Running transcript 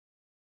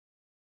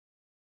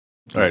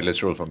All right,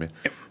 let's roll from here.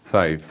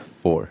 5,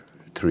 4,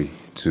 3,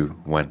 2,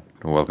 1.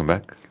 Welcome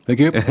back. Thank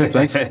you.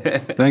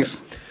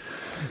 Thanks.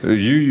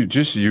 You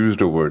just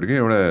used a word. Okay,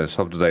 एउटा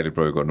शब्द दाइले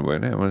प्रयोग गर्नुभयो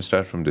हैन. I want to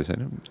start from this.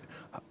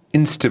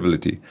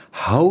 Instability.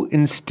 How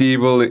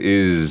unstable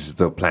is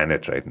the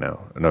planet right now,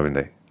 Navin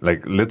Dai?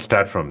 Like, let's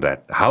start from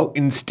that. How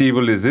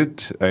unstable is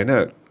it,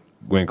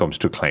 when it comes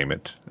to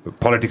climate?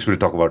 Politics we'll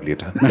talk about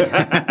later.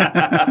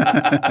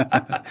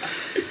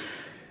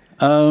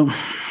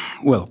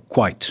 Well,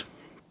 quite.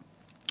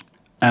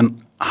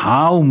 And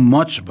how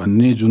much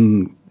भन्ने जुन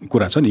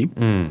कुरा छ नि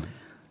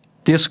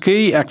त्यसकै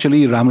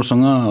actually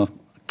राम्रोसँग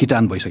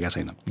किटान भइसकेको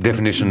छैन.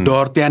 Definition.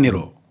 डर त्यहाँनिर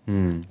हो.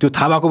 त्यो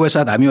थाहा भएको भए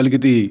साथ हामी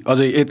अलिकति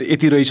अझै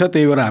यति रहेछ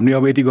त्यही भएर हामीले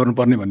अब यति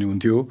गर्नुपर्ने भन्ने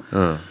हुन्थ्यो.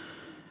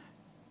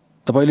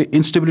 तपाईँले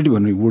इन्स्टेबिलिटी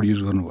भन्ने वर्ड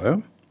युज गर्नुभयो.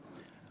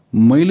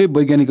 मैले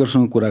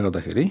वैज्ञानिकहरूसँग कुरा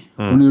गर्दाखेरि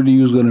उनीहरूले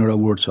युज गर्ने एउटा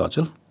वर्ड छ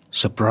अचल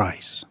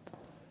सरप्राइज.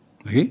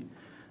 है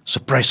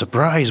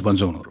सरप्राइज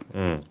भन्छ उनीहरू.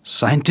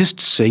 Scientist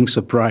saying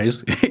surprise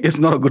it's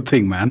not a good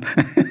thing man.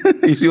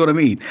 You see what I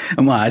mean.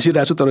 म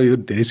हाँसिरहेको छु तर यो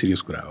धेरै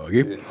सिरियस कुरा हो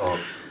कि.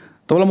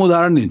 तपाईँलाई म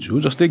उदाहरण दिन्छु.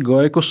 जस्तै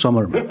गएको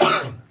समरमा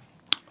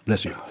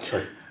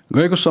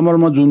गएको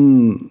समरमा जुन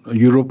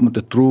युरोपमा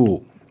त्यत्रो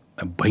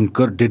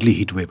भयङ्कर डेडली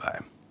हिट वेभ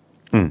आयो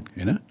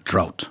होइन,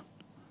 ड्राउट,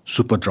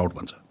 सुपर ड्राउट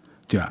भन्छ,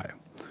 त्यो आयो.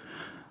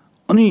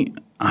 अनि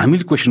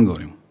हामीले क्वेसन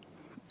गऱ्यौँ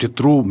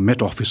त्यत्रो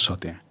मेट अफिस छ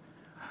त्यहाँ,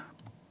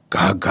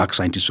 घाक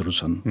साइन्टिस्टहरू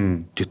छन्,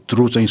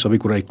 त्यत्रो चाहिँ सबै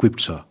कुरा इक्विप्ड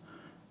छ,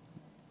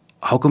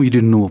 how come you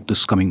didn't no of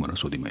this coming भनेर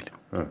सोधेँ मैले.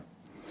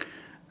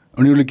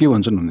 उनीहरूले के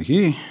भन्छन् भनेदेखि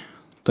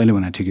तैँले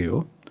भने ठिकै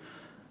हो,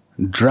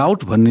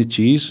 ड्राउट भन्ने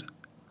चिज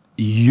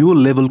यो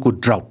लेभलको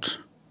ड्राउट,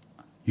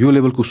 यो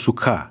लेभलको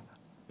सुक्खा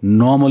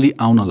नर्मली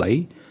आउनलाई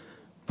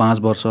 5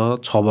 वर्ष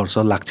 6 वर्ष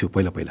लाग्थ्यो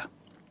पहिला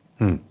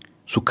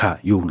सुक्खा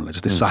यो हुनलाई.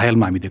 जस्तै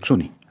साहेलमा हामी देख्छौँ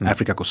नि,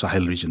 अफ्रिकाको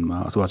साहेल रिजनमा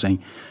अथवा चाहिँ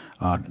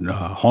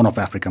हर्न अफ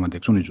अफ्रिकामा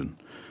देख्छौँ नि जुन,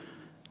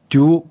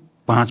 त्यो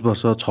 5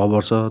 वर्ष 6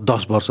 वर्ष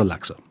 10 वर्ष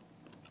लाग्छ.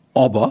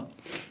 अब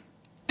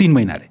 3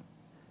 महिना अरे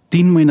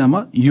 3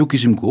 महिनामा यो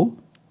किसिमको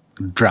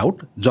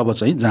ड्राउट जब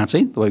चाहिँ जहाँ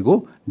चाहिँ तपाईँको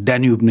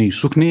ड्यान्युब नै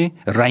सुक्ने,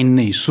 राइन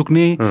नै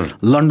सुक्ने,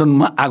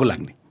 लन्डनमा आगो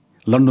लाग्ने,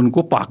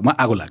 लन्डनको पार्कमा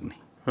आगो लाग्ने,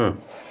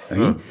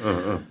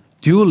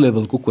 त्यो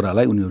लेभलको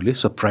कुरालाई उनीहरूले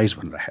सरप्राइज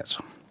भनिरहेको छ.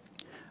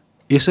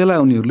 यसैलाई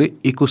उनीहरूले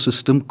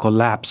इकोसिस्टम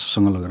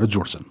कोल्याप्ससँग लगेर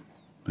जोड्छन्.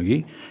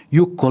 कि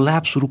यो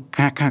कोल्याप्सहरू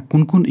कहाँ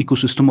कुन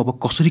इकोसिस्टम अब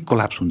कसरी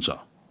कोल्याप्स हुन्छ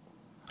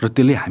र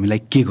त्यसले हामीलाई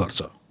के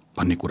गर्छ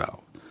भन्ने कुरा हो.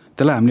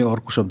 त्यसलाई हामीले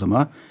अर्को शब्दमा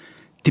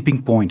टिपिङ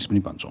पोइन्ट्स पनि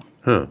भन्छौँ.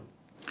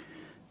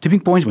 टिपिङ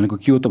पोइन्ट्स भनेको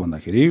के हो त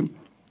भन्दाखेरि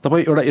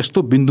तपाईँ एउटा यस्तो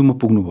बिन्दुमा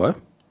पुग्नुभयो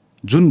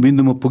जुन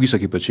बिन्दुमा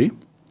पुगिसकेपछि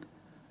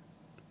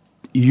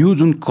यो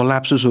जुन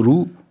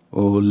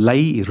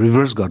कोल्याप्सेसहरूलाई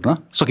रिभर्स गर्न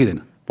सकिँदैन.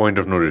 Point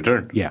of no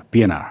return, yeah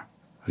PNR.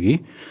 कि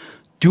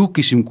त्यो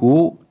किसिमको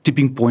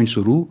टिपिङ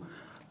पोइन्ट्सहरू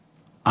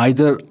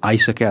आइदर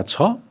आइसकेका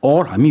छ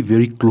और हामी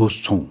भेरी क्लोज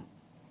छौँ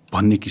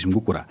भन्ने किसिमको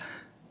कुरा.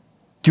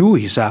 त्यो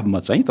हिसाबमा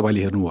चाहिँ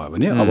तपाईँले हेर्नुभयो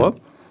भने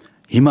अब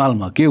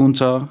हिमालमा के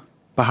हुन्छ,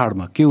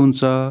 पहाडमा के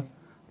हुन्छ,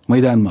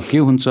 मैदानमा के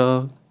हुन्छ,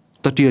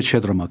 तटीय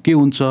क्षेत्रमा के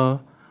हुन्छ,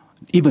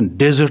 इभन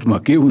डेजर्टमा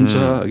के हुन्छ.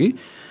 कि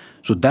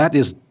so that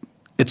is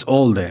it's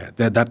all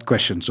there, that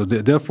question. So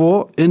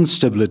therefore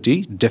instability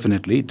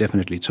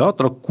definitely छ,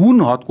 तर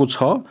कुन हदको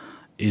छ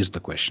is the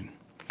question.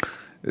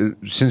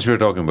 Since we are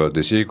talking about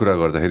this, यही कुरा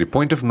गर्दाखेरि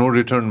पोइन्ट अफ नो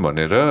रिटर्न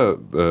भनेर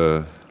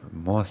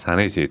म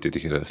सानै थिएँ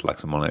त्यतिखेर जस्तो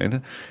लाग्छ मलाई होइन.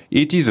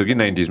 80s हो कि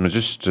 90s मा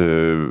just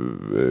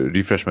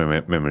refresh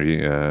my memory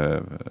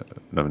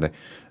नभन्दा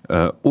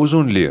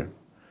ozone layer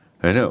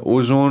होइन,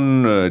 ओजोन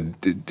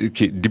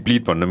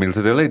डिप्लिट भन्न मिल्छ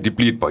त्यसलाई,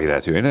 डिप्लिट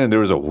भइरहेको थियो होइन. There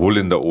was a hole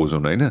in the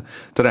ozone होइन.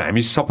 तर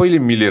हामी सबैले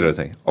मिलेर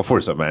चाहिँ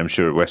अफकोर्स अब आइएम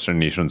स्योर वेस्टर्न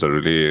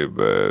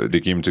नेसन्सहरूले they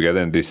came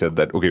together and they said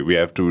that okay we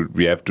have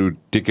to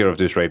take care of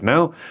this right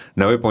now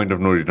point of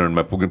no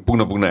रिटर्नमा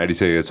पुग्न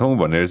आँटिसकेका छौँ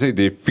भनेर चाहिँ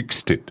they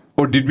fixed it.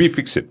 Or did we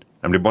fix it?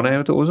 हामीले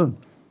बनायो त ओजोन?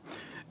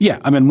 या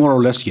I mean more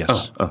or less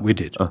yes we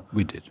did.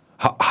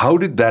 How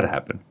did that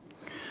happen?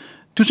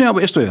 त्यो चाहिँ अब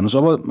यस्तो हेर्नुहोस्,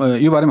 अब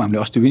यो बारेमा हामीले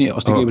अस्ति पनि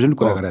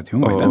कुरा गरेका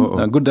थियौँ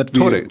होइन. Good that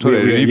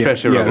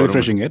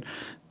refreshing it.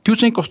 त्यो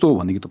चाहिँ कस्तो हो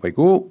भनेदेखि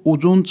तपाईँको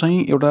ओजोन चाहिँ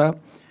एउटा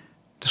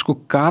त्यसको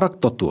कारक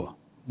तत्त्व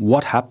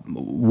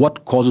वाट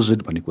कजेस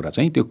इट भन्ने कुरा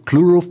चाहिँ त्यो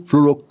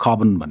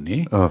क्लोरोफ्लोरोकार्बन भन्ने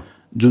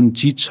जुन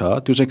चिज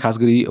छ त्यो चाहिँ खास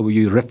गरी अब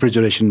यो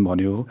रेफ्रिजरेसन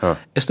भन्यो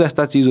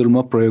यस्ता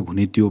चिजहरूमा प्रयोग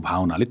हुने त्यो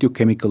भावनाले त्यो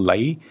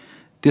केमिकललाई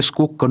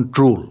त्यसको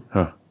कन्ट्रोल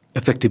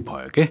इफेक्टिभ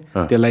भयो के,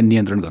 त्यसलाई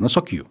नियन्त्रण गर्न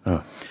सकियो.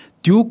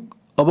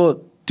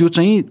 त्यो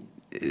चाहिँ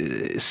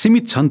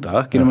सीमित छ नि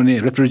त, किनभने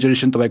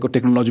रेफ्रिजरेसन तपाईँको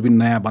टेक्नोलोजी पनि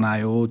नयाँ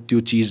बनायो, त्यो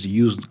चिज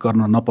युज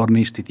गर्न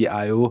नपर्ने स्थिति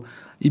आयो.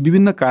 यी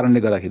विभिन्न कारणले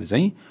गर्दाखेरि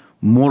चाहिँ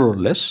मोर और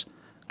लेस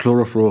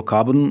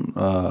क्लोरोफ्लोरोकार्बन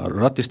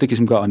र त्यस्तै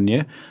किसिमका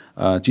अन्य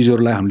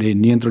चिजहरूलाई हामीले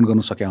नियन्त्रण गर्न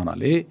सकेका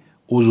हुनाले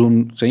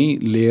ओजोन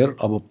चाहिँ लेयर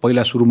अब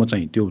पहिला सुरुमा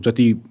चाहिँ त्यो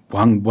जति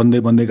भुवाङ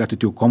बन्दै गएको थियो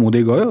त्यो कम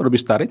हुँदै गयो र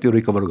बिस्तारै त्यो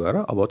रिकभर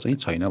गरेर अब चाहिँ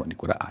छैन भन्ने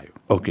कुरा आयो.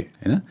 ओके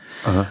होइन.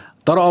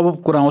 तर अब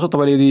कुरा आउँछ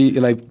तपाईँले यदि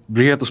यसलाई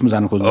बृहत उसमा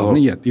जानु खोज्नु भने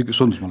यो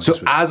सोध्नुहोस् मलाई। सो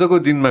आजको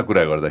दिनमा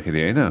कुरा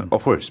गर्दाखेरि होइन,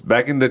 of course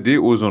back in the day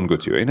ओजोनको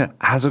थियो होइन,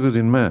 आजको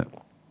दिनमा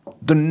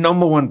the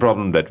number 1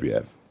 problem that we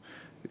have,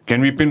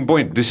 can we pin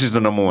point this is the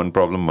number 1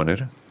 problem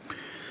भनेर?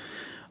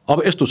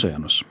 अब यस्तो छ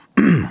हेर्नुहोस्,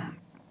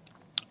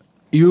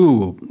 यो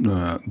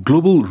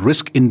ग्लोबल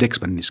रिस्क इन्डेक्स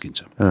भन्ने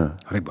निस्किन्छ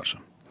हरेक वर्ष।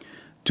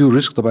 त्यो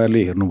रिस्क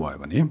तपाईँहरूले हेर्नुभयो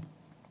भने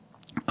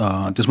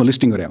त्यसमा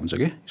लिस्टिङ गरे हुन्छ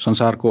कि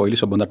संसारको अहिले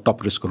सबभन्दा टप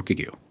रिस्कहरू के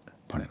हो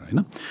भनेर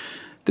होइन।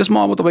 त्यसमा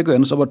अब तपाईँको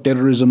हेर्नुहोस्, अब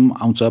टेरोरिजम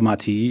आउँछ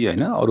माथि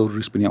होइन, अरू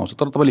रिस्क पनि आउँछ।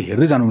 तर तपाईँले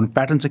हेर्दै जानु भने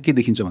प्याटर्न चाहिँ के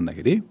देखिन्छ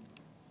भन्दाखेरि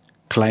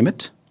क्लाइमेट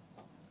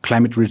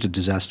रिलेटेड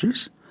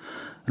डिजास्टर्स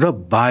र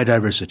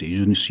बायोडाइभर्सिटी,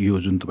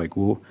 जुन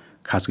तपाईँको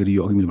खास गरी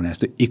यो अघि मैले भने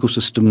जस्तै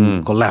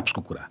इकोसिस्टम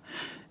कोल्याप्सको कुरा,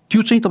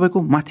 त्यो चाहिँ तपाईँको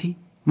माथि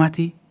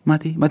माथि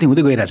माथि माथि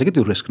हुँदै गइरहेछ कि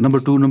त्यो risk number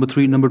 2 number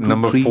 3 number 2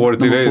 number 4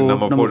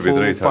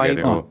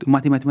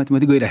 माथि माथि माथि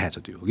माथि गइरहेछ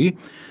त्यो हो कि।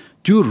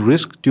 त्यो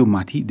रिस्क त्यो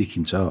माथि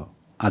देखिन्छ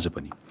आज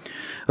पनि।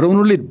 र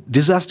उनीहरूले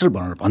डिजास्टर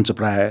भनेर भन्छ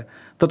प्रायः,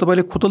 तर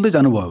तपाईँले खोतल्दै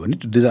जानुभयो भने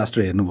त्यो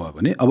डिजास्टर हेर्नुभयो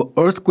भने अब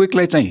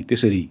अर्थक्वेकलाई चाहिँ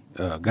त्यसरी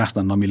गाँस्न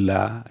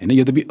नमिल्ला होइन।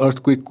 यद्यपि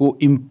अर्थक्वेकको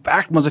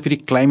इम्प्याक्टमा चाहिँ फेरि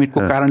क्लाइमेटको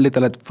कारणले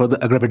त्यसलाई फर्दर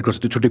एग्राभेट गर्छ,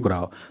 त्यो छुट्टै कुरा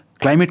हो।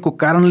 क्लाइमेटको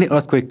कारणले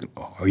अर्थक्वेक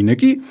होइन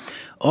कि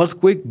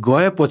अर्थक्वेक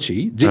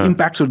गएपछि जे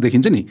इम्प्याक्ट्सहरू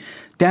देखिन्छ नि,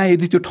 त्यहाँ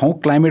यदि त्यो ठाउँ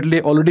क्लाइमेटले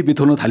अलरेडी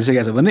बिथोल्न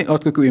थालिसकेको छ भने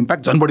अर्थक्वेकको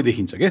इम्प्याक्ट झन् बढी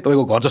देखिन्छ क्या।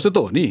 तपाईँको घर जस्तै त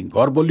हो नि,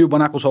 घर बलियो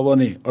बनाएको छ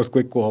भने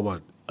अर्थक्वेकको अब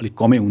अलिक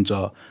कमै हुन्छ।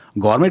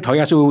 घरमै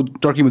ठग्या छ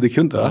टर्कीमा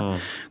देखियो नि त,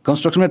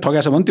 कन्स्ट्रक्सनमै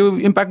ठग्या छ भने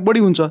त्यो इम्प्याक्ट बढी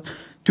हुन्छ।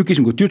 त्यो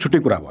किसिमको त्यो छुट्टै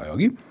कुरा भयो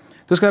कि।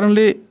 त्यस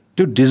कारणले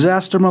त्यो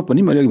डिजास्टरमा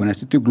पनि मैले अघि भने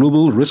जस्तो त्यो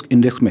ग्लोबल रिस्क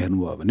इन्डेक्समा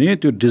हेर्नुभयो भने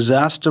त्यो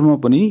डिजास्टरमा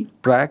पनि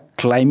प्रायः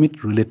क्लाइमेट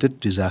रिलेटेड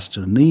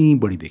डिजास्टर नै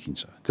बढी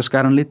देखिन्छ। त्यस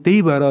कारणले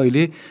त्यही भएर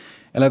अहिले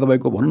यसलाई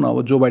तपाईँको भनौँ न,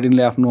 अब जो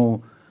बाइडेनले आफ्नो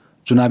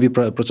चुनावी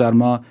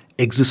प्रचारमा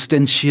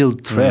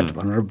एक्जिस्टेन्सियल थ्रेट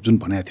भनेर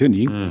जुन भनेको थियो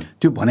नि,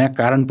 त्यो भनेको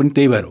कारण पनि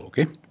त्यही भएर हो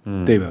कि।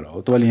 त्यही भएर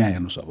हो। तपाईँले यहाँ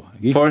हेर्नुहोस् अब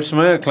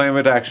फर्स्टमा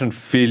क्लाइमेट एक्सन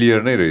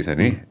फेलियर नै रहेछ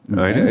नि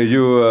होइन।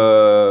 यो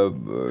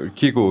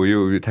के को यो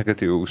ठ्याक्कै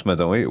त्यो उसमा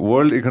जाउँ है,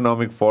 world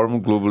economic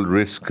forum global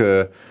risk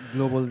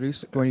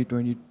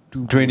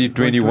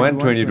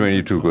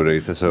 2021-2022 को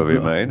रहेछ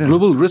सर्वेमा होइन।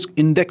 ग्लोबल रिस्क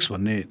इन्डेक्स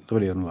भन्ने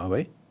तपाईँले हेर्नुभयो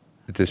भाइ,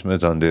 त्यसमा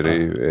झन् धेरै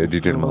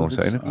डिटेलमा आउँछ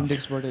होइन।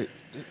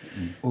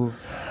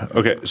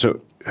 Okay,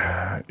 so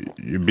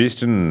you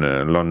based in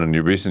London,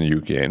 you based in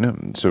UK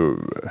होइन। सो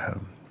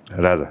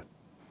राजा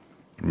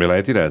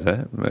बेलायती राजा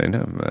होइन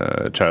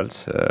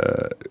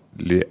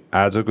चार्ल्सले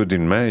आजको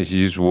दिनमा he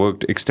is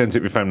worked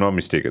extensive, if I am not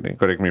mistaken,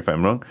 correct me if I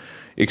am wrong,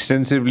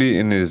 extensively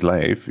in his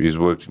life he is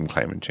worked in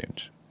climate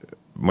change.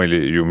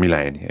 मैले यो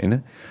मिलाएँ नि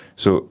होइन।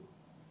 So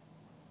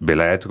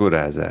बेलायतको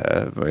राजा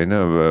होइन,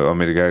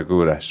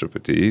 अमेरिकाको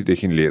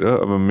राष्ट्रपतिदेखि लिएर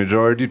अब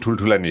मेजोरिटी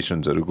ठुल्ठुला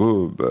नेसन्सहरूको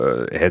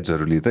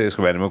हेड्सहरूले त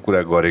यसको बारेमा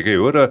कुरा गरेकै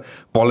हो र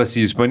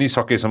पोलिसिज पनि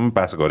सकेसम्म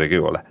पास गरेकै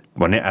होला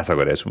भन्ने आशा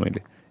गरेको छु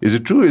मैले। Is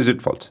it true, is it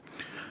falls?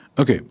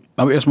 Okay,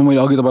 अब यसमा मैले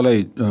अघि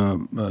तपाईँलाई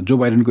जो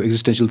बाइडेनको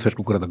एक्जिस्टेन्सियल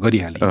थ्रेटको कुरा त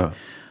गरिहालेँ,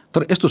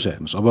 तर यस्तो छ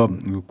हेर्नुहोस्, अब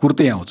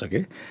कुर्तै आउँछ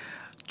कि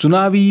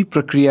चुनावी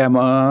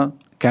प्रक्रियामा,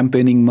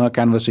 क्याम्पेनिङमा,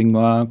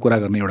 क्यानभसिङमा कुरा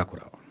गर्ने एउटा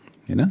कुरा हो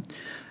होइन।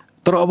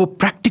 तर अब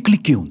प्र्याक्टिकली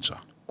के हुन्छ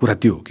कुरा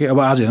त्यो हो कि अब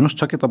आज हेर्नुहोस्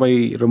छ कि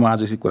तपाईँ र म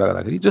आज यसरी कुरा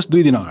गर्दाखेरि जस्ट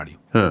 2 दिन अगाडि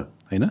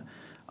होइन,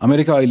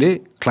 अमेरिका अहिले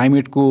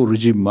क्लाइमेटको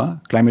रिजिममा,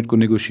 क्लाइमेटको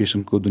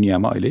नेगोसिएसनको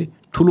दुनियाँमा अहिले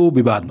ठुलो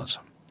विवादमा छ।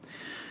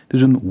 त्यो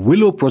जुन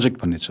विलो प्रोजेक्ट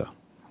भन्ने छ,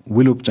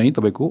 विलो चाहिँ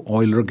तपाईँको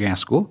ओइल र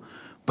ग्यासको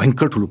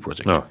भयङ्कर ठुलो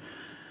प्रोजेक्ट,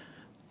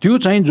 त्यो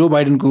चाहिँ जो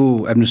बाइडेनको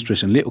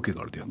एडमिनिस्ट्रेसनले ओके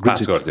गरिदियो,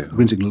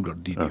 ग्रिन सिग्नल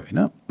गरिदियो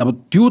होइन। अब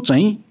त्यो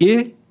चाहिँ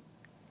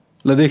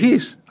ल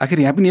देखिस् आखिर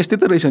यहाँ पनि यस्तै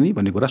त रहेछ नि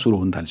भन्ने कुरा सुरु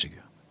हुन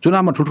थालिसक्यो।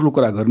 चुनावमा ठुल्ठुलो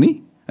कुरा गर्ने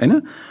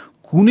होइन,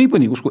 कुनै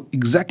पनि उसको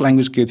एक्ज्याक्ट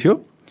ल्याङ्ग्वेज के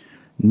थियो,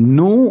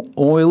 no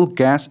oil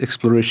gas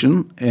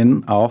exploration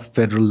in our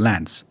federal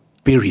lands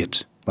period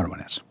भनेर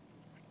भनेको छ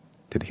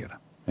त्यतिखेर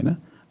होइन।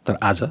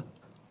 तर आज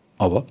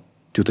अब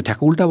त्यो त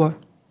ठ्याक्क उल्टा भयो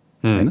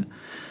होइन।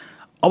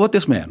 अब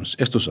त्यसमा हेर्नुहोस्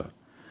यस्तो छ,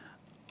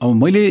 अब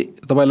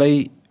मैले तपाईँलाई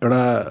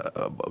एउटा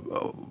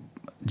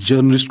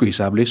जर्नलिस्टको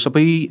हिसाबले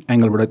सबै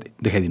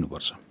एङ्गलबाट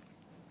देखाइदिनुपर्छ।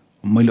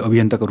 मैले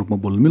अभियन्ताको रूपमा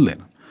बोल्नु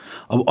मिल्दैन।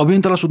 अब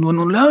अभियन्तालाई सोध्नु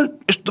भन्नु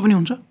यस्तो पनि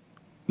हुन्छ,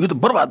 यो त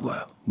बर्बाद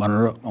भयो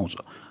भनेर आउँछ।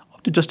 अब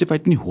त्यो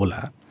जस्टिफाइड पनि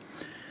होला।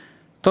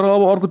 तर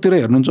अब अर्कोतिर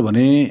हेर्नुहुन्छ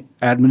भने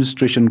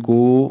एडमिनिस्ट्रेसनको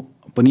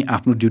पनि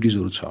आफ्नो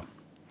ड्युटिजहरू छ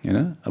होइन।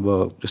 अब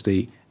जस्तै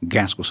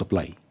ग्यासको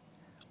सप्लाई,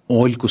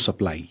 ओइलको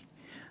सप्लाई,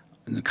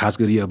 खास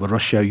गरी अब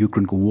रसिया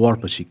युक्रेनको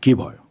वारपछि के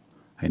भयो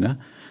होइन।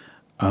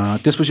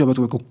 त्यसपछि अब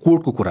तपाईँको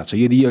कोर्टको कुरा छ।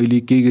 यदि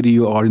अहिले केही गरी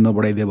यो अगाडि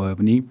नबढाइदिए भए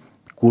पनि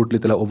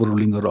कोर्टले त्यसलाई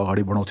ओभररुलिङ गरेर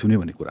अगाडि बढाउँथ्यो नै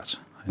भन्ने कुरा छ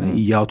होइन।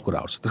 यी यावत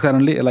कुराहरू छ। त्यस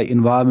कारणले यसलाई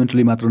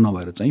इन्भाइरोमेन्टली मात्र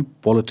नभएर चाहिँ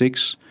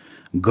पोलिटिक्स,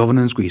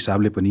 गभर्नेन्सको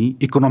हिसाबले पनि,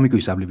 इकोनोमीको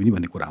हिसाबले पनि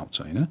भन्ने कुरा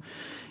आउँछ होइन।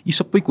 यी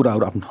सबै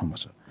कुराहरू आफ्नो ठाउँमा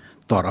छ।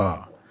 तर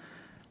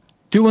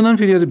त्योभन्दा पनि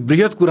फेरि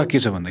बृहत कुरा के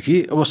छ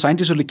भन्दाखेरि अब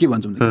साइन्टिस्टहरूले के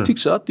भन्छ भने ठिक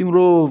छ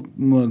तिम्रो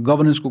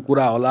गभर्नेन्सको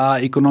कुरा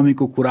होला,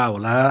 इकोनोमीको कुरा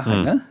होला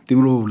होइन,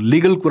 तिम्रो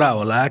लिगल कुरा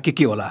होला,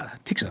 के होला,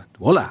 ठिक छ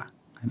होला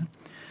होइन।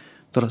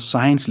 तर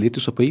साइन्सले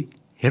त्यो सबै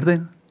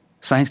हेर्दैन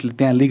साइन्सले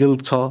त्यहाँ लिगल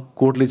छ,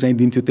 कोर्टले चाहिँ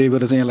दिन्थ्यो, त्यही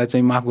भएर चाहिँ यसलाई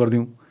चाहिँ माफ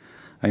गरिदिउँ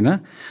होइन,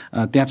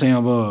 त्यहाँ चाहिँ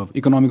अब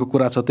इकोनोमीको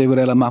कुरा छ त्यही भएर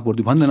यसलाई माफ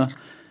गरिदिउँ भन्दैन।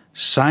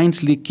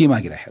 साइन्सले के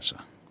मागिरहेको छ,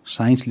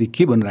 साइन्सले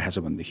के भनिरहेको छ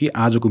भनेदेखि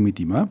आजको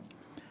मितिमा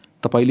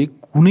तपाईँले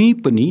कुनै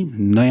पनि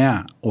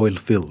नयाँ ओइल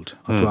फिल्ड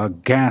अथवा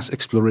ग्यास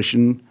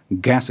एक्सप्लोरेसन,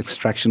 ग्यास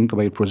एक्सट्र्याक्सन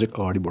तपाईँको प्रोजेक्ट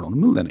अगाडि बढाउनु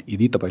मिल्दैन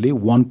यदि तपाईँले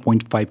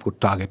 1.5 को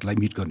टार्गेटलाई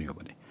मिट गर्ने हो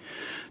भने।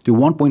 त्यो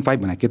 1.5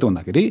 भने के त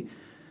भन्दाखेरि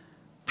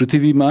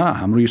पृथ्वीमा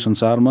हाम्रो यो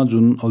संसारमा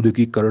जुन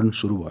औद्योगिकीकरण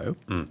सुरु भयो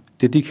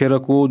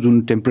त्यतिखेरको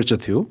जुन टेम्परेचर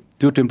थियो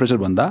त्यो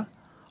टेम्परेचरभन्दा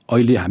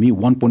अहिले हामी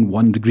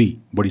 1.1 डिग्री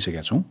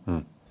बढिसकेका छौँ।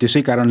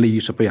 त्यसै कारणले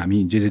यो सबै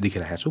हामी जे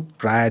देखिरहेका छौँ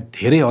प्राय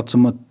धेरै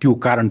हदसम्म त्यो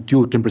कारण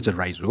त्यो टेम्परेचर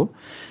राइज हो।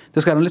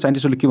 त्यस कारणले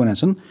साइन्टिस्टहरूले के भनेका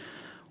छन्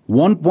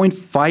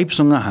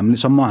 1.5सँग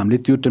हामीले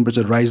त्यो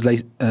टेम्परेचर राइजलाई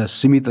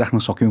सीमित राख्न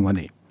सक्यौँ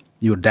भने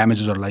यो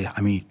ड्यामेजेसहरूलाई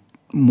हामी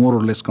मोर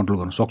अर लेस कन्ट्रोल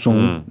गर्न सक्छौँ,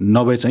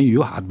 नभए चाहिँ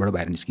यो हातबाट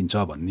बाहिर निस्किन्छ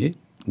भन्ने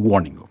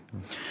वार्निङ हो।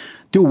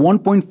 त्यो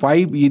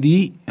 1.5 यदि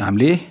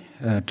हामीले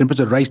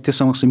टेम्परेचर राइज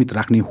त्यससँग सीमित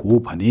राख्ने हो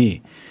भने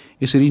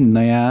यसरी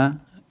नयाँ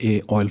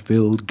ओइल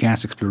फिल्ड,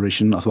 ग्यास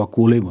एक्सप्लोरेसन अथवा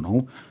कोलै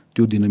भनौँ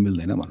त्यो दिन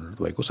मिल्दैन भनेर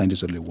तपाईँको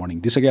साइन्टिस्टहरूले वार्निङ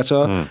दिइसकेका छ।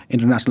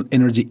 इन्टरनेसनल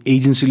एनर्जी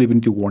एजेन्सीले पनि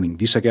त्यो वार्निङ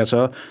दिइसकेका छ।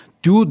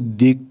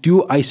 त्यो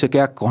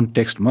आइसकेका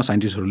कन्टेक्स्टमा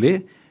साइन्टिस्टहरूले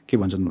के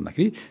भन्छन्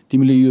भन्दाखेरि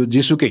तिमीले यो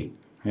जेसुकै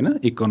होइन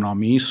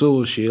इकोनोमी,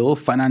 सोसियल,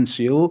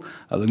 फाइनेन्सियल,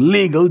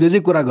 लिगल जे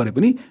कुरा गरे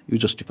पनि यो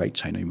जस्टिफाइड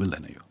छैन, यो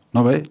मिल्दैन, यो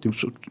नभए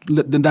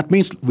that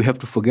means we have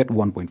to forget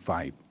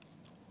 1.5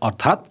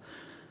 अर्थात्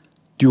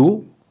त्यो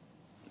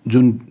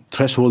जुन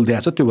थ्रेस होल्ड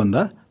दिएको छ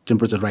त्योभन्दा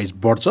टेम्परेचर राइज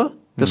बढ्छ,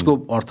 त्यसको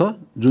अर्थ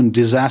जुन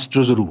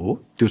डिजास्टर्सहरू हो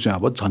त्यो चाहिँ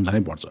अब झन्झनै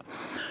बढ्छ।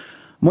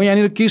 म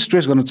यहाँनिर के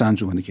स्ट्रेस गर्न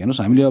चाहन्छु भनेदेखि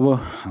हेर्नुहोस् हामीले अब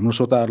हाम्रो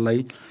श्रोताहरूलाई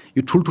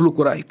यो ठुल्ठुलो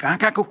कुरा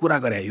कहाँको कुरा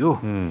गरे यो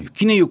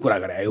किन यो कुरा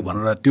गरे यो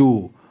भनेर त्यो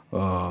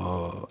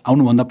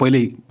आउनुभन्दा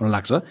पहिल्यै मलाई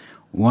लाग्छ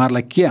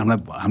उहाँहरूलाई के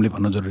हामीले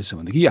भन्न जरुरी छ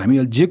भनेदेखि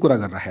हामी जे कुरा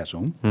गरिरहेका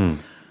छौँ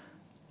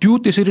त्यो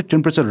त्यसरी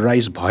टेम्परेचर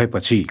राइज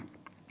भएपछि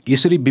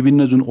यसरी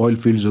विभिन्न जुन ओइल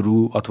फिल्ड्सहरू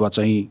अथवा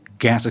चाहिँ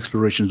ग्यास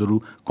एक्सप्लोरेसन्सहरू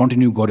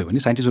कन्टिन्यू गर्यो भने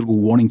साइन्टिस्टहरूको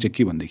वार्निङ चाहिँ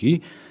के भनेदेखि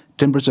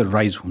टेम्परेचर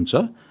राइज हुन्छ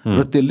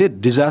र त्यसले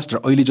डिजास्टर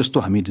अहिले जस्तो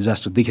हामी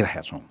डिजास्टर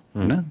देखिरहेका छौँ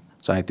होइन,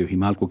 चाहे त्यो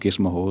हिमालको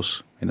केसमा होस्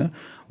होइन,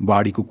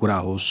 बाढीको कुरा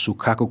होस्,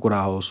 सुक्खाको कुरा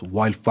होस्,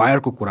 वाइल्ड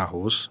फायरको कुरा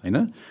होस् होइन,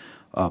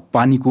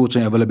 पानीको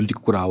चाहिँ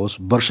एभाइलेबिलिटीको कुरा होस्,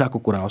 वर्षाको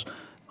कुरा होस्,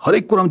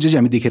 हरेक कुरामा जे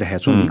हामी देखिरहेका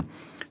छौँ नि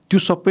त्यो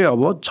सबै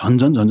अब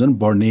झन्झन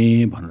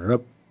बढ्ने भनेर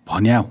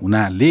भन्या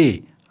हुनाले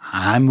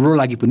हाम्रो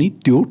लागि पनि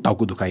त्यो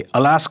टाउको दुखाइ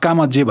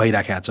अलास्कामा जे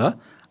भइराखेको छ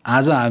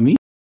आज हामी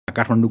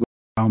काठमाडौँको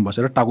ठाउँमा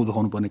बसेर टाउको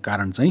दुखाउनु पर्ने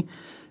कारण चाहिँ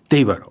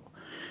त्यही भएर हो।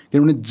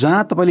 किनभने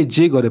जहाँ तपाईँले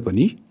जे गरे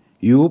पनि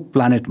यो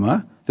प्लानेटमा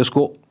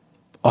त्यसको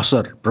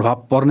असर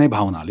प्रभाव पर्ने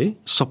भावनाले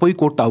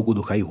सबैको टाउको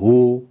दुखाइ हो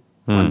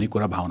भन्ने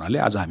कुरा भावनाले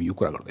आज हामी यो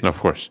कुरा गर्दैछौँ। Of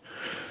course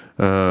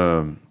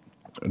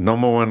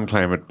number 1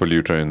 climate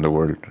पोल्युटर in the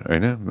world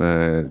होइन,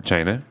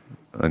 चाइना,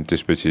 अनि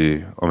त्यसपछि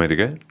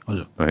अमेरिका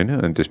होइन,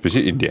 अनि त्यसपछि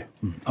इन्डिया।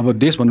 अब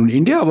देश भनौँ भने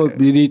इन्डिया, अब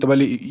यदि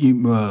तपाईँले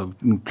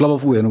क्लब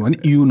अफ हेर्नु भने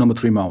EU नम्बर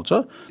 3 मा आउँछ।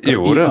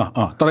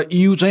 तर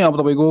EU चाहिँ अब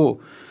तपाईँको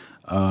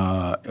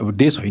अब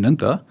देश होइन नि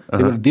त,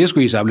 त्यही भएर देशको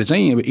हिसाबले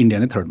चाहिँ अब इन्डिया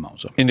नै 3rd मा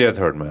आउँछ। इन्डिया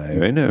 3rd मा आयो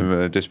होइन,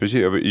 त्यसपछि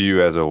अब EU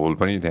एज अ होल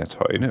पनि त्यहाँ छ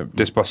होइन,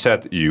 त्यस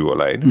पश्चात EU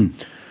होला होइन।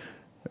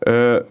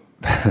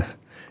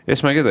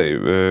 यसमा के त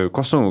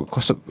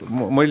कस्तो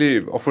मैले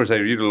of course I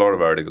read a lot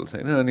of articles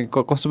होइन, अनि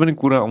कस्तो पनि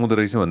कुरा आउँदो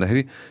रहेछ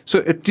भन्दाखेरि सो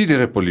यति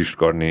धेरै पोल्युट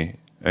गर्ने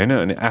होइन,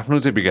 अनि आफ्नो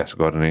चाहिँ विकास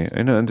गर्ने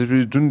होइन, अनि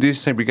त्यसपछि जुन देश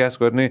चाहिँ विकास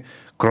गर्ने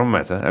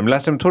क्रममा छ, हामी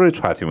लास्ट टाइम थोरै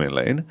थाहा थियौँ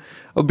यसलाई होइन,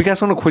 अब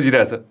विकास गर्न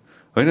खोजिरहेछ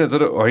होइन,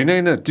 तर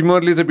होइन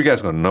तिमीहरूले चाहिँ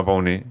विकास गर्न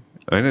नपाउने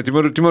होइन,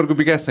 तिमीहरूको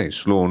विकास चाहिँ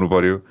स्लो हुनु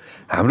पऱ्यो,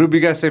 हाम्रो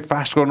विकास चाहिँ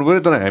फास्ट गर्नु पऱ्यो,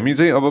 तर हामी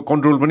चाहिँ अब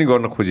कन्ट्रोल पनि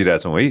गर्न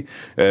खोजिरहेछौँ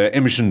है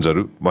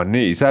एमिसन्सहरू भन्ने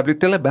हिसाबले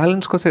त्यसलाई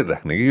ब्यालेन्स कसरी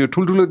राख्ने कि यो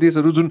ठुल्ठुलो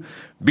देशहरू जुन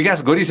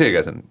विकास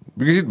गरिसकेका छन्,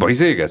 विकसित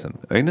भइसकेका छन्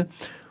होइन,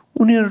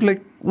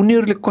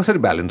 उनीहरूले कसरी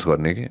ब्यालेन्स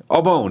गर्ने कि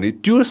अब आउने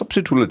त्यो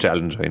सबसे ठुलो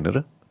च्यालेन्ज होइन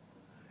र?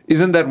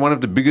 Isn't that one of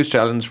the biggest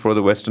challenge for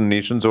the Western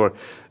nations or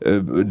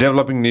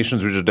developing nations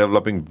which are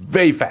developing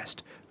very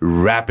fast,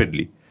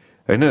 rapidly?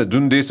 होइन,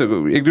 जुन देश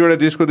 1-2वटा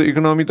देशको त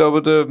इकोनोमी त अब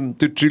त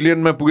त्यो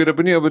ट्रिलियनमा पुगेर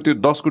पनि अब त्यो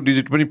 10 को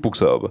डिजिट पनि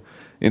पुग्छ अब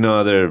in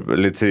other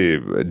let's say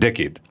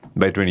decade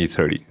by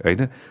 2030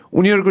 होइन।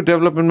 उनीहरूको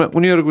डेभलपमेन्टमा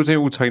उनीहरूको चाहिँ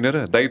ऊ छैन र,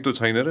 दायित्व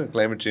छैन र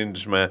क्लाइमेट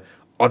चेन्जमा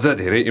अझ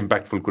धेरै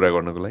इम्प्याक्टफुल कुरा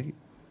गर्नको लागि।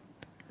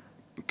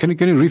 Can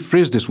you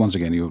rephrase this once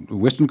again? यो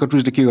वेस्टर्न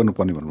कन्ट्रिजले के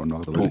गर्नुपर्ने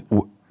भन्नुभएको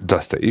तपाईले?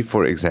 जस्तै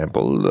फर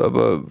एक्जाम्पल अब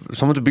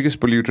some of the biggest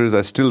polluters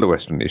are still the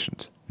western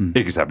nations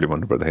एक हिसाबले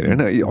भन्नुपर्दाखेरि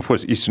होइन,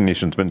 अफकोर्स इस्टर्न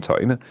नेसन्स पनि छ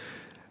होइन।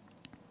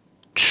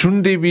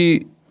 Shouldn't they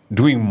be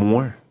doing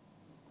more?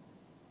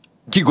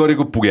 के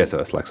गरेको पुगेछ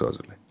जस्तो लाग्छ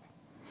हजुरलाई?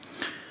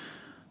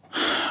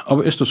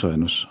 अब यस्तो छ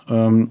हेर्नुहोस्,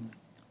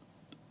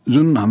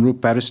 जुन हाम्रो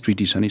प्यारिस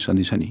ट्रिटी छ नि,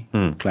 सन्धि छ नि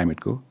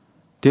क्लाइमेटको,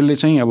 त्यसले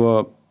चाहिँ अब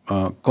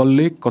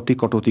कसले कति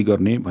कटौती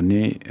गर्ने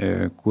भन्ने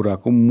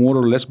कुराको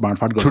मोरलेस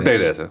बाँडफाँड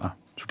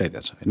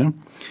छुट्याइदिएछ होइन।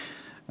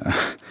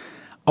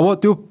 अब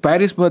त्यो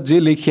प्यारिसमा जे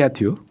लेखिया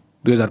थियो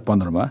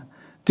 2015 मा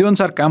त्यो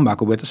अनुसार काम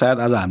भएको भए त सायद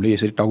आज हामीले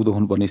यसरी टाउको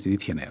दुखाउनु पर्ने स्थिति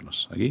थिएन।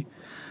 हेर्नुहोस् अघि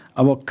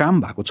अब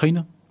काम भएको छैन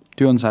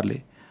त्यो अनुसारले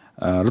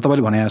र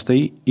तपाईँले भने जस्तै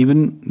इभन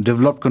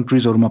डेभलप्ड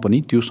कन्ट्रिजहरूमा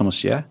पनि त्यो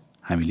समस्या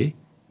हामीले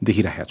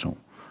देखिरहेका छौँ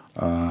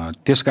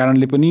त्यस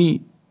कारणले पनि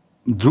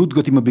द्रुत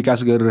गतिमा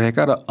विकास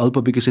गरिरहेका र अल्प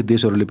विकसित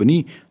देशहरूले पनि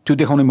त्यो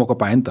देखाउने मौका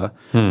पाए नि त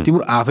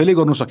तिम्रो आफैले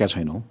गर्नु सकेका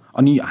छैनौ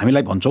अनि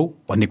हामीलाई भन्छौ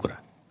भन्ने कुरा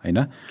हैन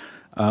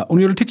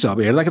उनीहरू ठिक छ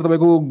अब हेर्दाखेरि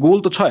तपाईँको गोल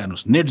त छ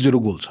हेर्नुहोस् नेट जिरो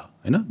गोल छ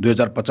हैन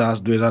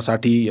 2050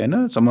 2060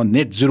 हैन सम्म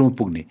नेट जिरोमा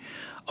पुग्ने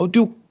अब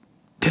त्यो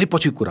धेरै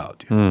पछिको कुरा हो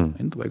त्यो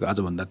हैन तपाईँको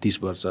आजभन्दा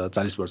 30 वर्ष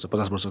 40 वर्ष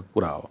 50 वर्षको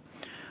कुरा हो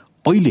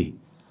अहिले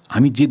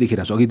हामी जे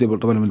देखिरहेको छौँ अघि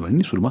तपाईँले मैले भने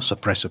नि सुरुमा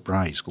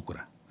सरप्राइजको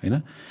कुरा हैन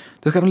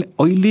त्यस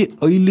कारणले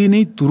अहिले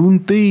नै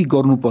तुरुन्तै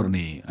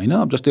गर्नुपर्ने हैन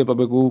अब जस्तै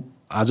तपाईँको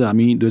आज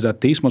हामी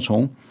 2023 मा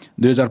छौँ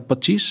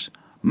 2025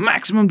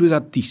 म्याक्सिमम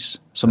 2030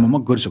 सम्ममा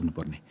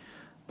गरिसक्नुपर्ने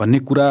भन्ने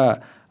कुरा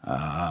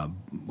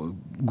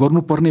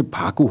गर्नुपर्ने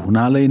भएको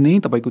हुनाले नै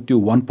तपाईँको त्यो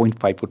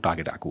 1.5 को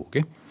टार्गेट आएको हो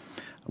के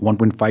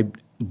 1.5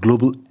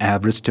 ग्लोबल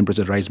एभरेज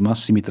टेम्परेचर राइजमा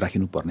सीमित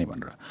राखिनुपर्ने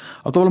भनेर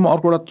अब तपाईँलाई म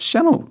अर्को एउटा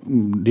सानो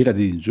डेटा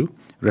दिइदिन्छु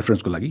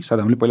रेफरेन्सको लागि सायद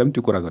हामीले पहिला पनि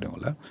त्यो कुरा गऱ्यौँ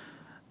होला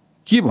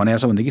के भनेको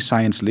छ भनेदेखि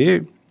साइन्सले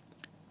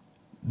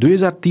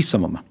 2030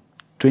 सम्ममा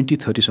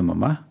 2030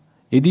 सम्ममा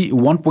यदि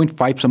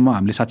 1.5 सम्म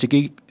हामीले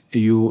साँच्चैकै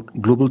यो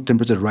ग्लोबल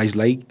टेम्परेचर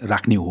राइजलाई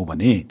राख्ने हो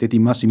भने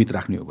त्यतिमा सीमित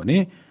राख्ने हो भने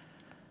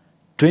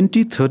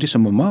 2030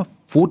 सम्ममा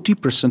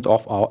 40%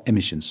 of our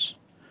emissions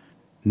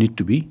need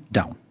to be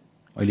down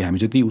अहिले हामी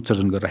जति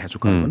उत्सर्जन गरिरहेको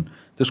छौँ कार्बन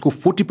त्यसको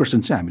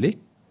 40% चाहिँ हामीले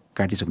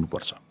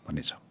काटिसक्नुपर्छ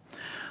भन्ने छ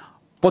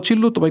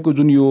पछिल्लो तपाईँको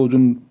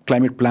जुन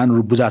क्लाइमेट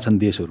प्लानहरू बुझाएको छन्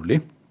देशहरूले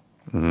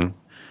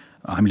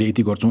हामीले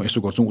यति गर्छौँ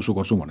यसो गर्छौँ उसो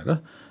गर्छौँ भनेर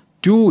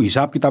त्यो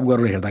हिसाब किताब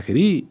गरेर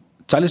हेर्दाखेरि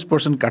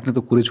 40% काट्ने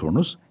त कुरै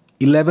छोड्नुहोस्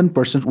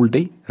 11%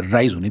 उल्टै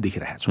राइज हुने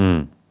देखिरहेको छ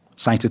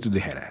साइन्सले त्यो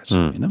देखाइरहेको छ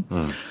होइन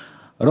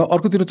र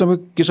अर्कोतिर तपाईँ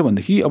के छ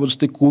भनेदेखि अब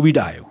जस्तै कोभिड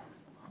आयो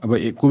अब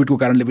कोभिडको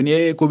कारणले पनि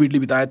कोभिडले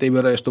बितायो त्यही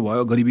भएर यस्तो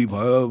भयो गरिबी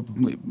भयो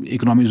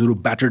इकोनोमिजहरू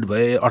ब्याटर्ड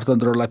भए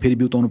अर्थतन्त्रलाई फेरि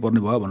बिउताउनु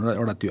पर्ने भयो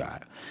भनेर एउटा त्यो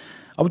आयो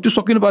अब त्यो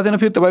सकिनु पाउँदैन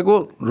फेरि तपाईँको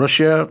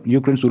रसिया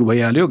युक्रेन सुरु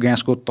भइहाल्यो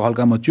ग्यासको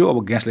तहल्का मच्यो अब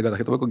ग्यासले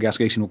गर्दाखेरि तपाईँको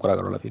ग्यासको किसिमको कुरा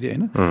गरौँला फेरि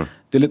होइन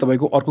त्यसले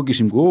तपाईँको अर्को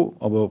किसिमको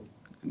अब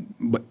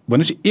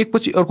भनेपछि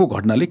एकपछि अर्को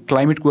घटनाले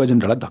क्लाइमेटको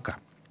एजेन्डालाई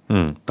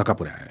धक्का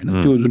पुर्यायो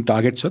होइन त्यो जुन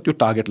टार्गेट छ त्यो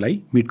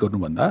टार्गेटलाई मिट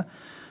गर्नुभन्दा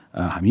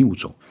हामी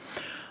उछौँ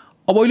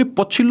अब अहिले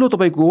पछिल्लो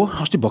तपाईँको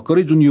अस्ति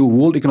भर्खरै जुन यो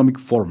वर्ल्ड इकोनोमिक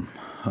फोरम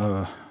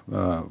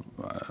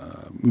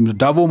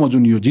डाभोमा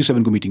जुन यो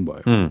G7 को मिटिङ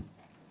भयो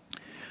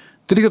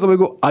त्यतिखेर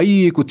तपाईँको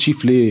आइएको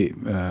चिफले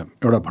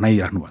एउटा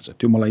भनाइराख्नु भएको छ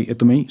त्यो मलाई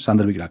एकदमै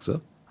सान्दर्भिक लाग्छ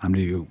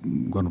हामीले यो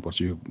गर्नुपर्छ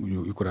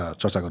यो कुरा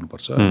चर्चा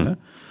गर्नुपर्छ होइन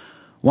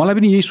उहाँलाई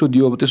पनि यही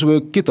सोधियो अब त्यसो भए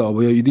के त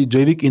अब यदि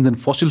जैविक इन्धन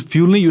फसिल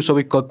फ्युल नै यो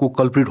सबै को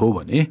कल्प्रिट हो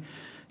भने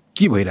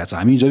के भइरहेछ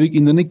हामी जैविक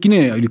इन्धन नै किन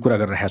अहिले कुरा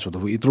गरिरहेको छौँ त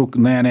यत्रो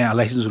नयाँ नयाँ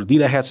लाइसेन्सहरू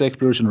दिइरहेको छ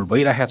एक्सप्लोरेसनहरू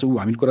भइरहेको छ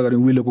हामीले कुरा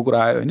गऱ्यौँ उहिलेको कुरा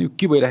आयो होइन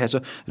के भइरहेको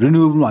छ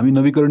रिन्युएबल हामी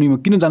नवीकरणीयमा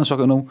किन जान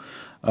सकेनौँ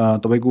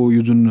तपाईँको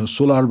यो जुन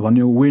सोलर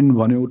भन्यो विन्ड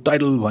भन्यो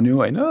टाइडल भन्यो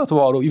होइन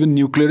अथवा अरू इभन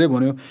न्युक्लियरै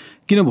भन्यो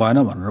किन भएन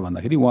भनेर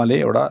भन्दाखेरि उहाँले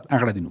एउटा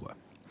आँकडा दिनुभयो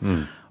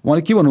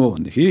उहाँले के भन्नुभयो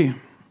भनेदेखि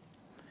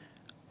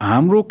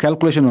हाम्रो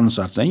क्यालकुलेसन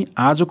अनुसार चाहिँ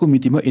आजको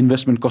मितिमा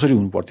इन्भेस्टमेन्ट कसरी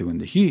हुनु पर्थ्यो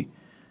भनेदेखि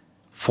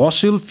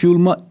फसिल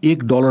फ्युलमा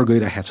 $1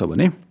 गइरहेको छ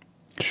भने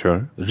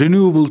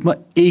रिन्युएबल्समा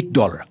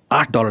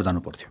 $8 जानु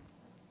पर्थ्यो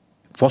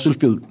फसिल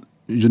फ्युल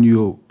जुन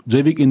यो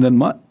जैविक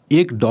इन्धनमा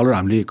 $1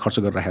 हामीले खर्च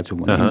गरिरहेको छौँ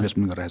भने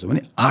इन्भेस्टमेन्ट गरिरहेको छौँ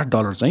भने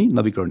 $8 चाहिँ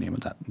नवीकरणीयमा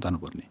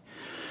जानुपर्ने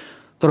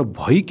तर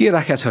भइ के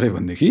राखेको छ अरे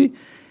भनेदेखि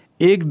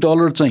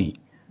 $1 चाहिँ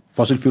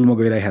फसिल फ्युलमा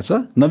गइरहेको छ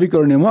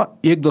नवीकरणीयमा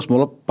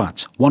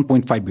 1.5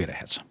 1.5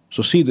 गइरहेको छ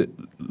so see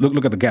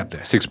look at the gap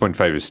there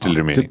 6.5 is still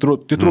remaining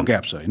त्यत्रो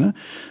ग्याप छ होइन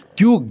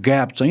त्यो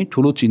ग्याप चाहिँ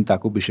ठुलो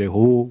चिन्ताको विषय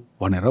हो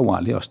भनेर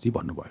उहाँले अस्ति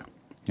भन्नुभयो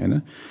होइन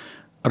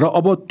र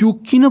अब त्यो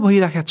किन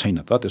भइराखेको छैन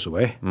त त्यसो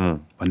भए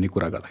भन्ने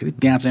कुरा गर्दाखेरि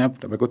त्यहाँ चाहिँ अब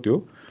तपाईँको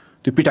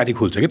त्यो पिटारी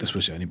खुल्छ कि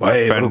त्यसपछि अनि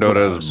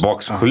पेन्डोरा's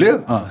बक्स खुल्यो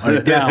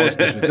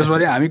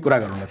त्यसबारे हामी कुरा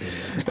गरौँला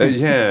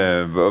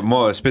यहाँ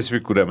म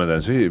स्पेसिफिक कुरामा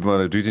जान्छु है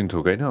मलाई 2-3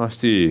 थोक होइन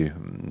अस्ति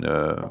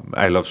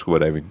आई लभ स्कुबा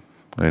डाइभिङ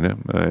होइन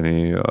अनि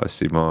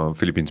अस्ति म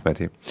फिलिपिन्समा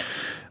थिएँ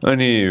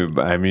अनि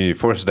हामी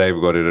फर्स्ट डाइभ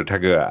गरेर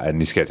ठ्याक्क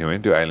निस्केका थियौँ है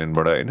त्यो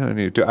आइल्यान्डबाट होइन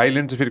अनि त्यो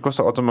आइल्यान्ड चाहिँ फेरि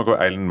कस्तो अचम्मको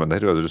आइल्यान्ड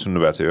भन्दाखेरि हजुर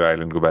सुन्नुभएको छ यो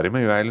आइल्यान्डको बारेमा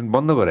यो आइल्यान्ड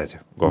बन्द गराएको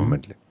थियो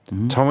गभर्मेन्टले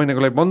 6 महिनाको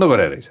लागि बन्द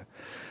गराएर रहेछ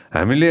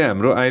हामीले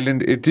हाम्रो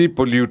आइल्यान्ड यति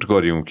पोल्युट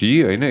गऱ्यौँ कि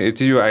होइन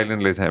यति यो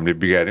आइल्यान्डलाई चाहिँ हामीले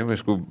बिगाऱ्यौँ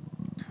यसको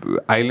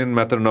आइल्यान्ड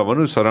मात्र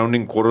नभनौँ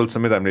सराउन्डिङ कोरल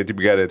समेत हामीले यति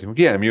बिगारेको थियौँ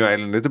कि हामी यो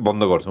आइल्यान्डलाई चाहिँ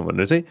बन्द गर्छौँ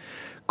भनेर चाहिँ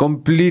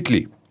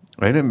कम्प्लिटली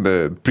होइन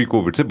प्री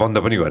कोभिड चाहिँ बन्द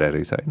पनि गराएर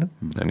रहेछ होइन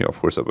अनि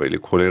अफकोर्स अब अहिले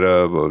खोलेर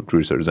अब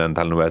टुरिस्टहरू जान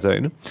थाल्नु भएको छ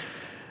होइन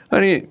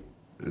अनि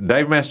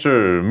डाइभ मास्टर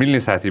मिल्ने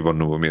साथी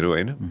भन्नुभयो मेरो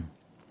होइन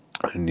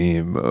अनि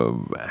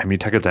हामी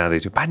ठ्याक्क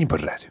जाँदैथ्यौँ पानी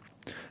परिरहेको थियो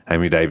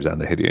हामी डाइभ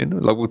जाँदाखेरि होइन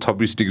लगभग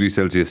 26 डिग्री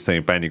सेल्सियस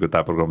चाहिँ पानीको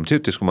तापक्रम थियो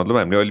त्यसको मतलब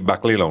हामीले अलिक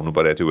बाक्लै लाउनु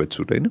परेको थियो वेट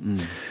सुट होइन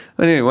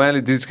अनि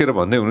उहाँले जिस्केर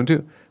भन्दै हुनुहुन्थ्यो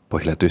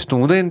पहिला त यस्तो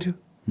हुँदैन थियो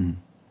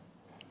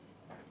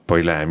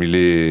पहिला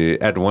हामीले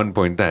एट वान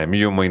पोइन्ट त हामी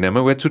यो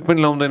महिनामा वेट सुट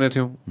पनि लाउँदैन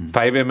थियौँ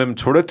 5mm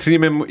छोडेर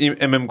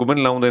 3mm को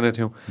पनि लाउँदैन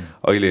थियौँ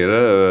अहिले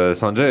हेर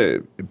सञ्जय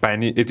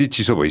पानी यति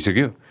चिसो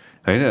भइसक्यो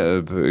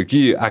होइन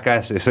कि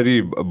आकाश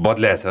यसरी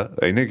बदल्याछ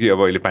होइन कि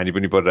अब अहिले पानी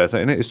पनि परिरहेछ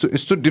होइन यस्तो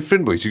यस्तो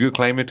डिफ्रेन्ट भइसक्यो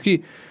क्लाइमेट कि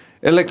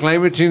यसलाई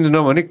क्लाइमेट चेन्ज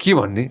नभने के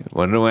भन्ने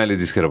भनेर उहाँले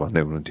जिस्केर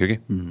भन्दै हुनुहुन्थ्यो कि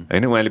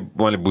होइन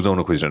उहाँले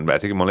बुझाउन खोजिरहनु भएको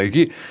थियो कि मलाई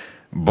कि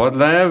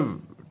बदलाव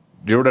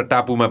एउटा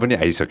टापुमा पनि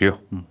आइसक्यो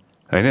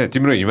होइन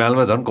तिम्रो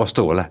हिमालमा झन्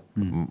कस्तो होला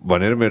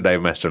भनेर मेरो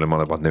डाइभ मास्टरले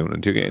मलाई भन्दै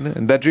हुनुहुन्थ्यो कि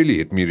होइन that really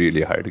hit me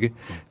really hard कि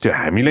त्यो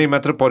हामीलाई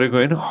मात्र परेको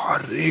होइन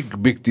हरेक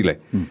व्यक्तिलाई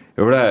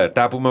एउटा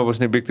टापुमा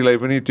बस्ने व्यक्तिलाई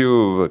पनि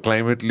त्यो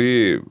क्लाइमेटले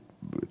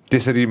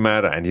त्यसरी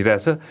मार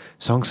हानिरहेछ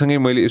सँगसँगै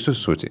मैले यसो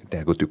सोचेँ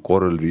त्यहाँको त्यो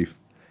कोरल रिफ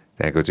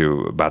त्यहाँको त्यो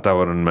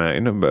वातावरणमा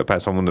होइन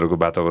समुद्रको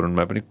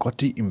वातावरणमा पनि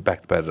कति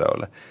इम्प्याक्ट पारेर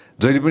होला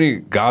जहिले पनि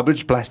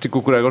गार्बेज प्लास्टिकको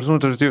कुरा गर्छौँ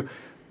तर त्यो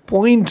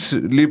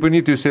पोइन्टले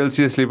पनि त्यो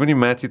सेल्सियसले पनि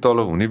माथि तल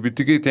हुने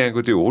बित्तिकै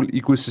त्यहाँको त्यो होल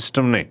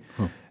इकोसिस्टम नै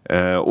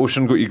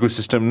ओसनको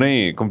इकोसिस्टम नै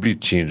कम्प्लिट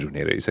चेन्ज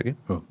हुने रहेछ कि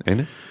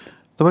होइन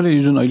तपाईँले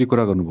यो जुन अहिले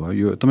कुरा गर्नुभयो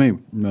यो तपाईँ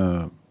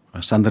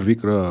सान्दर्भिक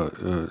र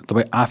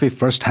तपाईँ आफै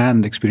फर्स्ट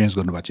ह्यान्ड एक्सपिरियन्स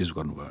गर्नुभएको चिज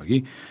गर्नुभयो कि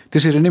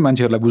त्यसरी नै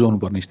मान्छेहरूलाई बुझाउनु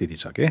पर्ने स्थिति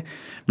छ क्या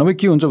नभए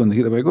के हुन्छ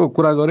भनेदेखि तपाईँको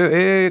कुरा गऱ्यो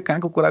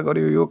कहाँको कुरा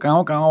गऱ्यो यो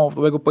कहाँ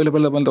तपाईँको पहिला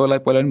मैले तपाईँलाई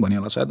पहिला पनि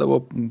भनिहाल्ला सायद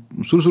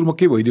अब सुरुमा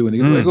के भइदियो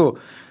भनेदेखि तपाईँको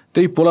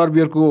त्यही पोलार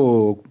बियरको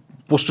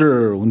पोस्टर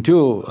हुन्थ्यो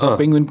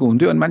पेङ्गुइनको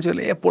हुन्थ्यो अनि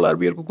मान्छेहरूले पोलार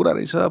बियरको कुरा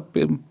रहेछ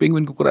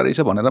पेङ्गुइनको कुरा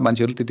रहेछ भनेर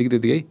मान्छेहरूले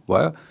त्यतिकै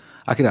भयो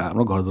आखिर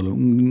हाम्रो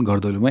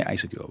घरदैलोमै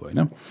आइसक्यो अब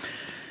होइन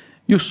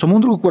यो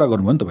समुद्रको कुरा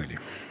गर्नुभयो नि तपाईँले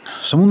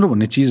समुद्र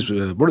भन्ने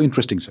चिज बडो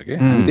इन्ट्रेस्टिङ छ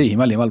क्या हामी त्यही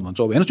हिमाल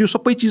भन्छौँ अब हेर्नुहोस् यो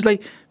सबै चिजलाई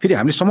फेरि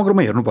हामीले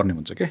समग्रमा हेर्नुपर्ने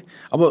हुन्छ क्या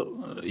अब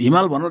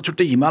हिमाल भनेर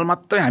छुट्टै हिमाल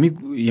मात्रै हामी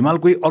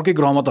हिमालकै अर्कै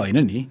ग्रहमा त होइन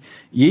नि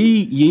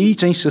यही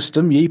चाहिँ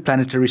सिस्टम यही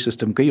प्लानेटरी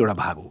सिस्टमकै एउटा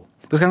भाग हो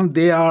त्यस कारण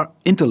दे आर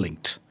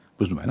इन्टरलिङ्क्ड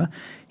बुझ्नु भएन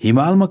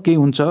हिमालमा केही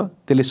हुन्छ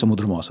त्यसले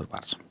समुद्रमा असर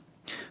पार्छ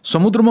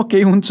समुद्रमा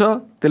केही हुन्छ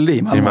त्यसले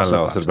हिमालमा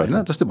असर पार्छ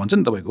होइन जस्तै भन्छ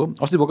नि तपाईँको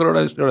अस्ति भर्खर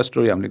एउटा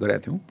स्टोरी हामीले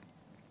गरेका थियौँ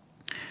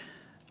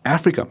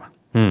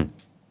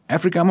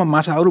अफ्रिकामा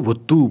माछाहरू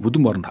भुत्तु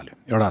मर्न थाल्यो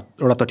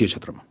एउटा तटीय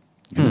क्षेत्रमा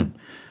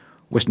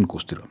वेस्टर्न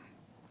कोस्टतिर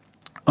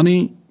अनि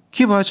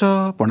के भएछ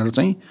भनेर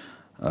चाहिँ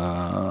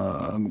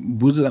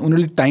बुझ्दा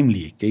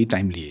उनीहरूले केही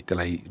टाइम लिए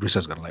त्यसलाई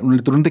रिसर्च गर्नलाई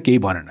उनीहरूले तुरुन्तै केही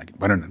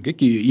भनेनन्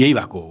कि यही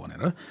भएको हो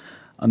भनेर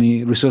अनि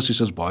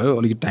रिसर्च भयो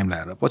अलिकति टाइम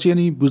लगाएर पछि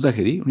अनि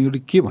बुझ्दाखेरि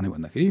उनीहरूले के भन्यो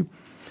भन्दाखेरि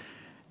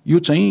यो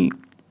चाहिँ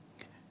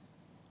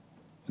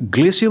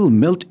ग्लेसियल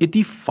मेल्ट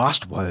यति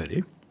फास्ट भयो अरे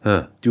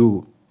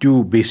त्यो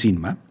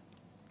बेसिनमा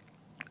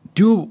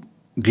त्यो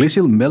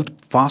ग्लेसियल मेल्ट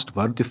फास्ट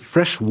भएर त्यो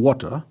फ्रेस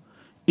वाटर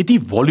यति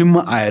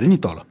भोल्युममा आयो अरे नि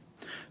तल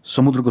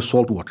समुद्रको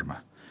सल्ट वाटरमा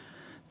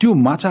त्यो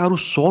माछाहरू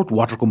सल्ट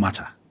वाटरको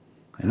माछा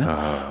होइन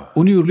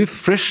उनीहरूले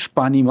फ्रेस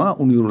पानीमा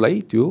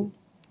उनीहरूलाई त्यो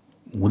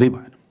हुँदै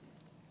भएन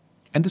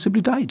एन्ड दे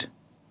सिम्पली डाइड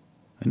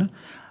होइन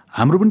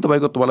हाम्रो पनि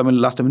तपाईँलाई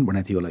मैले लास्ट टाइम पनि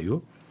भनेको थिएँ होला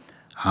यो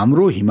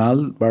हाम्रो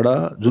हिमालबाट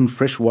जुन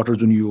फ्रेस वाटर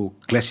जुन यो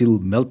ग्लेसियल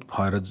मेल्ट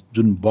भएर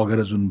जुन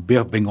बगेर जुन बे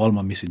अफ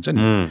बेङ्गलमा मिसिन्छ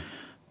नि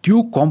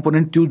त्यो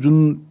कम्पोनेन्ट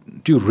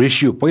त्यो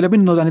रेसियो पहिला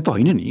पनि नजाने त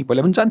होइन नि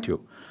पहिला पनि जान्थ्यो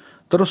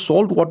तर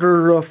सल्ट वाटर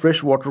र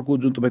फ्रेस वाटरको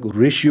जुन तपाईँको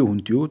रेसियो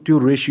हुन्थ्यो त्यो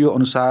रेसियो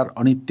अनुसार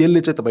अनि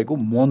त्यसले चाहिँ तपाईँको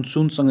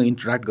मनसुनसँग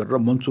इन्टरेक्ट गरेर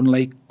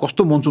मनसुनलाई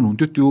कस्तो मनसुन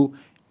हुन्थ्यो त्यो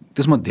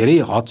त्यसमा धेरै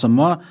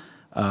हदसम्म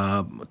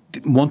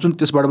मनसुन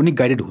त्यसबाट पनि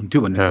गाइडेड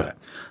हुन्थ्यो भन्ने कुरा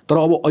तर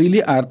अब अहिले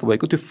आएर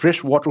तपाईँको त्यो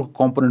फ्रेस वाटरको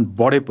कम्पोनेन्ट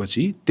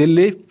बढेपछि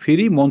त्यसले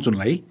फेरि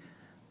मनसुनलाई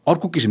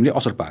अर्को किसिमले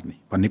असर पार्ने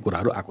भन्ने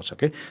कुराहरू आएको छ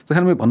क्या त्यस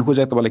कारण मैले भन्नु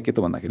खोजेको तपाईँलाई के त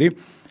भन्दाखेरि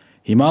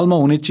हिमालमा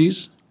हुने चिज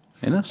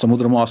होइन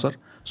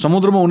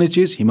समुद्रमा हुने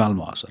चिज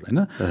हिमालमा असर होइन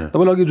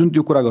तपाईँले अघि जुन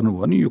त्यो कुरा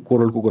गर्नुभयो नि यो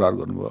कोरलको कुराहरू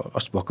गर्नुभयो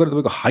अस्ति भर्खर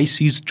तपाईँको हाई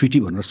सिज ट्रिटी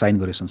भनेर साइन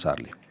गरे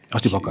संसारले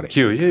अस्ति भर्खरै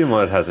के हो यो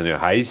मलाई थाहा छैन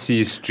हाई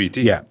सिज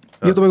ट्रिटी यो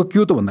तपाईँको के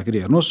हो त भन्दाखेरि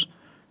हेर्नुहोस्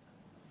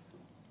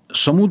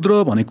समुद्र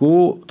भनेको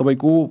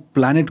तपाईँको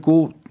प्लानेटको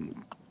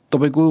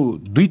तपाईँको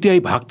 2/3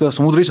 भाग त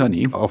समुद्रै छ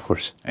नि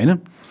अफकोर्स होइन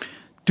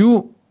त्यो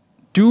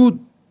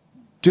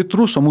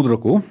त्यत्रो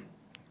समुद्रको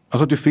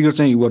अथवा त्यो फिगर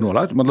चाहिँ गर्नु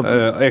होला मतलब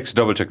एक्स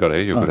डबल चेक गरे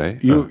यो कुरा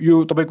यो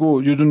तपाईँको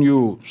यो जुन यो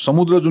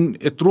समुद्र जुन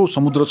यत्रो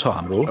समुद्र छ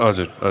हाम्रो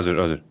हजुर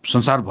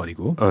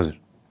संसारभरिको हजुर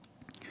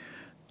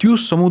त्यो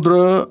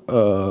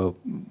समुद्रमा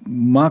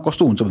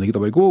कस्तो हुन्छ भनेदेखि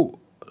तपाईँको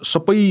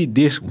सबै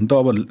देश हुन त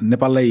अब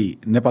नेपाल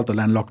त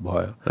ल्यान्डलक्ड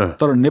भयो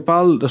तर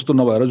नेपाल जस्तो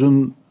नभएर जुन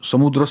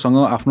समुद्रसँग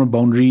आफ्नो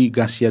बााउन्ड्री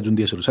गाँसिया जुन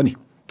देशहरू छ नि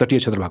तटीय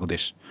क्षेत्र भएको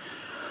देश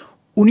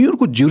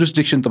उनीहरूको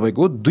ज्युरिस्डिक्सन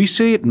तपाईँको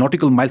 200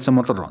 नटिकल माइलसम्म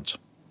मात्र रहन्छ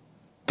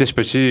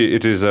त्यसपछि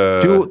इट इज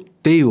त्यो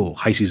त्यही हो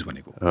हाई सिज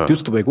भनेको त्यो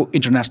चाहिँ तपाईँको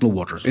इन्टरनेसनल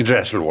वाटर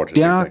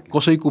त्यहाँ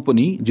कसैको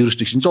पनि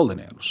ज्युरिस्डिक्सन चल्दैन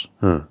हेर्नुहोस्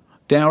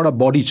त्यहाँ एउटा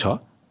बडी छ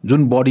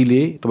जुन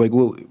बडीले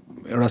तपाईँको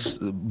एउटा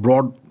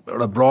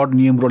ब्रड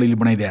नियम प्रणाली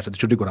बनाइदिएको छ त्यो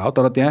छुट्टै कुरा हो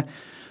तर त्यहाँ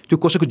त्यो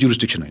कसैको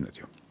ज्युरिस्डिक्सन होइन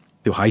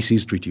त्यो हाई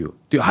सिज ट्रिटी हो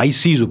त्यो हाई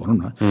सिज हो भनौँ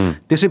न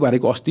त्यसै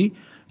बारेको अस्ति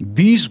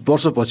 20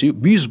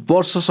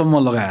 वर्षसम्म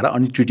लगाएर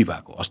अनि ट्रिटी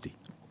भएको अस्ति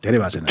धेरै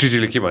भएको छैन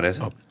ट्रिटीले के भनेछ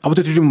अब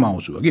त्यो ट्रिटीमा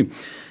आउँछु कि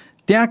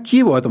त्यहाँ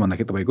के भयो त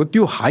भन्दाखेरि तपाईँको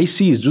त्यो हाई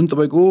सिज जुन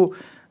तपाईँको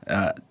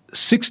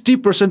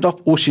 60%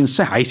 अफ ओसियन्स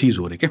चाहिँ हाई सिज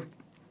हो अरे क्या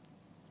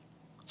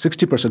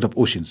 60% अफ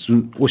ओसियन्स जुन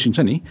ओसियन छ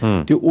नि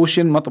त्यो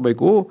ओसियनमा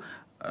तपाईँको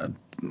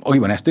अघि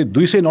भने जस्तै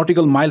 200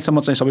 नटिकल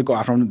माइलसम्म चाहिँ सबैको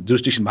आफ्नो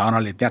जुरिस्डिक्सन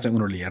भावनाले त्यहाँ चाहिँ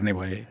उनीहरूले हेर्ने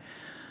भए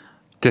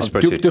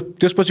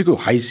त्यसपछिको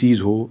हाई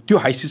सिज हो त्यो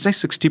हाई सिज चाहिँ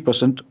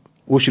 60%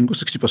 ओसनको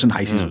 60%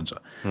 हाई सिज हुन्छ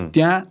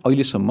त्यहाँ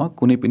अहिलेसम्म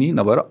कुनै पनि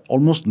नभएर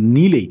अलमोस्ट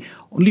निलै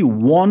ओन्ली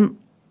 1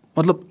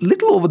 मतलब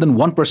लिटल ओभर देन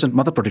 1%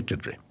 मात्र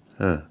प्रोटेक्टेड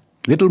रहे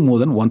little more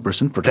than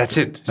 1%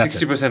 protected. That's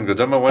it. 60% go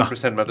jumma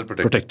 1% matter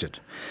protected.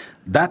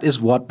 That is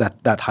what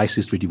that high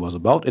seas treaty was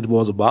about. It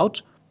was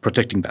about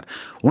protecting that.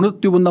 हुन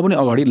त त्यो भन्दा पनि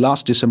अगाडि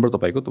लास्ट डिसेम्बर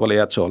तपाईलाई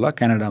याद छ होला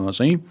क्यानाडामा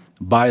चाहिँ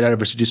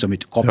बायोडाइभर्सिटी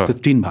समिट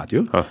COP15 भएको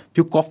थियो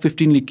त्यो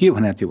COP15 ले के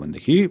भनेको थियो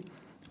भनेदेखि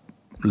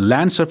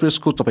ल्यान्ड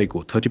सर्फेसको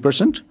तपाईको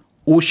 30%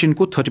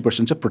 ओशनको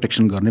 30% चाहिँ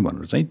प्रोटेक्सन गर्ने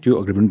भनेर चाहिँ त्यो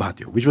एग्रिमेन्ट भएको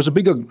थियो which was a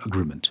big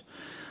agreement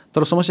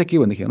तर समस्या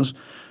के भनेदेखि हेर्नुस्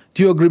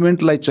त्यो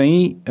एग्रिमेन्टलाई चाहिँ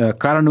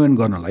कार्यान्वयन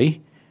गर्नलाई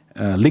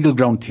लिगल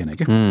ग्राउन्ड थिएन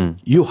क्या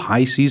यो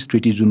हाई सिज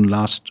ट्रिटी जुन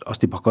लास्ट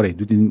अस्ति भर्खरै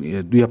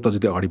दुई हप्ता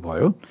जति अगाडि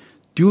भयो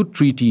त्यो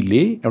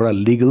ट्रिटीले एउटा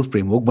लिगल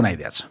फ्रेमवर्क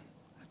बनाइदिएको छ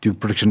त्यो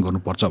प्रोटेक्सन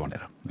गर्नुपर्छ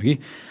भनेर कि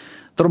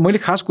तर मैले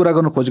खास कुरा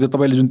गर्न खोजेको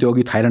तपाईँले जुन त्यो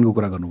अघि थाइल्यान्डको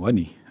कुरा गर्नुभयो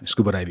नि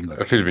स्कुबा डाइभिङ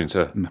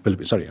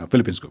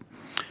फिलिपिन्सको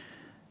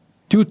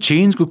त्यो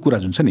चेन्जको कुरा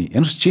जुन छ नि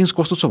हेर्नुहोस् चेन्ज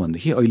कस्तो छ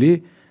भनेदेखि अहिले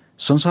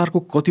संसारको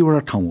कतिवटा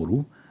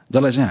ठाउँहरू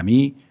जसलाई चाहिँ हामी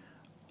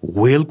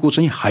वेलको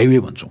चाहिँ हाइवे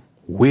भन्छौँ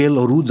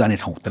वेलहरू जाने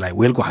ठाउँ त्यसलाई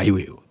वेलको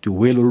हाइवे हो त्यो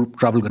वेलहरू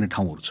ट्राभल गर्ने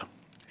ठाउँहरू छ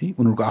है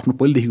उनीहरूको आफ्नो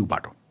पहिलेदेखिको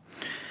बाटो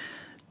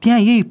त्यहाँ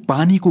यही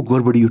पानीको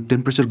गडबडी यो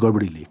टेम्परेचर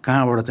गडबडीले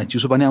कहाँबाट चाहिँ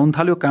चिसो पानी आउनु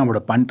थाल्यो कहाँबाट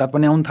पानी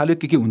तात्पानी आउनु थाल्यो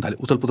के हुन थाल्यो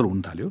उथलपुथल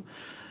हुन थाल्यो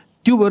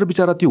त्यो भएर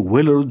बिचरा त्यो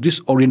वेलहरू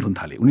डिसओरिएन्ट हुन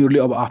थाले उनीहरूले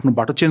अब आफ्नो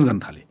बाटो चेन्ज गर्न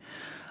थाले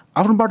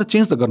आफ्नो बाटो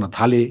चेन्ज त गर्न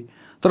थाले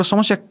तर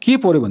समस्या के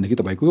पर्यो भनेदेखि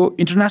तपाईँको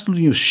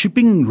इन्टरनेसनल यो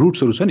सिपिङ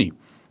रुट्सहरू छ नि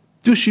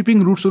त्यो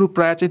सिपिङ रुट्सहरू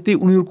प्रायः चाहिँ त्यही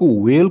उनीहरूको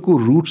वेलको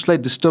रुट्सलाई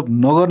डिस्टर्ब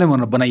नगर्ने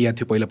भनेर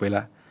बनाइएको थियो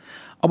पहिला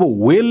अब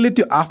वेलले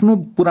त्यो आफ्नो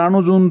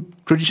पुरानो जुन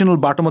ट्रेडिसनल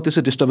बाटोमा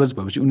त्यसै डिस्टर्बेन्स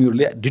भएपछि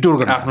उनीहरूले डिटोर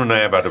गर्न आफ्नो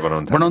नयाँ बाटो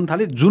बनाउन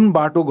थाले जुन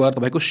बाटो गएर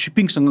तपाईँको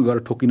सिपिङसँग गएर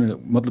ठोकिन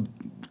मतलब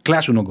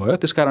क्ल्यास हुन गयो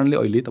त्यस कारणले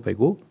अहिले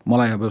तपाईँको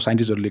मलाई अब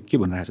साइन्टिस्टहरूले के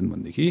भनिरहेछन्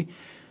भनेदेखि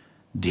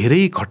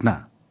धेरै घटना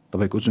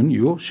तपाईँको जुन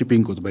यो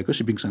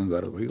सिपिङसँग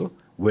गएर तपाईँको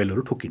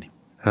वेलहरू ठोकिने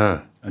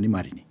अनि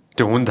मारिने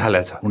त्यो हुन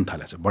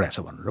थालेछ बढाएछ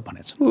भनेर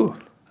भनेछ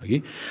कि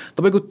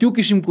तपाईँको त्यो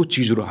किसिमको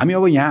चिजहरू हामी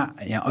अब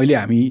यहाँ अहिले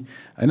हामी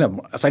होइन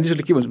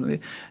साइन्टिस्टहरूले के भन्छ भने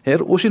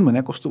हेर ओसन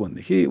भने कस्तो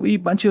भनेदेखि उही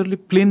मान्छेहरूले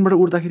प्लेनबाट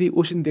उड्दाखेरि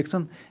ओसन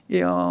देख्छन्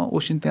ए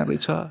ओसन त्यहाँ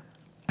रहेछ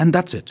एन्ड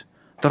द्याट्स इट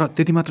तर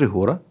त्यति मात्रै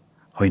हो र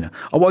होइन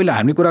अब अहिले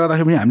हामीले कुरा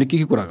गर्दाखेरि पनि हामीले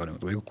के कुरा गऱ्यौँ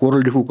तपाईँको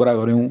कोरल रिफको कुरा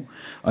गऱ्यौँ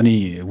अनि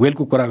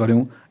वेलको कुरा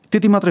गऱ्यौँ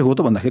त्यति मात्रै हो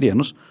त भन्दाखेरि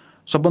हेर्नुहोस्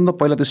सबभन्दा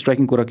पहिला त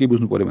स्ट्राइकिङ कुरा के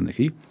बुझ्नु पऱ्यो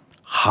भनेदेखि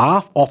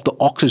हाफ अफ द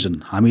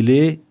अक्सिजन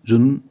हामीले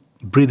जुन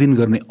ब्रिथ इन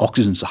गर्ने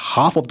अक्सिजन छ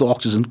half of the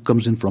oxygen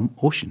comes in from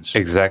ओसन्स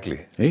exactly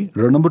है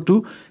र नम्बर 2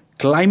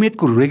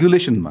 क्लाइमेटको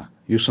रेगुलेसनमा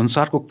यो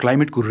संसारको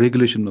क्लाइमेटको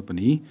रेगुलेसनमा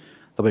पनि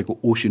तपाईँको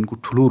ओसनको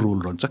ठुलो रोल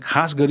रहन्छ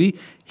खास गरी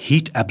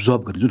हिट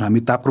एब्जर्ब गर्ने जुन हामी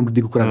तापक्रम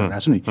वृद्धिको कुरा गरिरहेको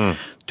छौँ नि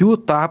त्यो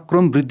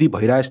तापक्रम वृद्धि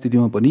भइरहेको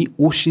स्थितिमा पनि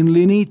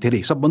ओसनले नै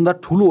धेरै सबभन्दा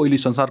ठुलो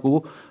अहिले संसारको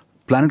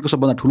प्लानेटको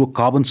सबभन्दा ठुलो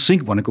कार्बन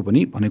सिङ्क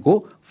भनेको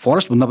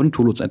फरेस्टभन्दा पनि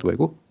ठुलो चाहिँ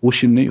तपाईँको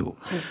ओसन नै हो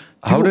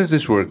how does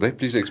this work like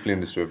please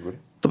explain this work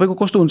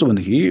तपाईँको कस्तो हुन्छ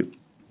भनेदेखि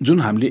जुन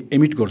हामीले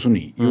एमिट गर्छौँ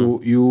नि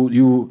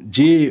यो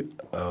जे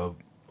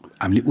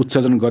हामीले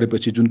उत्सर्जन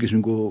गरेपछि जुन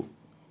किसिमको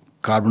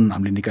कार्बन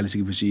हामीले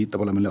निकालिसकेपछि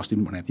तपाईँलाई मैले अस्ति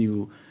पनि भनेको थिएँ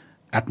यो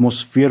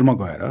एटमोस्फियरमा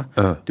गएर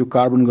त्यो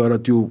कार्बन गएर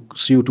त्यो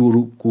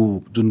CO2को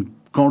जुन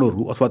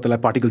कणहरू अथवा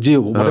त्यसलाई पार्टिकल जे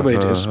हो whatever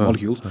it is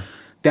molecules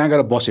त्यहाँ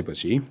गएर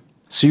बसेपछि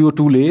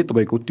CO2ले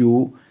तपाईँको त्यो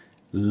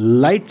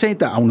लाइट चाहिँ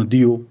त आउन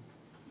दियो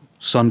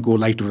सनको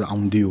लाइटहरू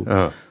आउन दियो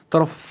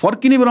तर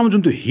फर्किने बेलामा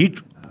जुन त्यो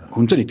हिट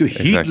हुन्छ नि त्यो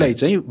हिटलाई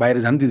चाहिँ बाहिर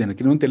जान दिँदैन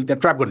किनभने त्यसले त्यहाँ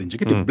ट्र्याप गरिदिन्छ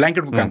कि त्यो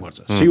ब्ल्याङ्केटको काम गर्छ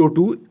CO2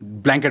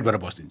 ब्ल्याङ्केट भएर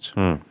बसिदिन्छ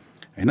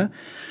होइन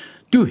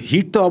त्यो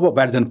हिट त अब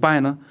बाहिर जान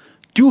पाएन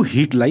त्यो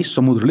हिटलाई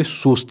समुद्रले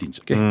सोच दिन्छ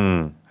क्या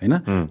होइन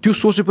त्यो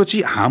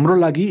सोचेपछि हाम्रो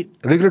लागि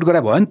रेगुलेट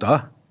गराए भयो नि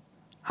त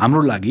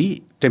हाम्रो लागि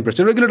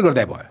टेम्परेचर रेगुलेट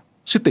गर्दा भयो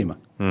सित्तैमा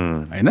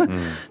होइन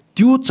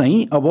त्यो चाहिँ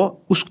अब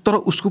तर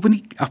उसको पनि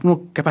आफ्नो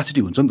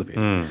क्यापासिटी हुन्छ नि त फेरि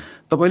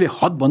तपाईँले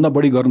हदभन्दा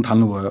बढी गर्न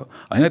थाल्नुभयो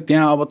होइन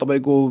त्यहाँ अब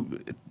तपाईँको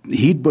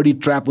हिट बढी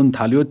ट्र्याप हुन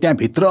थाल्यो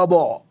त्यहाँभित्र अब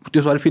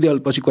त्यसबारे फेरि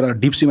पछि कुरा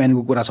डिप सी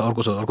माइनिङको कुरा छ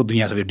अर्को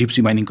दुनियाँ छ डिप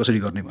सी माइनिङ कसरी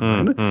गर्ने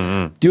भन्नु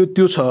होइन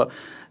त्यो छ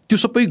त्यो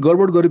सबै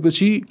गडबड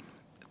गरेपछि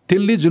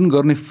त्यसले जुन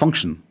गर्ने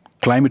फङ्सन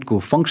क्लाइमेटको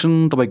फङ्सन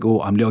तपाईँको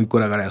हामीले अघि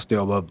कुरा गरे जस्तै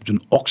अब जुन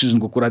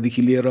अक्सिजनको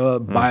कुरादेखि लिएर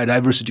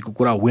बायोडाइभर्सिटीको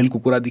कुरा वेलको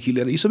कुरादेखि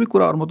लिएर यी सबै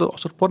कुराहरूमा त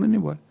असर पर्ने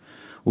नै भयो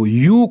हो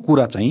यो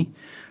कुरा चाहिँ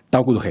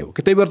टाउको दुखाइ हो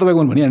कि त्यही भएर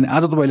तपाईँको भनिहाल्ने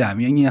आज तपाईँले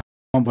हामी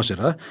यहाँ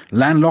बसेर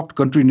ल्यान्डलक्ड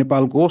कन्ट्री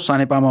नेपालको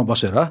सानेपामा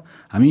बसेर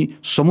हामी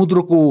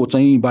समुद्रको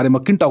चाहिँ बारेमा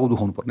किन टाउको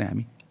दुखाउनु पर्ने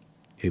हामी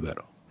यही भएर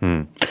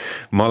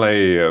मलाई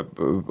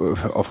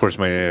अफकोर्स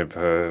मैले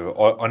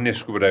अन्य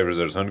स्कुबा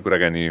डाइभर्सहरू छन्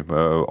कुराकानी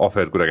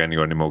अफेयर कुराकानी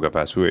गर्ने मौका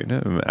पाएको छु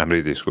होइन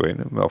हाम्रै देशको होइन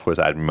अफकोर्स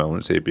आर्मीमा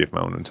हुनुहुन्छ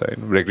एपिएफमा हुनुहुन्छ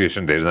होइन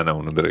रेक्रिएसन धेरैजना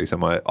हुनुहुँदो रहेछ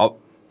म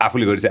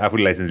आफूले गरेपछि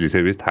आफूले लाइसेन्स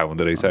लिइसकेपछि थाहा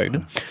हुँदो रहेछ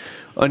होइन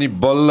अनि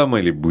बल्ल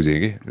मैले बुझेँ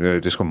कि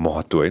त्यसको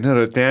महत्त्व होइन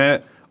र त्यहाँ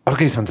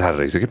अर्कै संसार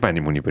रहेछ कि पानी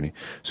मुनि पनि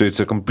so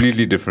it's a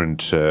completely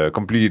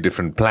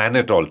different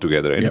planet all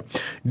together होइन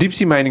डिप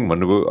सी माइनिङ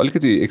भन्नुभयो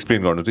अलिकति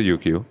एक्सप्लेन गर्नु त यो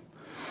के हो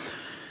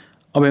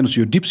अब हेर्नुहोस्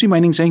यो डिप सी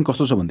माइनिङ चाहिँ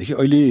कस्तो छ भनेदेखि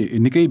अहिले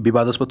निकै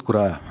विवादास्पद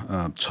कुरा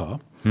छ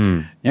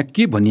यहाँ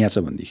के भनिएको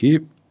छ भनेदेखि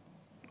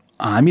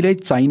हामीलाई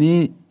चाहिने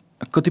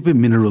कतिपय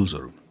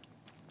मिनरल्सहरू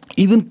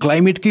इभन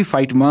क्लाइमेटकै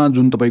फाइटमा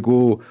जुन तपाईँको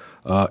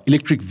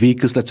इलेक्ट्रिक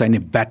भेहिकल्सलाई चाहिने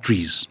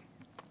ब्याट्रिज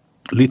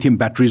लिथियम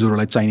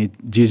ब्याट्रिजहरूलाई चाहिने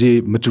जे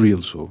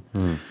मटेरियल्स हो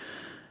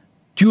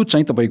त्यो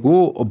चाहिँ तपाईँको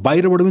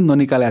बाहिरबाट पनि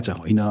ननिकालेको छ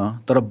होइन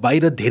तर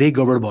बाहिर धेरै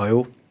गडबड भयो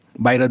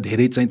बाहिर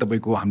धेरै चाहिँ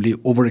तपाईँको हामीले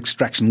ओभर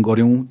एक्सट्र्याक्सन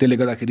गऱ्यौँ त्यसले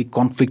गर्दाखेरि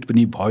कन्फ्लिक्ट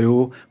पनि भयो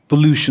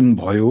पोल्युसन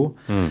भयो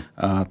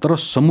तर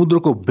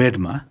समुद्रको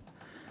बेडमा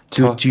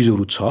त्यो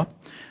चिजहरू छ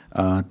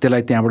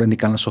त्यसलाई त्यहाँबाट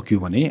निकाल्न सक्यो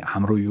भने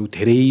हाम्रो यो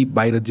धेरै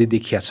बाहिर जे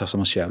देखिया छ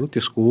समस्याहरू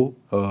त्यसको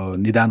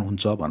निदान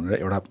हुन्छ भनेर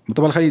एउटा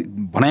तपाईँलाई खालि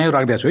भनाइ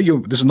राख्दैछु है यो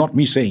this is not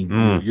me saying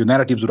यो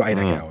न्यारेटिभ्सहरू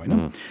आइराखेको हो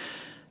होइन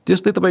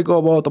त्यस्तै तपाईँको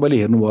अब तपाईँले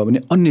हेर्नुभयो भने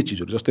अन्य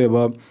चिजहरू जस्तै अब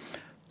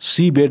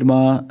सी बेडमा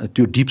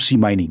त्यो डिप सी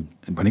माइनिङ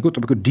भनेको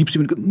तपाईँको डिप सी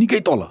भनेको निकै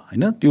तल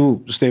होइन त्यो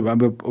जस्तै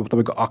अब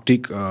तपाईँको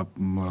आर्कटिक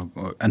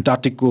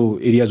एन्टार्क्टिकको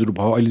एरियाजहरू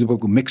भयो अहिले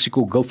तपाईँको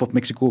मेक्सिको गल्फ अफ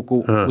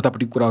मेक्सिकोको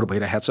उतापट्टि कुराहरू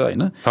भइरहेको छ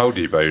होइन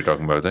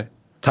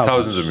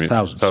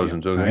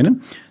होइन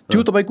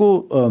त्यो तपाईँको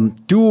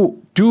त्यो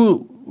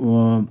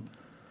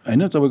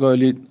होइन तपाईँको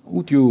अहिले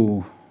त्यो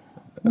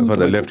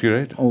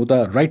उता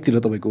राइटतिर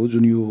तपाईँको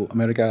जुन यो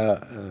अमेरिका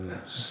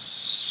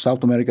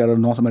साउथ अमेरिका र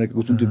नर्थ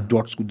अमेरिकाको जुन त्यो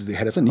डट्सको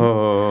देखाइरहेको छ नि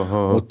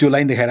हो त्यो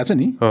लाइन देखाइरहेको छ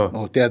नि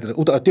हो त्यहाँतिर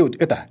उता त्यो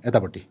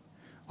यतापट्टि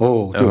हो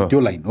त्यो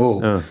लाइन हो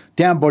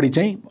त्यहाँ बढी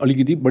चाहिँ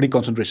अलिकति बढी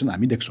कन्सन्ट्रेसन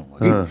हामी देख्छौँ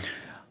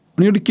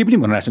अनि एउटा के पनि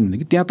भनिरहेको छ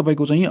भनेदेखि त्यहाँ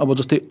तपाईँको चाहिँ अब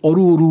जस्तै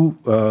अरू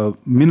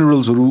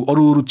मिनरल्सहरू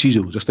अरू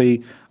चिजहरू जस्तै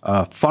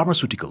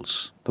फार्मास्युटिकल्स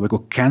तपाईँको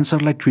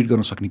क्यान्सरलाई ट्रिट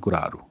गर्न सक्ने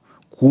कुराहरू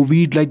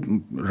कोभिडलाई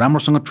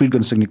राम्रोसँग ट्रिट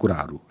गर्न सक्ने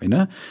कुराहरू होइन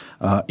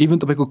इभन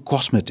तपाईँको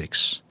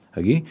कस्मेटिक्स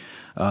हगि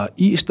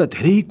यी यस्ता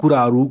धेरै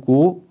कुराहरूको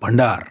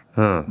भण्डार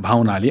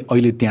भावनाले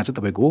अहिले त्यहाँ चाहिँ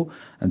तपाईँको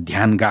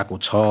ध्यान गएको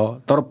छ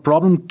तर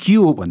प्रब्लम के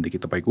हो भनेदेखि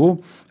तपाईँको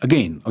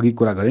अगेन अघि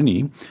कुरा गरेँ नि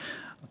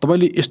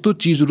तपाईँले यस्तो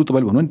चिजहरू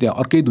तपाईँले भन्नु नि त्यहाँ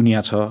अर्कै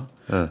दुनियाँ छ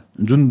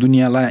जुन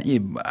दुनियाँलाई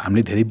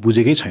हामीले धेरै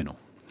बुझेकै छैनौँ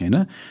होइन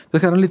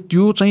त्यस कारणले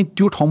त्यो चाहिँ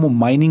त्यो ठाउँमा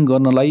माइनिङ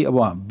गर्नलाई अब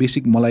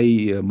बेसिक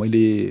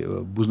मैले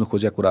बुझ्न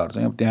खोजेको कुराहरू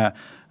चाहिँ अब त्यहाँ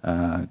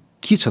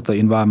के छ त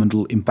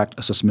इन्भाइरोमेन्टल इम्प्याक्ट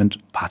एसेसमेन्ट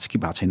भएको छ कि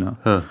भएको छैन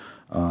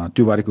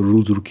त्यो बारेको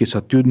रुल्सहरू के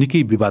छ त्यो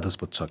निकै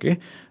विवादास्पद छ के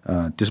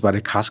त्यसबारे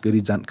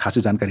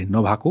खासै जानकारी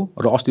नभएको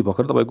र अस्ति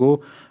भर्खर तपाईँको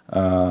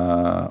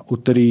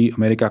उत्तरी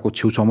अमेरिकाको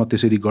छेउछाउमा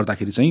त्यसरी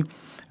गर्दाखेरि चाहिँ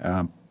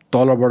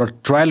तलबाट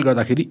ट्रायल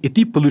गर्दाखेरि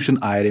यति पोल्युसन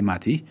आएर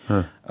माथि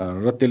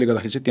र त्यसले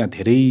गर्दाखेरि चाहिँ त्यहाँ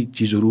धेरै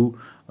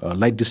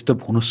चिजहरूलाई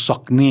डिस्टर्ब हुन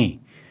सक्ने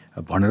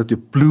भनेर त्यो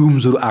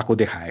प्लुम्सहरू आएको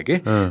देखायो कि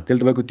त्यसले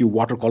तपाईँको त्यो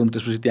वाटर कलम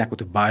त्यसपछि त्यहाँको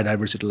त्यो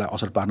बायोडाइभर्सिटीलाई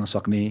असर पार्न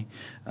सक्ने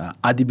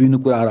आदि विभिन्न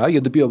कुराहरू आयो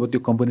यद्यपि अब त्यो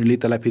कम्पनीले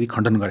त्यसलाई फेरि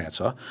खण्डन गरेको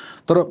छ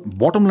तर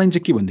बटम लाइन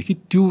चाहिँ के भनेदेखि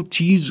त्यो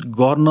चिज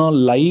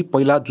गर्नलाई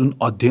पहिला जुन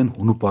अध्ययन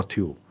हुनु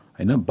पर्थ्यो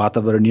होइन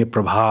वातावरणीय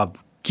प्रभाव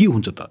के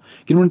हुन्छ त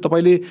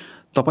किनभने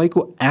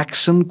तपाईँको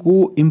एक्सनको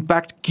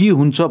इम्प्याक्ट के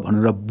हुन्छ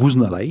भनेर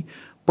बुझ्नलाई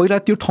पहिला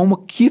त्यो ठाउँमा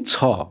के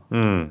छ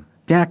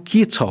त्यहाँ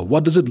के छ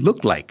what does it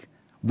look like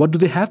what do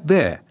they have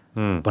there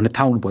भन्ने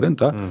थाहा हुनु पऱ्यो नि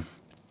त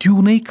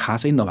त्यो नै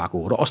खासै नभएको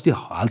हो र अस्ति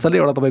हालसालै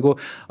एउटा तपाईँको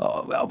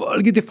अब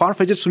अलिकति फार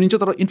फेजेड सुनिन्छ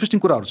तर इन्ट्रेस्टिङ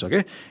कुराहरू छ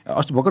क्या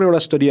अस्ति भर्खर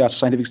एउटा स्टडी आएको छ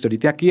साइन्टिफिक स्टडी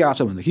त्यहाँ के आएको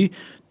छ भनेदेखि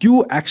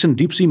त्यो एक्सन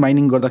डिप सी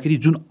माइनिङ गर्दाखेरि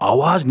जुन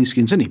आवाज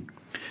निस्किन्छ नि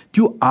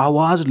त्यो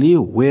आवाजले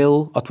वेल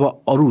अथवा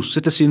अरू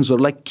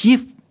सिटिजन्सहरूलाई के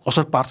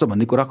असर पार्छ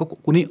भन्ने कुराको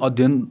कुनै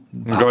अध्ययन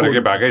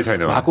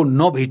भएको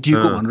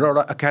नभेटिएको भनेर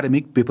एउटा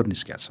एकाडेमिक पेपर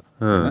निस्किएको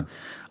छ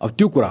अब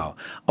त्यो कुरा हो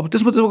अब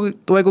त्यसमा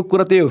तपाईँको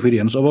कुरा त्यही हो फेरि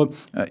हेर्नुहोस्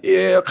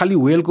अब खालि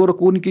वेलको र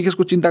कुनै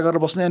केसको चिन्ता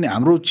गरेर बस्ने अनि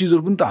हाम्रो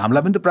चिजहरू पनि त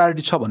हामीलाई पनि त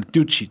प्रायोरिटी छ भने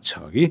त्यो चिज छ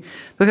कि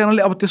त्यस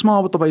कारणले अब त्यसमा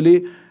अब तपाईँले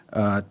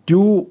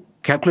त्यो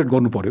क्यालकुलेट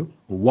गर्नु पऱ्यो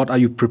what are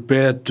you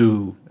prepare to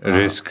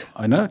risk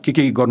होइन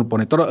के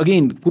गर्नुपर्ने तर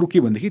अगेन कुरो के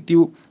भनेदेखि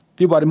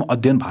त्यो बारेमा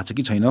अध्ययन भएको छ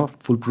कि छैन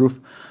फुल प्रुफ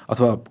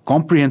अथवा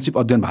कम्प्रिहेन्सिभ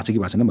अध्ययन भएको छ कि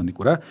भएको छैन भन्ने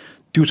कुरा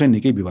त्यो चाहिँ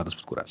निकै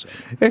विवादास्पद कुरा छ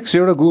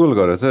एउटा गुगल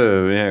गरेर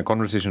चाहिँ यहाँ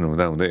कन्भर्सेसन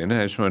हुँदा होइन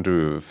I just want to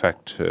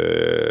fact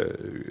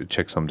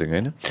check something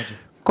होइन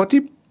कति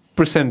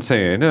पर्सेन्ट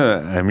चाहिँ होइन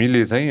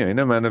हामीले चाहिँ होइन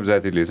मानव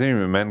जातिले चाहिँ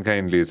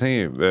म्यानकाइन्डले चाहिँ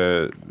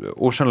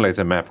ओसनलाई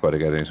चाहिँ म्याप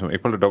गरेका रहेछौँ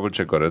एकपल्ट डबल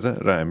चेक गरेर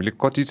र हामीले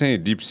कति चाहिँ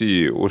डिप सी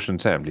ओसन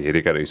चाहिँ हामीले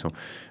हेरेका रहेछौँ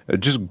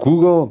just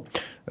Google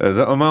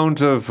the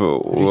amount of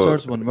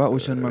research भन्नुभयो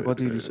ओसनमा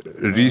कति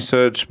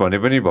रिसर्च भने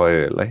पनि भयो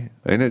यसलाई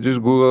होइन जस्ट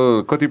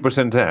गुगल कति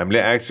पर्सेन्ट चाहिँ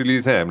हामीले एक्चुली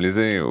चाहिँ हामीले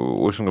चाहिँ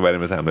ओसनको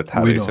बारेमा चाहिँ हामीलाई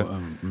थाहा रहेछ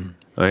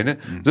होइन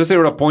जस्तै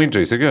एउटा पोइन्ट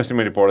रहेछ कि अस्ति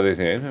मैले पढ्दै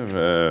थिएँ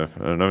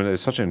होइन Naveen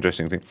such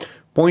interesting thing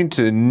point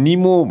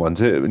Nemo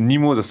भन्छ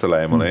निमो जस्तो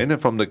लाग्यो मलाई होइन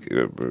फ्रम द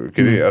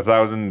के अरे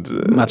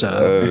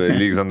 1000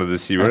 लिग्स अन्डर द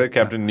सीबाट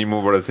क्याप्टेन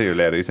निमोबाट चाहिँ यो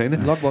ल्याएर होइन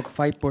लगभग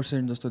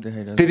 5% जस्तो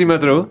देखाइरहेको त्यति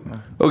मात्र हो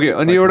ओके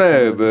अनि एउटा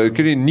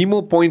के अरे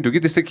निमो पोइन्ट हो कि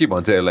त्यस्तै के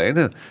भन्छ यसलाई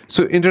होइन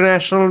सो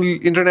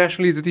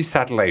इन्टरनेसनली जति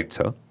सेटेलाइट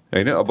छ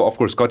होइन अब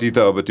अफकोर्स कति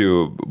त अब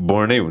त्यो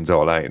बर्नै हुन्छ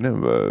होला होइन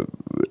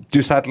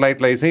त्यो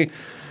स्याटेलाइटलाई चाहिँ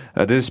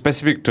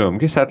स्पेसिफिक टर्म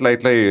कि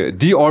स्याटेलाइटलाई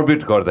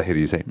डिअर्बिट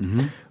गर्दाखेरि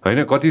चाहिँ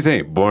होइन कति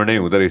चाहिँ बर्नै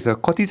हुँदो रहेछ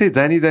कति चाहिँ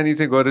जानी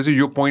चाहिँ गएर चाहिँ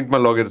यो पोइन्टमा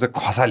लगेर चाहिँ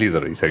खसालिँदो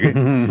रहेछ कि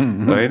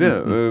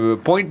होइन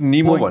पोइन्ट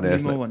निमो भने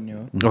जस्तो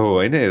हो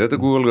होइन हेर त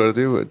गुगल गरेर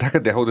थियो ठ्याक्क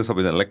देखाउँदै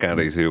सबैजनालाई कहाँ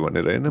रहेछ यो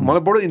भनेर होइन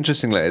मलाई बडो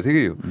इन्ट्रेस्टिङ लागेको थियो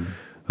कि यो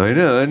होइन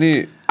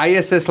अनि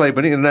आइएसएसलाई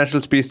पनि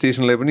इन्टरनेसनल स्पेस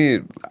स्टेसनलाई पनि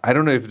I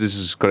don't know if this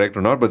is correct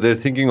or not but they are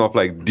thinking of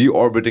like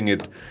deorbiting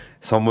it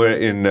somewhere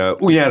in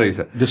यहाँ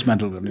रहेछ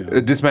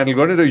डिसमेन्टल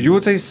गर्ने र यो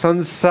चाहिँ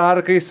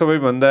संसारकै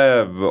सबैभन्दा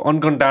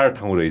अनकन्टार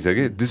ठाउँ रहेछ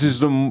कि this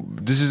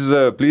is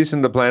the place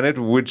in the planet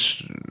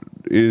which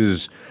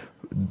is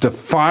the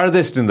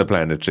farthest in the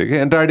planet चाहिँ कि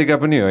एन्टार्क्टिका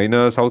पनि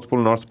होइन साउथ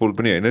पोल नर्थ पोल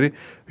पनि होइन अरे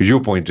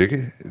यो पोइन्ट चाहिँ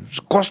कि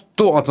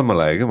कस्तो अचम्म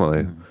लाग्यो कि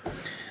मलाई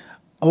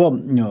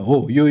अब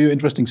हो यो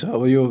इन्ट्रेस्टिङ छ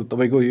अब यो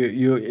तपाईँको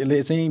यो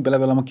यसले चाहिँ बेला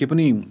बेलामा के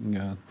पनि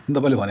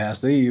तपाईँले भने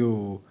जस्तै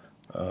यो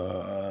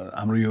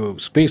हाम्रो यो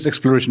स्पेस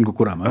एक्सप्लोरेसनको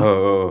कुरामा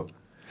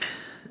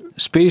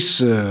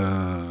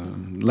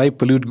स्पेसलाई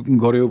पोल्युट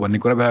गर्यो भन्ने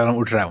कुरा बेला बेलामा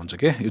उठिरहेको हुन्छ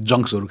क्या यो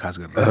जङ्क्सहरू खास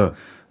गरेर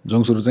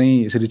जङ्क्सहरू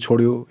चाहिँ यसरी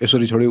छोड्यो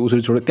यसरी छोड्यो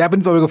उसरी छोड्यो त्यहाँ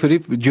पनि तपाईँको फेरि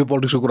जियो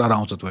पोलिटिक्सको कुराहरू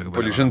आउँछ तपाईँको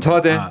पोल्युसन छ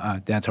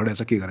त्यहाँ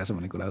छोडेछ के गरेछ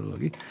भन्ने कुराहरू हो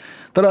कि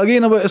तर अघि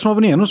अब यसमा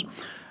पनि हेर्नुहोस्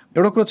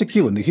एउटा कुरा चाहिँ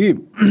के भनेदेखि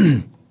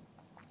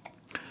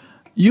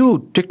यो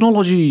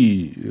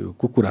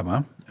टेक्नोलोजीको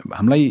कुरामा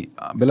हामीलाई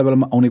बेला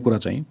बेलामा आउने कुरा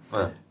चाहिँ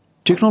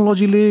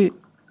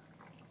टेक्नोलोजीले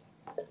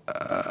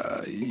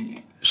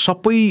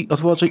सबै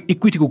अथवा चाहिँ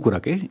इक्विटीको कुरा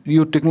के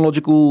यो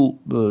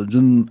टेक्नोलोजीको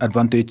जुन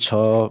एडभान्टेज छ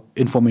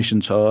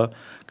इन्फर्मेसन छ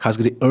खास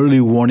गरी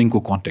अर्ली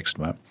वार्निङको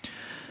कन्टेक्स्टमा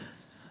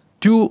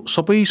त्यो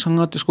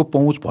सबैसँग त्यसको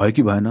पहुँच भयो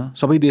कि भएन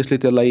सबै देशले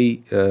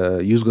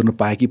त्यसलाई युज गर्न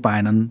पाए कि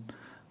पाएनन्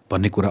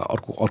भन्ने कुरा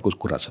अर्को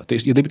कुरा छ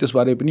यद्यपि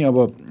त्यसबारे पनि अब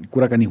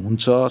कुराकानी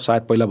हुन्छ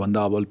सायद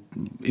पहिलाभन्दा अब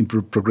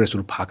इम्प्रुभ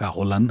प्रोग्रेसहरू फाका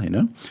होलान्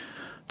होइन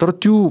तर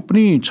त्यो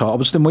पनि छ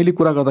अब जस्तै मैले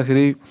कुरा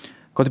गर्दाखेरि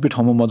कतिपय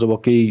ठाउँमा म जब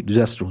केही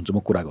डिजास्टर हुन्छ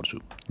म कुरा गर्छु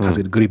खास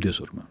गरी गरिब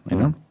देशहरूमा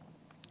होइन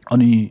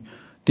अनि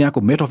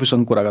त्यहाँको मेट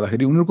अफिससँग कुरा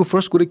गर्दाखेरि उनीहरूको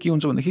फर्स्ट कुरा के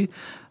हुन्छ भनेदेखि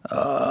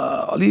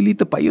अलिअलि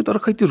त पाइयो तर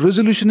खै त्यो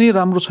रेजोल्युसनै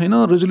राम्रो छैन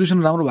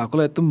रेजोल्युसन राम्रो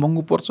भएकोलाई एकदम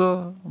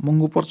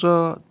महँगो पर्छ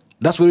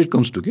that's where it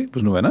comes to के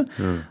बुझ्नु भएन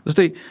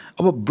जस्तै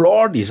अब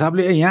ब्रड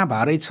हिसाबले यहाँ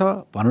भारै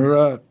छ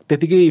भनेर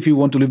त्यतिकै if you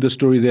want to leave the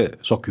story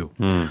they सक्यो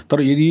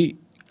तर यदि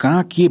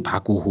कहाँ के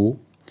भएको हो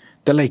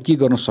त्यसलाई के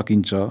गर्न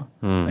सकिन्छ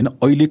होइन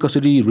अहिले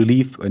कसरी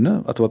रिलिफ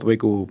होइन अथवा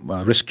तपाईँको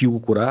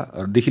रेस्क्युको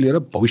कुरादेखि लिएर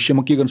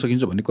भविष्यमा के गर्न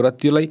सकिन्छ भन्ने कुरा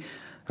त्यसलाई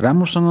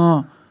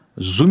राम्रोसँग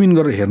जुम इन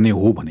गरेर हेर्ने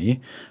हो भने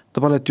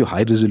तपाईँलाई त्यो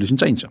हाई रेजोल्युसन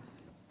चाहिन्छ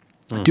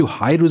त्यो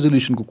हाई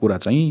रेजोल्युसनको कुरा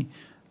चाहिँ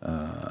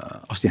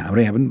अस्ति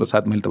हाम्रो यहाँ पनि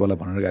सायद मैले तपाईँलाई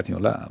भनेर गएको थिएँ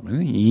होला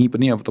होइन यहीँ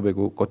पनि अब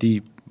तपाईँको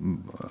कति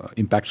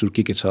इम्प्याक्ट्सहरू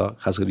के छ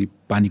खास गरी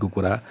पानीको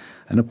कुरा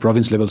होइन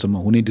प्रोभिन्स लेभलसम्म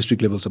हुने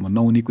डिस्ट्रिक्ट लेभलसम्म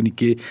नहुने कुनै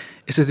के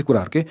यस्तै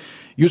कुराहरू के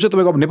यो चाहिँ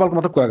तपाईँको अब नेपालको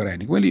मात्र कुरा गरेँ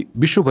होइन मैले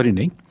विश्वभरि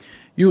नै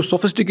यो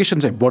सोफिस्टिकेसन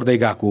चाहिँ बढ्दै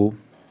गएको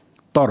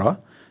तर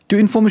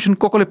त्यो इन्फर्मेसन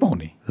कसले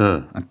पाउने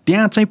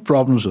त्यहाँ चाहिँ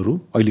प्रब्लम्सहरू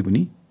अहिले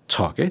पनि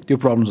छ क्या त्यो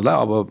प्रब्लम्सलाई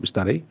अब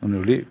बिस्तारै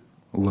उनीहरूले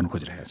गर्नु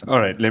खोजिरहेको छ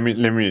अलराइट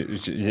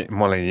लेमी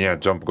मलाई यहाँ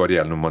जम्प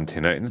गरिहाल्नु मन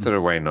थिएन होइन तर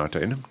वाइ नट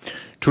होइन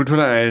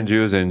ठुल्ठुला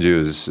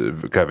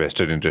एनजिओजका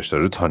भेस्टेड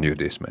इन्ट्रेस्टहरू छन् यो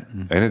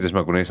देशमा होइन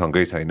त्यसमा कुनै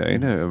शङ्कै छैन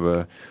होइन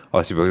अब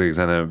अस्ति भर्खर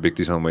एकजना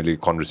व्यक्तिसँग मैले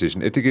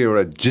कन्भर्सेसन यतिकै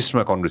एउटा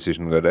जिसमा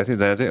कन्भर्सेसन गरिरहेको थिएँ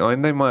जहाँ चाहिँ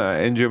होइन म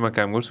एनजिओमा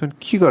काम गर्छु भने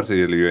के गर्छ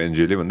यसले यो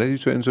एनजिओले भन्दाखेरि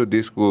सो एन्ड सो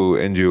देशको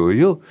एनजिओ हो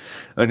यो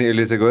अनि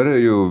यसले चाहिँ गएर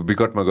यो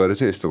विकटमा गएर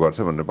चाहिँ यस्तो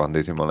गर्छ भनेर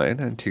भन्दै थियो मलाई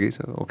होइन ठिकै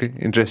छ ओके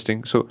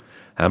इन्ट्रेस्टिङ सो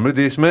हाम्रो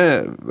देशमा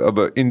अब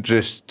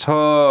इन्ट्रेस्ट छ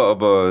अब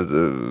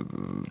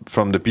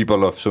from the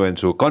people of so and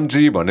so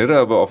country भनेर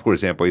अब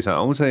अफकोर्स यहाँ पैसा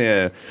आउँछ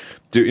यहाँ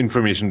त्यो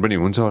इन्फर्मेसन पनि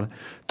हुन्छ होला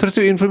तर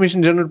त्यो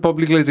इन्फर्मेसन जेनरल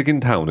पब्लिकलाई चाहिँ किन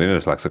थाहा हुँदैन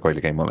जस्तो लाग्छ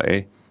कहिलेकाहीँ मलाई है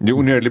यो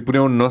उनीहरूले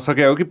पुर्याउनु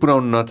नसके हो कि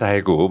पुर्याउनु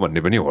नचाहेको हो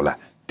भन्ने पनि होला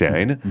त्यहाँ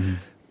होइन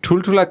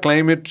ठुल्ठुला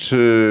क्लाइमेट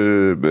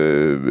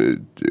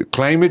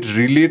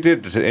रिलेटेड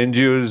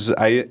एनजिओज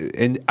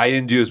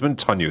आइएनजिओज पनि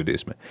छन् यो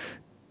देशमा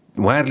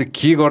उहाँहरूले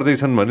के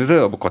गर्दैछन् भनेर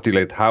अब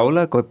कतिलाई थाहा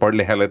होला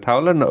पढलेखालाई थाहा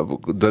होला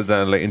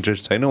जसजनालाई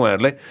इन्ट्रेस्ट छैन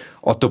उहाँहरूलाई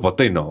अत्तो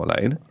नहोला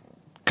होइन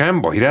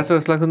काम भइरहेछ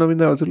जस्तो लाग्छ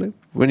नवीन हजुरलाई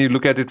when you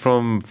look at it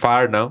from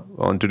far now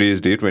on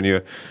today's date when you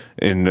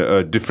in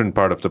different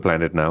part of the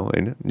planet now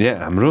होइन यहाँ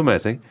हाम्रोमा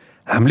चाहिँ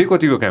हामीले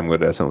कतिको काम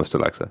गरिरहेछौँ जस्तो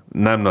लाग्छ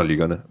नाम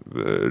नलिकन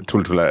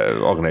ठुल्ठुला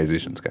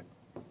अर्गनाइजेसन्सका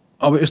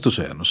अब यस्तो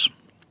छ हेर्नुहोस्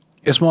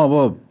यसमा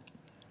अब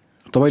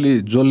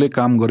तपाईँले जसले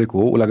काम गरेको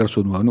हो उसलाई गएर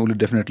सोध्नुभयो भने उसले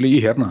डेफिनेटली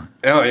हेर्न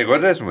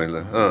गरिरहेछु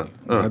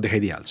मैले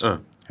देखाइदिइहाल्छ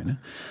होइन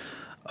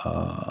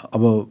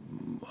अब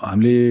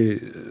हामीले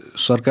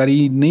सरकारी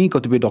नै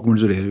कतिपय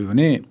डकुमेन्ट्सहरू हेऱ्यो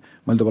भने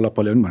मैले तपाईँलाई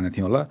पहिला पनि भनेको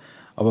थिएँ होला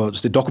अब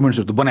जस्तै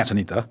डकुमेन्ट्सहरू त बनाएको छ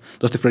नि त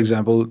जस्तै फर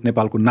इक्जाम्पल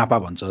नेपालको नापा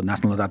भन्छ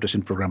national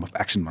adaptation programme of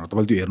action भनेर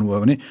तपाईँले त्यो हेर्नुभयो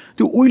भने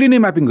त्यो उहिले नै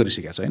म्यापिङ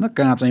गरिसकेको छ होइन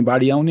कहाँ चाहिँ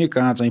बाढी आउने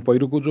कहाँ चाहिँ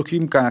पहिरोको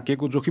जोखिम कहाँ के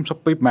को जोखिम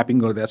सबै म्यापिङ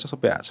गरिदिएको छ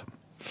सबै आएको छ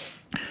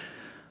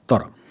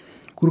तर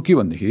कुरो के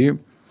भनेदेखि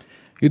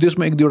यो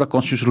देशमा एक दुईवटा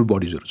कन्स्टिट्युसनल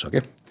बडिजहरू छ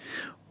क्या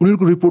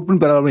उनीहरूको रिपोर्ट पनि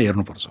बेला बेला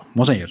हेर्नुपर्छ म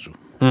चाहिँ हेर्छु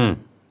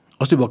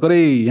अस्ति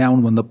भर्खरै यहाँ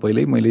आउनुभन्दा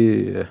पहिल्यै मैले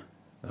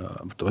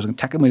तपाईँसँग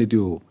ठ्याक्कै मैले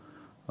त्यो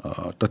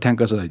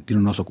तथ्याङ्क चाहिँ दिन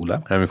नसकुला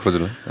हामी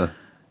खोजौँ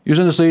यो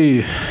चाहिँ जस्तै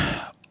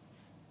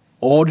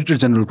अडिटर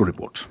जेनरलको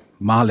रिपोर्ट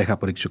महालेखा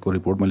परीक्षकको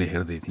रिपोर्ट मैले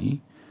हेर्दै थिएँ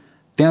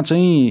त्यहाँ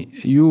चाहिँ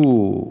यो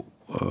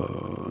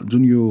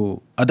जुन यो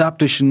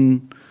एडाप्टेसन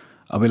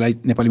अब यसलाई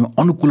नेपालीमा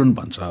अनुकूलन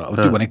भन्छ अब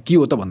त्यो भने के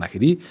हो त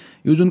भन्दाखेरि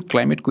यो जुन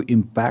क्लाइमेटको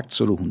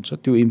इम्प्याक्ट्सहरू हुन्छ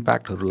त्यो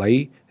इम्प्याक्टहरूलाई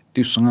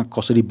त्योसँग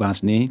कसरी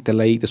बाँच्ने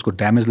त्यसलाई त्यसको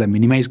ड्यामेजलाई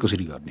मिनिमाइज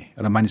कसरी गर्ने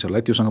र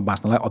मानिसहरूलाई त्योसँग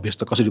बाँच्नलाई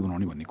अभ्यस्त कसरी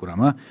बनाउने भन्ने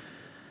कुरामा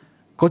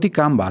कति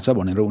काम भएको छ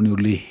भनेर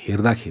उनीहरूले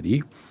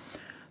हेर्दाखेरि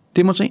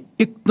त्यसमा चाहिँ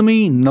एकदमै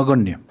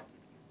नगण्य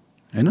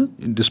हैन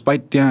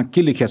डिस्पाइट त्यहाँ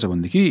के लेखिएको छ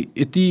भनेदेखि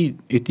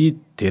यति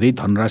धेरै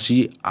धनराशि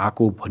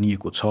आएको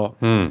भनिएको छ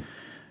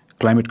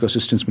क्लाइमेटको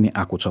असिस्टेन्स पनि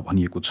आएको छ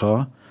भनिएको छ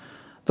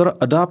तर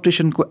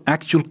एडाप्टेसनको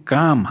एक्चुअल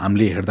काम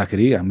हामीले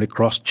हेर्दाखेरि हामीले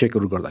क्रस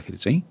चेकहरू गर्दाखेरि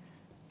चाहिँ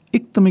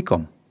एकदमै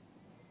कम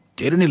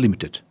धेरै नै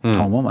लिमिटेड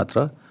ठाउँमा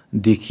मात्र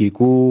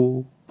देखिएको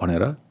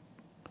भनेर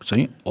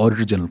चाहिँ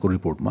अडिटर जेनरलको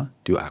रिपोर्टमा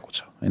त्यो आएको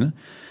छ हैन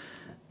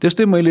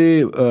त्यस्तै मैले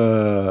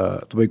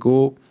तपाईँको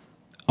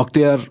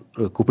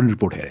अख्तियारको पनि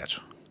रिपोर्ट हेरेको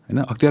छु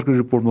हैन अख्तियारको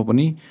रिपोर्टमा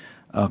पनि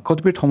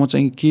कतिपय ठाउँमा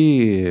चाहिँ के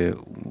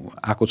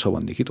आएको छ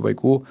भनेदेखि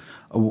तपाईँको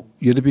अब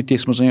यद्यपि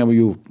त्यसमा चाहिँ अब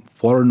यो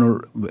फरेनर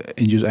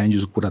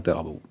आइएनजिओको कुरा त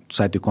अब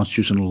सायद त्यो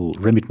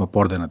कन्स्टिट्युसनल रेमिटमा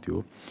पर्दैन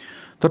थियो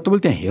तर तपाईँले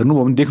त्यहाँ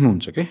हेर्नुभयो भने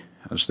देख्नुहुन्छ के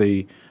जस्तै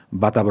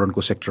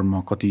वातावरणको सेक्टरमा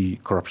कति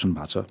करप्सन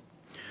भएको छ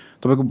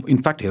तपाईँको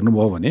इनफ्याक्ट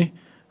हेर्नुभयो भने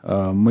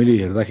मैले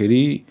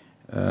हेर्दाखेरि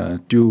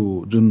त्यो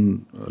जुन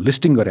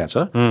लिस्टिङ गरेको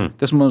छ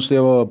त्यसमा जस्तै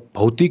अब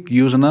भौतिक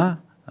योजना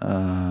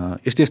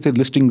यस्तै यस्तै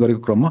लिस्टिङ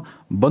गरेको क्रममा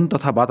वन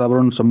तथा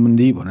वातावरण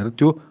सम्बन्धी भनेर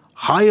त्यो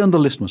हाई अन द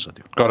लिस्टमा छ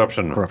त्यो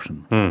करप्सन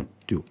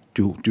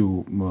त्यो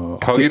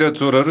ठगी र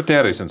चोरहरू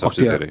त्यहाँ रहेछन्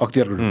सबसे धेरै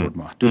अख्तियारको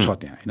रिपोर्टमा त्यो छ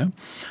त्यहाँ हैन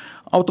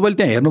अब तपाईँले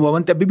त्यहाँ हेर्नुभयो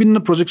भने त्यहाँ विभिन्न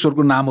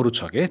प्रोजेक्ट्सहरूको नामहरू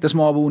छ के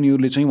त्यसमा अब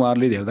उनीहरूले चाहिँ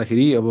उहाँहरूले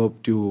हेर्दाखेरि अब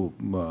त्यो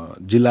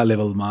जिल्ला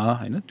लेभलमा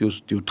हैन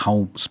त्यो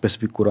ठाउँ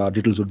स्पेसिफिक कुरा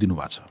डिटेल्सहरू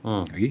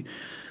दिनुभएको छ है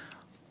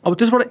अब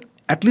त्यसबाट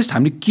एटलिस्ट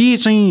हामीले के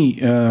चाहिँ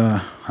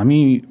हामी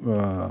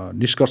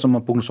निष्कर्षमा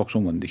पुग्न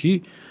सक्छौँ भनेदेखि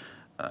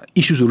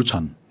इस्युजहरू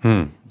छन्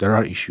देयर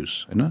आर इस्युज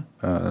हैन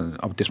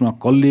अब त्यसमा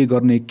कसले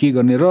गर्ने के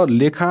गर्ने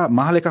र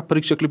महालेखा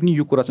परीक्षकले पनि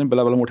यो कुरा चाहिँ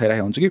बेला बेलामा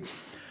उठाइरहेको हुन्छ कि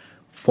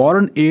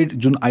फरेन एड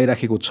जुन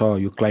आइराखेको छ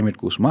यो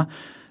क्लाइमेटको उसमा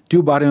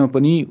त्यो बारेमा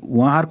पनि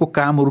उहाँहरूको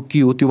कामहरू के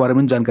हो त्यो बारेमा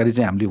पनि जानकारी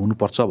चाहिँ हामीले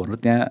हुनुपर्छ भनेर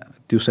त्यहाँ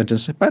त्यो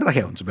सेन्टेन्स चाहिँ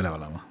पारिराखेको हुन्छ बेला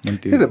बेलामा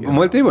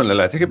मैले त्यही भन्नु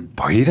लाग्छ कि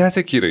भइरहेछ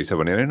के रहेछ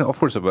भनेर होइन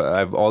अफकोर्स अब I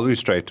have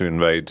always try to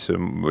invite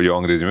यो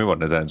अङ्ग्रेजीमै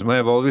भन्न चाहन्छु म I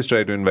have always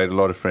try to invite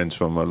lot of friends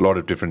from lot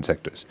of different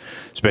sectors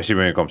specially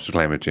when it comes to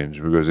climate change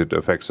because it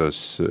affects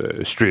us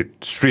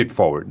straight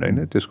forward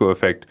होइन त्यसको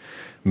effect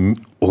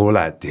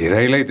होला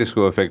धेरैलाई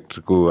त्यसको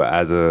इफेक्टको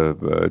एज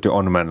अ त्यो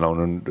अनुमान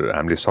लाउनु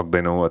हामीले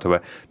सक्दैनौँ अथवा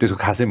त्यसको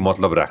खासै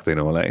मतलब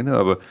राख्दैनौँ होला होइन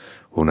अब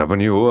हुन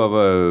पनि हो अब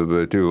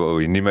त्यो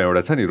हिन्दीमा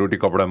एउटा छ नि रोटी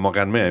कपडा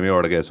मकानमै हामी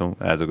अड्केका छौँ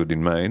आजको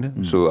दिनमा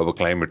होइन सो अब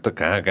क्लाइमेट त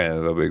कहाँ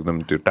अब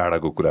एकदम त्यो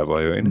टाढाको कुरा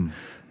भयो होइन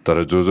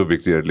तर जो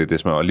व्यक्तिहरूले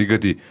त्यसमा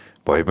अलिकति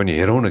भए पनि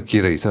हेरौँ न के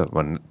रहेछ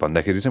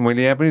भन्दाखेरि चाहिँ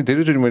मैले यहाँ पनि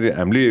धेरैचोटि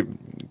हामीले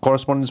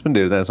करस्पोन्डेन्स पनि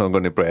धेरैजनासँग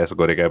गर्ने प्रयास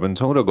गरेका पनि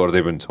छौँ र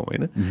गर्दै पनि छौँ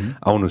होइन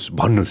आउनुहोस्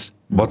भन्नुहोस्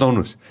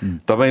बताउनुहोस्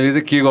तपाईँले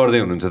चाहिँ के गर्दै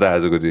हुनुहुन्छ त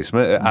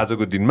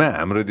आजको दिनमा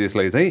हाम्रो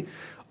देशलाई चाहिँ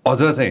अझ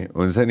चाहिँ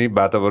हुन्छ नि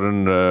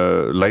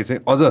वातावरणलाई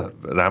चाहिँ अझ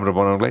राम्रो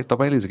बनाउनको लागि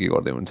तपाईँले चाहिँ के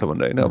गर्दै हुन्छ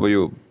भनेर होइन अब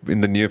यो इन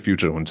द नियर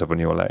फ्युचर हुन्छ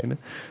पनि होला होइन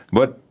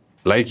but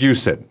like you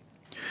said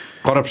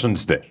corruption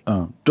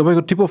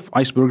तपाईँको टिप अफ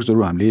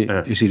आइसबर्ग्सहरू हामीले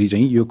यसरी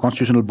चाहिँ यो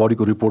कन्स्टिट्युसनल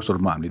बडीको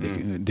रिपोर्ट्सहरूमा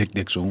हामीले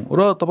देख्छौँ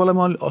र तपाईँलाई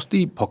म अस्ति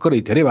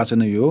भर्खरै धेरै भएको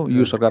छैन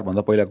यो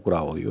सरकारभन्दा पहिलाको कुरा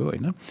हो यो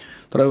होइन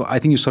तर आई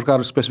थिङ्क यो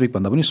सरकार स्पेसिफिक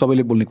भन्दा पनि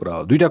सबैले बोल्ने कुरा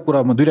हो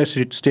दुईवटा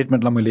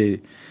स्टेटमेन्टलाई मैले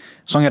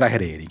सँगै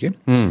राखेर हेरेँ कि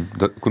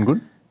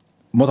कुन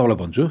म तपाईँलाई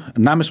भन्छु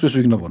नाम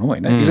स्पेसिफिक नभनौँ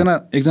होइन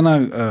एकजना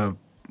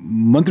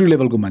मन्त्री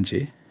लेभलको मान्छे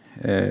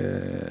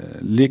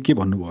ले के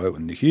भन्नुभयो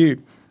भनेदेखि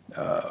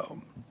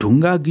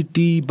ढुङ्गा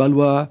गिटी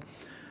बालुवा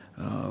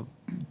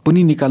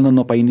पनि निकाल्न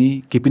नपाइने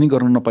के पनि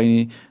गर्न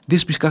नपाइने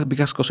देश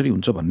विकास कसरी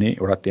हुन्छ भन्ने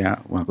एउटा त्यहाँ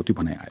उहाँको त्यो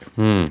भनाइ आयो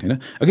होइन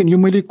अगेन यो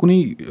मैले कुनै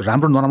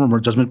राम्रो नराम्रो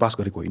जजमेन्ट पास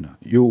गरेको होइन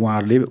यो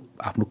उहाँहरूले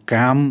आफ्नो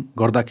काम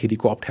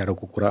गर्दाखेरिको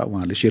अप्ठ्यारोको कुरा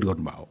उहाँहरूले सेयर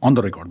गर्नुभयो अन द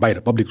रेकर्ड बाहिर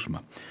पब्लिक उसमा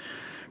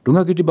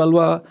ढुङ्गा गिटी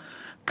बालुवा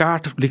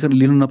काठ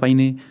लिन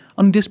नपाइने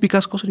अनि देश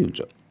विकास कसरी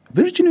हुन्छ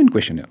भेरी जेन्युइन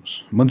क्वेसन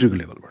हेर्नुहोस् मन्त्रीको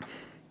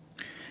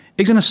लेभलबाट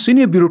एकजना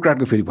सिनियर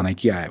ब्युरोक्राटको फेरि भनाइ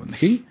के आयो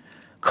भनेदेखि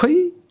खै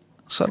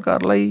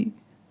सरकारलाई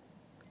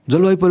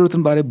जलवायु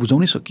परिवर्तनबारे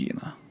बुझाउनै सकिएन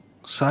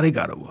साह्रै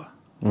गाह्रो भयो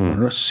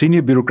भनेर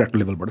सिनियर ब्युरोक्राटको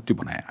लेभलबाट त्यो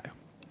भनाइ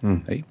आयो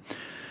है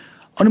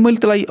अनि मैले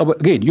त्यसलाई अब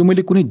अगेन यो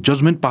मैले कुनै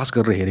जजमेन्ट पास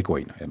गरेर हेरेको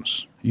होइन हेर्नुहोस्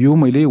यो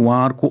मैले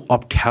उहाँहरूको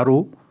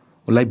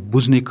अप्ठ्यारोलाई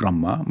बुझ्ने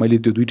क्रममा मैले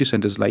त्यो दुईटै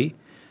सेन्टेन्सलाई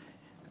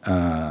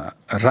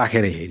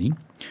राखेर हेरेँ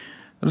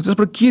र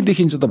त्यसबाट के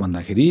देखिन्छ त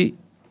भन्दाखेरि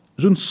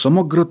जुन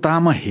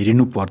समग्रतामा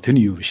हेरिनु पर्थ्यो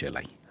नि यो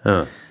विषयलाई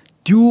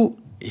त्यो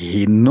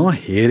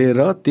नहेरेर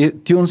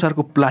त्यो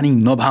अनुसारको प्लानिङ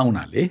नभए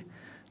हुनाले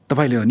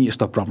तपाईँले अनि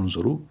यस्ता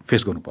प्रब्लम्सहरू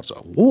फेस गर्नुपर्छ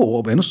हो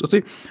अब हेर्नुहोस्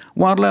जस्तै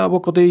उहाँहरूलाई अब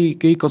कतै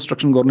केही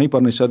कन्स्ट्रक्सन गर्नै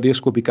पर्नेछ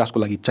देशको विकासको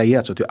लागि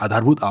चाहिएको छ त्यो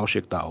आधारभूत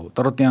आवश्यकता हो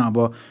तर त्यहाँ अब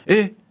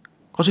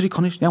कसरी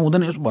खनिज यहाँ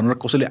हुँदैन भनेर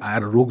कसैले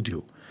आएर रोकिदियो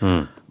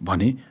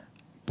भने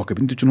पक्कै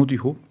पनि त्यो चुनौती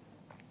हो।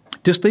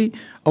 त्यस्तै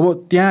अब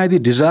त्यहाँ यदि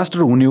डिजास्टर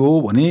हुने हो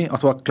भने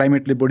अथवा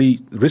क्लाइमेटले बढी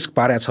रिस्क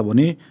पारेको छ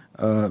भने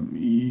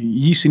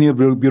यी सिनियर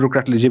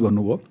ब्युरोक्राटले जे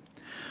भन्नुभयो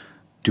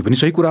त्यो पनि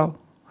सही कुरा हो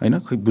होइन,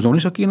 खै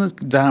बुझाउनै सकिएन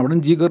जहाँबाट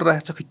पनि जे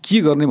गरिरहेको छ खै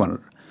के गर्ने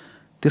भनेर।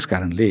 त्यस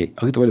कारणले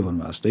अघि तपाईँले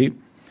भन्नुभयो जस्तै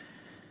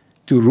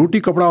त्यो रोटी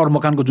कपडा और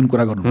मकानको जुन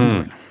कुरा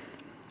गर्नुभयो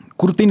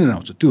कुरो त्यही नै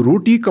आउँछ। त्यो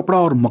रोटी कपडा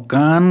और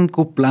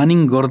मकानको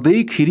प्लानिङ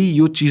गर्दैखेरि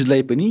यो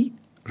चिजलाई पनि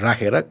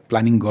राखेर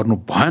प्लानिङ गर्नु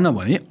भएन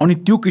भने अनि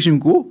त्यो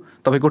किसिमको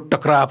तपाईँको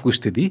टक्रावको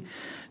स्थिति,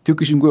 त्यो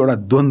किसिमको एउटा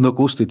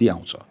द्वन्द्वको स्थिति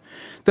आउँछ।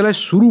 त्यसलाई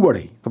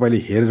सुरुबाटै तपाईँले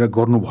हेरेर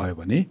गर्नुभयो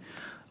भने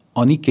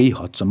अनि केही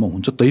हदसम्म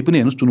हुन्छ। तै पनि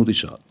हेर्नुहोस् चुनौती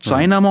छ।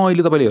 चाइनामा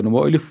अहिले तपाईँले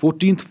हेर्नुभयो अहिले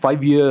 14th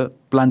 5-year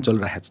प्लान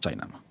चलिरहेको छ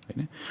चाइनामा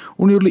होइन।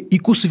 उनीहरूले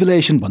इको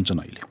सिभिलाइजेसन भन्छन्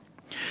अहिले।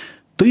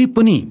 तै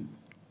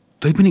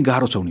पनि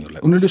गाह्रो छ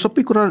उनीहरूलाई। उनीहरूले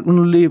सबै कुरा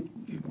उनीहरूले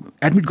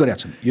एडमिट गरेका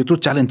छन् यत्रो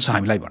च्यालेन्ज छ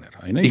हामीलाई भनेर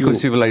होइन। इको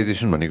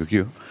सिभिलाइजेसन भनेको के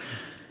हो?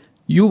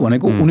 यो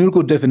भनेको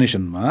उनीहरूको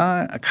डेफिनेसनमा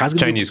खास गरी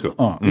चाइनिजको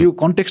यो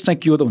कन्टेक्स्ट चाहिँ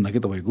के हो त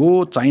भन्दाखेरि तपाईँको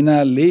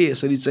चाइनाले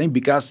यसरी चाहिँ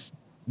विकास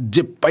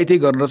जे पाइ त्यही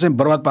गरेर चाहिँ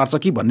बर्बाद पार्छ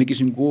कि भन्ने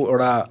किसिमको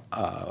एउटा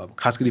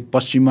खास गरी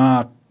पश्चिमा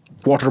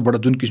क्वार्टरबाट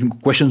जुन किसिमको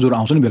क्वेसन्सहरू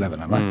आउँछ नि बेला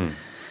बेलामा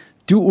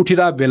त्यो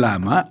उठिरहेको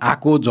बेलामा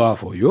आएको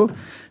जवाफ हो यो।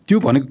 त्यो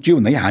भनेको के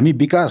भन्दाखेरि हामी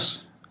विकास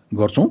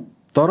गर्छौँ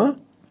तर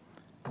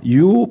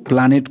यो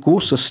प्लानेटको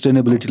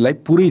सस्टेनेबिलिटीलाई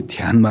पुरै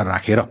ध्यानमा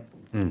राखेर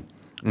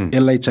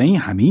यसलाई चाहिँ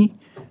हामी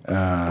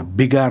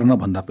बिगार्न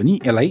भन्दा पनि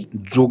यसलाई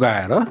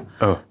जोगाएर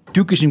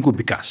त्यो किसिमको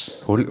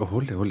विकास। होल्ड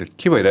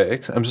के भइरहेको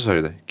एक्स आइम सो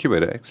सरी दाइ के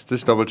भइरहेको एक्स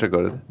जस्ट डबल चेक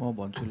गरेर म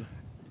भन्छु ल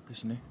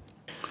एकैछिन है।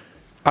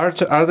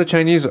 Are the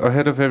Chinese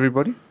ahead of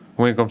everybody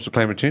when it comes to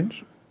climate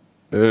change?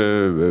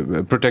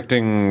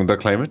 Protecting the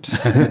climate?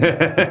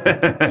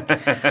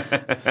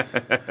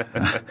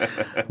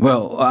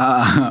 Well,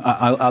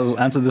 I'll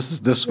answer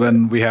this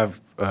when we have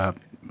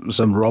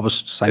some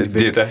robust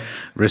scientific data.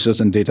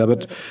 Research and data.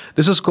 But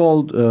this is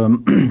called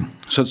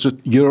so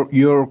your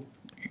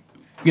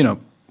you know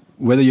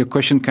whether your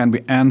question can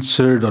be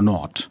answered or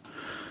not.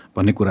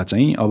 भन्ने कुरा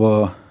चाहिँ अब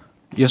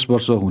यस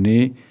वर्ष हुने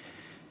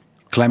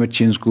climate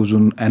चेन्जको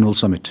जुन annual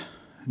summit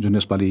जुन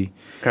यसपालि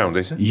कहाँ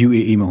हुँदैछ?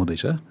 UAE मा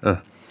हुँदैछ।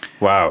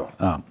 वाउ।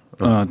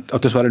 अब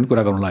त्यसबारे पनि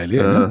कुरा गरौँला अहिले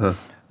होइन।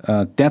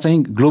 त्यहाँ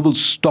चाहिँ ग्लोबल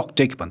स्टक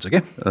टेक भन्छ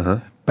क्या।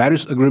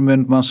 प्यारिस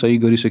एग्रिमेन्टमा सही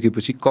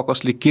गरिसकेपछि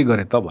कसले के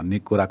गरे त भन्ने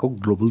कुराको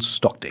ग्लोबल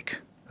स्टक टेक।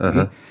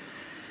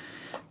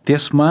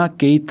 त्यसमा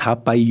केही थाहा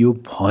पाइयो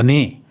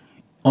भने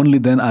only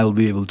then I will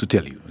be able to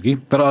tell you कि।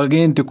 तर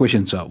अगेन त्यो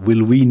क्वेसन छ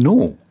विल वी नो,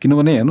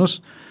 किनभने हेर्नुहोस्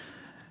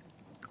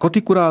कति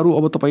कुराहरू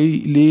अब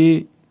तपाईँले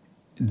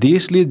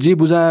देशले जे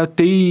बुझायो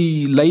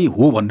त्यहीलाई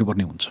हो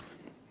भन्नुपर्ने हुन्छ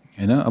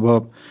होइन।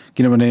 अब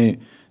किनभने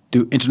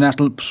त्यो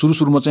इन्टरनेसनल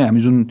सुरुमा चाहिँ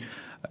हामी जुन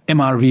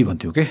MRV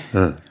भन्थ्यौँ के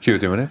के हो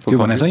त्यो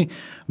भने चाहिँ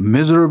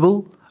मेजरेबल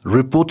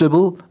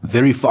रिपोर्टेबल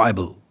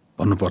भेरिफाएबल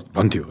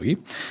भन्थ्यो कि।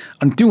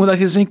 अनि त्यो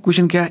हुँदाखेरि चाहिँ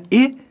क्वेसन क्या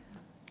ए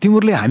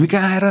तिमीहरूले हामी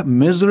कहाँ आएर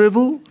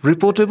मेजरेबल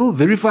रिपोर्टेबल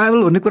भेरिफाएबल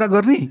भन्ने कुरा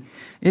गर्ने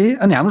ए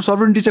अनि हाम्रो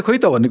सर्भरेन्टी चाहिँ खोइ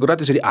त भन्ने कुरा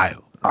त्यसरी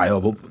आयो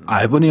अब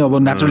आयो पनि अब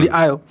नेचुरली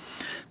आयो।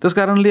 त्यस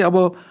कारणले अब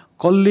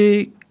कसले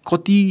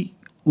कति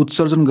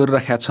उत्सर्जन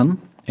गरिराखेका छन्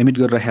एमिट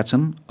गरिराखेका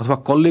छन् अथवा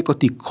कसले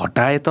कति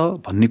घटाए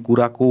त भन्ने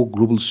कुराको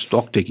ग्लोबल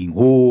स्टक टेकिङ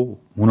हो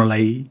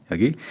हुनलाई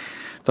कि।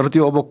 तर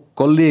त्यो अब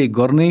कसले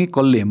गर्ने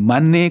कसले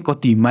मान्ने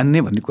कति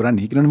मान्ने भन्ने कुरा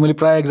नि। किनभने मैले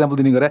प्रायः एक्जाम्पल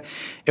दिने गरेँ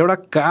एउटा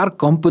कार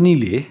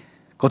कम्पनीले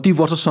कति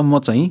वर्षसम्म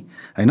चाहिँ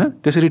होइन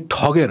त्यसरी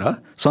ठगेर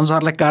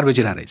संसारलाई कार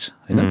बेचिरहेको रहेछ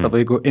होइन।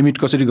 तपाईँको एमिट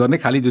कसरी गर्ने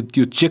खालि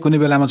त्यो चेक हुने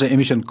बेलामा चाहिँ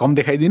एमिसन कम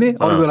देखाइदिने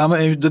अरू बेलामा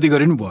एमिट जति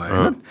गरे पनि भयो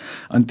होइन।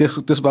 अनि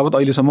त्यस बाबत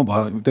अहिलेसम्म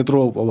भयो त्यत्रो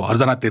अब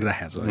हर्जना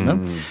तिरिरहेको छ होइन।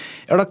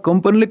 एउटा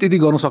कम्पनीले त्यति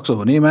गर्न सक्छ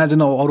भने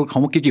इमेजिन अब अरू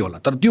ठाउँमा के होला।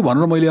 तर त्यो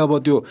भनेर मैले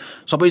अब त्यो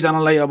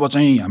सबैजनालाई अब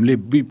चाहिँ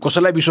हामीले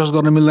कसैलाई विश्वास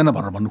गर्न मिल्दैन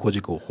भनेर भन्नु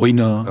खोजेको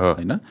होइन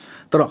होइन।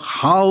 तर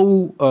हाउ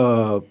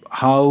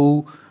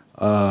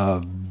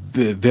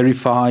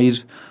भेरिफाइड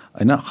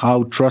होइन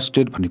हाउ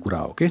ट्रस्टेड भन्ने कुरा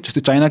हो कि।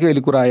 जस्तै चाइनाकै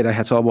अहिले कुरा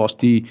आइरहेको छ अब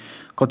अस्ति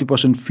कति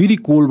 % फेरि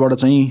कोलबाट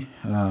चाहिँ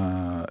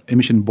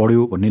एमिसन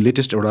बढ्यो भन्ने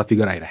लेटेस्ट एउटा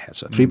फिगर आइरहेको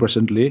छ।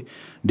 3%ले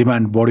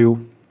डिमान्ड बढ्यो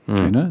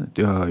होइन।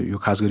 यो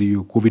खास गरी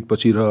यो कोभिड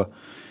पछि र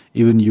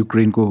इभन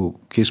युक्रेनको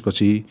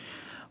केसपछि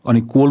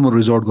अनि कोलमा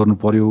रिजोर्ट गर्नु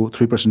पर्यो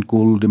 3%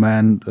 कोल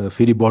डिमान्ड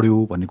फेरि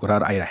बढ्यो भन्ने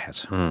कुराहरू आइरहेको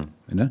छ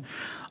होइन।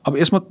 अब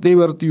यसमा त्यही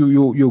भएर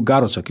यो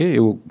गाह्रो छ के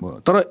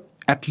यो। तर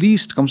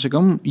एटलिस्ट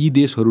कमसेकम यी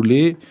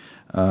देशहरूले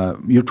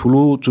यो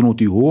ठुलो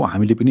चुनौती हो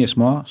हामीले पनि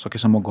यसमा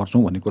सकेसम्म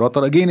गर्छौँ भन्ने कुरा।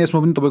 तर अगेन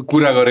यसमा पनि तपाईँको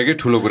कुरा गरेकै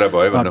ठुलो कुरा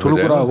भयो ठुलो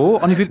कुरा हो।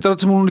 अनि फेरि तर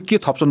चाहिँ उनीहरूले के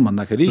थप्छन्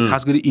भन्दाखेरि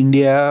खास गरी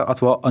इन्डिया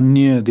अथवा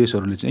अन्य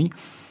देशहरूले चाहिँ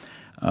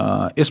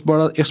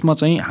यसमा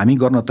चाहिँ हामी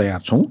गर्न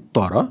तयार छौँ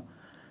तर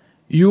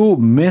यो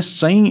मेस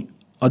चाहिँ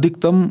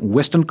अधिकतम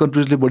वेस्टर्न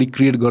कन्ट्रिजले बढी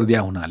क्रिएट गरिदिया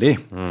हुनाले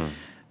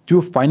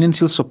त्यो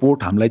फाइनेन्सियल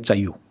सपोर्ट हामीलाई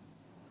चाहियो।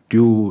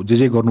 त्यो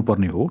जे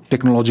गर्नुपर्ने हो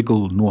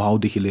टेक्नोलोजिकल नो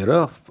हाउदेखि लिएर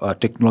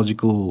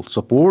टेक्नोलोजिकल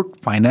सपोर्ट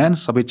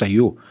फाइनेन्स सबै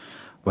चाहियो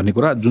भन्ने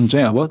कुरा जुन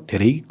चाहिँ अब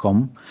धेरै कम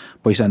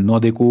पैसा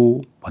नदिएको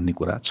भन्ने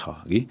कुरा छ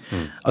कि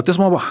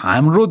त्यसमा अब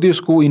हाम्रो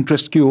देशको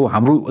इन्ट्रेस्ट के हो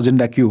हाम्रो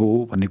एजेन्डा के हो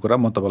भन्ने कुरा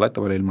म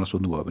तपाईँले मलाई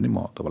सोध्नुभयो भने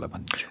म तपाईँलाई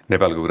भनिदिन्छु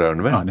नेपालको कुरा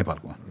गर्नुभयो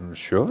नेपालको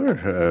स्योर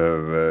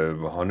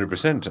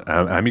 100%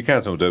 हामी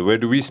कहाँ छौँ त where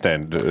do we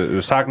stand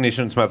SAARC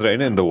nations मात्र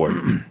होइन इन द वर्ल्ड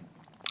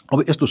अब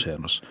यस्तो छ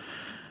हेर्नुहोस्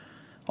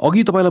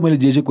अघि तपाईँलाई मैले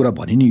जे कुरा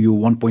भने नि यो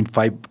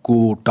 1.5 को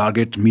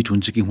टार्गेट मिट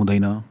हुन्छ कि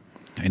हुँदैन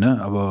हैन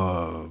अब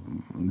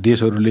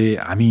देशहरूले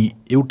हामी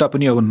एउटा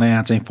पनि अब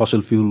नयाँ चाहिँ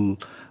फसल फ्युल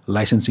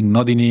लाइसेन्सिङ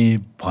नदिने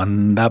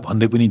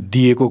भन्दै पनि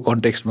दिएको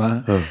कन्टेक्स्टमा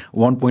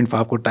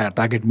 1.5 को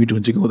टार्गेट मिट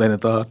हुन्छ कि हुँदैन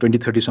त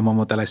 2030 सम्म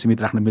म त्यसलाई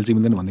सीमित राख्न मिल्छ कि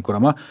मिल्दैन भन्ने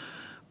कुरामा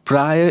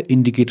प्राय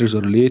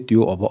इन्डिकेटर्सहरूले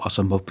त्यो अब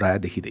असम्भव प्राय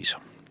देखिँदैछ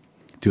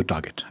त्यो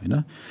टार्गेट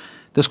हैन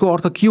त्यसको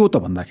अर्थ के हो त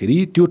भन्दाखेरि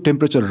त्यो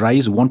टेम्परेचर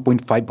राइज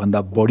 1.5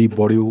 भन्दा बढी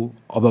बढ्यो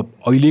अब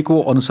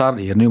अहिलेको अनुसार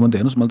हेर्ने हो भने त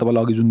हेर्नुहोस् मैले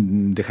तपाईँलाई अघि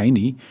जुन देखाएँ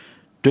नि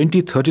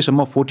 2030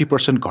 सम्म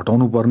 40%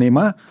 घटाउनु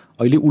पर्नेमा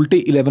अहिले उल्टै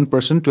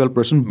 11%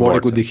 12%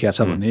 बढेको देखिया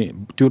छ भने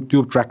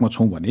त्यो ट्र्याकमा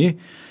छौँ भने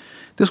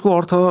त्यसको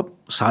अर्थ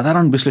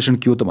साधारण विश्लेषण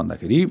के हो त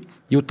भन्दाखेरि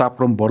यो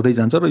तापक्रम बढ्दै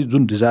जान्छ र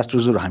जुन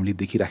डिजास्टर्सहरू हामीले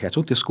देखिराखेका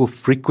छौँ त्यसको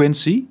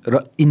फ्रिक्वेन्सी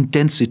र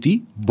इन्टेन्सिटी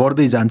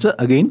बढ्दै जान्छ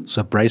अगेन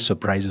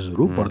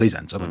सरप्राइजेसहरू बढ्दै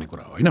जान्छ भन्ने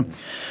कुरा हो होइन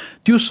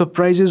त्यो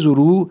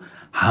सरप्राइजेसहरू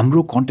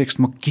हाम्रो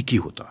कन्टेक्स्टमा के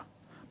हो त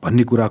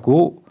भन्ने कुराको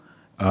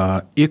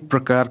एक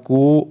प्रकारको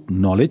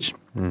नलेज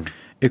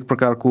एक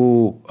प्रकारको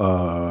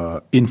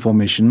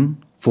इन्फर्मेसन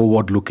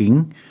फरवर्ड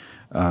लुकिङ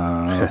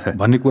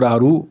भन्ने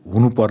कुराहरू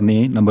हुनुपर्ने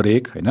नम्बर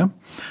 1 होइन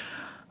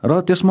र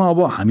त्यसमा अब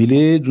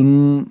हामीले जुन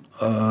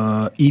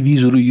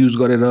इभिजहरू युज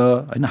गरेर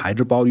होइन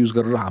हाइड्रो पावर युज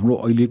गरेर हाम्रो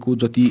अहिलेको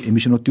जति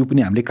एमिसन हो त्यो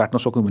पनि हामीले काट्न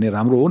सक्यौँ भने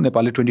राम्रो हो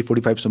नेपालले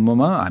 2045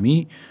 सम्ममा हामी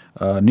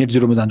नेट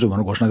जिरोमा जान्छौँ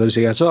भनेर घोषणा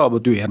गरिसकेका छ अब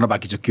त्यो हेर्न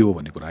बाँकी छ के हो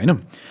भन्ने कुरा होइन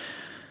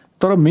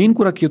तर मेन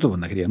कुरा के त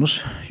भन्दाखेरि हेर्नुहोस्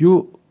यो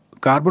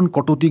कार्बन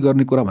कटौती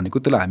गर्ने कुरा भनेको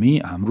त्यसलाई हामी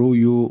हाम्रो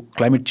यो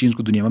क्लाइमेट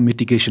चेन्जको दुनियाँमा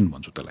मिटिगेसन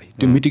भन्छौँ त्यसलाई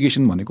त्यो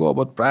मिटिगेसन भनेको अब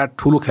प्रायः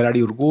ठुलो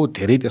खेलाडीहरूको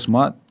धेरै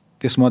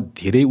त्यसमा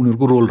धेरै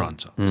उनीहरूको रोल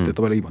रहन्छ जस्तै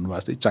तपाईँले भन्नुभएको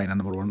जस्तै चाइना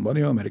नम्बर 1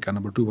 भन्यो अमेरिका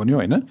नम्बर 2 भन्यो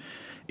होइन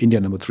इन्डिया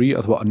नम्बर 3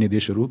 अथवा अन्य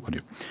देशहरू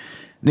भन्यो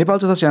नेपाल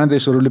जस्ता साना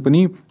देशहरूले पनि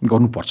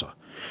गर्नुपर्छ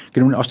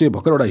किनभने अस्ति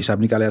भर्खर एउटा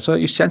हिसाब निकालेको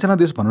छ यो सानसाना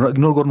देश भनेर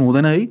इग्नोर गर्नु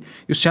हुँदैन है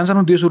यो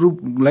सानसानो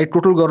देशहरूलाई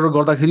टोटल गरेर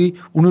गर्दाखेरि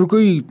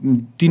उनीहरूकै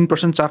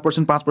 3%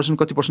 4% 5%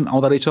 कति %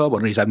 आउँदो रहेछ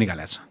भनेर हिसाब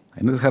निकालेको छ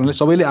होइन त्यस कारणले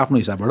सबैले आफ्नो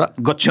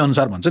हिसाबबाट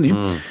गच्छअनुसार भन्छ नि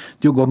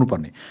त्यो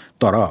गर्नुपर्ने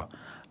तर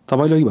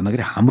तपाईँले अघि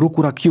भन्दाखेरि हाम्रो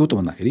कुरा के हो त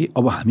भन्दाखेरि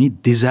अब हामी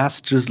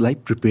डिजास्टर्सलाई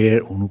प्रिपेयर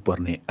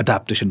हुनुपर्ने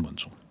एडाप्टेसन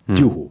भन्छौँ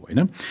त्यो हो होइन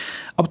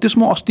अब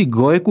त्यसमा अस्ति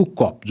गएको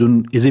कप जुन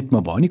इजिप्टमा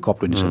भयो नि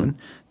कप 27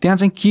 त्यहाँ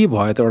चाहिँ के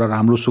भयो त एउटा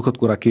राम्रो सुखद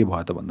कुरा के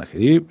भयो त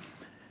भन्दाखेरि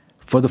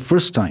फर द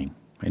फर्स्ट टाइम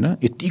होइन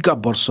यतिका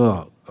वर्ष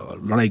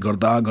लडाइँ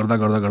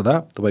गर्दा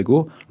तपाईँको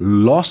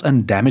लस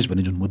एन्ड ड्यामेज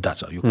भन्ने जुन मुद्दा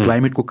छ यो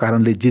क्लाइमेटको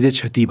कारणले जे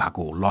क्षति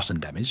भएको हो लस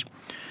एन्ड ड्यामेज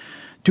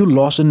त्यो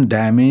लस एन्ड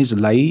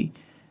ड्यामेजलाई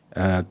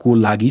को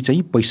लागि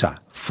चाहिँ पैसा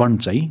फन्ड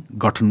चाहिँ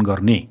गठन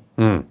गर्ने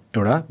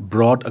एउटा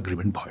ब्रड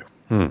एग्रिमेन्ट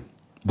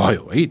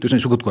भयो है त्यो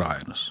चाहिँ सुखद कुरा हो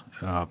हेर्नुहोस्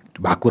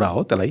भएको कुरा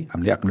हो त्यसलाई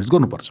हामीले एक्नोलेज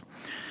गर्नुपर्छ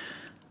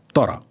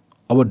तर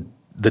अब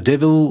द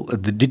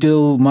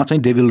डिटेलमा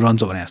चाहिँ डेभिल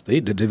रहन्छ भने जस्तै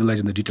the devil lies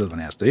in the detail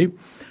भने जस्तै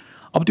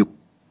अब त्यो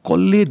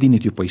कसले दिने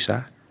त्यो पैसा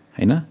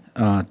होइन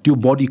त्यो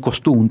बडी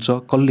कस्तो हुन्छ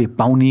कसले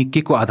पाउने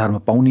के को आधारमा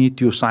पाउने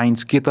त्यो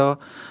साइन्स के त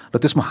र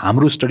त्यसमा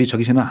हाम्रो स्टडी छ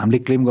कि छैन हामीले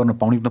क्लेम गर्न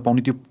पाउने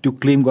नपाउने त्यो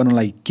क्लेम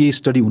गर्नलाई के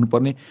स्टडी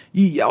हुनुपर्ने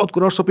यी यावत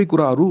कुराहरू सबै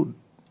कुराहरू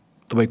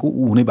तपाईँको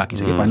हुनै बाँकी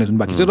छ कि फाइनलाइज हुनु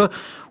बाँकी छ र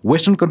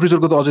वेस्टर्न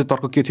कन्ट्रिजहरूको त अझै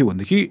तर्क के थियो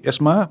भनेदेखि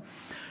यसमा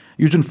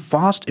यो जुन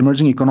फास्ट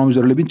इमर्जिङ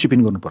इकोनोमिजहरूले पनि चिप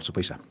इन गर्नुपर्छ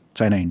पैसा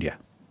चाइना इन्डिया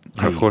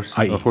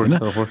होइन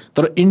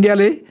तर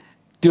इन्डियाले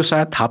त्यो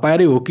सायद थाहा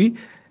पाएरै हो कि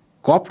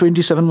कप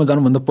 27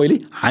 जानुभन्दा पहिले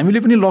हामीले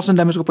पनि लस एन्ड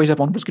ड्यामेजको पैसा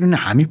पाउनुपर्छ किनभने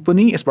हामी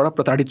पनि यसबाट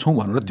प्रताडित छौँ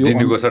भनेर त्यो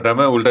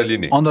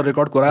अन द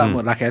रेकर्ड कुरा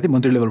राखेको थिएँ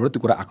मन्त्री लेभलबाट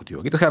त्यो कुरा आएको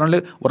थियो कि त्यस कारणले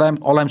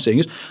अल आइम सेइङ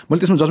इज मैले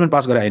त्यसमा जजमेन्ट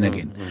पास गरेँ होइन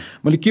कि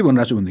मैले के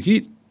भनिरहेको छु भनेदेखि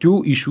त्यो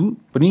इस्यु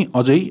पनि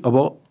अझै अब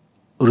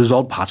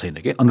रिजल्भ भएको छैन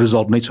कि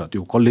अनरिजल्भ नै छ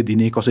त्यो कसले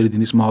दिने कसरी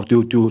दिने यसमा अब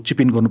त्यो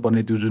चिप इन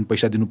गर्नुपर्ने त्यो जुन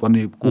पैसा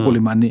दिनुपर्ने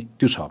कोले मान्ने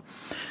त्यो छ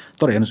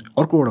तर हेर्नुहोस्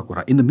अर्को एउटा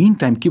कुरा इन द मिन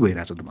टाइम के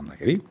भइरहेछ त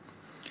भन्दाखेरि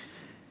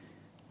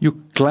यो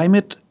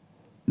क्लाइमेट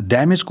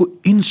ड्यामेजको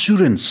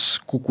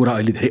इन्सुरेन्सको कुरा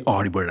अहिले धेरै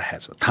अगाडि बढिरहेको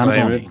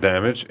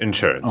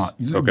छ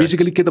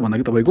बेसिकली के त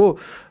भन्दाखेरि तपाईँको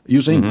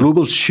यो चाहिँ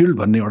ग्लोबल सिल्ड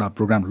भन्ने एउटा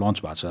प्रोग्राम लन्च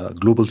भएको छ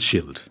ग्लोबल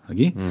सिल्ड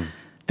कि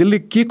त्यसले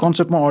के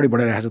कन्सेप्टमा अगाडि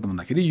बढाइरहेको छ त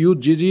भन्दाखेरि यो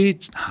जे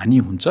हानि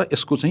हुन्छ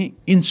यसको चाहिँ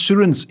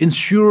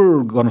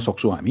इन्स्योर गर्न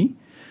सक्छौँ हामी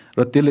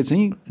र त्यसले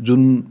चाहिँ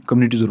जुन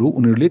कम्युनिटिजहरू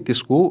उनीहरूले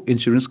त्यसको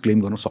इन्सुरेन्स क्लेम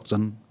गर्न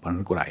सक्छन्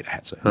भन्ने कुरा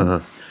आइरहेको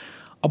छ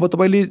अब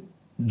तपाईँले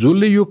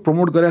जसले यो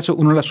प्रमोट गरेको छ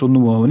उनीहरूलाई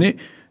सोध्नुभयो भने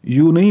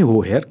यो नै हो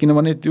हेर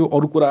किनभने त्यो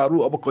अरू कुराहरू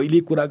अब कहिले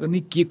कुरा गर्ने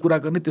के कुरा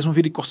गर्ने त्यसमा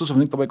फेरि कस्तो छ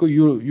भने तपाईँको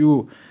यो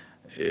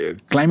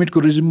क्लाइमेटको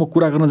रिजिममा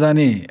कुरा गर्न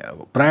जाने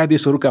प्रायः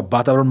देशहरूका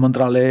वातावरण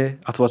मन्त्रालय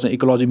अथवा चाहिँ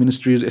इकोलोजी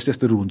मिनिस्ट्रिज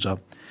यस्तोहरू हुन्छ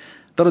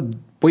तर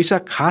पैसा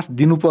खास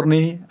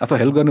दिनुपर्ने अथवा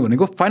हेल्प गर्ने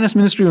भनेको फाइनेन्स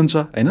मिनिस्ट्री हुन्छ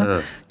होइन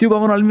त्यो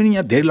बाबुमा अलि पनि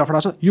यहाँ धेरै लफडा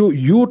छ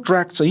यो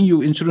ट्र्याक चाहिँ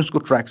यो इन्सुरेन्सको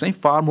ट्र्याक चाहिँ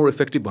फार मोर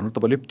इफेक्टिभ भनेर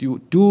तपाईँले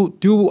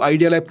त्यो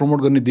आइडियालाई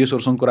प्रमोट गर्ने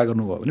देशहरूसँग कुरा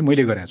गर्नुभयो भने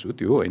मैले गरेको छु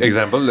त्यो होइन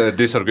एक्जाम्पल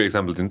देशहरूको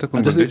एक्जाम्पल दिनु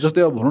त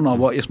जस्तै अब भनौँ न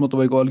अब यसमा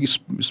तपाईँको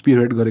अलिकति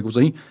स्पियरहेड गरेको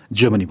चाहिँ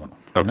जर्मनी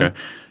भनौँ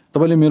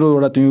तपाईँले मेरो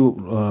एउटा त्यो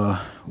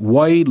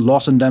why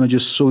loss and damage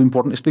is so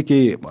important यस्तै के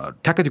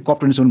ठ्याक्कै त्यो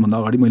COP27 भन्दा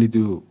अगाडि मैले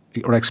त्यो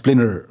एउटा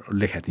एक्सप्लेनर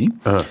लेखेको थिएँ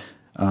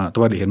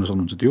तपाईँले हेर्न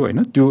सक्नुहुन्छ त्यो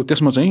होइन त्यो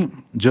त्यसमा चाहिँ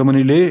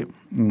जर्मनीले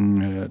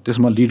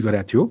त्यसमा लिड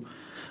गरेको थियो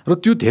र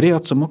त्यो धेरै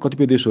हदसम्म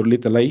कतिपय देशहरूले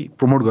त्यसलाई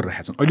प्रमोट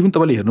गरिरहेका छन् अहिले पनि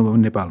तपाईँले हेर्नुभयो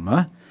भने नेपालमा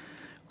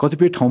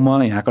कतिपय ठाउँमा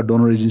यहाँका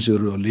डोनर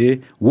एजेन्सीहरूले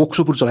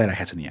वर्कसपहरू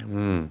चलाइरहेका छन् यहाँ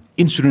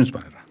इन्सुरेन्स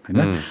भनेर होइन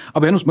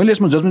अब हेर्नुहोस् मैले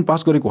यसमा जजमेन्ट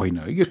पास गरेको होइन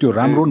कि त्यो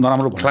राम्रो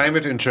नराम्रो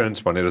क्लाइमेट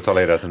इन्सुरेन्स भनेर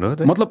चलाइरहेको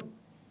छ मतलब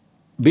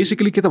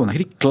बेसिकली के त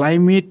भन्दाखेरि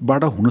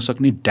क्लाइमेटबाट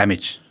हुनसक्ने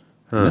ड्यामेज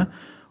होइन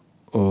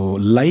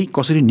लाई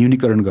कसरी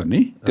न्यूनीकरण गर्ने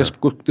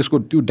त्यसको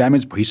त्यो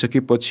ड्यामेज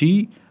भइसकेपछि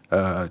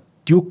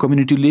त्यो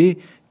कम्युनिटीले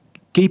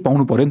केही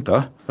पाउनु पऱ्यो नि त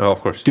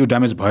अफकोर्स त्यो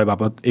ड्यामेज भए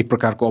बापत एक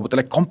प्रकारको अब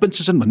त्यसलाई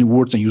कम्पेन्सेसन भन्ने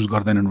वर्ड चाहिँ युज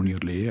गर्दैनन्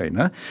उनीहरूले होइन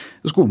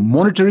त्यसको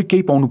मोनिटरी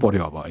केही पाउनु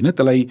पऱ्यो अब होइन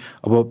त्यसलाई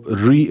अब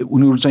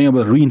उनीहरू चाहिँ अब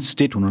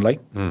रिइन्स्टेट हुनलाई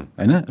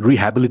होइन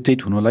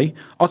रिहेबिलिटेट हुनलाई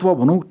अथवा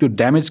भनौँ त्यो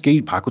ड्यामेज केही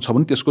भएको छ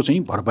भने त्यसको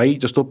चाहिँ भरपाई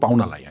जस्तो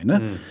पाउनलाई होइन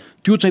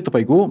त्यो चाहिँ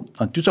तपाईँको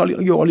त्यो चाहिँ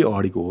अलि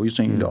अगाडिको हो यो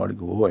चाहिँ अलि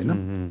अगाडिको हो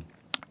होइन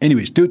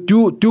एनिवेज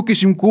त्यो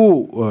किसिमको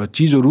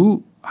चिजहरू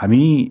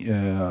हामी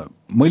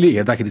मैले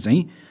हेर्दाखेरि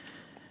चाहिँ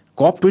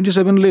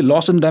COP27ले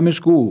लस एन्ड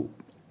ड्यामेजको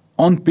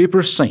अन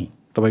पेपर्स चाहिँ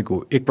तपाईँको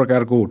एक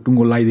प्रकारको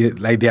टुङ्गो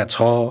लगाइदिया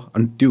छ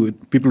अनि त्यो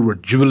people were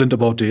Jubilant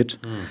about it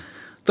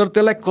तर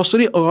त्यसलाई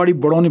कसरी अगाडि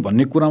बढाउने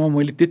भन्ने कुरामा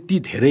मैले त्यति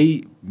धेरै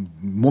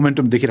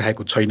मोमेन्टम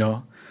देखिरहेको छैन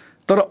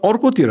तर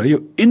अर्कोतिर यो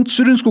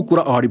इन्सुरेन्सको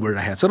कुरा अगाडि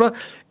बढिरहेको छ र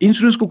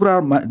इन्सुरेन्सको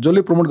कुरामा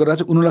जसले प्रमोट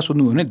गरिरहेको छ उनीहरूलाई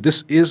सोध्नुभयो भने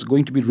this is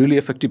going to be really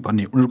effective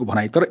भन्ने उनीहरूको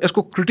भनाइ तर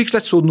यसको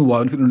क्रिटिक्सलाई सोध्नुभयो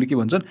भने फेरि उनीहरूले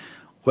के भन्छन्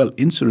well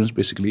insurance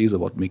basically is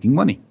about making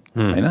money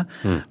होइन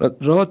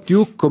र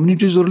त्यो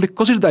कम्युनिटिजहरूले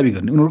कसरी दाबी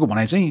गर्ने उनीहरूको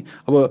भनाइ चाहिँ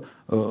अब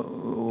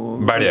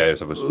बाढी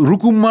आयो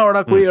रुकुममा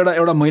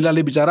एउटा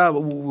महिलाले बिचरा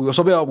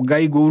सबै अब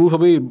गाई गोरु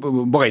सबै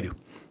बगाइदियो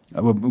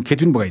अब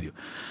खेती पनि बगाइदियो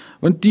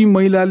अनि ती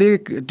महिलाले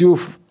त्यो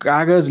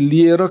कागज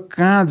लिएर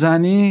कहाँ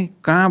जाने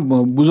कहाँ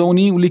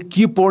बुझाउने उसले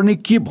के पढ्ने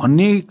के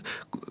भन्ने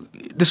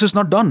दिस इज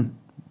नट डन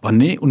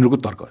भन्ने उनीहरूको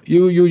तर्क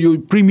यो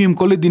प्रिमियम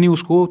कसले दिने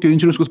उसको त्यो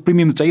इन्सुरेन्सको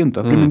प्रिमियम चाहियो नि त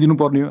प्रिमियम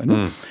दिनुपर्ने हो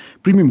होइन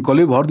प्रिमियम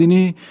कसले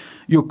भरिदिने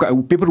यो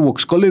पेपर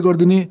वर्क्स कसले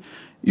गरिदिने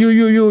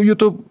यो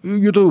त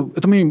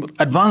एकदमै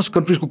एडभान्स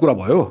कन्ट्रिजको कुरा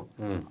भयो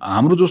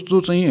हाम्रो जस्तो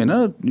चाहिँ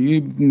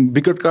होइन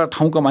विकटका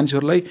ठाउँका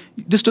मान्छेहरूलाई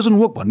दिस डजन्ट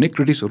वर्क भन्ने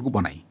क्रिटिक्सहरूको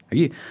भनाइ है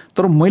कि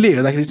तर मैले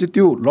हेर्दाखेरि चाहिँ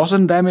त्यो लस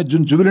एन्ड ड्यामेज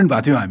जुन जुबिलेन्ट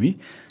भएको थियो हामी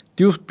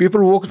त्यो पेपर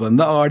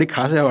वर्क्सभन्दा अगाडि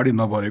खासै अगाडि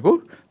नबढेको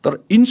तर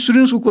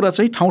इन्सुरेन्सको कुरा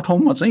चाहिँ ठाउँ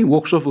ठाउँमा चाहिँ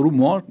वर्कसपहरू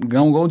म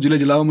गाउँ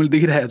जिल्लामा मैले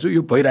देखिरहेको छु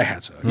यो भइरहेको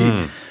छ कि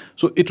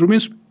so it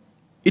remains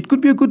it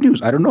could be a good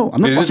news. I don't know.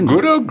 I'm not is it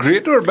good or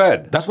great or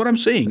bad? That's what I'm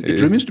saying.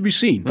 It remains to be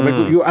seen.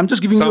 I'm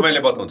just giving you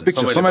a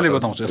picture.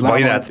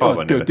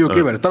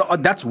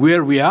 That's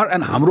where we are.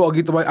 And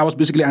I was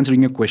basically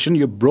answering your question.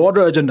 Your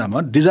broader agenda,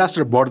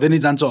 disaster बढ्दै नै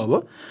जान्छ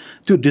अब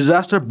त्यो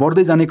disaster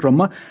बढ्दै जाने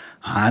क्रममा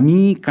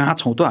हामी कहाँ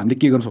छौँ त हामीले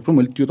के गर्न सक्छौँ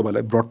मैले त्यो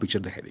तपाईँलाई ब्रड पिक्चर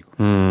देखाइदिएको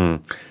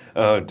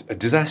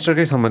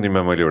डिजास्टरकै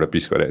सम्बन्धमा मैले एउटा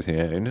पिस गरेको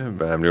थिएँ होइन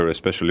हामीले एउटा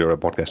स्पेसल एउटा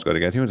पडकास्ट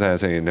गरेका थियौँ जहाँ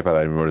चाहिँ नेपाल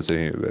आर्मीबाट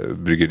चाहिँ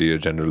ब्रिगेडियर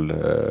जेनरल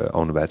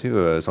आउनुभएको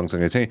थियो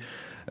सँगसँगै चाहिँ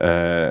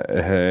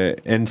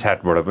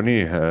एनस्याटबाट पनि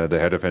the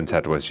head of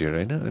NSET was here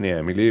होइन अनि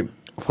हामीले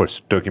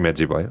अफकोर्स टर्कीमा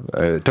जे भयो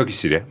टर्की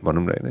सिरिया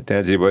भनौँ न होइन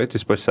त्यहाँ जे भयो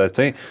त्यस पश्चात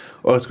चाहिँ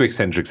अर्थक्वेक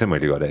सेन्ट्रिक चाहिँ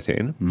मैले गरेको थिएँ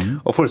होइन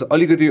अफकोर्स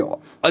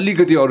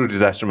अलिकति अरू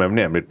डिजास्टरमा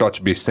पनि हामीले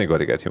टच बेस चाहिँ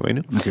गरेका थियौँ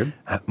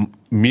होइन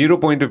मेरो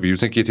पोइन्ट अफ भ्यू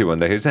चाहिँ के थियो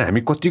भन्दाखेरि चाहिँ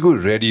हामी कतिको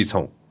रेडी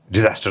छौँ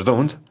डिजास्टर त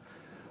हुन्छ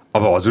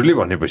अब हजुरले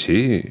भनेपछि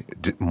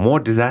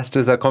more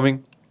disasters are coming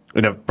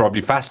in a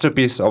probably faster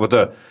pace अब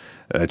त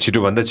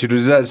छिटोभन्दा छिटो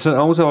डिजास्टर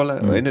आउँछ होला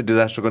होइन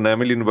डिजास्टरको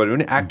नामै लिनु पऱ्यो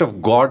भने एक्ट अफ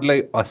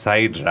गडलाई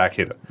असाइड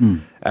राखेर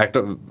एक्ट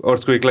अफ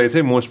अर्थक्वेकलाई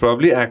चाहिँ most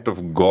probably act of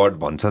god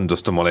भन्छन्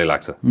जस्तो मलाई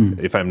लाग्छ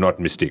if I am not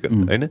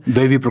mistaken होइन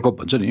दैवी प्रकोप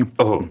भन्छ नि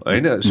हो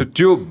होइन सो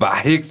त्यो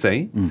बाहेक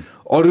चाहिँ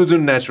अरू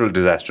जुन नेचुरल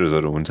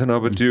डिजास्टर्सहरू हुन्छन्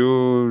अब त्यो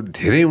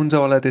धेरै हुन्छ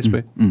होला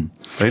त्यसमै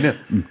होइन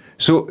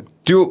सो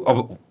त्यो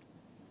अब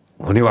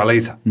हुनेवालै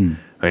छ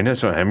होइन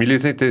सो हामीले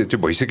चाहिँ त्यो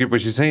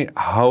भइसकेपछि चाहिँ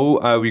how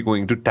are we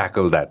going to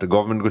tackle that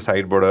गभर्मेन्टको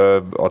साइडबाट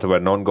अथवा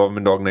नन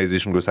गभर्मेन्ट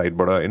अर्गनाइजेसनको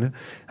साइडबाट होइन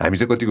हामी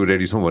चाहिँ कतिको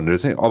रेडी छौँ भनेर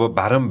चाहिँ अब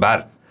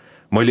बारम्बार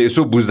मैले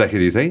यसो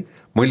बुझ्दाखेरि चाहिँ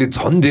मैले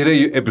झन् धेरै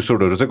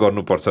एपिसोडहरू चाहिँ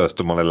गर्नुपर्छ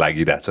जस्तो मलाई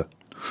लागिरहेछ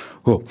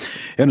हो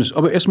हेर्नुहोस्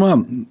अब यसमा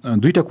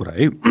दुईवटा कुरा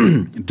है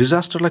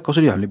डिजास्टरलाई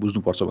कसरी हामीले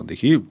बुझ्नुपर्छ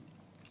भनेदेखि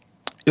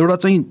एउटा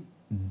चाहिँ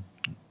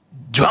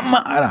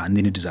झ्वाममा आएर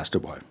हानिदिने डिजास्टर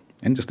भयो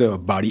होइन जस्तै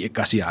अब बाढी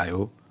एक्कासी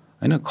आयो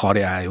होइन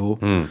खरे आयो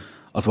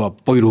अथवा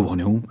पहिरो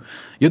भन्यौँ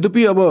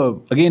यद्यपि अब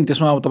अगेन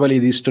त्यसमा अब तपाईँले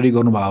यदि स्टडी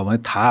गर्नुभयो भने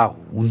थाहा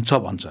हुन्छ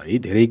भन्छ है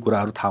धेरै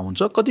कुराहरू थाहा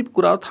हुन्छ कति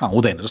कुराहरू थाहा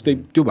हुँदैन जस्तै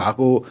त्यो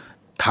भएको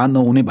थाहा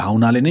नहुने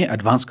भावनाले नै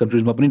एडभान्स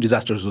कन्ट्रिजमा पनि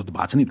डिजास्टर जस्तो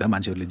भएको छ नि त,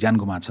 मान्छेहरूले ज्यान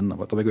गुमाछन्।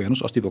 अब तपाईँको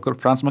हेर्नुहोस् अस्ति भर्खर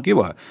फ्रान्समा के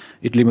भयो,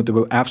 इटलीमा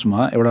त्यो एप्समा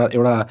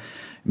एउटा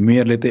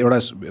मेयरले त एउटा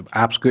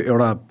एप्सको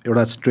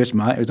एउटा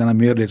स्ट्रेचमा एकजना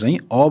मेयरले चाहिँ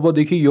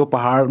अबदेखि यो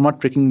पहाडमा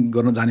ट्रेकिङ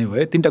गर्न जाने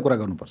भए 3टा कुरा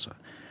गर्नुपर्छ।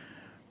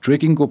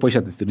 ट्रेकिङको पैसा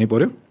तिर्नै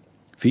पऱ्यो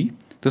फी,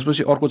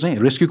 त्यसपछि अर्को चाहिँ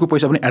रेस्क्युको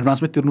पैसा पनि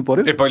एडभान्समै तिर्नु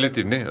पऱ्यो, पहिल्यै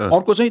तिर्ने,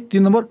 अर्को चाहिँ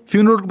 3 नम्बर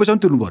फ्युनरलको पैसा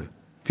पनि तिर्नु पऱ्यो,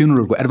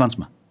 फ्युनरलको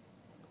एडभान्समा।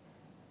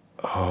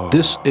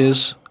 This is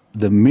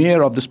the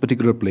mayor of this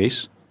particular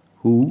place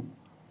who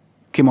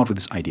came out with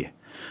this idea.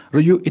 र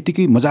यो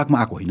यतिकै मजाकमा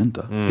आएको होइन नि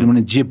त,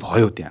 किनभने जे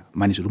भयो त्यहाँ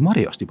मानिसहरू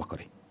मरे अस्ति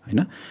भर्खरै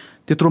होइन।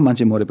 त्यत्रो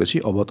मान्छे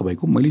मरेपछि अब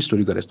तपाईँको मैले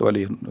स्टोरी गरेँ,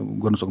 तपाईँले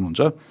गर्न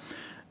सक्नुहुन्छ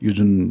यो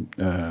जुन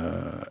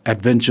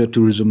एडभेन्चर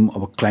टुरिज्म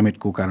अब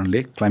क्लाइमेटको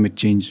कारणले climate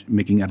change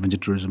making adventure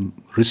tourism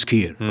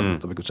riskier,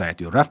 तपाईँको चाहे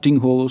त्यो राफ्टिङ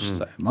होस्,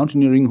 चाहे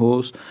माउन्टेनियरिङ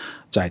होस्,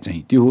 चाहे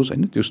चाहिँ त्यो होस्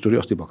होइन, त्यो स्टोरी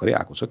अस्ति भर्खरै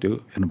आएको छ, त्यो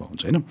हेर्नुभएको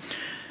हुन्छ होइन।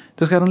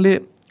 त्यस कारणले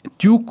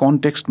त्यो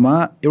कन्टेक्स्टमा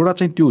एउटा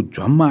चाहिँ त्यो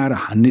झम्मा आएर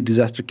हान्ने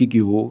डिजास्टर के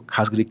हो,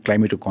 खास गरी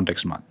क्लाइमेटको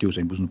कन्टेक्स्टमा त्यो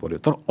चाहिँ बुझ्नु पऱ्यो।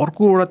 तर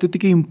अर्को एउटा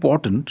त्यतिकै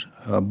इम्पोर्टेन्ट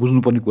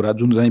बुझ्नुपर्ने कुरा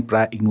जुन चाहिँ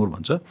प्रायः इग्नोर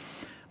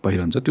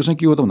भइरहन्छ त्यो चाहिँ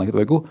के हो त भन्दाखेरि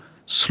तपाईँको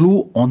स्लो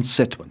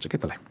अनसेट भन्छ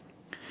क्या त्यसलाई।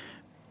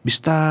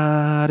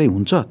 बिस्तारै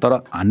हुन्छ तर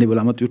हान्ने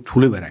बेलामा त्यो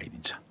ठुलै भएर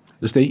आइदिन्छ।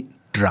 जस्तै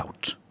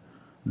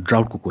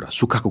ड्राउटको कुरा,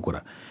 सुक्खाको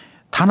कुरा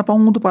थाहा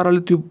नपाउँदो पाराले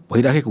त्यो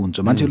भइराखेको हुन्छ,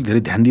 मान्छेहरूले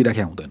धेरै ध्यान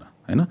दिइराखेको हुँदैन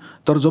होइन।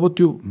 तर जब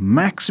त्यो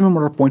म्याक्सिमम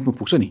एउटा पोइन्टमा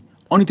पुग्छ नि,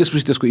 अनि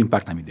त्यसपछि त्यसको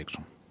इम्प्याक्ट हामी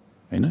देख्छौँ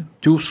होइन।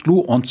 त्यो स्लो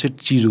अनसेट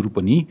चिजहरू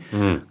पनि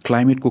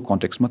क्लाइमेटको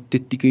कन्टेक्स्टमा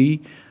त्यत्तिकै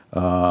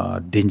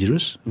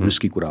डेन्जरस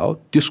रिस्की कुरा हो।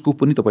 त्यसको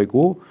पनि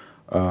तपाईँको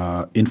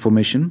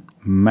इन्फर्मेसन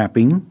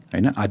म्यापिङ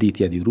होइन आदि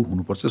इत्यादिहरू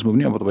हुनुपर्छ। त्यसमा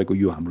पनि अब तपाईँको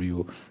यो हाम्रो यो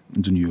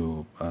जुन यो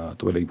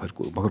तपाईँलाई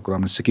भर्खर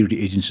कुरामा सेक्युरिटी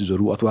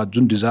एजेन्सिजहरू अथवा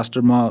जुन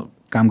डिजास्टरमा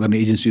काम गर्ने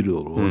एजेन्सीहरू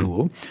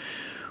हो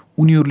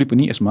उनीहरूले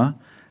पनि यसमा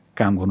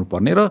काम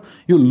गर्नुपर्ने र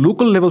यो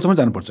लोकल लेभलसम्म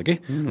जानुपर्छ कि।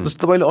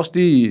 जस्तो तपाईँले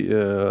अस्ति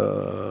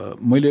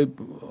मैले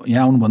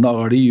यहाँ आउनुभन्दा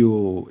अगाडि यो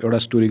एउटा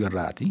स्टोरी गरेर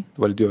आएको थिएँ,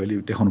 तपाईँले त्यो अहिले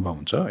देखाउनु भएको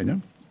हुन्छ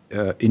होइन।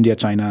 India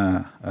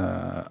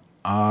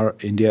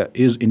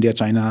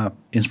China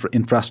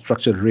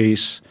infrastructure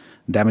race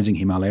damaging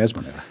Himalayas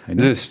भनेर होइन।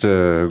 Just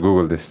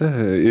Google this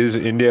is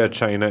India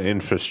China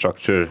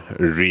infrastructure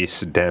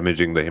race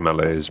damaging the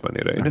Himalayas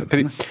भनेर होइन।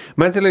 फेरि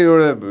मान्छेले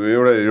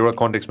एउटा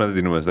कन्टेक्स्टमा चाहिँ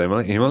दिनुभएको छ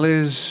मलाई,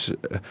 हिमालयस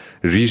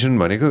रिजन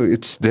भनेको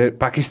इट्स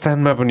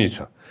पाकिस्तानमा पनि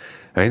छ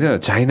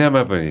होइन,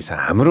 चाइनामा पनि छ,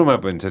 हाम्रोमा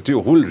पनि छ,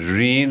 त्यो होल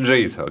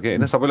रेन्जै छ क्या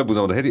होइन। सबैलाई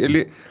बुझाउँदाखेरि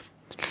यसले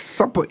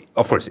सबै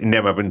अफकोर्स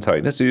इन्डियामा पनि छ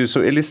होइन,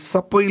 सो यसले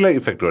सबैलाई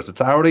इफेक्ट गर्छ,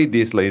 चारवटै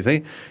देशलाई चाहिँ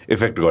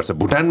इफेक्ट गर्छ।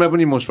 भुटानमा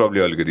पनि मोस्ट प्रब्ली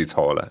अलिकति छ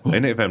होला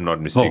होइन, इफ आइएम नट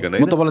मिस्टेकन।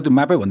 म तपाईँलाई त्यो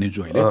म्यापै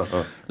भनिदिन्छु अहिले।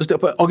 जस्तै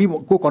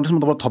अघिको कन्टेक्स्टमा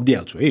तपाईँलाई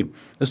थपिदिइहाल्छु है।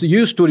 जस्तो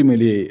यो स्टोरी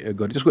मैले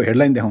गरेँ, त्यसको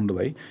हेडलाइन देखाउनु त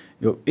भाइ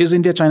यो is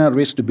India China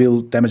race to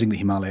build damaging the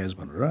Himalayas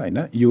भनेर होइन।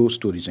 यो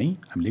स्टोरी चाहिँ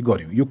हामीले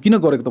गऱ्यौँ। यो किन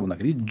गरेको त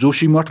भन्दाखेरि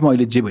जोशीमठमा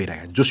अहिले जे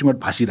भइरहेको छ, जोशीमठ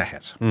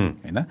भाँसिरहेको छ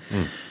होइन।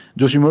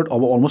 जोशीमठ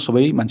अब अलमोस्ट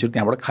सबै मान्छेहरू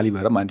त्यहाँबाट खाली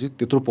भएर, मान्छे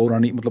त्यत्रो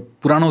पौराणिक मतलब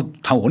पुरानो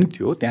ठाउँ हो नि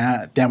त्यो,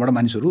 त्यहाँबाट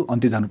मानिसहरू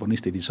अन्त्य जानुपर्ने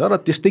स्थिति छ र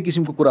त्यस्तै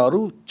किसिमको कुराहरू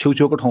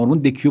छेउछेउको ठाउँहरू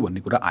पनि देखियो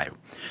भन्ने कुरा आयो।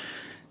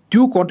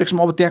 त्यो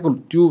कन्टेक्स्टमा अब त्यहाँको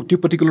त्यो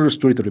पर्टिकुलर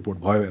स्टोरी त रिपोर्ट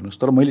भयो हेर्नुहोस्,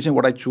 तर मैले चाहिँ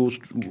what I chose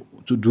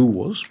to do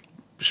was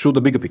so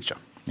the bigger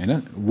picture होइन।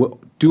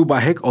 त्यो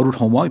बाहेक अरू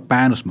ठाउँमा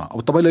प्यानसमा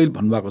अब तपाईँले अहिले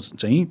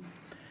भन्नुभएको चाहिँ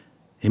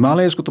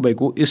हिमालयसको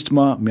तपाईँको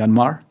इस्टमा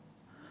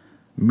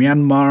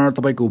म्यानमार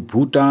तपाईँको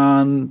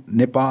भुटान,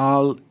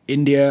 नेपाल,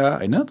 इन्डिया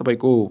होइन,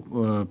 तपाईँको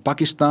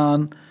पाकिस्तान,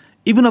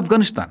 इभन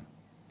अफगानिस्तान,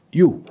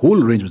 यो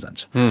होल रेन्जमा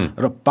जान्छ।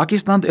 र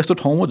पाकिस्तान त यस्तो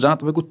ठाउँ हो जहाँ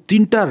तपाईँको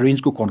 3टा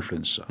रेन्जको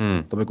कन्फ्लुएन्स छ।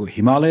 तपाईँको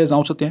हिमालयज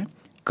आउँछ, त्यहाँ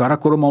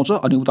काराकोरम आउँछ,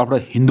 अनि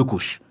उताबाट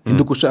हिन्दुकुश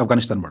चाहिँ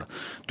अफगानिस्तानबाट,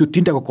 त्यो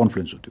 3टाको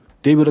कन्फ्लुएन्स हो त्यो।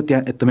 त्यही भएर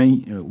त्यहाँ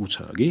एकदमै ऊ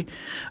छ कि।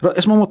 र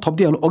यसमा म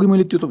थपिदिइहाल्नु, अघि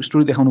मैले त्यो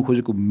स्टोरी देखाउनु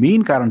खोजेको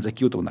मेन कारण चाहिँ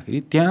के हो त भन्दाखेरि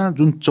त्यहाँ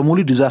जुन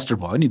चमोली डिजास्टर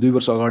भयो नि 2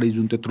 वर्ष अगाडि,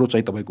 जुन त्यत्रो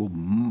चाहिँ तपाईँको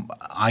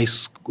आइस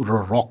र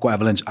रकको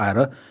एभलान्च आएर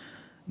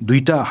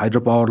 2टा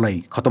हाइड्रो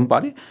पावरलाई खतम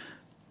पारे,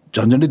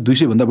 झन्झन्डै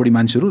 200भन्दा बढी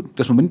मान्छेहरू,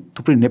 त्यसमा पनि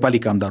थुप्रै नेपाली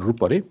कामदारहरू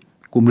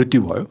परेको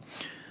मृत्यु भयो।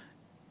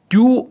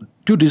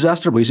 त्यो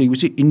डिजास्टर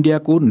भइसकेपछि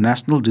इन्डियाको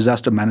नेसनल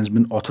डिजास्टर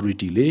म्यानेजमेन्ट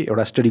अथोरिटीले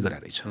एउटा स्टडी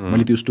गराएको रहेछ।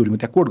 मैले त्यो स्टोरीमा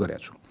त्यहाँ कोट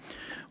गरेको छु।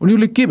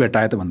 उनीहरूले के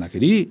भेटाए त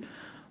भन्दाखेरि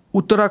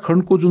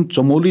उत्तराखण्डको जुन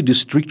चमोली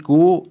डिस्ट्रिक्टको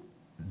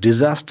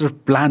डिजास्टर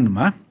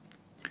प्लानमा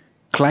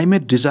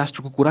क्लाइमेट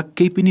डिजास्टरको कुरा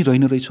केही पनि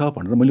रहेन रहेछ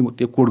भनेर मैले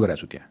त्यो कोट गरेको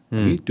छु त्यहाँ।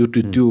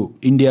 त्यो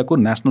इन्डियाको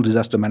नेसनल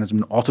डिजास्टर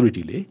म्यानेजमेन्ट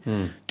अथोरिटीले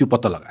त्यो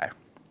पत्ता लगायो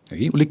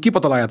है। उसले के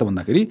पत्ता लगायो त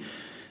भन्दाखेरि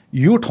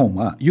यो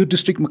ठाउँमा यो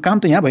डिस्ट्रिक्टमा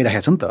काम त यहाँ भइरहेको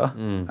छ नि त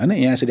होइन,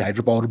 यहाँ यसरी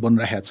हाइड्रो पावर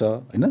बनिरहेको छ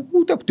होइन,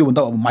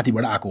 त्योभन्दा अब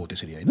माथिबाट आएको हो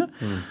त्यसरी होइन।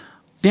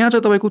 त्यहाँ चाहिँ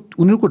तपाईँको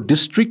उनीहरूको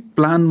डिस्ट्रिक्ट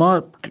प्लानमा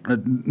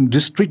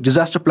डिस्ट्रिक्ट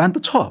डिजास्टर प्लान त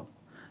छ,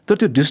 तर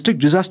त्यो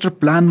डिस्ट्रिक्ट डिजास्टर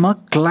प्लानमा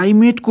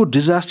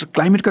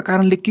क्लाइमेटका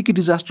कारणले के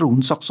डिजास्टर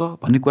हुनसक्छ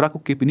भन्ने कुराको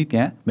केही पनि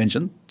त्यहाँ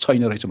मेन्सन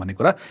छैन रहेछ भन्ने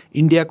कुरा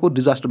इन्डियाको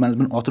डिजास्टर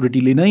म्यानेजमेन्ट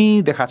अथोरिटीले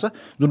नै देखाएको छ,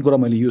 जुन कुरा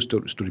मैले यो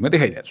स्टोरीमा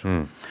देखाइदिएको छु।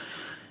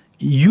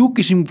 यो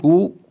किसिमको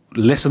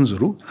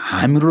लेसन्सहरू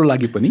हाम्रो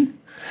लागि पनि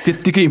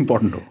त्यत्तिकै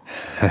इम्पोर्टेन्ट हो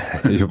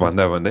यो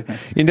भन्दा भन्दै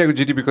इन्डियाको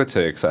जिडिपी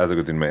कति छ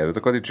आजको दिनमा हेरेर त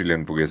कति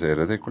ट्रिलियन पुगेछ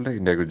हेरेर चाहिँ एकपल्ट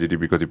इन्डियाको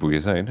जिडिपी कति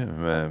पुगेछ होइन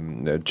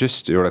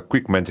जस्ट एउटा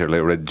क्विक मान्छेहरूलाई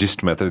एउटा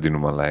जिस्ट मात्रै दिनु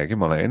मन लाग्यो कि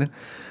मलाई होइन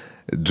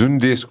जुन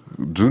देश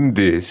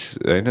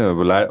होइन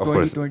अब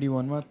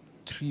 2021 मा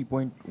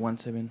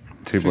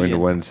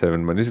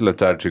 3.17 भनेपछि ल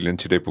 4 ट्रिलियन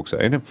छिटै पुग्छ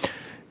होइन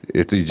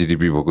यति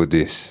जिडिपी भएको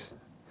देश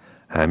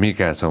हामी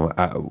कहाँ छौँ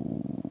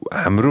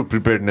हाम्रो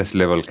प्रिपेयर्डनेस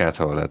लेभल कहाँ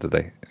छ होला त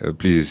दाइ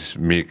प्लिज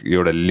मेक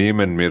एउटा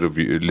लेमन मेरो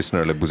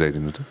लिसनरलाई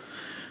बुझाइदिनु त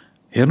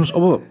हेर्नुहोस्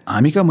अब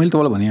हामी कहाँ मैले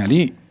तपाईँलाई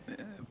भनिहालेँ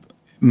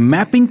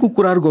म्यापिङको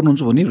कुराहरू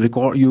गर्नुहुन्छ भने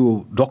रेकर्ड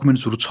यो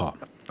डकुमेन्ट्सहरू छ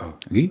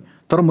कि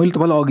तर मैले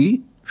तपाईँलाई अघि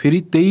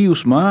फेरि त्यही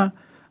उसमा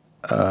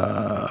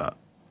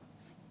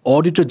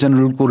अडिटर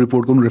जेनरलको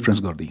रिपोर्टको पनि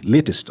रेफरेन्स गरिदिएँ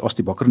लेटेस्ट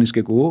अस्ति भर्खर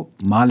निस्केको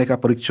महालेखा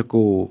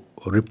परीक्षकको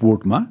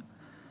रिपोर्टमा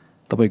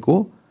तपाईँको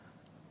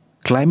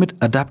क्लाइमेट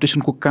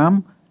एडाप्टेसनको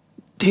काम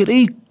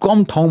धेरै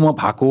कम ठाउँमा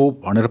भएको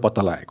भनेर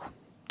पत्ता लागेको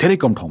धेरै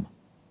कम ठाउँमा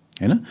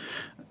होइन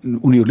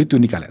उनीहरूले त्यो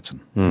निकालेका छन्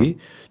कि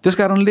त्यस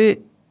कारणले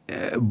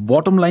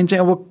बटम लाइन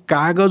चाहिँ अब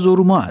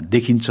कागजहरूमा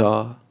देखिन्छ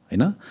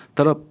होइन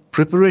तर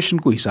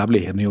प्रिपरेसनको हिसाबले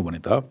हेर्ने हो भने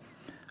त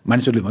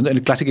मानिसहरूले भन्छ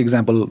अहिले क्लासिक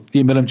इक्जाम्पल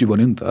एमएलएमची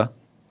भन्यो नि त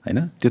होइन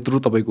त्यत्रो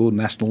तपाईँको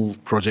नेसनल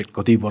प्रोजेक्ट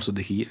कति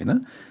वर्षदेखि होइन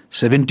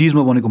 70s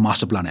मा बनेको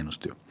मास्टर प्लान हेर्नुहोस्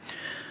त्यो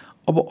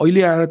अब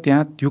अहिले आएर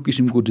त्यहाँ त्यो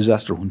किसिमको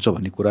डिजास्टर हुन्छ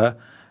भन्ने कुरा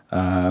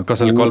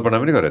कसैले कल्पना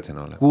पनि गरेको थिएन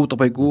होला को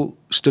तपाईँको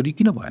स्टडी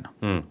किन भएन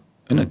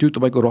होइन त्यो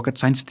तपाईँको रकेट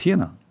साइन्स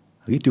थिएन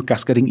है त्यो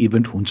क्यास्केडिङ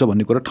इभेन्ट हुन्छ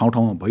भन्ने कुरा ठाउँ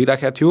ठाउँमा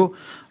भइराखेको थियो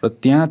र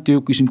त्यहाँ त्यो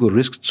किसिमको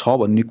रिस्क छ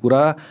भन्ने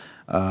कुरा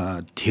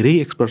धेरै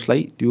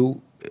एक्सपर्ट्सलाई त्यो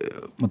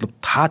मतलब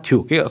थाहा थियो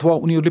कि अथवा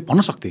उनीहरूले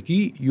भन्न सक्थे कि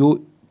यो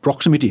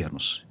प्रोक्सिमिटी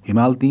हेर्नुहोस्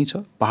हिमाल त्यहीँ छ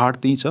पहाड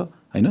त्यहीँ छ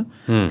होइन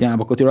त्यहाँ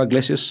अब कतिवटा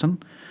ग्लेसियर्स छन्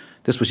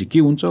त्यसपछि के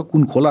हुन्छ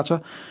कुन खोला छ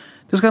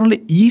त्यस कारणले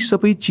यी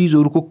सबै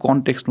चिजहरूको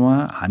कन्टेक्स्टमा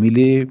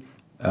हामीले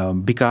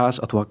विकास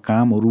अथवा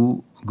कामहरू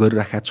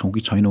गरिराखेका छौँ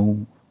कि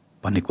छैनौँ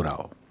भन्ने कुरा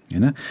हो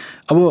होइन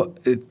अब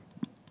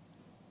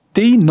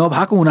त्यही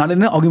नभएको हुनाले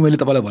नै अघि मैले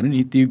तपाईँलाई भने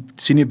नि ती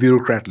सिनियर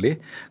ब्युरोक्राटले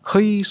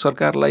खै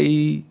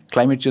सरकारलाई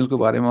क्लाइमेट चेन्जको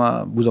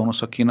बारेमा बुझाउन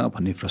सकिएन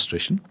भन्ने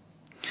फ्रस्ट्रेसन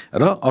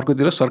र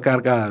अर्कोतिर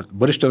सरकारका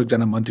वरिष्ठ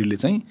एकजना मन्त्रीले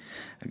चाहिँ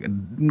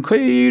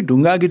खै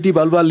ढुङ्गा गिटी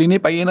बालुवा लिनै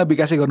पाइएन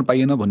विकासै गर्न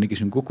पाइएन भन्ने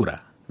किसिमको कुरा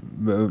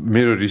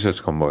मेरो रिसर्च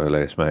कम भयो होला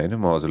यसमा होइन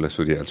म हजुरलाई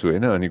सोधिहाल्छु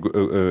होइन अनि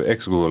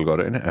एक्स गुगल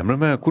गरेर होइन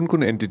हाम्रोमा कुन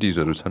कुन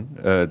एन्टिटिजहरू छन्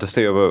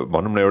जस्तै अब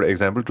भनौँ न एउटा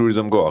इक्जाम्पल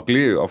टुरिज्मको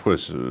हकले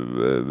अफकोर्स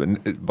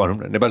भनौँ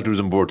न नेपाल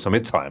टुरिज्म बोर्ड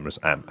समेत छ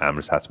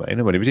हाम्रो साथमा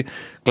होइन भनेपछि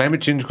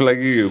क्लाइमेट चेन्जको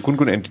लागि कुन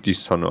कुन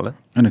एन्टिटिज छन् होला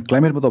होइन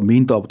क्लाइमेटमा त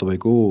मेन त अब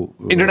तपाईँको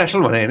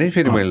इन्टरनेसनल भने होइन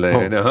फेरि मैले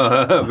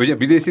होइन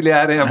विदेशीले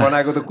आएर यहाँ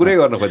बनाएको त कुरै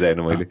गर्न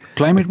खोजेन मैले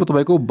क्लाइमेटमा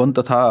तपाईँको वन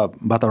तथा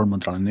वातावरण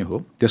मन्त्रालय नै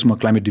हो त्यसमा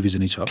क्लाइमेट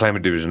डिभिजनै छ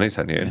क्लाइमेट डिभिजनै छ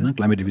नि होइन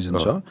क्लाइमेट डिभिजन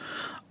छ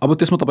अब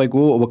त्यसमा तपाईँको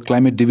अब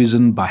क्लाइमेट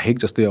डिभिजन बाहेक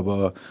जस्तै अब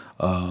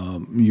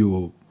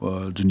यो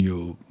जुन यो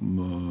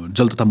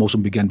जल तथा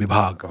मौसम विज्ञान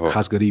विभाग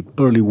खास गरी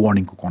अर्ली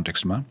वार्निङको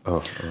कन्टेक्स्टमा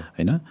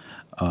होइन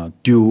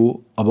त्यो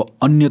अब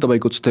अन्य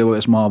तपाईँको जस्तै अब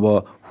यसमा अब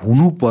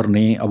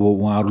हुनुपर्ने अब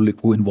उहाँहरूले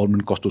को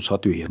इन्भल्भमेन्ट कस्तो छ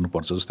त्यो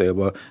हेर्नुपर्छ जस्तै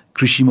अब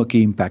कृषिमा के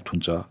इम्प्याक्ट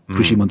हुन्छ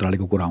कृषि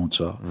मन्त्रालयको कुरा आउँछ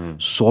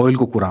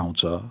सोइलको कुरा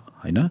आउँछ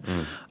होइन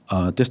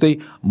त्यस्तै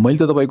मैले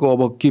त तपाईँको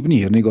अब के पनि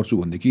हेर्ने गर्छु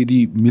भनेदेखि यदि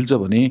मिल्छ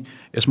भने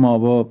यसमा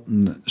अब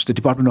जस्तै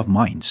डिपार्टमेन्ट अफ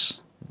माइन्स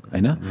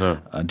होइन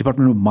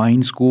डिपार्टमेन्ट अफ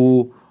माइन्सको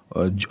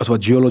अथवा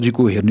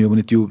जियोलोजीको हेर्ने हो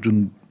भने त्यो जुन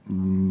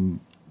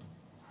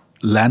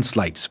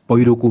ल्यान्डस्लाइड्स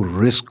पहिरोको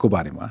रिस्कको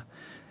बारेमा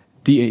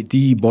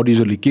ती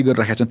बडिजहरूले के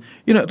गरिराखेका छन्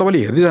किन तपाईँले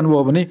हेर्दै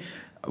जानुभयो भने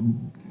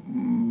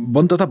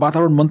वन तथा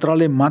वातावरण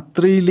मन्त्रालय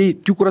मात्रैले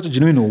त्यो कुरा चाहिँ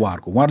जेन्युन हो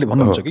उहाँहरूले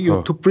भन्नुहुन्छ कि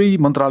यो थुप्रै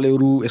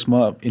मन्त्रालयहरू यसमा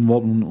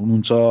इन्भल्भ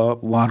हुनुहुन्छ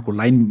उहाँहरूको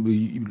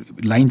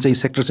लाइन चाहिँ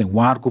सेक्टर चाहिँ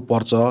उहाँहरूको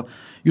पर्छ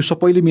यो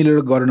सबैले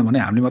मिलेर गरेन भने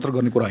हामीले मात्र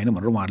गर्ने कुरा होइन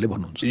भनेर उहाँहरूले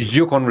भन्नुहुन्छ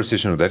यो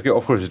कन्भर्सेसन हुँदाखेरि कि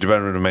अफकोर्स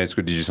डिपार्टमेन्ट अफ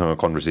माइन्सको डिजीसँग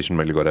कन्भर्सेसन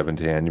मैले गरेर पनि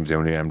थिएँ यहाँ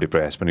निम्त्याउने हामीले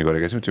प्रयास पनि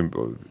गरेका छौँ त्यो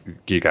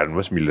केही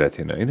कारणवश मिलिरहेको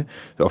थिएन होइन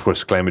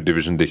अफकोर्स क्लाइमेट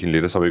डिभिजनदेखि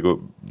लिएर सबैको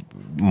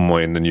म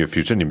इन द नियर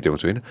फ्युचर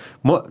निम्त्याउँछु होइन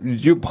म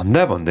यो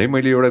भन्दै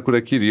मैले एउटा कुरा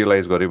के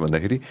रियलाइज गरेँ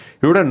भन्दाखेरि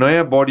एउटा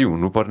नयाँ बडी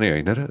हुनुपर्ने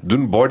होइन र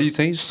जुन बडी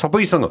चाहिँ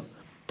सबैसँग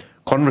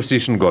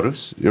कन्भर्सेसन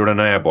गरोस् एउटा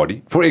नयाँ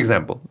बडी फर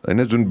इक्जाम्पल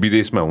होइन जुन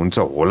विदेशमा हुन्छ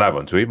होला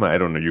भन्छु है म I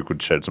don't know you could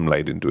said some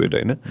light into it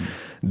होइन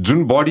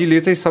जुन बडीले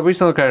चाहिँ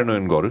सबैसँग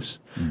कार्यान्वयन गरोस्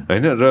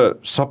होइन र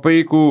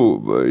सबैको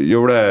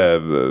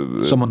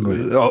एउटा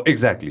समन्वय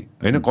एक्ज्याक्टली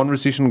होइन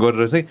कन्भर्सेसन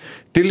गरेर चाहिँ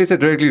त्यसले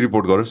चाहिँ डाइरेक्टली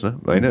रिपोर्ट गरोस् न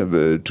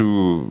होइन टु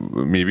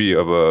मेबी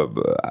अब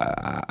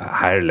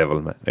हायर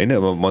लेभलमा होइन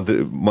अब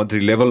मन्त्री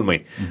लेभलमै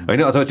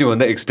होइन अथवा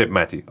त्योभन्दा एक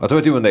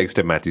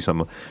स्टेप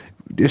माथिसम्म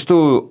यस्तो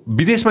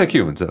विदेशमा के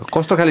हुन्छ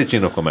कस्तो खाले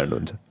चेन अफ कमान्ड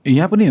हुन्छ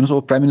यहाँ पनि हेर्नुहोस्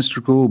अब प्राइम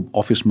मिनिस्टरको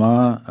अफिसमा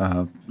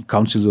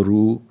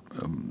काउन्सिलहरू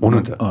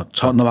हुनुहुन्छ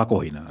छ नभएको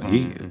होइन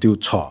है त्यो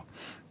छ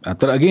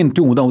तर अगेन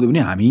त्यो हुँदाहुँदै पनि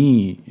हामी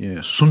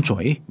सुन्छौँ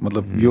है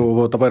मतलब यो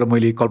अब तपाईँ र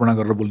मैले कल्पना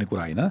गरेर बोल्ने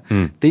कुरा होइन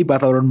त्यही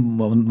वातावरण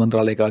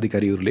मन्त्रालयका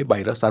अधिकारीहरूले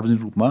बाहिर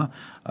सार्वजनिक रूपमा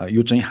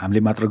यो चाहिँ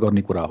हामीले मात्र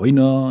गर्ने कुरा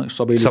होइन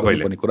सबैले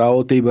गर्नुपर्ने कुरा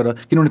हो त्यही भएर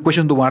किनभने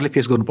क्वेसन त उहाँहरूले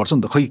फेस गर्नुपर्छ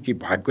नि त खै के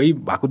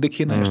भएको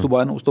देखिएन यस्तो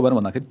भएन उस्तो भएन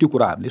भन्दाखेरि त्यो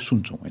कुरा हामीले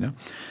सुन्छौँ होइन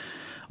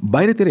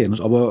बाहिरतिर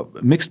हेर्नुहोस्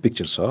अब मिक्स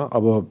पिक्चर छ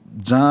अब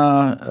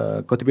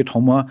जहाँ कतिपय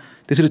ठाउँमा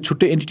त्यसरी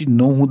छुट्टै एन्टिटी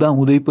नहुँदा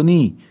हुँदै पनि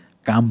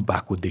काम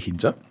भएको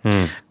देखिन्छ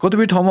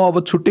कतिपय ठाउँमा अब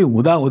छुट्टै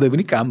हुँदा हुँदै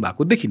पनि काम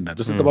भएको देखिन्न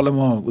जस्तै तपाईँलाई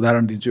म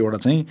उदाहरण दिन्छु एउटा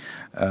चाहिँ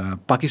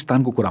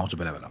पाकिस्तानको कुरा आउँछ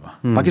बेला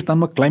बेलामा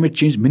पाकिस्तानमा क्लाइमेट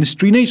चेन्ज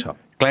मिनिस्ट्री नै छ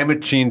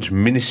क्लाइमेट चेन्ज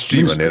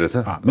मिनिस्ट्री भनेर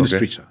छ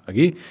मिनिस्ट्री छ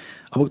अघि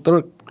अब तर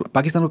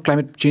पाकिस्तानको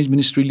क्लाइमेट चेन्ज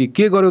मिनिस्ट्रीले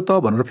के गर्यो त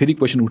भनेर फेरि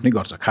क्वेसन उठ्ने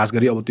गर्छ खास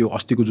गरी अब त्यो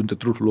अस्तिको जुन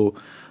त्यत्रो ठुलो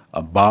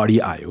बाढी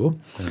आयो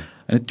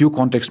अनि त्यो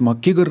कन्टेक्स्टमा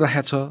के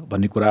गरिरहेको छ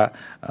भन्ने कुरा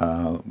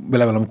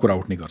बेला बेलामा कुरा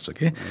उठ्ने गर्छ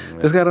कि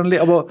त्यस कारणले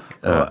अब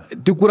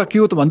त्यो कुरा के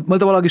हो त मैले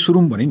तपाईँलाई अघि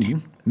सुरुमा भने नि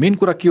मेन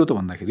कुरा के हो त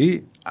भन्दाखेरि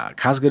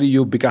खास गरी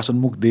यो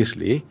विकासोन्मुख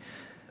देशले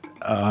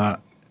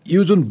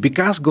यो जुन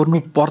विकास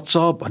गर्नुपर्छ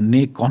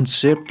भन्ने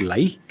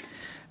कन्सेप्टलाई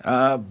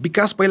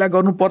विकास पहिला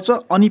गर्नुपर्छ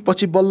अनि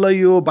पछि बल्ल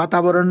यो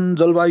वातावरण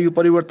जलवायु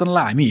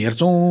परिवर्तनलाई हामी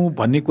हेर्छौँ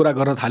भन्ने कुरा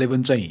गर्न थाल्यो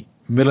भने चाहिँ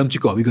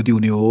मेलम्चीको अभिगति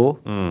हुने हो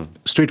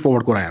स्ट्रेट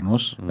फरवर्ड कुरा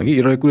हेर्नुहोस् है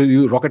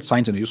यो रकेट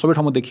साइन्स होइन यो सबै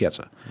ठाउँमा देखिया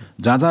छ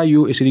जहाँ जहाँ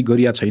यो यसरी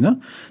गरिया छैन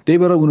त्यही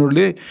भएर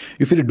उनीहरूले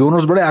यो फेरि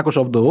डोनर्सबाटै आएको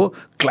शब्द हो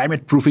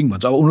क्लाइमेट प्रुफिङ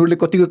भन्छ अब उनीहरूले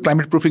कतिको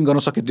क्लाइमेट प्रुफिङ गर्न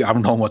सके त्यो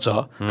आफ्नो ठाउँमा छ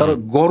तर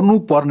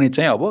गर्नुपर्ने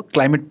चाहिँ अब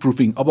क्लाइमेट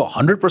प्रुफिङ अब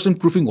 100%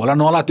 प्रुफिङ होला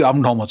नहोला त्यो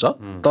आफ्नो ठाउँमा छ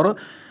तर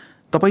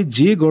तपाईँ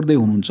जे गर्दै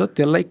हुनुहुन्छ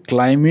त्यसलाई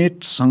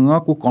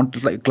क्लाइमेटसँगको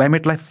कन्टेक्टलाई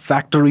क्लाइमेटलाई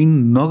फ्याक्टर इन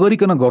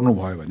नगरिकन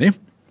गर्नुभयो भने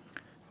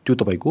त्यो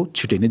तपाईँको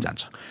छिटै नै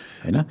जान्छ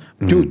होइन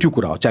त्यो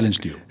कुरा हो च्यालेन्ज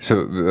त्यो सो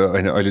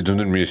होइन अहिले जुन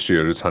जुन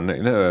मिनिस्ट्रीहरू छन्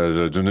होइन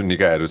जुन जुन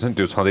निकायहरू छन्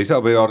त्यो छँदैछ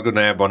अब अर्को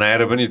नयाँ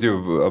बनाएर पनि त्यो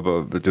अब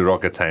त्यो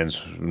रकेट साइन्स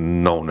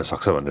नहुन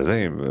सक्छ भनेर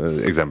चाहिँ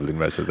एक्जाम्पल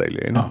दिनुभएको छ दाइले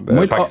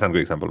होइन पाकिस्तानको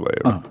एक्जाम्पल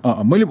भयो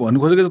मैले भन्नु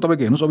खोजेको चाहिँ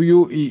तपाईँको हेर्नुहोस् अब यो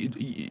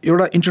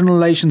एउटा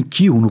इन्टरनलाइजेसन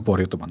के हुनु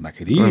पर्यो त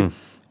भन्दाखेरि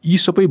यी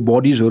सबै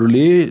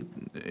बडिजहरूले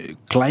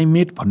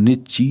क्लाइमेट भन्ने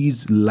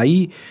चिजलाई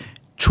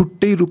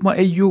छुट्टै रूपमा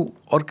यो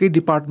अर्कै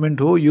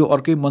डिपार्टमेन्ट हो यो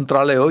अर्कै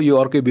मन्त्रालय हो यो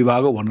अर्कै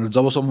विभाग हो भनेर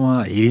जबसम्म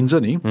हेरिन्छ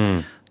नि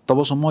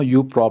तबसम्म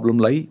यो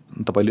प्रब्लमलाई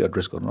तपाईँले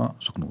एड्रेस गर्न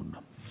सक्नुहुन्न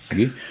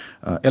कि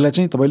यसलाई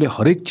चाहिँ तपाईँले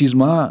हरेक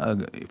चिजमा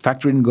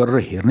फ्याक्टर इन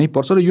गरेर हेर्नै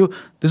पर्छ र यो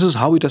this is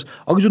how it is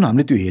अघि जुन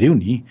हामीले त्यो हेऱ्यौँ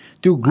नि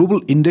त्यो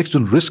ग्लोबल इन्डेक्स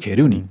जुन रिस्क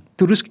हेऱ्यौँ नि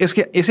त्यो रिस्क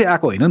यसै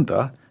आएको होइन नि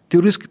त त्यो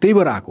रिस्क त्यही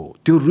भएर आएको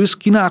त्यो रिस्क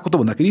किन आएको त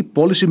भन्दाखेरि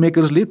पोलिसी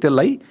मेकर्सले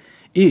त्यसलाई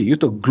यो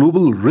त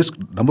ग्लोबल रिस्क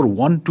नम्बर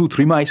 1, 2,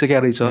 3 मा आइसकेको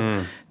रहेछ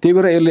त्यही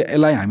भएर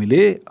यसलाई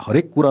हामीले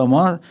हरेक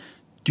कुरामा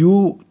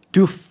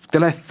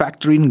त्यसलाई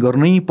फ्याक्टर इन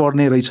गर्नै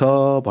पर्ने रहेछ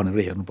भनेर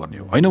हेर्नुपर्ने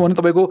हो होइन भने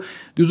तपाईँको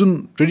त्यो जुन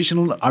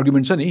ट्रेडिसनल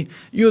आर्गुमेन्ट छ नि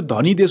यो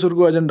धनी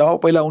देशहरूको एजेन्डा हो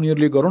पहिला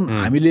उनीहरूले गरौँ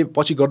हामीले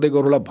पछि गर्दै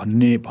गरौँला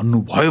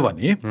भन्नुभयो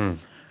भने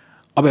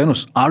अब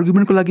हेर्नुहोस्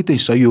आर्गुमेन्टको लागि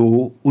चाहिँ सही हो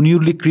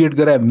उनीहरूले क्रिएट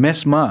गरे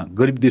मेसमा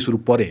गरिब देशहरू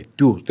परे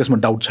त्यसमा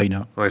डाउट छैन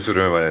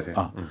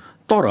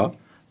तर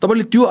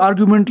तपाईँले त्यो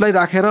आर्गुमेन्टलाई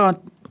राखेर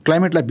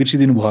क्लाइमेटलाई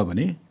बिर्सिदिनु भयो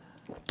भने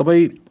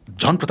तपाईँ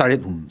झन्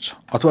प्रताडित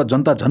हुनुहुन्छ अथवा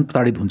जनता झन्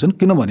प्रताडित हुन्छन्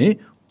किनभने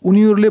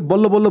उनीहरूले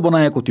बल्ल बल्ल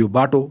बनाएको त्यो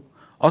बाटो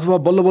अथवा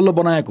बल्ल बल्ल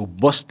बनाएको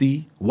बस्ती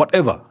वाट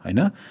एभर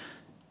होइन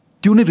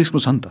त्यो नै रिस्कमा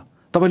छ नि त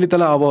तपाईँले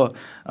त्यसलाई अब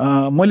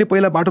मैले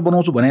पहिला बाटो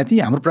बनाउँछु भनेको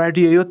थिएँ हाम्रो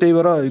प्रायोरिटी यही हो त्यही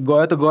भएर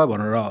गयो त गयो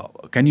भनेर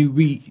can you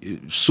be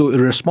so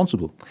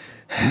irresponsible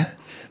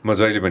म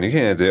जहिले पनि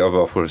के अब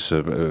अफकोर्स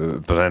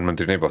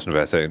प्रधानमन्त्री नै बस्नु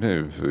भएको छ होइन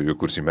यो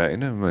कुर्सीमा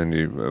होइन अनि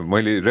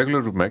मैले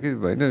रेगुलर रूपमा कि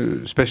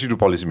होइन स्पेसली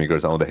पोलिसी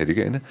मेकर्स आउँदाखेरि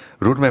कि होइन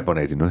रोड म्याप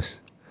बनाइदिनुहोस्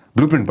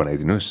ब्लु प्रिन्ट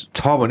बनाइदिनुहोस्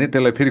छ भने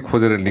त्यसलाई फेरि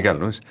खोजेर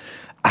निकाल्नुहोस्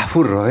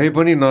आफू रहे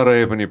पनि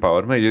नरहे पनि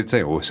पावरमा यो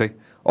चाहिँ होस् है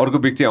अर्को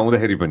व्यक्ति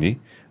आउँदाखेरि पनि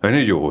होइन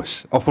यो होस्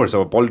अफकोर्स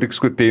अब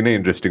पोलिटिक्सको त्यही नै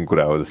इन्ट्रेस्टिङ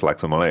कुरा हो जस्तो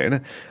लाग्छ मलाई होइन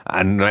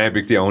नयाँ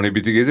व्यक्ति आउने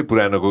बित्तिकै चाहिँ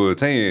पुरानोको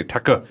चाहिँ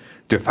ठ्याक्क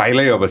त्यो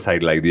फाइलै अब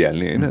साइड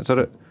लगाइदिइहाल्ने होइन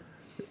तर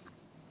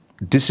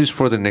this is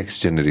for the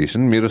next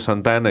generation मेरो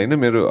सन्तान होइन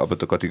मेरो अब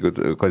त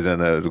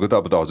कतिजनाहरूको त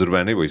अब त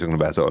हजुरबा नै भइसक्नु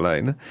भएको छ होला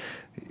होइन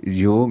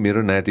यो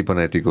मेरो नाति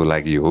पनातिको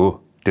लागि हो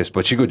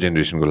त्यसपछिको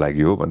जेनेरेसनको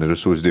लागि हो भनेर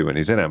सोचिदियो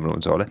भने चाहिँ राम्रो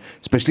हुन्छ होला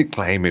स्पेसली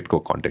क्लाइमेटको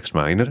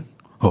कन्टेक्स्टमा होइन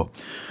हो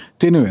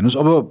त्यही नै हेर्नुहोस्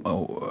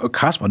अब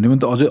खास भन्ने भने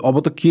त अझै अब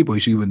त के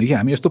भइसक्यो भनेदेखि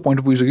हामी यस्तो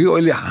पोइन्ट पुगिसक्यो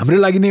अहिले हाम्रो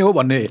लागि नै हो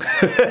भन्ने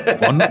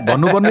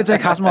भन्नुपर्ने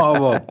चाहिँ खासमा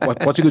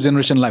अब पछिको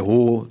जेनेरेसनलाई हो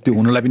त्यो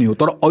हुनलाई पनि हो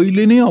तर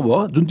अहिले नै अब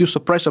जुन त्यो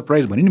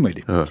सरप्राइज भने नि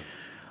मैले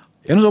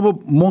हेर्नुहोस्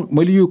अब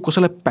मैले यो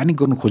कसैलाई प्यानिक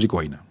गर्नु खोजेको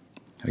होइन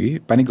है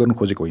प्यानिक गर्नु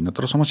खोजेको होइन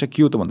तर समस्या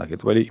के हो त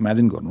भन्दाखेरि तपाईँले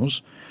इमेजिन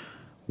गर्नुहोस्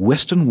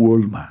वेस्टर्न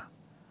वर्ल्डमा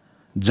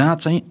जहाँ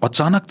चाहिँ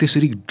अचानक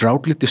त्यसरी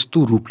ड्राउटले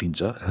त्यस्तो रूप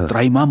लिन्छ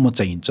त्राइमाममा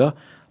चाहिन्छ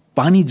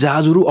पानी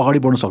जहाजहरू अगाडि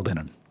बढ्न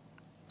सक्दैनन्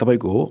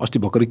तपाईँको अस्ति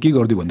भर्खरै के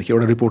गरिदियो भनेदेखि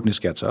एउटा रिपोर्ट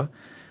निस्किएको छ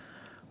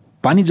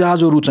पानी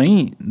जहाजहरू चाहिँ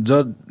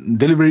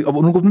डेलिभरी अब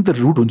उनीहरूको पनि त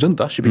रुट हुन्छ नि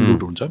त सिपिङ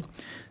रुट हुन्छ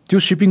त्यो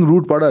सिपिङ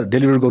रुटबाट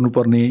डेलिभर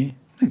गर्नुपर्ने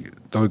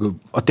तपाईँको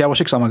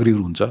अत्यावश्यक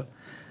सामग्रीहरू हुन्छ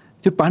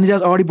त्यो पानी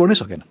जहाज अगाडि बढ्नै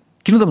सकेन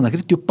किन त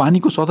भन्दाखेरि त्यो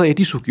पानीको सतह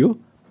यति सुक्यो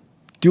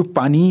त्यो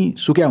पानी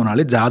सुक्या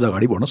हुनाले जहाज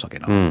अगाडि बढ्न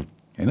सकेन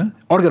होइन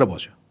अड्केर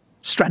बस्यो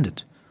स्ट्रान्डेड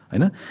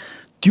होइन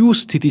त्यो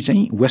स्थिति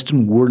चाहिँ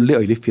वेस्टर्न वर्ल्डले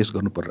अहिले फेस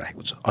गर्नु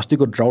परिरहेको छ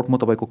अस्तिको ड्राउटमा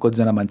तपाईँको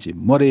कतिजना मान्छे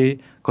मरे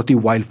कति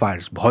वाइल्ड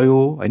फायर्स भयो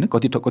होइन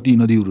कति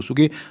नदीहरू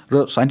सुके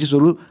र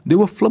साइन्टिस्टहरू दे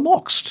वर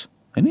फ्लमक्स्ड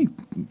होइन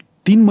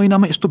 3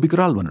 महिनामा यस्तो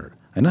विकराल भनेर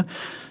होइन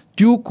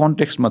त्यो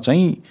कन्टेक्स्टमा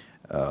चाहिँ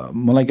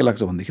मलाई के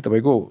लाग्छ भनेदेखि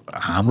तपाईँको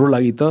हाम्रो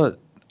लागि त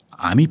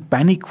हामी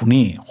प्यानिक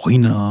हुने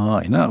होइन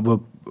होइन अब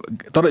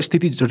तर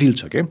स्थिति जटिल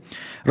छ क्या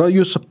र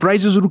यो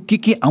सरप्राइजेसहरू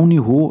के आउने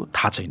हो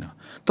थाहा छैन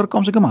तर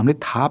कमसेकम हामीले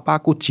थाहा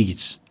पाएको चिज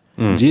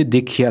जे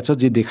देखिया छ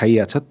जे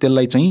देखाइया छ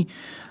त्यसलाई चाहिँ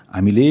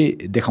हामीले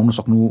देखाउन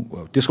सक्नु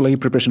त्यसको लागि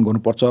प्रिपरेसन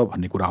गर्नुपर्छ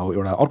भन्ने कुरा हो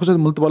एउटा अर्को चाहिँ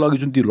मैले तपाईँलाई अघि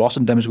जुन त्यो लस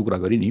एन्ड ड्यामेजको कुरा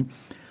गरेँ नि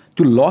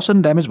त्यो लस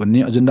एन्ड ड्यामेज भन्ने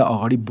एजेन्डा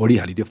अगाडि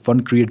बढिहाल्यो त्यो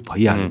फन्ड क्रिएट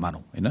भइहाल्यो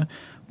मानौँ होइन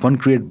फन्ड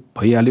क्रिएट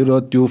भइहाल्यो र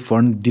त्यो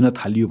फन्ड दिन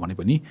थालियो भने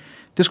पनि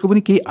त्यसको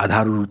पनि केही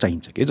आधारहरू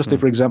चाहिन्छ कि जस्तै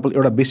फर इक्जाम्पल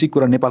एउटा बेसिक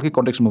कुरा नेपालकै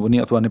कन्टेक्स्टमा पनि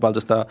अथवा नेपाल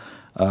जस्ता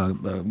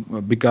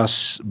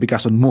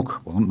विकासोन्मुख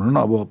भनौँ न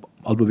अब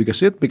अल्प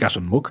विकसित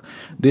विकासोन्मुख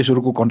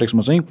देशहरूको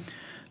कन्टेक्स्टमा चाहिँ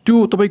त्यो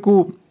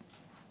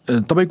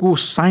तपाईँको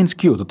साइन्स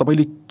के हो त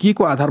तपाईँले के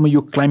को आधारमा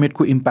यो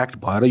क्लाइमेटको इम्प्याक्ट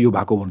भएर यो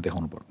भएको भनेर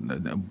देखाउनु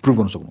प्रुभ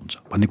गर्न सक्नुहुन्छ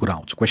भन्ने कुरा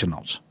आउँछ क्वेसन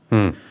आउँछ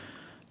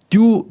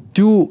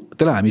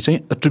त्यसलाई हामी चाहिँ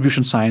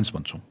एट्रिब्युसन साइन्स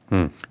भन्छौँ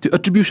त्यो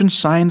एट्रिब्युसन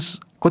साइन्स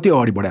कति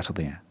अगाडि बढाएको छ त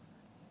यहाँ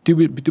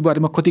त्यो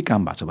बारेमा कति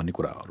काम भएको छ भन्ने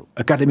कुराहरू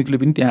एकाडेमिकले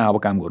पनि त्यहाँ अब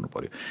काम गर्नु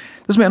पऱ्यो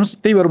त्यसमा हेर्नुहोस्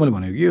त्यही भएर मैले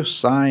भनेको कि यो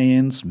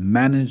साइन्स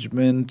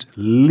म्यानेजमेन्ट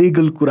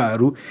लिगल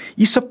कुराहरू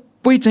यी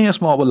सबै चाहिँ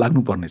यसमा अब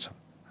लाग्नुपर्ने छ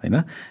होइन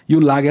यो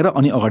लागेर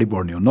अनि अगाडि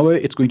बढ्ने हो नभए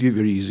it's going to be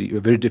very easy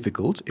very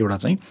difficult एउटा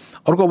चाहिँ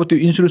अर्को अब त्यो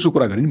इन्सुरेन्सको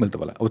कुरा गरेँ नि मैले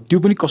तपाईँलाई अब त्यो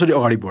पनि कसरी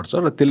अगाडि बढ्छ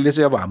र त्यसले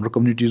चाहिँ अब हाम्रो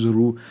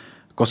कम्युनिटिजहरू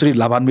कसरी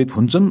लाभान्वित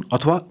हुन्छन्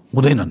अथवा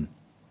हुँदैनन्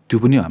त्यो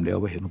पनि हामीले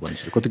अब हेर्नुपर्ने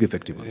छ कतिको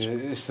इफेक्टिभ हुन्छ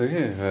यस्तो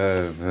कि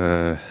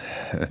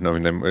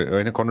नवीन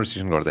होइन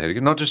कन्भर्सेसन गर्दाखेरि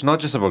कि नट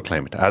जस्ट अब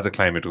क्लाइमेट आज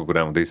क्लाइमेटको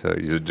कुरा हुँदैछ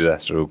हिजो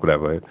डिजास्टरको कुरा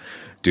भयो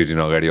त्यो दिन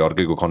अगाडि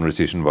अर्कैको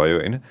कन्भर्सेसन भयो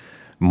होइन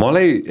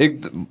मलाई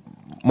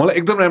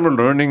एकदम राम्रो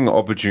लर्निङ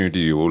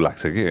अपर्च्युनिटी हो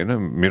लाग्छ कि होइन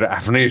मेरो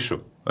आफ्नै सो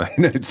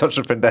होइन it's such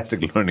a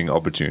fantastic learning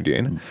opportunity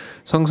होइन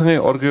सँगसँगै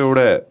अर्को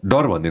एउटा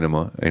डर भन्दिनँ म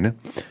होइन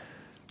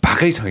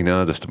भएकै छैन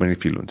जस्तो पनि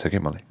फिल हुन्छ कि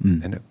मलाई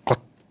होइन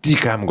कति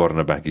काम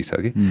गर्न बाँकी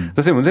छ कि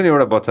जस्तै हुन्छ नि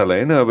एउटा बच्चालाई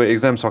होइन अब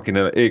एक्जाम सकिन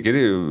के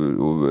अरे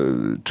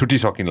छुट्टी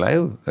सकिन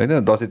लाग्यो होइन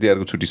दसैँ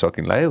तिहारको छुट्टी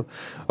सकिन लाग्यो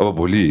अब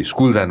भोलि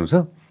स्कुल जानु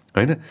छ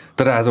होइन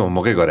तर आज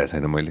होमवर्कै गरेको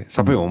छैन मैले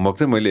सबै होमवर्क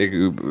चाहिँ मैले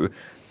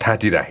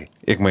थाँती राखेँ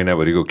 1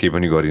 महिनाभरिको केही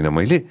पनि गरिनँ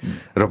मैले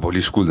र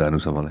भोलि स्कुल जानु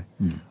छ मलाई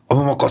अब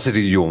म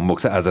कसरी यो होमवर्क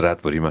चाहिँ आज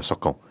रातभरिमा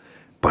सकाउँ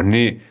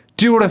भन्ने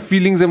त्यो एउटा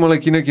फिलिङ चाहिँ मलाई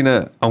किन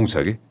आउँछ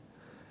कि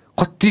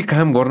कति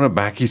काम गर्न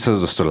बाँकी छ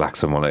जस्तो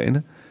लाग्छ मलाई होइन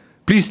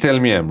please tell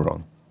me I'm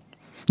wrong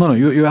न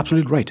यो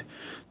एब्सोल्युट राइट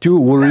त्यो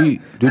वरी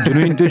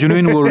त्यो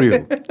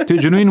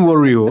जेन्युइन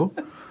वरी हो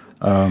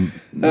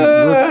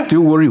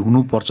त्यो वरी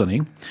हुनुपर्छ नै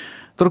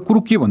तर कुरो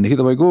के भनेदेखि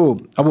तपाईँको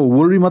अब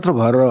वरी मात्र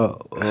भएर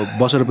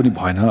बसेर पनि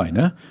भएन होइन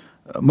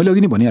मैले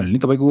अघि नै भनिहालेँ नि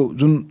तपाईँको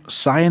जुन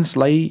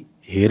साइन्सलाई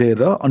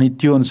हेरेर अनि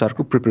त्यो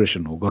अनुसारको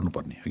प्रिपरेसन हो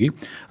गर्नुपर्ने हो कि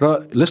र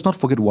let's not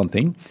forget one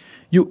thing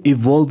यो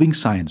इभल्भिङ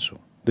साइन्स हो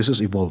दिस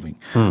इज इभल्भिङ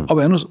अब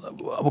हेर्नुहोस्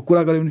अब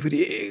कुरा गऱ्यो भने फेरि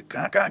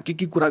कहाँ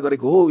के कुरा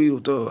गरेको हो यो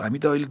त हामी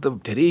त अहिले त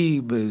धेरै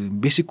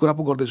बेसिक कुरा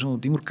पो गर्दैछौँ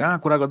तिम्रो कहाँ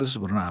कुरा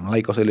गर्दैछौ भनेर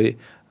हामीलाई कसैले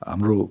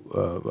हाम्रो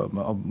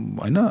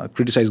होइन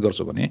क्रिटिसाइज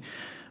गर्छ भने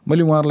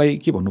मैले उहाँहरूलाई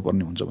के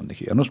भन्नुपर्ने हुन्छ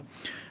भनेदेखि हेर्नुहोस्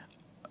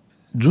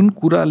जुन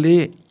कुराले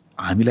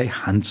हामीलाई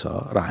हान्छ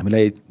र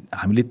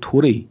हामीले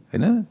थोरै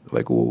होइन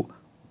तपाईँको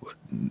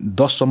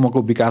 10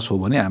 सम्मको विकास हो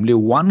भने हामीले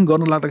 1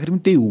 गर्न लाग्दाखेरि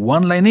पनि त्यही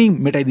 1लाई नै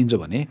मेटाइदिन्छ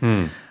भने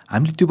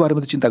हामीले त्यो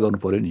बारेमा त चिन्ता गर्नु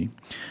पऱ्यो नि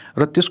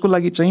र त्यसको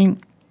लागि चाहिँ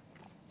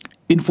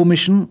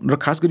इन्फर्मेसन र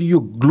खास गरी यो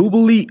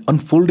globally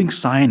unfolding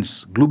science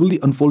globally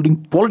unfolding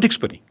politics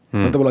पनि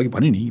मैले तपाईँलाई अघि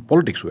भने नि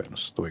पोलिटिक्स हो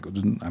हेर्नुहोस् तपाईँको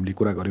जुन हामीले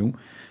कुरा गऱ्यौँ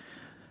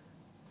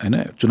होइन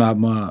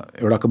चुनावमा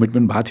एउटा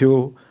कमिटमेन्ट भएको थियो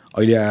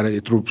अहिले आएर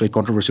यत्रो चाहिँ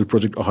कन्ट्रोभर्सियल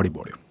प्रोजेक्ट अगाडि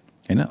बढ्यो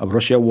होइन अब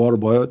रसिया वार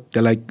भयो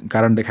त्यसलाई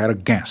कारण देखाएर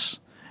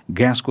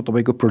ग्यासको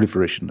तपाईँको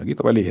प्रोलिफरेसन हो कि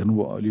तपाईँले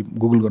हेर्नुभयो अहिले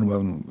गुगल गर्नुभयो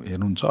भने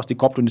हेर्नुहुन्छ अस्ति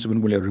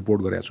COP27 मैले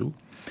रिपोर्ट गरेको छु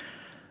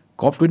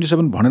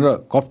COP27 भनेर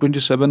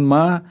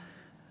COP27मा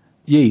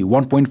यही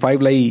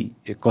 1.5लाई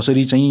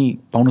कसरी चाहिँ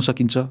पाउन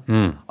सकिन्छ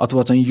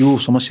अथवा चाहिँ यो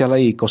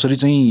समस्यालाई कसरी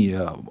चाहिँ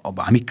अब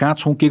हामी कहाँ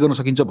छौँ के गर्न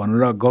सकिन्छ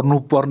भनेर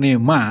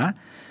गर्नुपर्नेमा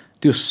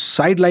त्यो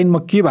साइड लाइनमा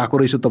के भएको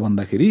रहेछ त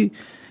भन्दाखेरि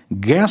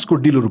ग्यासको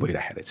डिलहरू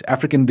भइरहेको रहेछ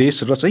अफ्रिकन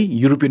देश र चाहिँ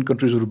युरोपियन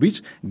कन्ट्रिजहरू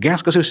बिच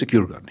ग्यास कसरी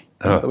सिक्योर गर्ने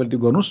तपाईँले त्यो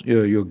गर्नुहोस्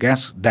यो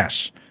ग्यास ड्यास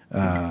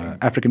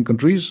अफ्रिकन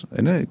कन्ट्रिज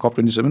होइन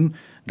COP27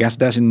 gas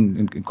dash in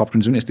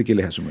COP27 यस्तै के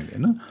लेखेको छु मैले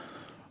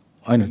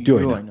होइन त्यो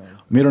होइन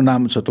मेरो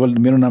नाम छ तपाईँले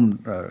मेरो नाम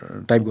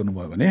टाइप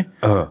गर्नुभयो भने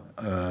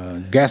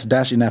gas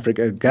dash in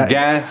Africa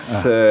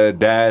gas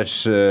dash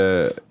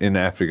in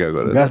Africa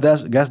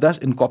gas dash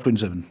in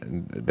COP27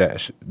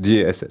 dash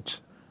GSH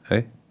है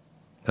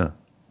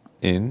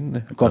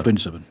इन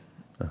COP27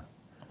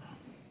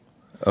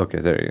 ओके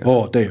देयर हो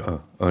त्यही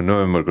हो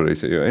नोभेम्बरको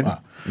रहेछ यो हैन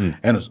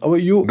हेर्नुहोस् अब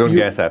यो डोन्ट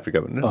ग्यास अफ्रिका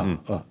भनेर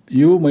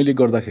यो मैले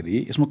गर्दाखेरि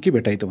यसमा के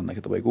भेटाएँ त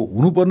भन्दाखेरि तपाईँको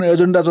हुनुपर्ने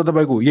एजेन्डा चाहिँ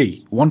तपाईँको यही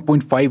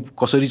 1.5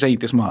 कसरी चाहिँ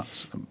त्यसमा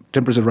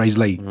टेम्परेचर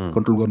राइजलाई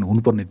कन्ट्रोल गर्नु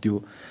हुनुपर्ने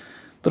थियो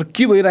तर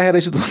के भइरहेको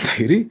रहेछ त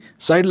भन्दाखेरि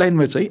साइड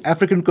लाइनमा चाहिँ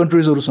अफ्रिकन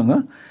कन्ट्रिजहरूसँग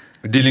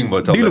डिल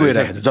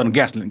भइरहेको छ झन्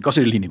ग्यास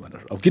कसरी लिने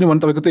भनेर अब किनभने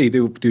तपाईँको त्यही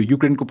त्यो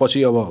युक्रेनको पछि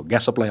अब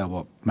ग्यास सप्लाई अब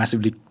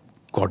म्यासिभली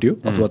घट्यो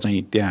अथवा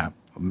चाहिँ त्यहाँ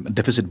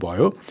डेफिसिट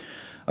भयो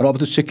र अब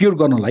त्यो सेक्योर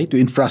गर्नलाई त्यो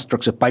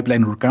इन्फ्रास्ट्रक्चर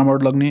पाइपलाइनहरू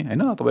कहाँबाट लग्ने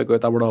होइन तपाईँको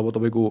यताबाट अब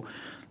तपाईँको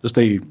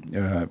जस्तै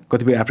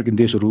कतिपय अफ्रिकन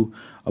देशहरू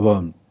अब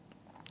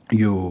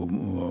यो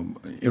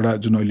एउटा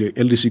जुन अहिले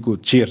एलडिसीको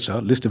चेयर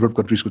छ लिस्ट डेभलप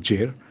कन्ट्रिजको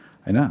चेयर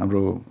होइन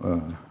हाम्रो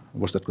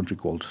what's that country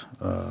called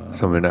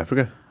somewhere in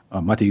Africa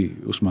माथि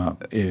उसमा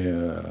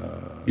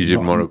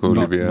इजिप्ट मोरोक्को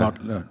लिबिया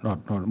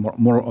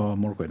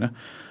मोरोक्को होइन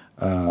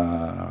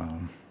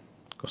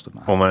कस्तो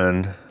ओमान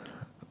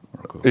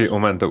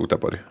ओमान त उता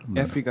पर्यो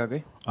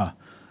अफ्रिकाकै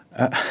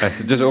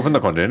Just open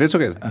the content. It's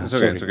okay. It's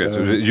okay. It's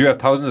okay. You have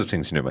thousands of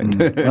things in your mind.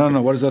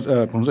 No. What is that?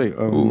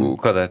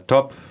 Kada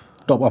top.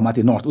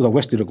 Mathi north. Uda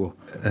west तिर को.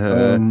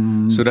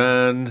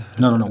 Sudan.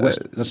 No.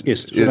 West. That's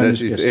east. Sudan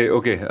is east.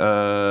 Okay.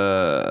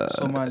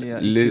 Somalia,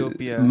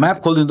 Ethiopia.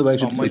 Map खोल्दिनु त भाइ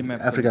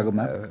Africa को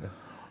map.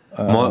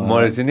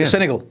 Mauritania.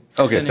 Senegal.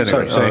 Okay,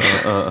 Senegal.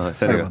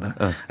 Senegal.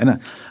 हैन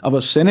अब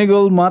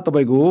सेनेगलमा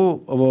तपाईको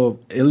अब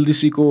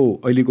LDC को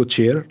अहिलेको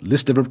चेयर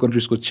लिस्ट डेभलप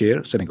कन्ट्रिजको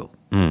चेयर सेनेगल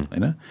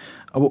हैन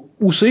अब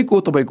उसैको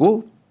तपाईको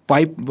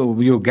पाइप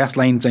यो ग्यास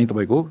लाइन चाहिँ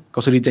तपाईको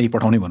कसरी चाहिँ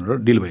पठाउने भनेर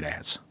डिल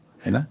भइरहेको छ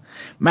हैन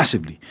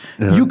म्यासिभली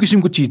यो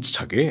किसिमको चीज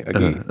छ के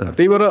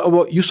त्यही भएर अब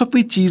यो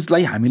सबै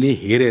चीजलाई हामीले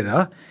हेरेर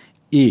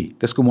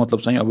त्यसको मतलब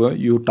चाहिँ अब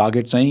यो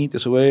टार्गेट चाहिँ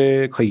त्यसो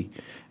भए खै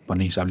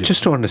भन्ने हिसाबले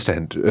Just to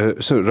understand,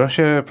 so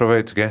Russia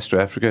provides gas to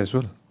Africa as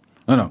well?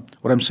 No.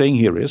 What I'm saying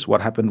here is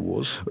what happened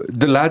was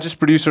the largest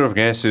producer of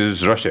gas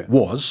is Russia.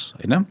 Was,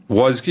 हैन?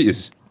 Was कि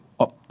is?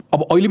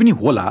 अब अहिले पनि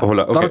होला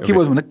तर के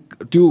भयो भने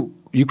त्यो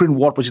युक्रेन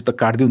वार पछि त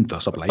काट्दियो नि त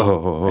सप्लाई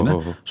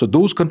हैन सो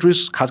दोज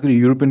कन्ट्रिज खास गरी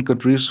European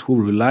countries who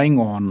relying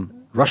on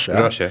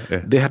Russia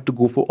they had to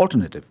go for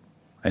alternative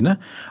हैन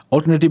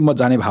अल्टरनेटिभमा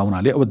जाने भाव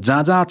हुनाले अब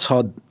जहाँ छ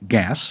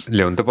ग्यास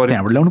ल्याउनु त पर्यो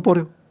त्यहाँबाट ल्याउनु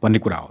पर्यो भन्ने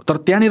कुरा हो तर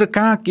त्यहाँनिर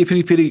कहाँ के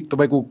फेरि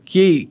तपाईँको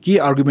के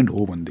आर्गुमेन्ट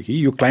हो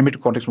भनेदेखि यो क्लाइमेट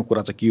कन्टेक्समा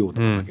कुरा चाहिँ के हो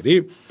भन्दाखेरि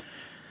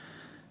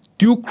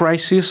त्यो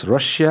क्राइसिस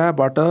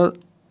रसियाबाट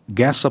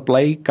gas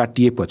supply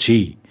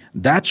काटिएपछि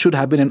that should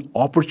have been an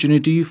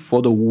opportunity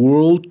for the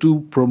world to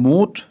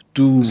promote,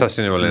 to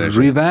sustainable energy,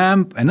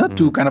 revamp, and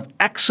to kind of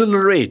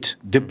accelerate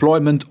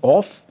deployment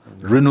of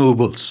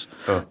renewables.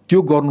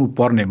 त्यो गर्नु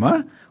पर्नेमा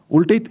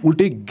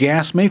उल्टै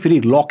ग्यासमै फेरि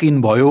लक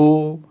इन भयो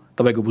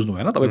तपाईको बुझ्नु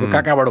भएन तपाईको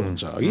कहाँबाट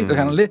हुन्छ है त्यस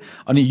कारणले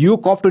अनि यो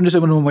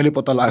COP27 मा मैले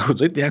पत्ता लागेको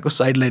चाहिँ त्यहाँको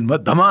साइड लाइनमा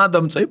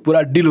धमाधम चाहिँ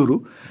पुरा डिलहरू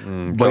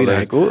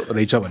भइरहेको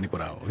रहेछ भन्ने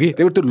कुरा हो कि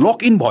त्यही भएर त्यो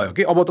लक इन भयो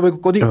कि अब तपाईँको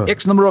कति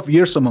एक्स नम्बर अफ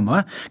इयर्ससम्ममा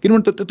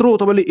किनभने त्यत्रो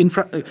तपाईँले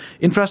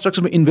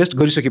इन्फ्रास्ट्रक्चरमा इन्भेस्ट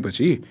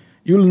गरिसकेपछि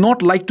you will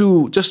not like to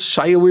just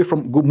Sai away from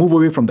move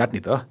away from that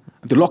नि त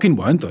त्यो लक इन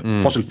भयो नि त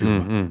फसल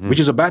फ्युलमा which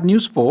is a bad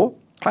news for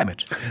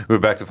climate.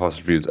 We're back to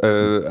fossil fuels.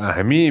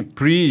 हामी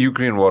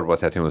pre-Ukraine war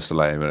बसेको थियौँ जस्तो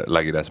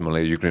लागिरहेको छ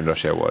मलाई युक्रेन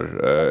रसिया war.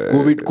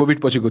 कोभिड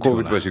पछिको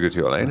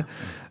थियो होला होइन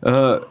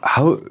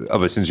हाउ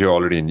अब since you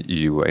already in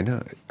EU होइन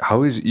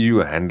how is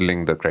EU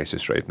handling the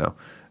crisis right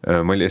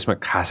now मैले यसमा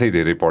खासै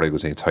धेरै पढेको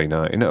चाहिँ छैन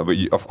होइन अब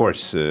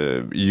of course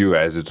EU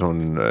has it's own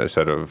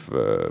set of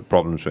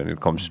problems when it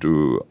comes to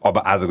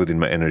अब आजको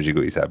दिनमा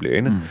एनर्जीको हिसाबले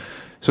होइन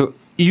सो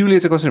EUले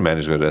चाहिँ कसरी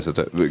म्यानेज गरिरहेछ त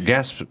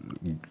ग्यास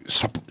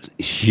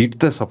हिट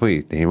त सबै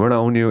त्यहीँबाट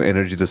आउने हो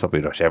एनर्जी त सबै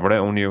रसियाबाटै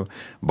आउने हो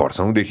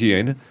वर्षौँदेखि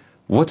होइन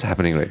वाट्स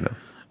ह्यापनिङ राइट नाउ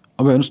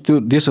अब हेर्नुहोस् त्यो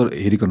देशहरू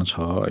हेरिकन छ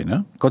होइन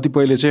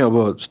कतिपयले चाहिँ अब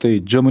जस्तै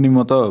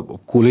जर्मनीमा त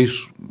कोलै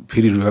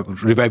फेरि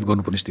रिभाइभ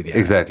गर्नुपर्ने स्थिति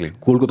एक्ज्याक्टली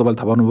कोलको तपाईँले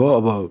थाहा पाउनुभयो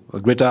अब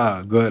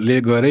ग्रेटाले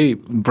गएरै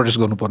प्रोटेस्ट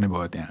गर्नुपर्ने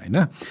भयो त्यहाँ होइन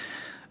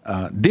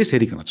देश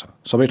हेरिकन छ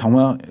सबै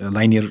ठाउँमा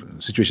लाइनियर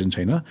सिचुएसन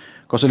छैन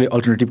कसैले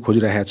अल्टरनेटिभ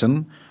खोजिरहेका छन्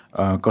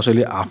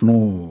कसैले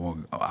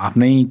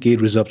आफ्नै केही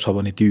रिजर्भ छ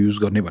भने त्यो युज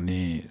गर्ने भन्ने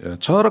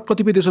छ र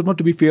कतिपय देशहरूमा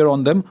to be fair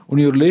on them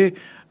उनीहरूले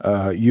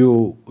यो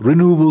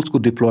रिन्युएबल्सको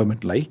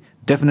डिप्लोयमेन्टलाई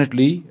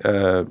डेफिनेटली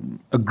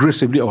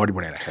अग्रेसिभली अगाडि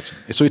बढाइरहेका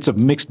छन् so it's a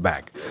mixed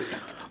bag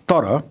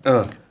तर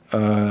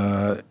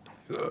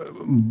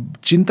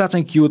चिन्ता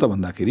चाहिँ के हो त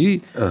भन्दाखेरि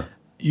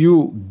यो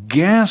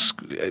ग्यास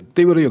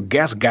त्यही भएर यो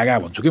ग्यास गागा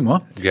भन्छु कि म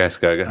ग्यास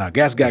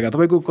गागा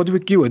तपाईँको कतिपय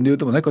के भनिदियो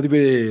त भन्दा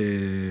कतिपय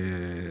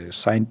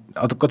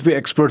अथवा कतिपय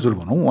एक्सपर्ट्सहरू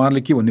भनौँ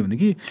उहाँहरूले के भनिदियो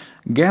भनेदेखि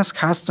ग्यास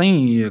खास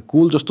चाहिँ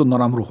कोल जस्तो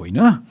नराम्रो होइन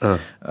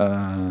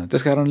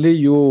त्यस कारणले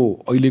यो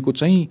अहिलेको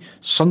चाहिँ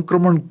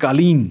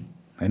सङ्क्रमणकालीन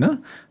होइन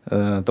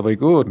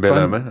तपाईँको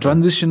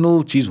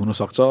ट्रान्जिसनल चिज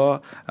हुनसक्छ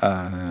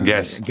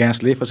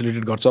ग्यासले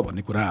फेसिलिटेट गर्छ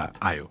भन्ने कुरा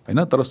आयो होइन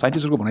तर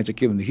साइन्टिस्टहरूको भनाइ चाहिँ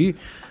के भनेदेखि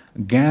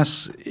ग्यास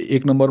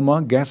एक नम्बरमा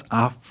ग्यास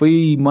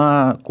आफैमा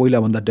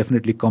कोइलाभन्दा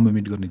डेफिनेटली कम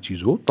इमिट गर्ने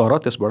चिज हो तर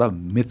त्यसबाट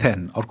मिथेन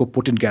अर्को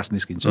पोटेन्ट ग्यास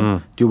निस्किन्छ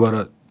त्यो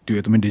त्यो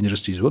एकदमै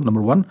डेन्जरस चिज हो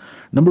नम्बर 1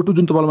 नम्बर 2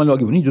 जुन तपाईँलाई मैले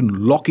अघि भने जुन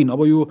लक इन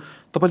अब यो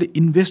तपाईँले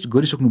इन्भेस्ट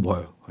गरिसक्नु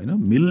भयो होइन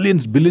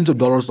मिलियन्स बिलियन्स अफ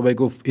डलर्स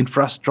तपाईँको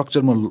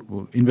इन्फ्रास्ट्रक्चरमा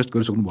इन्भेस्ट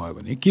गरिसक्नु भयो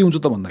भने के हुन्छ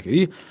त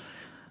भन्दाखेरि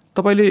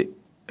तपाईँले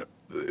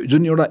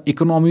जुन एउटा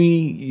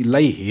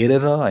इकोनोमीलाई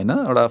हेरेर होइन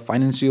एउटा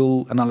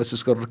फाइनेन्सियल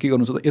एनालिसिस गरेर के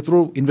गर्नुहुन्छ त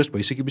यत्रो इन्भेस्ट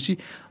भइसकेपछि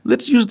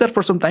let's use that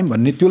for some time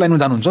भन्ने त्यो लाइनमा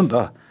जानुहुन्छ नि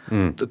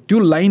त त्यो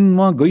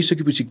लाइनमा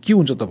गइसकेपछि के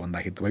हुन्छ त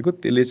भन्दाखेरि तपाईँको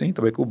त्यसले चाहिँ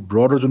तपाईँको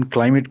ब्रडर जुन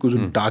क्लाइमेटको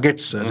जुन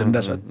टार्गेट्स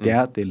एजेन्डा छ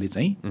त्यहाँ त्यसले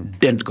चाहिँ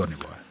डेन्ट गर्ने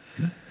भयो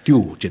होइन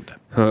त्यो हो चिन्ता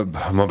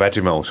म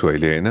ब्याट्रीमा आउँछु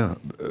अहिले होइन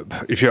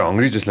if you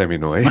hungry just let me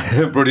know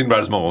है प्रोटिन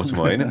बार्समा आउँछु म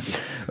होइन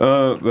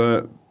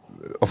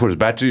अफकोर्स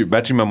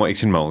ब्याट्रीमा म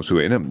एकछिनमा आउँछु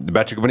होइन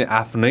ब्याट्रीको पनि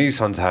आफ्नै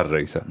संसार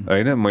रहेछ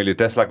होइन मैले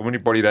टेस्लाको पनि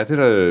पढिरहेको थिएँ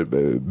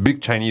र बिग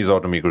चाइनिज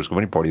अटोमेकर्सको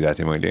पनि पढिरहेको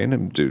थिएँ मैले होइन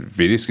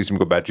भेरियस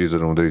किसिमको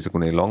ब्याट्रिजहरू हुँदो रहेछ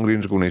कुनै लङ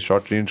रेन्जको कुनै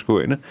सर्ट रेन्जको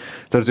होइन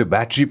तर त्यो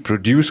ब्याट्री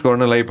प्रड्युस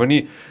गर्नलाई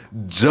पनि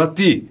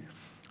जति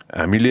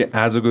हामीले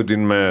आजको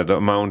दिनमा the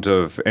amount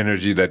of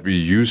energy that we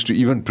use to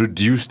even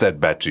produce that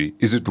battery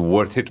is it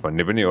worth it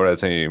भन्ने पनि एउटा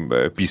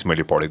चाहिँ पिस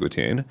मैले पढेको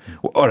थिएँ होइन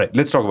alright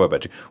let's talk about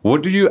battery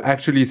what do you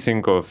actually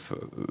think of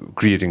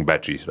creating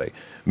batteries like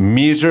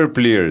major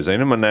players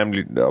होइन म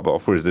नामले अब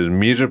of course there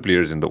major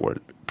players in the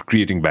world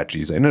creating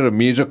batteries होइन र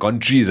major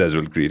countries as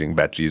well creating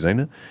batteries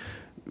होइन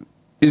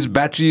is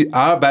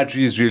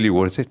batteries really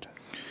worth it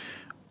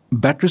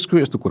ब्याट्रिजको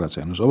यस्तो कुरा छ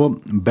हेर्नुहोस्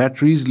अब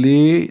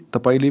ब्याट्रिजले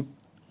तपाईँले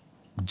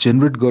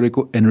जेनेरेट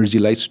गरेको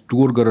एनर्जीलाई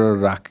स्टोर गरेर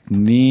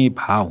राख्ने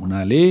भा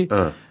हुनाले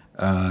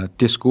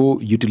त्यसको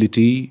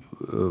युटिलिटी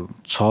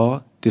छ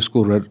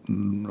त्यसको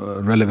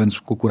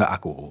रेलेभेन्सको कुरा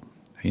आएको हो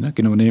होइन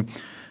किनभने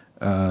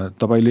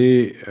तपाईँले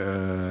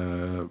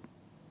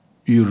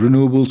यो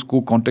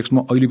रिन्युएबल्सको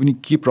कन्टेक्स्टमा अहिले पनि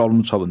के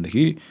प्रब्लम छ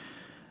भनेदेखि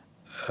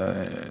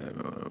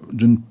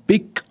जुन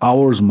पिक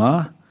आवर्समा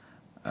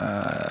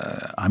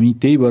हामी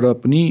त्यही भएर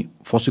पनि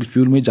फसिल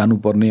फ्युलमै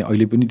जानुपर्ने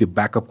अहिले पनि त्यो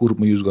ब्याकअपको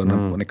रूपमा युज गर्न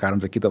पर्ने कारण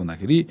चाहिँ के त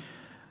भन्दाखेरि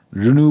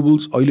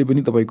रिन्युएबल्स अहिले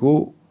पनि तपाईँको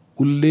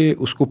उसले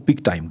उसको पिक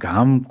टाइम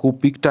घामको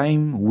पिक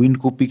टाइम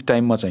विन्डको पिक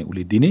टाइममा चाहिँ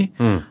उसले दिने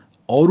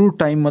अरू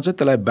टाइममा चाहिँ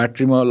त्यसलाई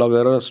ब्याट्रीमा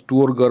लगेर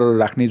स्टोर गरेर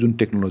राख्ने जुन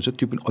टेक्नोलोजी छ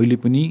त्यो पनि अहिले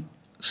पनि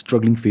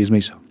स्ट्रगलिङ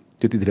फेजमै छ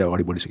त्यति धेरै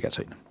अगाडि बढिसकेको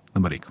छैन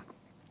नम्बर 1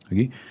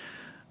 हगि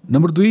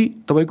नम्बर 2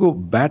 तपाईँको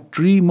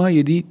ब्याट्रीमा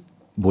यदि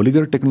भोलि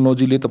गएर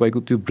टेक्नोलोजीले तपाईँको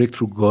त्यो ब्रेक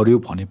थ्रु गर्यो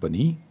भने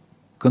पनि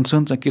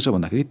कन्सर्न चाहिँ के छ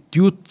भन्दाखेरि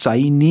त्यो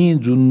चाहिने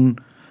जुन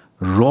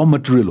र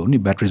मटेरियल हो नि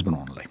ब्याट्रिज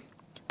बनाउनलाई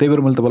त्यही भएर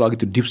मैले तपाईँलाई अघि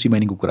त्यो डिप सी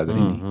माइनिङको कुरा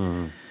गरेँ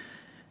नि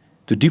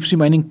त्यो डिप सी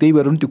माइनिङ त्यही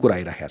भएर पनि त्यो कुरा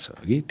आइराखेको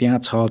छ कि त्यहाँ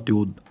छ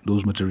त्यो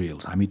दोज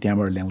मटेरियल्स हामी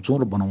त्यहाँबाट ल्याउँछौँ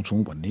र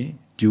बनाउँछौँ भन्ने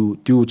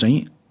त्यो चाहिँ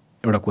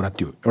एउटा कुरा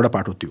त्यो एउटा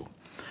पाटो त्यो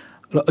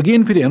र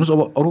अगेन फेरि हेर्नुहोस्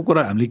अब अर्को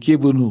कुरा हामीले के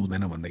बुझ्नु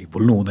हुँदैन भनेदेखि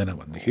भुल्नु हुँदैन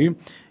भनेदेखि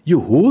यो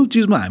होल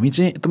चिजमा हामी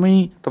चाहिँ एकदमै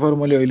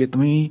तपाईँहरू मैले अहिले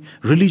एकदमै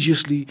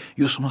रिलिजियसली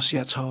यो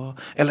समस्या छ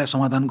यसलाई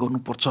समाधान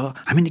गर्नुपर्छ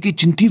हामी निकै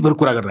चिन्तित भएर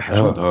कुरा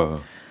गरिरहेको छौँ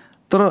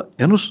तर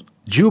हेर्नुहोस्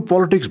जियो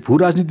पोलिटिक्स भू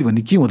राजनीति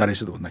भन्ने के हुँदो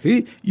रहेछ त भन्दाखेरि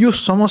यो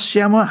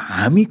समस्यामा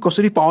हामी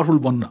कसरी पावरफुल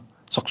बन्न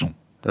सक्छौँ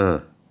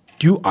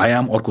त्यो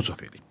आयाम अर्को छ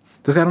फेरि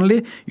त्यस कारणले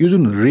यो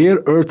जुन रेयर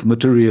अर्थ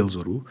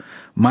मटेरियल्सहरू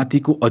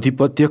माथिको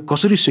अधिपत्य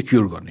कसरी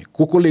सेक्योर गर्ने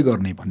कोले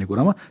गर्ने भन्ने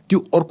कुरामा त्यो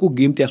अर्को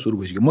गेम त्यहाँ सुरु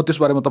भइसक्यो म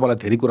त्यसबारेमा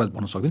तपाईँलाई धेरै कुरा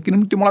भन्न सक्दिनँ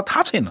किनभने त्यो मलाई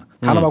थाहा छैन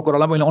थाहा नभएको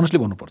कुरालाई मैले अनेस्टली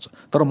भन्नुपर्छ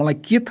तर मलाई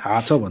के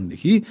थाहा छ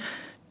भनेदेखि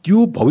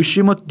त्यो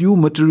भविष्यमा त्यो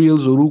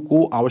मटेरियल्सहरूको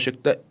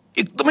आवश्यकता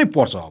एकदमै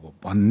पर्छ अब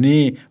भन्ने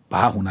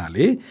भा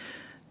हुनाले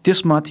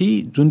त्यसमाथि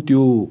जुन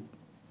त्यो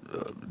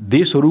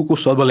देशहरूको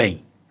सर्वल्याइ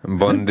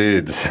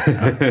बन्देज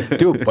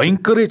त्यो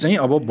भयङ्करै चाहिँ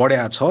अब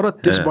बढ्या छ र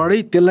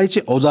त्यसबाटै त्यसलाई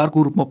चाहिँ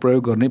औजारको रूपमा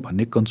प्रयोग गर्ने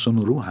भन्ने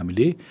कन्सर्नहरू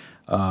हामीले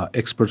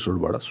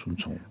एक्सपर्ट्सहरूबाट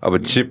सुन्छौँ अब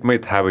चिपमै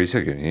थाहा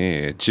भइसक्यो नि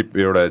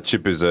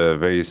chip is a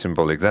very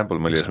simple example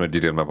मैले यसमा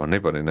डिटेलमा भन्नै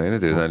परेन होइन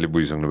धेरैजनाले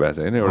बुझिसक्नु भएको छ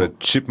होइन एउटा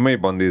चिपमै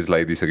बन्देज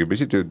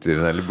लगाइदिइसकेपछि त्यो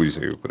धेरैजनाले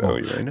बुझिसकेको कुरा हो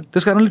होइन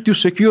त्यस कारणले त्यो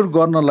सेक्योर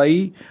गर्नलाई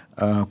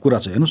कुरा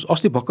छ हेर्नुहोस्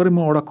अस्ति भर्खरै म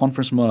एउटा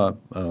कन्फरेन्समा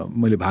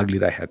मैले भाग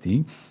लिइरहेको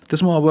थिएँ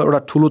त्यसमा अब एउटा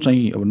ठुलो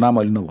चाहिँ अब नाम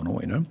अहिले नभनौँ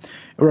होइन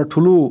एउटा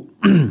ठुलो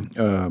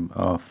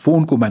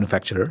फोनको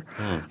म्यानुफ्याक्चरर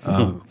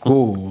को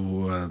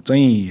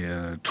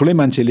चाहिँ ठुलै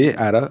मान्छेले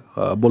आएर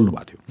बोल्नु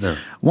भएको थियो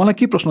उहाँलाई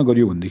के प्रश्न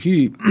गरियो भनेदेखि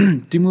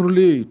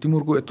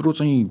तिमीहरूको यत्रो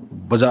चाहिँ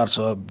बजार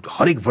छ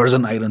हरेक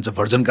भर्जन आइरहन्छ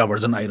भर्जनका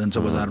भर्जन आइरहन्छ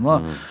बजारमा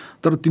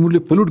तर तिमीहरूले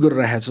पोल्युट गरेर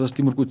राखेको छस्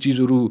तिमीहरूको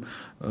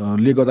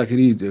चिजहरूले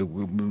गर्दाखेरि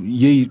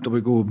यही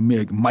तपाईँको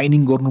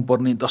माइनिङ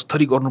गर्नुपर्ने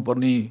दस्तरी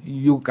गर्नुपर्ने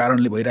यो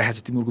कारणले भइरहेको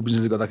छ तिमीहरूको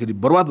बिजनेसले गर्दाखेरि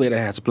बर्बाद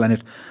भइरहेको छ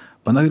प्लानेट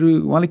भन्दाखेरि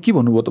उहाँले के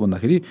भन्नुभयो त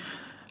भन्दाखेरि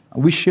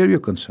वी सेयर यो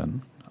कन्सर्न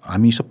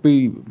हामी सबै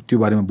त्यो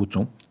बारेमा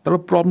बुझ्छौँ तर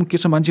प्रब्लम के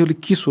छ मान्छेहरूले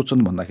के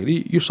सोच्छन् भन्दाखेरि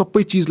यो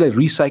सबै चिजलाई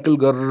रिसाइकल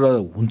गरेर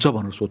हुन्छ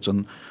भनेर सोच्छन्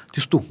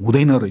त्यस्तो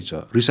हुँदैन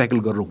रहेछ रिसाइकल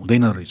गरेर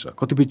हुँदैन रहेछ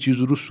कतिपय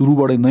चिजहरू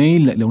सुरुबाट नै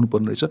ल्याउनु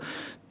पर्ने रहेछ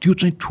त्यो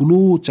चाहिँ ठुलो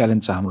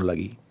च्यालेन्ज छ हाम्रो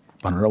लागि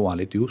भनेर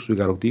उहाँले त्यो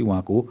स्वीकारोक्ति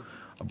उहाँको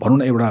भनौँ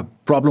न एउटा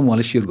प्रब्लम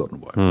उहाँले सेयर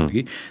गर्नुभयो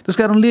कि त्यस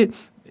कारणले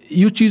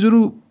यो चिजहरू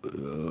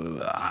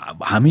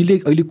हामीले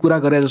अहिले कुरा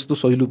गरे जस्तो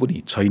सजिलो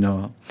पनि छैन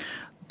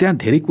त्यहाँ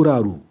धेरै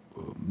कुराहरू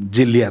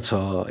जेलिया छ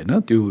होइन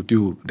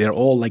त्यो they are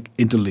all like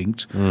interlinked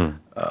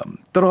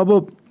तर अब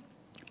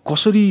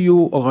कसरी यो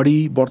अगाडि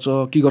बढ्छ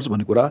के गर्छ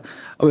भन्ने कुरा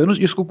अब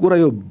हेर्नुहोस् यसको कुरा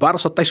यो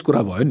 12-27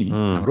 कुरा भयो नि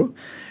हाम्रो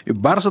यो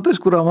 12-27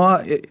 कुरामा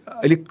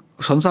अहिले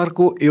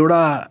संसारको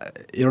एउटा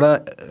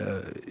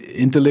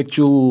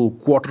इन्टेलेक्चुअल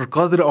क्वार्टर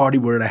कतितिर अगाडि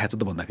बढिरहेको छ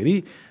त भन्दाखेरि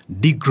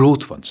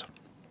डिग्रोथ भन्छ।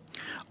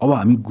 अब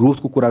हामी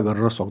ग्रोथको कुरा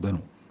गरेर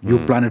सक्दैनौँ, यो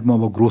प्लानेटमा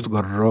अब ग्रोथ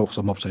गरेर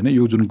सम्भव छैन।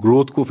 यो जुन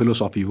ग्रोथको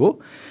फिलोसफी हो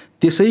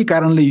त्यसै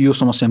कारणले यो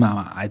समस्यामा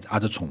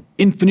आज छौँ।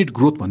 इन्फिनिट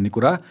ग्रोथ भन्ने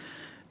कुरा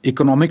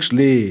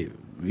इकोनोमिक्सले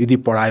यदि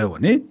पढायो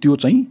भने त्यो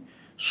चाहिँ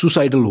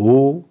सुसाइडल हो।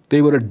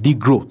 त्यही भएर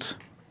डिग्रोथ,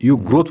 यो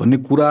ग्रोथ भन्ने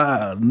कुरा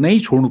नै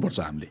छोड्नुपर्छ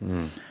हामीले।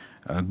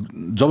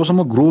 जबसम्म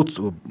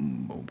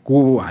ग्रोथको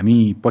हामी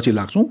पछि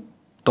लाग्छौँ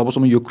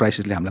तबसम्म यो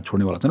क्राइसिसले हामीलाई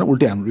छोड्नेवाला छैन,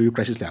 उल्टै हाम्रो यो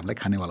क्राइसिसले हामीलाई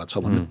खानेवाला छ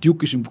भन्ने त्यो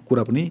किसिमको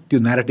कुरा पनि, त्यो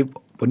न्यारेटिभ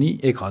पनि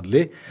एक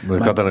हदले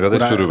कता न कतै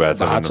सुरु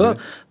भएको छ।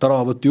 तर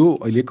अब त्यो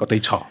अहिले कतै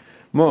छ।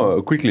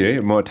 म क्विकली है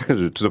म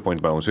ठ्याक्कै टु द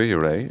पोइन्टमा आउँछु है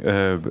एउटा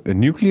है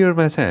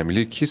न्युक्लियरमा चाहिँ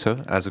हामीले के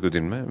छ आजको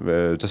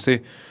दिनमा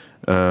जस्तै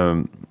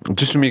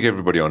just to make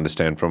everybody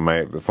understand from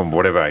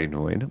whatever I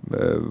know होइन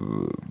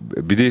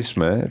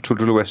विदेशमा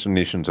ठुल्ठुलो वेस्टर्न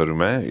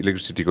नेसन्सहरूमा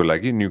इलेक्ट्रिसिटीको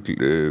लागि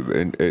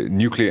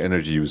न्युक्लियर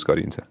एनर्जी युज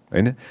गरिन्छ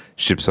होइन।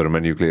 सिप्सहरूमा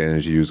न्युक्लियर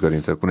एनर्जी युज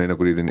गरिन्छ, कुनै न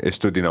कुनै दिन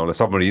यस्तो दिन आउला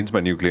सबमरिन्समा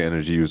न्युक्लियर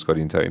एनर्जी युज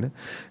गरिन्छ होइन।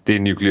 त्यही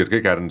न्युक्लियरकै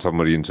कारण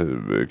submarines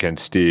can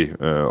stay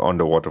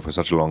under water for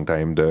such a long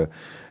time, the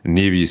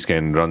navies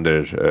can run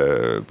their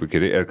के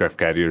अरे aircraft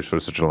carriers for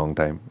such a long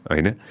time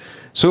होइन।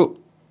 सो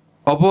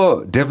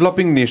अब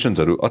डेभलपिङ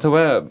नेसन्सहरू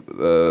अथवा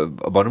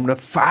भनौँ न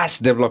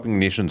फास्ट डेभलपिङ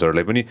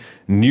नेसन्सहरूलाई पनि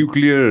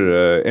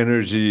न्युक्लियर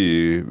एनर्जी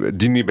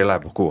दिने बेला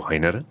भएको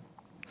होइन र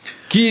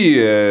कि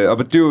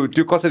अब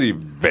त्यो कसरी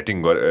भेटिङ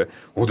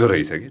हुँदो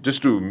रहेछ कि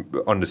जस्ट टु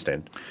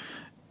अन्डरस्ट्यान्ड।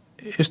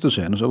 यस्तो छ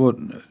हेर्नुहोस्, अब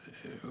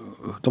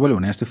तपाईँले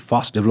भने जस्तै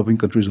फास्ट डेभलपिङ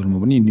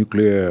कन्ट्रिजहरूमा पनि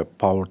न्युक्लियर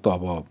पावर त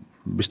अब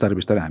बिस्तारै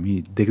बिस्तारै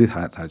हामी देख्दै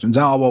थालेछौँ।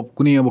 जहाँ अब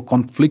कुनै अब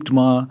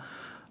कन्फ्लिक्टमा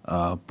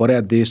पर्या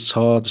देश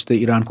छ, जस्तै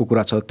इरानको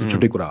कुरा छ, त्यो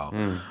छुट्टै कुरा हो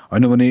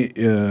होइन भने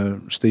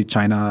जस्तै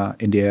चाइना,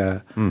 इन्डिया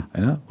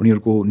होइन,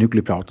 उनीहरूको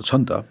न्युक्लियर पावर त छ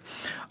नि त।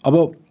 अब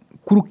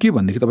कुरो के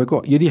भनेदेखि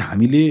तपाईँको यदि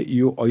हामीले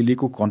यो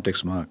अहिलेको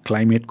कन्टेक्स्टमा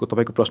क्लाइमेटको,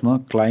 तपाईँको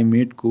प्रश्न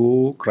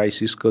क्लाइमेटको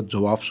क्राइसिसको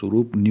जवाब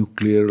स्वरूप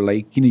न्युक्लियरलाई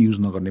किन युज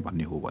नगर्ने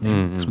भन्ने हो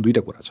भने त्यसमा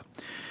दुईवटा कुरा छ।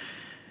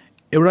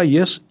 एउटा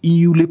यस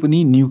इयुले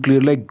पनि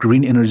न्युक्लियरलाई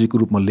ग्रिन एनर्जीको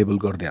रूपमा लेबल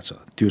गरिदिएको छ।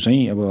 त्यो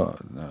चाहिँ अब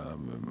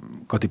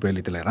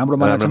कतिपयले त्यसलाई राम्रो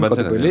मानेको छन्,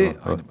 कतिपयले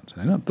होइन भन्छन्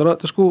होइन। तर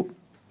त्यसको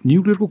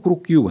न्युक्लियरको कुरो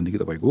के हो भनेदेखि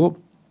तपाईँको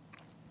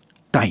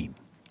टाइम,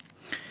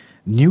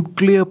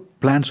 न्युक्लियर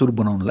प्लान्ट्सहरू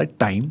बनाउनलाई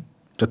टाइम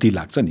जति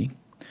लाग्छ नि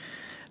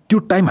त्यो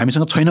टाइम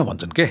हामीसँग छैन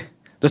भन्छन् के।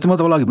 जस्तै म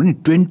तपाईँलाई अघि भने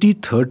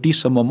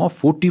 2030सम्ममा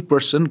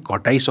 40%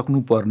 घटाइसक्नु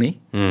पर्ने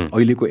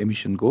अहिलेको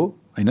एमिसनको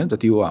होइन,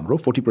 जति हो हाम्रो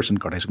 40%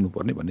 घटाइसक्नु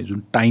पर्ने भन्ने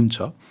जुन टाइम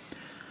छ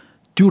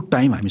त्यो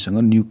टाइम हामीसँग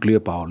न्युक्लियर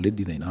पावरले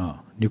दिँदैन।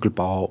 Nuclear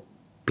power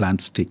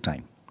plants take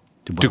time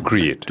to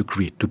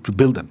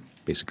build them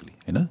basically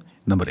होइन,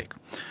 नम्बर 1।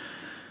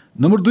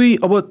 नम्बर 2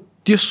 अब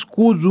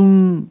त्यसको जुन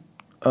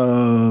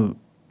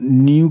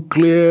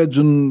न्युक्लियर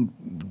जुन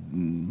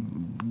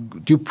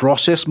त्यो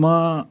प्रोसेसमा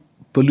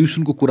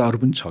पोल्युसनको कुराहरू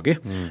पनि छ के।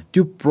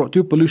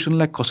 त्यो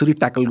पोल्युसनलाई कसरी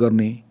ट्याकल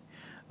गर्ने,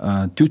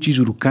 त्यो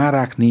चिजहरू कहाँ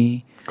राख्ने,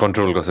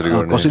 कन्ट्रोल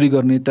कसरी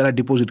गर्ने, त्यसलाई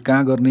डिपोजिट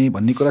कहाँ गर्ने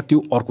भन्ने कुरा त्यो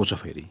अर्को छ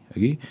फेरि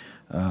कि।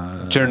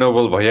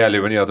 चेर्नोबिल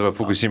भइहाल्यो भने अथवा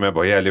फुकुसिमा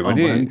भइहाल्यो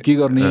भने के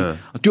गर्ने,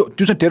 त्यो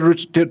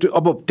चाहिँ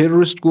अब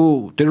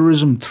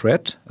टेरोरिज्म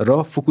थ्रेट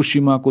र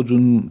फुकुसिमाको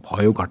जुन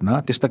भयो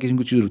घटना त्यस्ता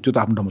किसिमको चिजहरू त्यो त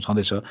आफ्नो ठाउँमा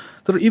छँदैछ।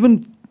 तर इभन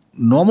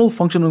नर्मल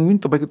फङ्सनमा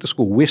पनि तपाईँको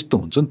त्यसको वेस्ट त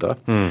हुन्छ नि त।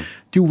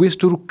 त्यो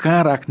वेस्टहरू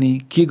कहाँ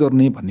राख्ने, के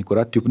गर्ने भन्ने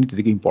कुरा त्यो पनि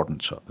त्यतिकै इम्पोर्टेन्ट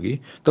छ कि।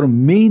 तर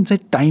मेन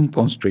चाहिँ टाइम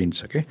कन्स्ट्रेन्ट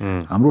छ क्या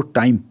हाम्रो,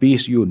 टाइम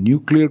पेस। यो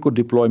न्युक्लियरको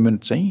डिप्लोयमेन्ट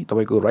चाहिँ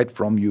तपाईँको राइट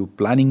फ्रम यो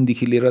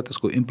प्लानिङदेखि लिएर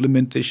त्यसको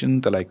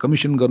इम्प्लिमेन्टेसन, त्यसलाई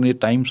कमिसन गर्ने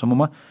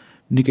टाइमसम्ममा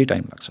निकै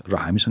टाइम लाग्छ र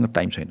हामीसँग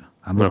टाइम छैन।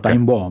 हाम्रो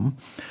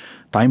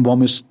time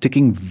bomb is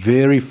टिकिङ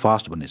very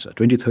fast भन्ने छ।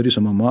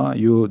 2030सम्ममा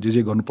यो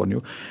जे गर्नुपर्ने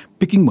हो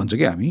पिकिङ भन्छ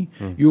क्या हामी।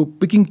 यो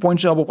पिकिङ पोइन्ट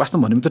चाहिँ अब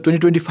वास्तवमा भन्यो भने त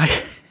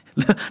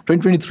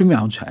 2023मा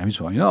हामी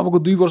छौँ होइन। अबको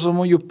 2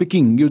 वर्षमा यो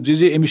पिकिङ, यो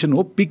जे एमिसन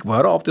हो पिक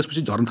भएर अब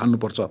त्यसपछि झर्न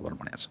थाल्नुपर्छ भनेर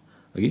भनेको छ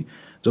कि।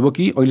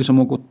 जबकि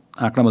अहिलेसम्मको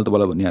आँकडा मैले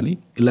तपाईँलाई भनिहालेँ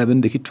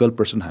 11देखि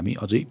 12% हामी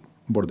अझै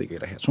बढ्दै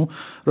गइरहेका छौँ।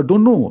 र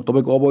डोन्ट नो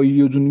तपाईँको अब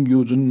यो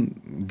जुन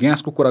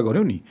ग्यासको कुरा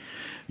गऱ्यौँ नि,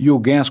 यो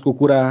ग्यासको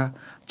कुरा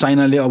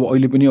चाइनाले अब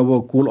अहिले पनि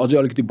अब कोल अझै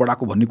अलिकति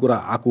बढाएको भन्ने कुरा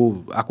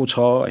आएको छ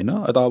होइन।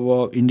 यता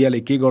अब इन्डियाले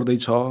के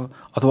गर्दैछ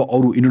अथवा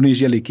अरू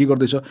इन्डोनेसियाले के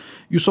गर्दैछ,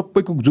 यो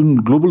सबैको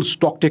जुन ग्लोबल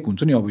स्टक टेक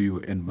हुन्छ नि अब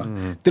यो एन्डमा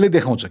त्यसले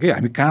देखाउँछ कि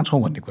हामी कहाँ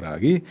छौँ भन्ने कुरा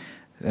कि।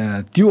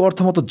 त्यो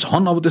अर्थमा त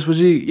झन् अब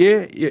त्यसपछि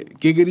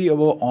के गरी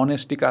अब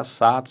अनेस्टीका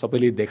साथ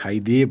सबैले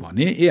देखाइदिए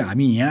भने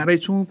हामी यहाँ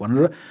रहेछौँ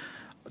भनेर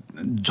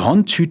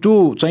झन् छिटो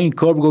चाहिँ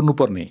कर्ब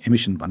गर्नुपर्ने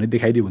एमिसन भन्ने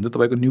देखाइदियो भने त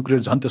तपाईँको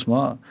न्युक्लियर झन् त्यसमा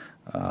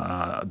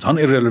झन्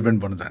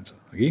इरेलेभेन्ट बन्न जान्छ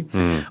कि।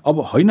 अब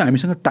होइन,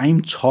 हामीसँग टाइम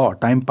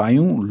छ, टाइम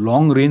पायौँ,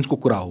 लङ रेन्जको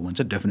कुरा हो भने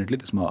चाहिँ डेफिनेटली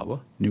त्यसमा अब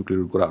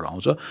न्युक्लियरको कुराहरू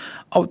आउँछ।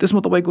 अब त्यसमा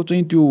तपाईँको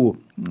चाहिँ त्यो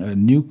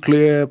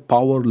न्युक्लियर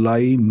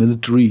पावरलाई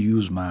मिलिट्री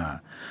युजमा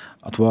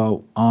अथवा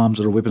आर्म्स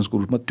र वेपन्सको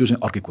रूपमा त्यो चाहिँ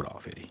अर्कै कुरा हो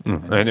फेरि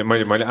होइन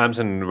मैले आर्म्स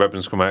एन्ड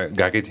वेपन्सकोमा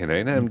गएकै थिएन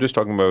होइन I'm just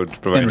talking about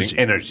providing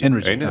energy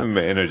होइन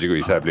एनर्जीको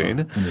हिसाबले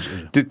होइन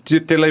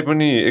त्यसलाई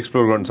पनि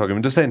एक्सप्लोर गर्न सक्यो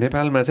भने जस्तै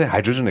नेपालमा चाहिँ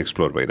हाइड्रोजन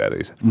एक्सप्लोर भइरहेको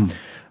रहेछ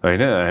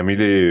होइन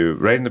हामीले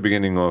right in the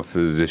beginning of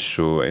this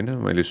so होइन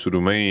मैले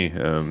सुरुमै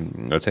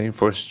चाहिँ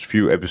फर्स्ट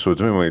फ्यु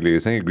एपिसोड्समै मैले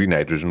चाहिँ ग्रिन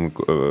हाइड्रोजन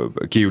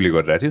केयुले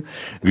गरिरहेको थियो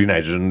ग्रिन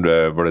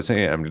हाइड्रोजनबाट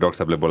चाहिँ हामीले डाक्टर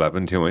साहबलाई बोलाएको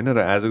पनि थियौँ होइन र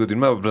आजको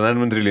दिनमा अब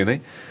प्रधानमन्त्रीले नै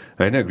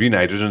होइन ग्रिन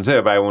हाइड्रोजन चाहिँ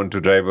अब आई वान्ट टु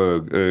ड्राइभ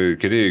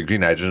के अरे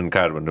ग्रिन हाइड्रोजन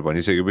कार भनेर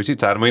भनिसकेपछि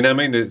 4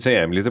 महिनामै चाहिँ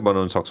हामीले चाहिँ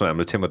बनाउन सक्छौँ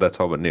हाम्रो क्षमता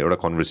छ भन्ने एउटा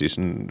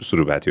कन्भर्सेसन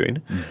सुरु भएको थियो होइन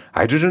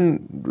हाइड्रोजन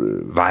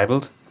भाइबल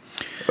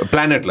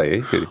प्लानेटलाई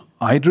है फेरि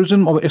हाइड्रोजन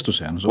अब यस्तो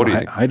छ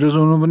हेर्नुहोस्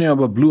हाइड्रोजनमा पनि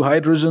अब blue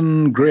hydrogen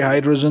grey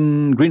hydrogen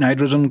green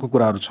हाइड्रोजनको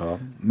कुराहरू छ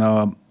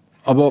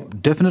अब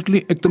डेफिनेटली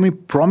एकदमै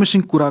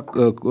प्रमिसिङ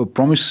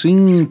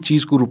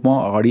चिजको रूपमा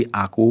अगाडि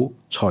आएको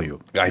छ यो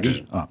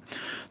हाइड्रोजन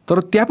तर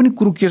त्यहाँ पनि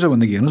कुरो के छ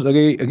भनेदेखि हेर्नुहोस्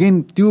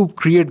अगेन त्यो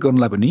क्रिएट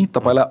गर्नलाई पनि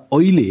तपाईँलाई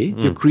अहिले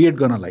त्यो क्रिएट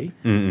गर्नलाई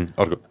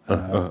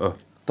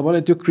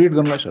तपाईँलाई त्यो क्रिएट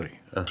गर्नलाई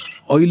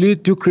अहिले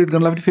त्यो क्रिएट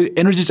गर्नलाई पनि फेरि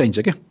एनर्जी चाहिन्छ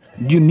क्या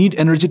you need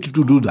energy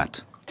to do that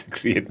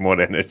create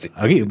more energy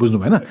अघि बुझ्नु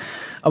भएन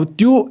अब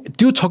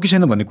त्यो छ कि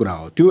छैन भन्ने कुरा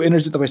हो त्यो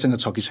एनर्जी तपाईँसँग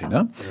छ कि छैन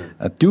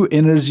त्यो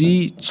एनर्जी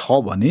छ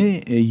भने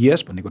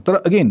यस भन्ने कुरा तर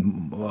again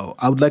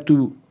I would like to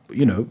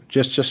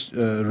जस्ट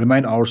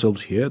remind our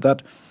self here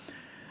that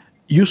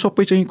यो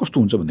सबै चाहिँ कस्तो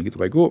हुन्छ भनेदेखि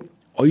तपाईँको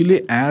अहिले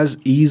एज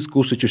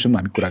इजको सिचुएसनमा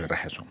हामी कुरा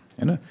गरिरहेका छौँ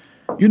होइन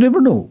यु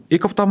नेभर नो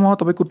एक हप्तामा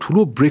तपाईँको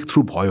ठुलो ब्रेक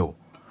थ्रु भयो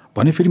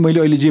भने फेरि मैले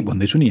अहिले जे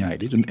भन्दैछु नि यहाँ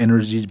अहिले जुन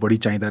एनर्जी बढी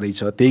चाहिँदो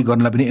रहेछ त्यही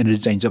गर्नलाई पनि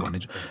एनर्जी चाहिन्छ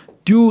भन्ने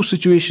त्यो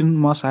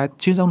सिचुएसनमा सायद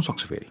चेन्ज आउन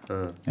सक्छ फेरि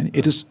होइन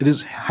इट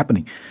इज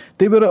ह्यापनिङ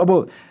त्यही भएर अब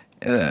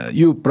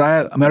यो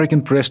प्रायः अमेरिकन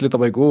प्रेसले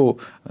तपाईँको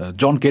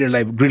जन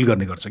केरीलाई ग्रिल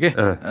गर्ने गर्छ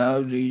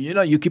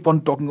क्या you keep on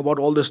talking about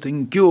all this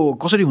thing के हो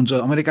कसरी हुन्छ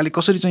अमेरिकाले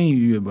कसरी चाहिँ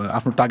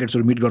आफ्नो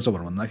टार्गेट्सहरू मिट गर्छ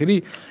भनेर भन्दाखेरि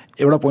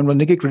एउटा पोइन्टमा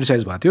निकै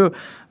क्रिटिसाइज भएको थियो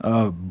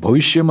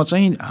भविष्यमा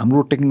चाहिँ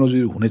हाम्रो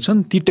टेक्नोलोजी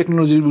हुनेछन् ती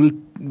technology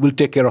will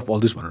take care of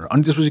all this भनेर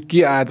अनि त्यसपछि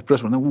के आयो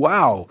प्रेस भन्दा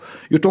wow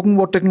you talking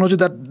about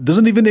technology that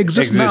doesn't even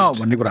exist now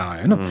भन्ने कुरा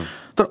आयो होइन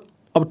तर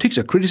अब ठिक छ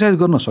क्रिटिसाइज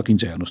गर्न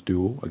सकिन्छ हेर्नुहोस्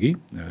त्यो अघि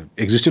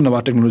एक्जिस्टिङ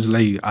नभएको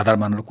टेक्नोलोजीलाई आधार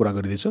मानेर कुरा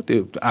गरिँदैछ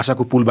त्यो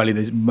आशाको पुल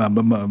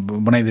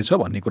बनाइदिएछ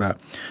भन्ने कुरा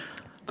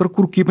तर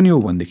कुरो के पनि हो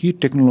भनेदेखि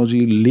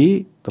टेक्नोलोजीले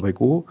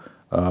तपाईँको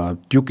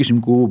त्यो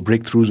किसिमको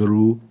ब्रेक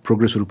थ्रुजहरू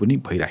प्रोग्रेसहरू पनि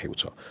भइराखेको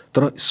छ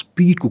तर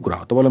स्पिडको कुरा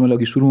हो तपाईँलाई मैले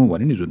अघि सुरुमा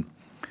भने नि जुन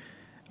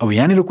अब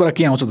यहाँनिर कुरा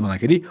के आउँछ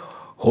भन्दाखेरि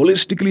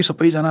होलिस्टिकली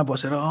सबैजना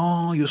बसेर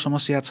यो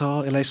समस्या छ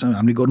यसलाई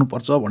हामीले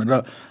गर्नुपर्छ भनेर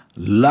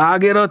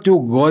लागेर त्यो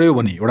गऱ्यो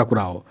भने एउटा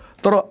कुरा हो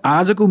तर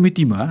आजको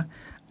मितिमा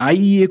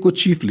आइएको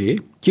चिफले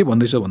के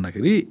भन्दैछ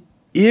भन्दाखेरि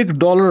 $1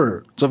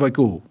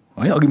 तपाईँको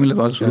है अघि मैले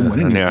तपाईँलाई सुरु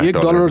भने नि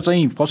 $1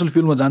 चाहिँ फसल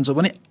फ्युलमा जान्छ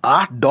भने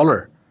 $8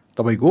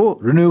 तपाईँको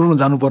रिन्युएबलमा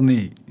जानुपर्ने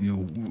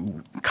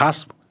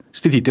खास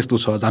स्थिति त्यस्तो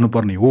छ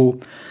जानुपर्ने हो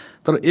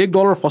तर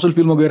 $1 फसल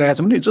फ्युलमा गइरहेको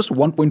छ भने जस्ट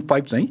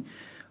 1.5 चाहिँ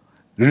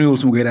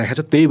रिन्युएबल्समा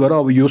गइरहेको छ त्यही भएर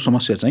अब यो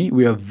समस्या चाहिँ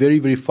we are very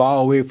very far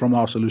away from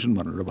our solution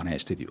भनेर भने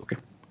स्थिति हो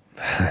क्या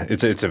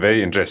It's a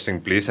very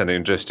interesting place and an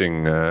interesting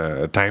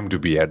time to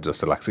be at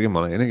जस्तो लाग्छ कि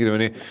मलाई होइन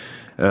किनभने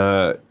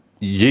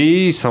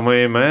यही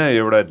समयमा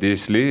एउटा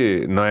देशले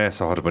नयाँ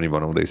सहर पनि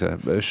बनाउँदैछ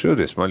स्योर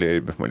देश मैले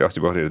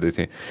अस्ति भर्खर हेर्दै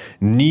थिएँ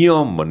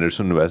नियम भनेर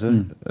सुन्नुभएको छ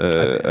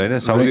होइन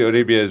Saudi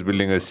Arabia is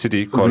building a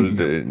city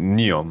called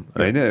Neom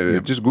होइन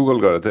जस्ट गुगल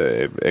गरेर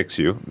त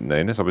एक्सियो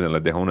होइन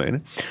सबैजनालाई देखाउन होइन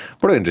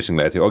बडो इन्ट्रेस्टिङ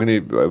लागेको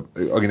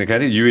थियो अघि नै के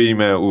अरे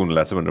युएईमा ऊ हुनु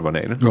लाग्छ भनेर भने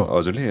होइन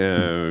हजुरले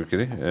के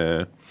अरे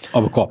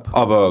अब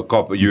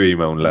कप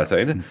युएईमा हुनु लाग्छ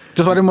होइन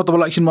त्यसबारे म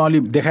तपाईँलाई एकछिनमा अलि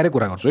देखाएरै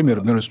कुरा गर्छु है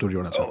मेरो स्टोरी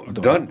एउटा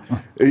छ डन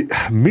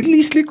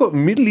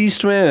मिडल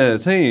इस्टमा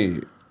चाहिँ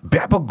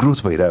व्यापक ग्रोथ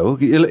भइरहेको हो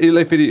कि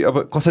यसलाई फेरि अब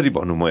कसरी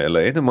भनौँ म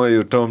यसलाई होइन म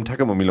यो टर्म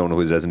ठ्याक्क म मिलाउनु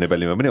खोजिरहेको छु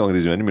नेपालीमा पनि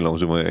अङ्ग्रेजीमा पनि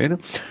मिलाउँछु म होइन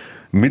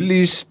मिडल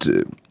इस्ट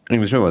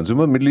इङ्ग्लिसमै भन्छु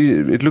म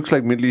it looks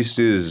like Middle East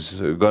is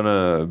gonna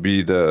be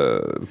the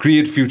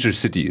create future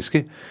cities के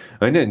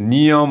होइन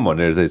नियम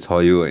भनेर चाहिँ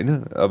छ यो होइन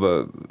अब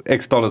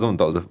एक्स तल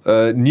त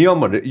नियम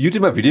भनेर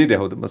युट्युबमा भिडियो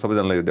देखाउँदा म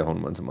सबैजनालाई देखाउनु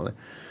मन छ मलाई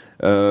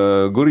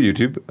गरु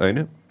युट्युब होइन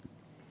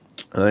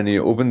अनि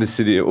open the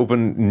city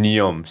open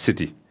Neom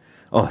city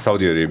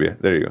Saudi Arabia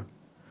there you go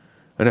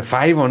होइन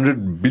 $500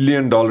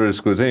 बिलियन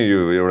को चाहिँ यो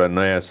एउटा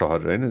नयाँ सहर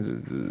होइन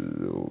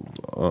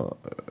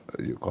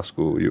यो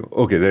कसको यो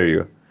ओके देयर यु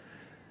गो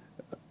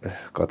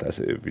कता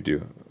छ यो भिडियो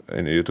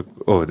होइन यो त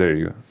देयर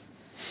यु गो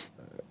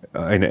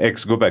होइन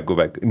X go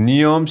back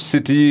Neom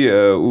city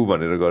ऊ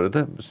भनेर गर त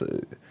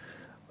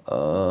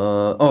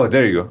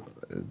देयर यु गो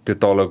त्यो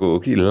तलको हो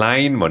कि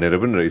लाइन भनेर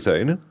पनि रहेछ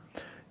होइन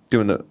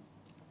त्योभन्दा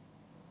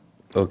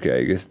okay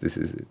I guess this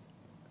is it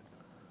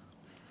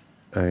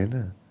होइन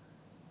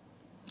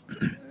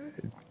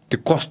त्यो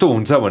कस्तो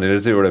हुन्छ भनेर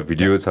चाहिँ एउटा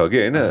भिडियो छ कि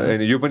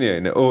होइन यो पनि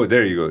होइन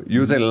देयर यु गो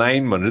यो चाहिँ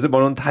लाइन भनेर चाहिँ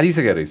बनाउनु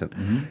थालिसकेका रहेछन्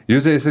यो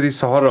चाहिँ यसरी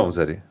सहर आउँछ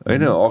अरे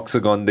होइन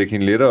अक्सगनदेखि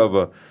लिएर अब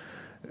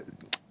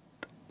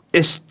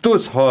यस्तो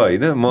छ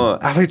होइन म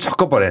आफै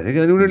छक्क परेको थिएँ कि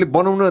अनि उनीहरूले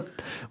बनाउन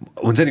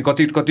हुन्छ नि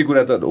कति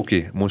कुरा त okay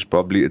most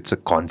probably it's a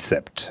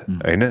concept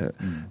होइन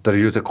तर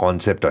यो चाहिँ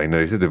कन्सेप्ट होइन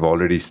रहेछ देव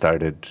अलरेडी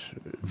स्टार्टेड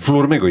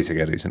फ्लोरमै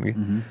गइसकेका रहेछन् कि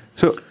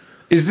so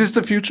is this the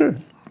future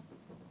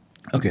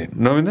okay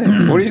Navin,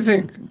 what do you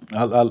think?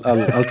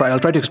 I'll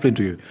try to explain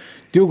to you.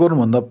 त्यो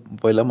गर्नुभन्दा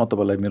पहिला म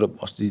तपाईँलाई मेरो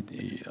अस्ति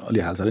अलि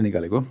हालसालै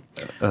निकालेको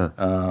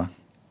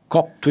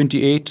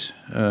COP28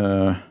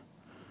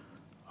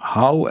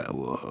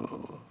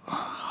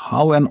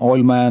 how an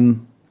oil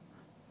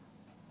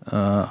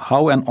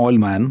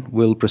man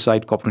will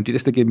preside COP28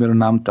 त्यस्तै के मेरो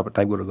नाम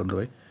टाइप गरेर गर्नु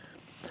है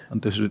अनि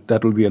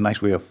that will be a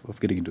nice way of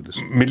getting into this.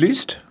 Middle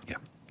East? Yeah.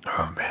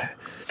 Oh man,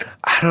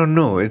 I don't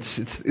know.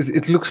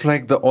 It looks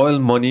like the oil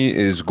money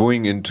is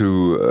going into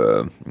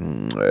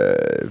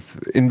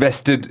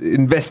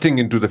investing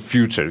into the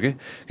future. Okay,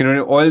 you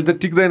know, oil the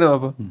tikdaina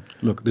aba.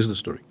 Look, this is the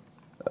story.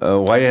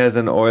 Why has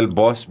an oil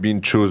boss been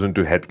chosen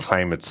to head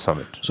climate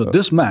summit? So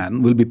this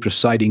man will be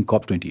presiding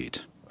COP28.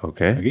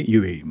 Okay.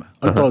 UAE मा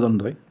अलि तल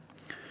जानु है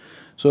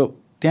so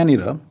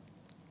त्यहाँनिर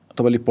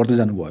तपाईँले पढ्दै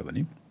जानुभयो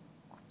भने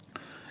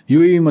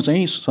युएईमा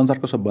चाहिँ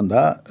संसारको सबभन्दा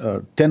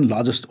 10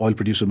 लार्जेस्ट ओइल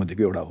प्रोड्युसर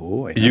मध्येको एउटा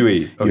हो युएई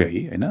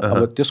होइन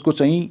अब त्यसको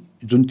चाहिँ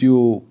जुन त्यो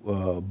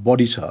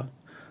बडी छ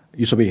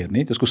यो सबै हेर्ने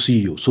त्यसको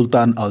CEO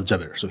Sultan all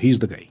जबेर so he is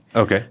the guy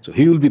okay so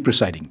he will be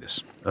प्रिसाइडिङ this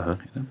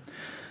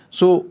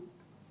so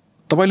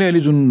तपाईँले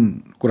अहिले जुन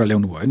कुरा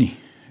ल्याउनु भयो नि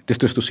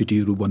त्यस्तो यस्तो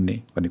सिटीहरू बन्ने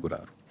भन्ने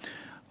कुराहरू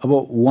अब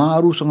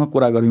उहाँहरूसँग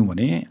कुरा गऱ्यौँ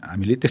भने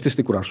हामीले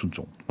त्यस्तै कुराहरू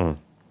सुन्छौँ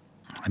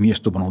हामी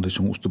यस्तो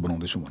बनाउँदैछौँ उस्तो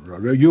बनाउँदैछौँ भनेर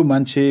र यो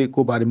मान्छेको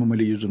बारेमा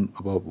मैले यो जुन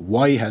अब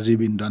why has e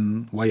been done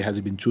why has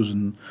e been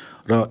chosen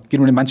र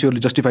किनभने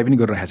मान्छेहरूले जस्टिफाई पनि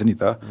गरिरहेको छ नि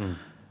त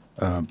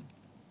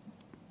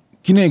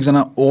किन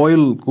एकजना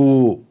ओइल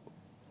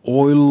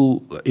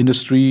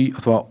इन्डस्ट्री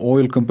अथवा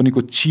ओइल कम्पनीको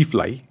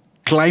चिफलाई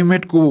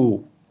क्लाइमेटको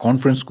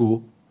कन्फरेन्सको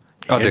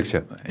अध्यक्ष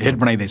हेड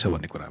बनाइदिएछ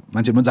भन्ने कुरा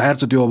मान्छेमा जाहेर छ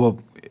त्यो अब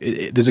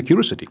देयर इज अ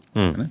क्युरियोसिटी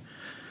होइन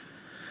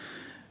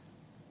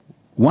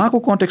उहाँको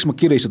कन्टेक्स्टमा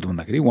के रहेछ त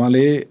भन्दाखेरि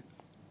उहाँले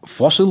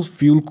फसल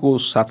फ्युलको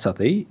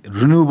साथसाथै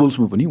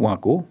रिन्युएबल्समा पनि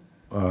उहाँको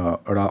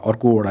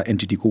अर्को एउटा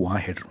एन्टिटीको उहाँ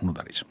हेड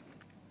हुनुहुँदो रहेछ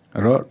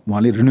र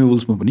उहाँले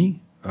रिन्युएबल्समा पनि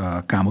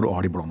कामहरू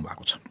अगाडि बढाउनु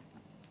भएको छ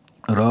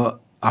र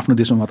आफ्नो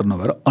देशमा मात्र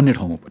नभएर अन्य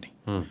ठाउँमा पनि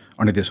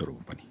अन्य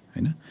देशहरूमा पनि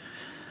होइन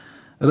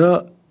र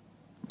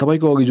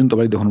तपाईँको अघि जुन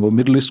तपाईँले देखाउनु भयो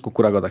मिडल इस्टको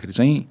कुरा गर्दाखेरि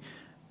चाहिँ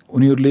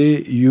उनीहरूले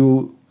यो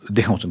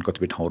देखाउँछन्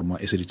कतिपय ठाउँहरूमा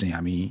यसरी चाहिँ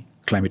हामी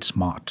क्लाइमेट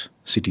स्मार्ट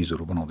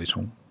सिटिजहरू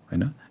बनाउँदैछौँ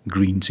होइन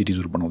ग्रिन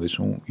सिटिजहरू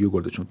बनाउँदैछौँ यो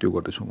गर्दैछौँ त्यो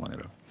गर्दैछौँ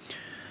भनेर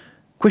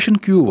क्वेसन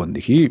के हो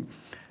भनेदेखि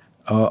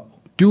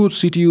त्यो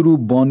सिटीहरू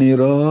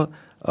बनेर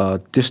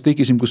त्यस्तै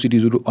किसिमको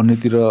सिटिजहरू अन्य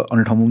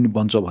ठाउँमा पनि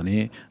बन्छ भने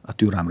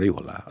त्यो राम्रै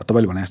होला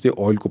तपाईँले भने जस्तै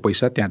ओइलको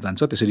पैसा त्यहाँ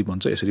जान्छ त्यसरी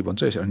बन्छ यसरी बन्छ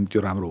अनि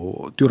त्यो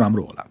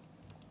राम्रो होला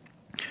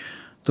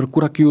तर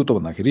कुरा के हो त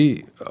भन्दाखेरि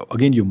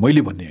अगेन यो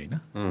मैले भन्ने होइन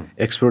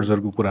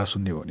एक्सपर्ट्सहरूको कुरा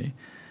सुन्ने हो भने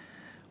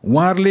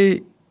उहाँहरूले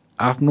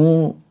आफ्नो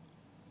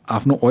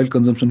ओइल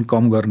कन्जम्सन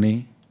कम गर्ने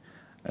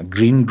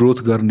ग्रिन ग्रोथ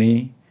गर्ने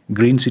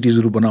ग्रिन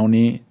सिटिजहरू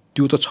बनाउने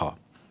त्यो त छ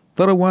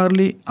तर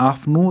उहाँहरूले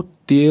आफ्नो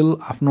तेल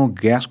आफ्नो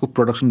ग्यासको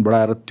प्रोडक्सन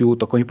बढाएर त्यो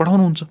त कहीँ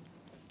पठाउनुहुन्छ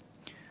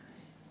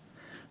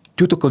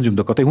त्यो त कन्ज्युम त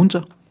कतै हुन्छ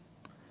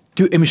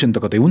त्यो एमिसन त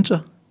कतै हुन्छ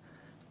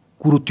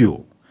कुरो त्यो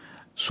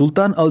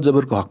सुल्तान अल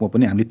जबरको हकमा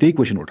पनि हामीले त्यही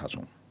क्वेसन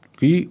उठाउँछौँ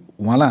कि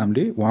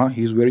उहाँ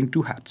हि इज वेयरिङ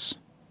 2 hats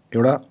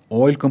एउटा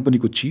ओइल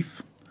कम्पनीको चिफ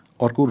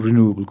अर्को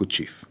रिन्युएबलको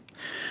चिफ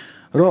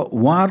र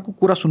उहाँहरूको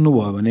कुरा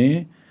सुन्नुभयो भने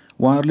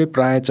उहाँहरूले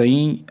प्राय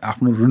चाहिँ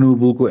आफ्नो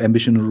रिन्युएबलको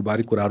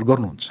एम्बिसनहरूबारे कुराहरू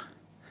गर्नुहुन्छ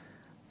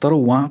तर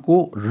उहाँको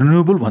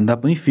रिन्युएबल भन्दा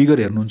पनि फिगर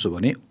हेर्नुहुन्छ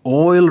भने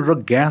ओइल र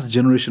ग्यास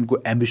जेनेरेसनको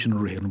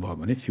एम्बिसनहरू हेर्नुभयो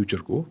भने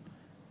फ्युचरको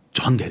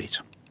झन् धेरै छ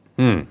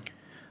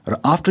र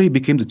after he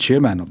became the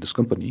chairman of this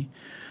company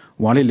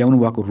उहाँले ल्याउनु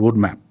भएको रोड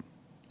म्याप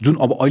जुन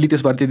अब अहिले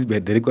त्यसबारे त्यति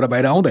धेरै कुरा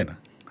बाहिर आउँदैन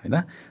होइन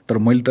तर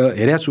मैले त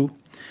हेरेको छु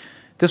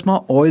त्यसमा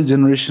ओइल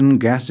जेनेरेसन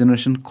ग्यास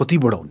जेनेरेसन कति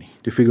बढाउने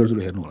त्यो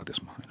फिगर्सहरू हेर्नु होला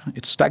त्यसमा होइन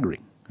इट्स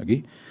स्ट्यागरिङ कि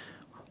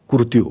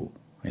कुरो त्यो हो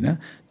होइन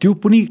त्यो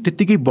पनि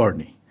त्यत्तिकै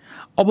बढ्ने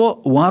अब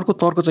उहाँहरूको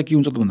तर्क चाहिँ के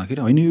हुन्छ त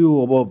भन्दाखेरि होइन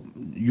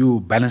यो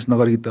ब्यालेन्स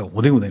नगरी त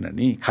हुँदैन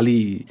नि खालि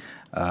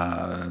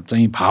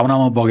चाहिँ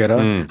भावनामा बगेर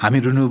हामी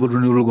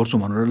रिन्युएबल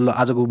गर्छौँ भनेर ल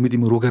आजको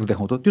मितिमा रोकेर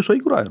देखाउँ त त्यो सही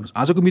कुरा हेर्नुहोस्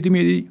आजको मितिमा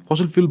यदि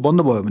फसल फ्युल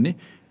बन्द भयो भने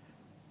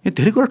यहाँ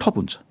धेरै कुरा ठप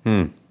हुन्छ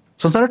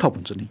संसारै ठप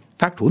हुन्छ नि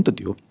फ्याक्ट हो नि त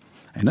त्यो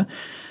होइन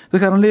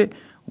त्यस कारणले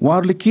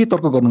उहाँहरूले के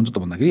तर्क गर्नुहुन्छ त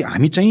भन्दाखेरि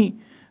हामी चाहिँ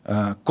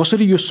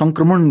कसरी यो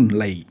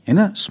सङ्क्रमणलाई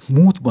होइन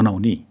स्मुथ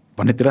बनाउने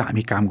भन्नेतिर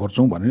हामी काम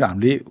गर्छौँ भनेर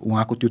हामीले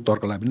उहाँको त्यो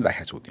तर्कलाई पनि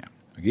राखेका छौँ त्यहाँ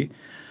कि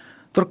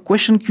तर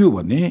क्वेसन के हो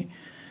भने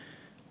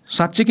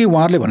साँच्चैकै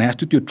उहाँहरूले भने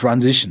जस्तो त्यो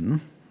ट्रान्जिसन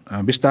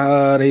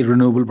बिस्तारै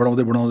रिन्युएबल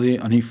बढाउँदै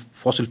अनि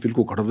फसल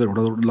फ्युलको घटाउँदै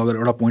लगेर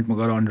एउटा पोइन्टमा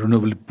गएर अनि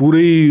रिन्युएबल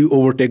पुरै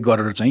ओभरटेक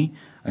गरेर चाहिँ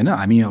होइन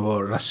हामी अब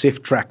एउटा सेफ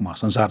ट्र्याकमा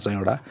संसार चाहिँ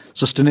एउटा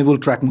सस्टेनेबल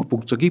ट्र्याकमा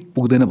पुग्छ कि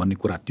पुग्दैन भन्ने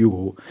कुरा त्यो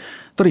हो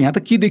तर यहाँ त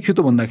के देखियो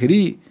त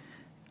भन्दाखेरि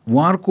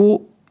उहाँहरूको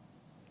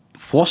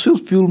फसल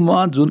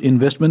फ्युलमा जुन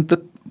इन्भेस्टमेन्ट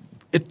त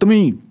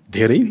एकदमै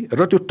धेरै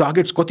र त्यो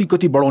टार्गेट्स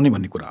कति बढाउने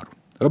भन्ने कुराहरू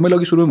र मैले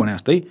अघि सुरुमा भने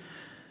जस्तै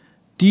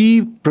ती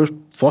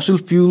फसिल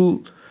फ्युल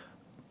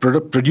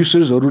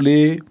प्रड्युसर्सहरूले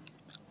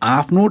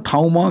आफ्नो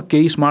ठाउँमा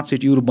केही स्मार्ट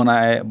सिटीहरू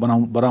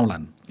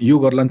बनाउलान्, यो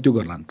गर्लान् त्यो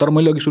गर्लान्, तर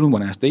मैले अघि सुरुमा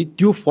भने जस्तै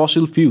त्यो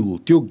फसिल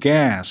फ्युल, त्यो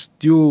ग्यास,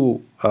 त्यो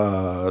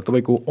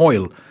तपाईँको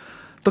ओइल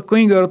त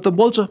कहीँ गएर त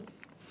बल्छ,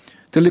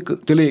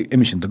 त्यसले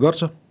एमिसन त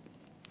गर्छ।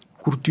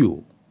 कुरो त्यो हो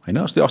होइन।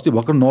 अस्ति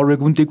भर्खर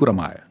नर्वेको पनि त्यही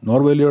कुरामा आयो।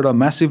 नर्वेले एउटा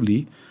म्यासिभली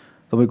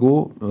तपाईँको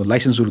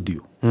लाइसेन्सहरू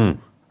दियो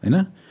होइन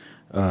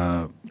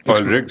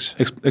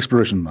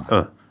एक्सप्लोरेसनमा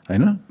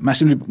होइन,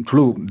 म्यासिभली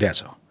ठुलो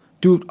ल्याएछ,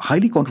 त्यो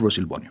हाइली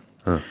कन्ट्रोभर्सियल बन्यो।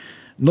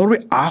 नर्वे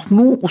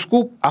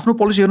आफ्नो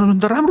पोलिसी हेर्नु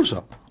त राम्रो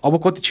छ, अब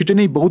कति छिटै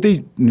नै बहुतै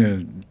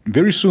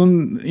very soon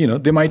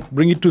they might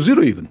bring it to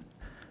zero even,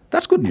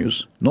 that's good news.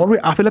 Norway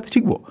आफैलाई त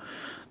ठिक भयो,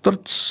 तर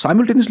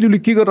साइमल्टेनियसली उसले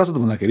के गरिरहेछ त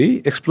भन्दाखेरि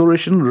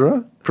एक्सप्लोरेसन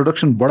र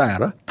प्रोडक्सन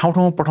बढाएर ठाउँ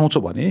ठाउँमा पठाउँछ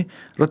भने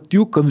र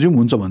त्यो कन्ज्युम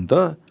हुन्छ भने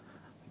त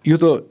यो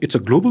त इट्स अ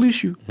ग्लोबल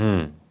इस्यु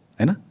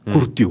होइन।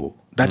 कुरो त्यो हो,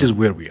 that is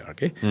where we are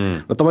के।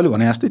 र तपाईँले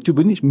भने जस्तै त्यो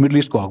पनि मिडल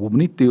इस्टको हकमा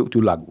पनि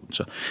त्यो लागु हुन्छ।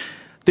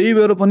 त्यही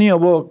भएर पनि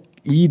अब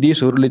यी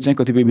देशहरूले चाहिँ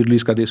कतिपय मिडल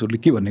इस्टका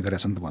देशहरूले के भन्ने गरेका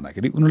छन् त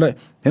भन्दाखेरि उनीहरूलाई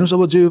हेर्नुहोस्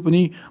अब जे पनि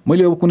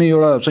मैले अब कुनै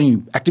एउटा चाहिँ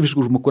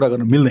एक्टिभिस्टको रूपमा कुरा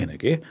गर्न मिल्दैन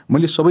के,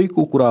 मैले सबैको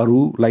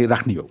कुराहरूलाई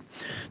राख्ने हो।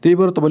 त्यही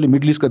भएर तपाईँले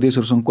मिडल इस्टका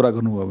देशहरूसँग कुरा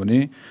गर्नुभयो भने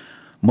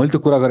मैले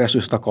त कुरा गरेको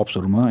छु यस्ता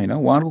कप्सहरूमा होइन,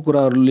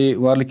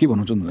 उहाँहरूले के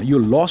भन्नुहुन्छ भन्दा यो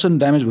लस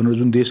एन्ड ड्यामेज भनेर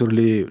जुन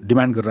देशहरूले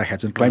डिमान्ड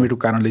गरिरहेका छन्,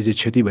 क्लाइमेटको कारणले चाहिँ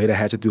क्षति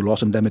भइरहेको छ, त्यो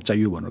लस एन्ड ड्यामेज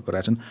चाहियो भनेर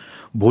गरेका छन्।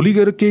 भोलि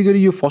गएर केही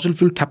गरी यो फसिल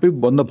फ्युल ठ्याप्पै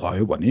बन्द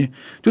भयो भने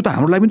त्यो त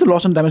हाम्रो लागि पनि त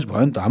लस एन्ड ड्यामेज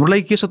भयो नि त, हाम्रो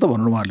लागि के छ त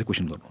भनेर उहाँहरूले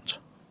क्वेसन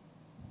गर्नुहुन्छ।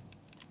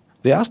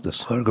 दे आस्क दिस,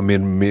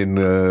 मेन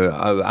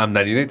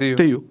आम्दानी नै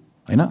त्यही हो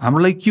होइन,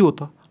 हाम्रो लागि के हो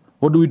त,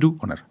 व्हाट डु वी डु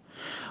भनेर।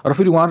 र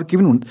फेरि उहाँहरू के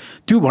पनि हुन्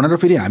त्यो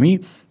भनेर फेरि हामी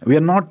we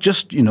are not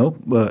just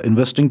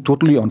investing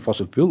totally on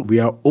फसिल fuel, we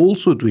are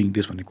also doing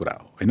this भन्ने कुरा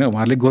हो होइन।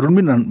 उहाँहरूले गरि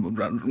पनि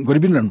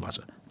रहनु भएको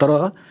छ, तर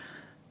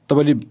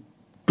तपाईँले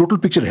टोटल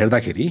पिक्चर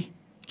हेर्दाखेरि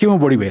केमा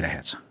बढी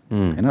भइरहेको छ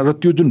होइन। र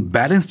त्यो जुन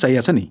ब्यालेन्स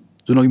चाहिएको छ नि,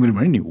 जुन अघि मैले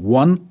भने नि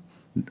 $1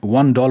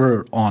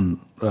 on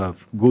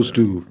goes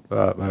to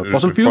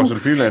fossil fuel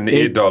and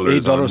 $8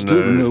 to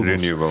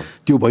renewable,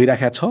 त्यो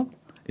भइरहेको छ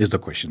इज द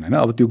क्वेसन होइन।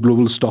 अब त्यो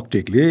ग्लोबल स्टक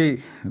टेकले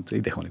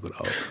चाहिँ देखाउने कुरा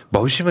हो।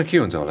 भविष्यमा के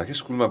हुन्छ होला कि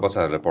स्कुलमा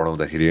बच्चाहरूलाई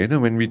पढाउँदाखेरि होइन,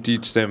 when we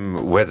teach them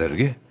weather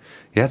के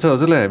यहाँ छ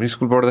हजुरलाई, हामी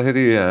स्कुल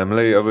पढ्दाखेरि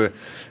हामीलाई अब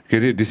के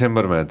अरे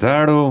डिसेम्बरमा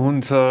जाडो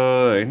हुन्छ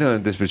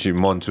होइन, त्यसपछि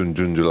मनसुन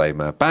जुन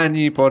जुलाईमा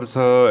पानी पर्छ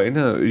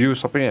होइन, यो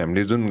सबै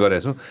हामीले जुन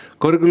गरेका छौँ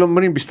करिकुलम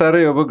पनि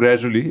बिस्तारै अब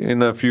gradually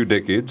in a few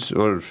decades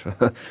ओर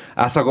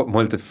आशाको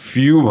मैले त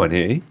फ्यु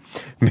भने है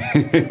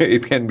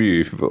it can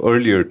be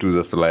earlier to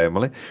जस्तो लाग्यो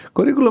मलाई,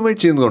 करिकुलमै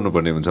चेन्ज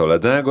गर्नुपर्ने हुन्छ होला,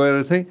 जहाँ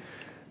गएर चाहिँ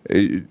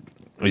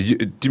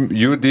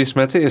यो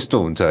देशमा चाहिँ यस्तो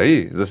हुन्छ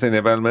है, जस्तै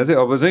नेपालमा चाहिँ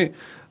अब चाहिँ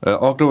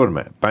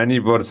अक्टोबरमा पानी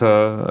पर्छ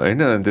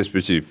होइन, अनि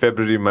त्यसपछि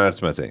फेब्रुअरी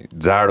मार्चमा चाहिँ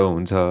जाडो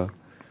हुन्छ,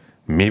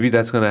 maybe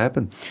that's gonna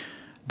happen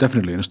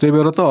definitely. हेर्नुहोस् त्यही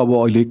भएर त अब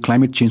अहिले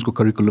क्लाइमेट चेन्जको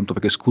करिकुलम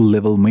तपाईँको स्कुल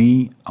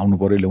लेभलमै आउनु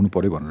पऱ्यो ल्याउनु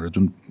पऱ्यो भनेर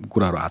जुन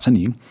कुराहरू आएको छ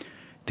नि,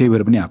 त्यही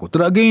भएर पनि आएको।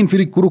 तर अगेन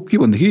फेरि कुरो के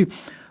भनेदेखि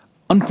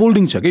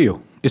अनफोल्डिङ छ क्या, यो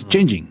इट्स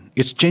चेन्जिङ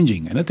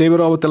होइन। त्यही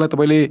भएर अब त्यसलाई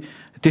तपाईँले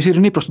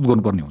त्यसरी नै प्रस्तुत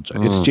गर्नुपर्ने हुन्छ,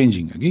 इट्स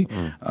चेन्जिङ कि।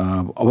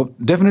 अब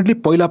डेफिनेटली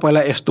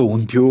पहिला यस्तो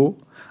हुन्थ्यो,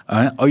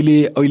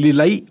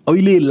 अहिलेलाई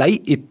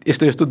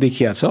यस्तो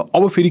देखिया छ,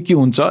 अब फेरि के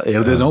हुन्छ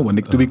हेर्दै जाउँ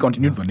भन्ने टु बी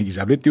कन्टिन्युड भन्ने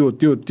हिसाबले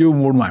त्यो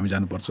मोडमा हामी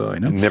जानुपर्छ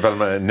होइन।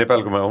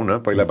 नेपालकोमा आउँ न,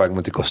 पहिला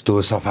बागमती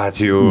कस्तो सफा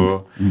थियो,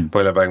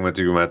 पहिला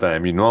बागमतीकोमा त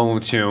हामी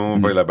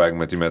नुहाउँथ्यौँ, पहिला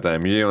बागमतीमा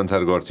त हामी यही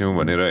अनुसार गर्थ्यौँ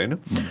भनेर होइन।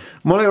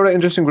 मलाई एउटा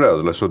इन्ट्रेस्टिङ कुरा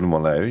हजुरलाई सोध्नु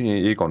मन लाग्यो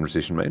यही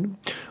कन्भर्सेसनमा होइन।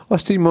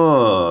 अस्ति म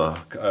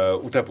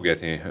उता पुगेको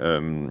थिएँ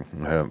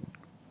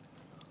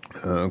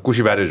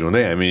कोशी ब्यारेज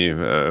हुँदै हामी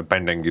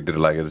पान्डाङ्गीतिर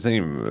लागेर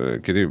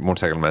चाहिँ के अरे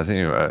मोटरसाइकलमा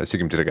चाहिँ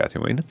सिक्किमतिर गएको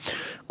थियौँ होइन।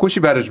 कोशी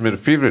ब्यारेज मेरो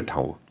फेभरेट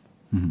ठाउँ हो,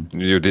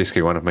 यो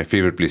देशकै one of my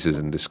favourite places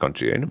in this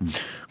country होइन।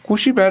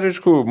 कोशी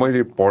ब्यारेजको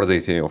मैले पढ्दै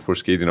थिएँ,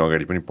 अफकोर्स केही दिन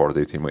अगाडि पनि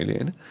पढ्दै थिएँ मैले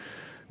होइन।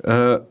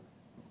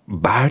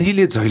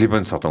 बाढीले जहिले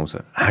पनि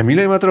सताउँछ,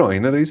 हामीलाई मात्र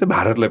होइन रहेछ,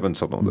 भारतलाई पनि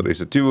सताउँदो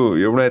रहेछ, त्यो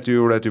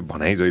एउटा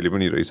भनाइ जहिले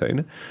पनि रहेछ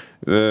होइन।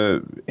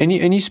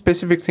 Any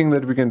specific thing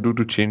that we can do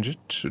to change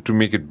it to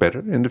make it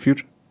better in the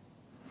future?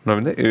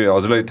 Naveen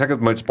हजुरलाई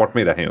ठ्याक्कै मैले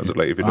स्पटमै राखेँ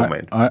हजुरलाई, if you don't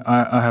mind.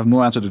 I have no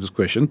answer to this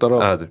question, तर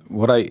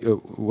what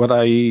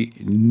I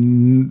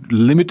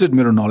लिमिटेड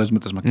मेरो नलेजमा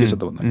त्यसमा के छ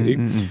त भन्दाखेरि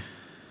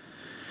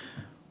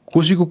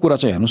कोशीको कुरा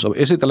चाहिँ हेर्नुहोस्, अब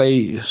यसै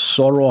त्यसलाई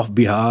सरो अफ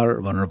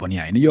बिहार भनेर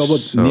पनि होइन, यो अब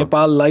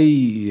नेपाललाई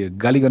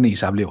गाली गर्ने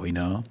हिसाबले होइन,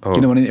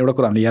 किनभने एउटा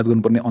कुरा हामीले याद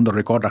गर्नुपर्ने, अन द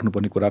रेकर्ड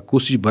राख्नुपर्ने कुरा,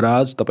 कोशी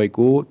बराज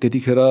तपाईँको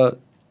त्यतिखेर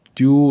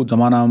त्यो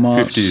जमानामा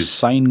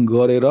साइन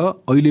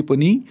गरेर अहिले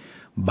पनि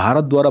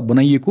भारतद्वारा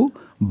बनाइएको,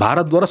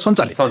 भारतद्वारा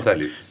सञ्चालित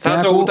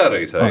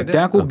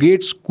त्यहाँको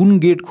गेट्स, कुन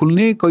गेट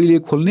खोल्ने, कहिले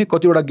खोल्ने,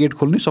 कतिवटा गेट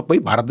खोल्ने सबै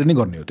भारतले नै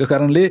गर्ने हो। त्यस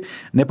कारणले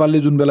नेपालले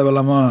जुन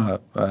बेलामा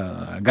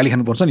गाली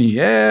खानुपर्छ नि,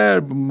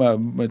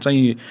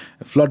 चाहिँ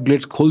फ्लड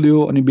गेट्स खोलिदियो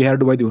अनि बिहार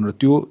डुबाइदियो भनेर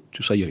त्यो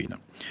सही होइन,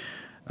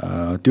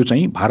 त्यो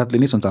चाहिँ भारतले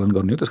नै सञ्चालन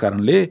गर्ने हो। त्यस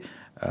कारणले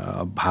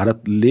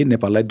भारतले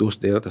नेपाललाई दोष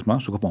दिएर त्यसमा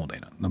सुख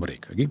पाउँदैन, नम्बर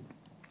 1 कि।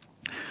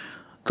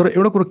 तर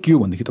एउटा कुरो के हो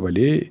भनेदेखि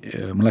तपाईँले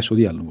मलाई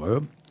सोधिहाल्नुभयो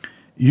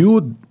यो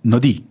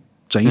नदी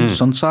चाहिँ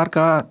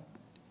संसारका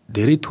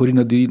धेरै थोरै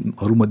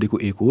नदीहरूमध्येको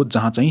एक हो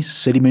जहाँ चाहिँ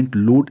सेडिमेन्ट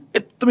लोड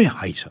एकदमै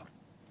हाई छ।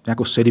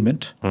 त्यहाँको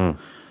सेडिमेन्ट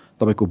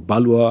तपाईँको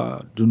बालुवा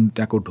जुन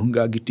त्यहाँको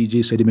ढुङ्गा गिट्टी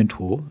जे सेडिमेन्ट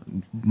हो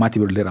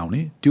माथिबाट लिएर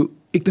आउने त्यो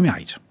एकदमै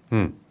हाई छ।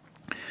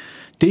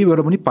 त्यही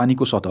भएर पनि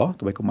पानीको सतह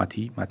तपाईँको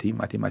माथि माथि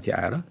माथि माथि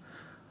आएर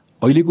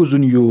अहिलेको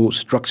जुन यो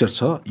स्ट्रक्चर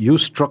छ यो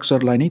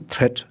स्ट्रक्चरलाई नै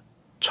थ्रेट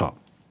छ।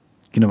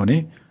 किनभने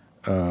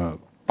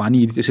पानी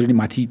यदि त्यसरी नै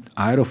माथि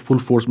आएर फुल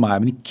फोर्समा आयो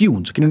भने के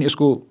हुन्छ, किनभने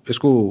यसको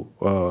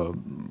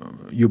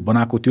यो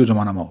बनाएको त्यो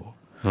जमानामा हो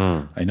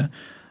होइन।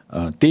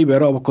 त्यही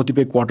भएर अब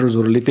कतिपय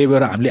क्वार्टर्सहरूले त्यही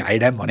भएर हामीले हाई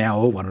ड्याम भने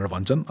हो भनेर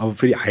भन्छन्। अब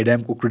फेरि हाई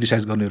ड्यामको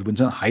क्रिटिसाइज गर्नेहरू पनि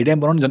छन्, हाई ड्याम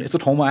बनाउने झन् यस्तो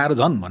ठाउँमा आएर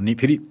झन् भन्ने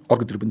फेरि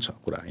अर्कोतिर पनि छ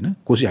कुरा होइन।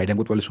 कोसी हाई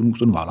ड्यामको तपाईँले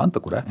सुन्नु होला नि त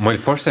कुरा, मैले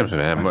फर्स्ट टाइम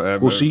सुने।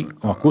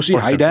 कोसी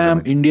हाई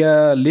ड्याम,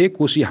 इन्डियाले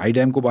कोसी हाई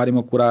ड्यामको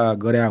बारेमा कुरा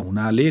गरे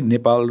हुनाले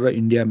नेपाल र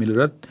इन्डिया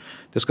मिलेर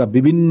त्यसका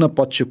विभिन्न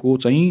पक्षको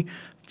चाहिँ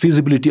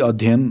फिजिबिलिटी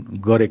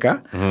अध्ययन गरेका,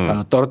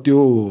 तर त्यो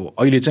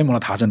अहिले चाहिँ मलाई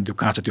थाहा छैन त्यो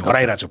कहाँ छ, त्यो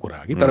हराइरहेको छ कुरा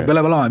कि। तर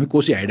बेला बेलामा हामी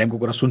कोसी हाई ड्यामको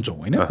कुरा सुन्छौँ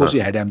होइन, कोसी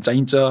हाई ड्याम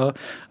चाहिन्छ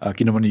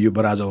किनभने यो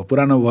बराज अब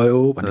पुरानो भयो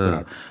भन्ने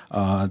कुरा।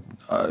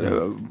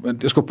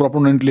 त्यसको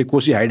प्रोपोनेन्टले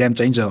कोसी हाई ड्याम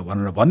चाहिन्छ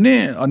भनेर भन्ने,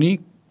 अनि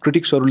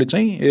क्रिटिक्सहरूले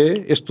चाहिँ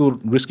यस्तो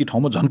रिस्की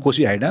ठाउँमा झन्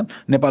कोसी हाई ड्याम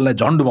नेपाललाई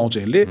झन् डुबाउँछ,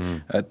 यसले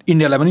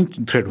इन्डियालाई पनि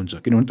थ्रेट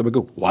हुन्छ किनभने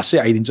तपाईँको वासै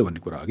आइदिन्छ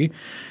भन्ने कुरा हो कि।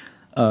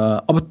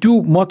 अब त्यो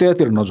म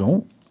त्यतातिर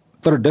नजाउँ,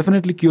 तर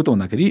डेफिनेटली के हो त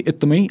भन्दाखेरि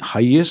एकदमै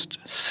हाइएस्ट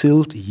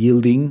सिल्ट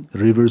यिल्डिङ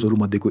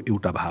रिभर्सहरूमध्येको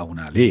एउटा भए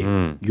हुनाले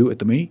यो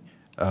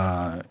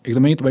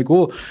एकदमै तपाईँको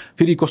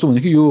फेरि कस्तो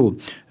भनेदेखि यो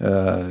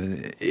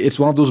it's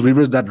one of those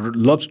rivers that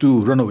loves to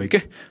run away के।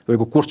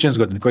 तपाईँको कोर्स चेन्ज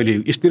गरिदिने,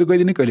 कहिले इस्टतिर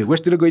गइदिने कहिले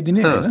वेस्टतिर गइदिने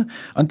होइन।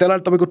 अनि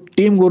त्यसलाई तपाईँको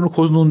टेम गर्नु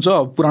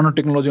खोज्नुहुन्छ पुरानो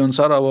टेक्नोलोजी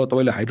अनुसार। अब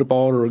तपाईँले हाइड्रो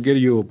पावर के अरे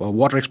यो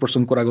वाटर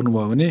एक्सपर्टसँग कुरा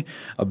गर्नुभयो भने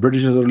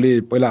ब्रिटिसर्सहरूले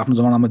पहिला आफ्नो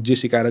जमानामा जे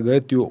सिकाएर गए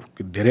त्यो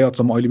धेरै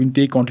हदसम्म अहिले पनि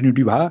त्यही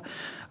कन्टिन्युटी भयो।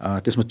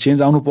 त्यसमा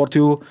चेन्ज आउनु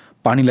पर्थ्यो,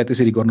 पानीलाई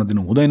त्यसरी गर्न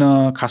दिनु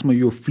हुँदैन। खासमा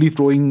यो फ्री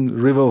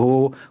फ्लोइङ रिभर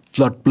हो,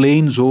 फ्लड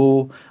प्लेन्स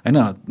हो होइन।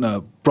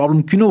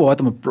 प्रब्लम किन भयो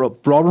त,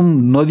 प्रब्लम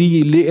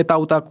नदीले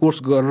यताउता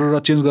कोर्स गरेर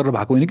चेन्ज गरेर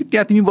भएको होइन कि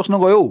त्यहाँ तिमी बस्न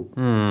गयौ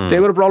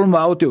त्यही भएर प्रब्लम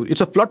भयो। त्यो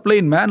it's a flood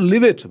plain man,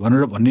 leave it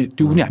भनेर भन्ने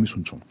त्यो पनि हामी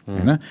सुन्छौँ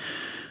होइन।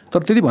 तर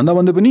त्यति भन्दा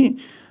भन्दै पनि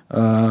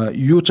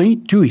यो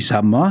चाहिँ त्यो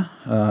हिसाबमा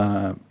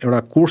एउटा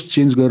कोर्स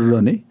चेन्ज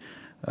गरेर नै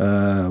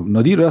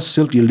नदी र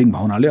सिल्ट यिल्डिङ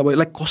भावनाले अब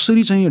यसलाई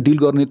कसरी चाहिँ डिल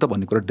गर्ने त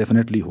भन्ने कुरा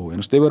डेफिनेटली हो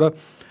हेर्नुहोस्। त्यही भएर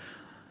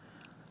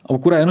अब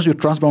कुरा हेर्नुहोस् यो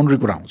ट्रान्सबाउन्ड्री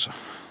कुरा आउँछ।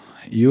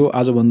 यो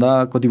आजभन्दा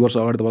कति वर्ष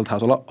अगाडि तपाईँलाई थाहा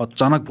छ होला,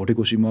 अचानक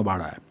भोटेकोसीमा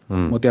बाढ आयो,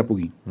 म त्यहाँ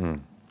पुगेँ।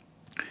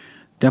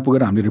 त्यहाँ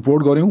पुगेर हामीले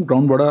रिपोर्ट गऱ्यौँ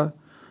ग्राउन्डबाट।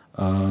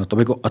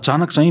 तपाईँको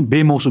अचानक चाहिँ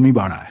बेमौसमी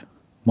बाढ आयो,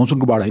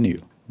 मनसुनको बाढ होइन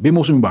यो,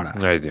 बेमौसमी बाढ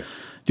आयो।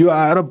 त्यो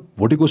आएर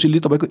भोटेकोसीले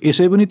तपाईँको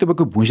यसै पनि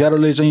तपाईँको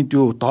भुइँचारोले चाहिँ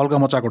त्यो तहल्का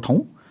मचाएको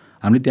ठाउँ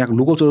हामीले त्यहाँको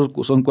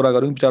लोकलसँग कुरा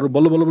गऱ्यौँ, बिचारो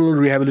बल्ल बल्ल बल्ल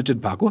रिहेबिलिटेट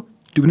भएको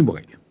त्यो पनि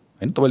बगाइदियो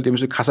होइन। तपाईँले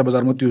त्यसपछि खासा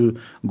बजारमा त्यो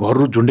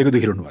घरहरू झुन्डेको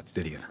देखिरहनु भएको थियो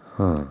त्यतिखेर,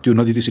 त्यो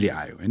नदी त्यसरी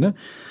आयो होइन।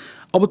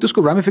 अब त्यसको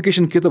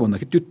रामिफिकेसन के त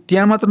भन्दाखेरि त्यो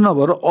त्यहाँ मात्र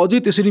नभएर अझै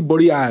त्यसरी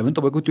बढी आयो भने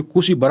तपाईँको त्यो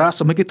कोसी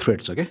बराजसम्मकै थ्रेट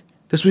छ क्या।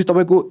 त्यसपछि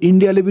तपाईँको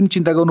इन्डियाले पनि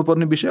चिन्ता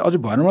गर्नुपर्ने विषय, अझै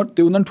भएन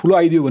त्योभन्दा ठुलो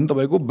आइदियो भने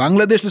तपाईँको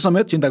बङ्गलादेशले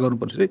समेत चिन्ता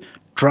गर्नुपर्ने चाहिँ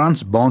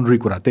ट्रान्स बाउन्ड्री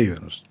कुरा। त्यही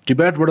हेर्नुहोस्,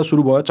 टिबेटबाट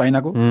सुरु भयो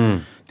चाइनाको,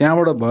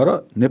 त्यहाँबाट भएर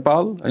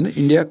नेपाल होइन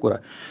इन्डिया कुरा।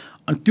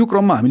 अनि त्यो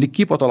क्रममा हामीले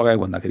के पत्ता लगायो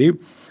भन्दाखेरि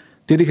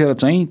त्यतिखेर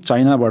चाहिँ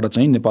चाइनाबाट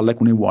चाहिँ नेपाललाई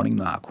कुनै वार्निङ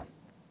नआएको।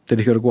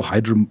 त्यतिखेरको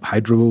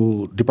हाइड्रो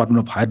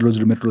डिपार्टमेन्ट अफ हाइड्रोलोजी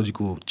र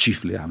मेट्रोलोजीको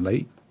चिफले हामीलाई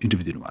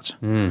इन्टरभ्यू दिनुभएको छ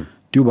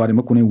त्यो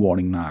बारेमा कुनै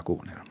वार्निङ नआएको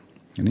भनेर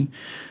होइन।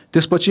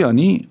 त्यसपछि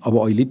अनि अब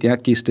अहिले त्यहाँ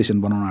के स्टेसन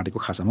बनाउन आँटेको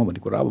खासामा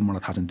भन्ने कुरा अब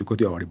मलाई थाहा छैन त्यो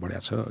कति अगाडि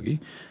बढाएको छ कि।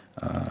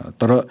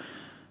 तर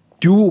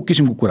त्यो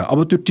किसिमको कुरा अब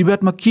त्यो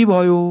टिबेटमा के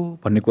भयो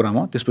भन्ने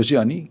कुरामा त्यसपछि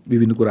अनि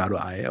विभिन्न कुराहरू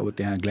आए। अब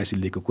त्यहाँ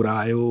ग्लासियर लेकको कुरा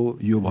आयो,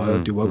 यो भयो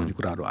त्यो भयो भन्ने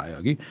कुराहरू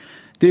आयो कि।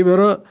 त्यही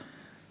भएर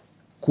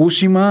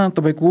कोसीमा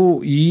तपाईँको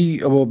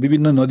यी अब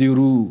विभिन्न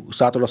नदीहरू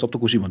 7वटा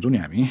सप्तकोशी भन्छौँ नि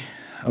हामी,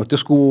 अब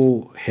त्यसको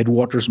हेड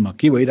वाटर्समा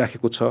के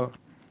भइराखेको छ,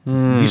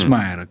 बिचमा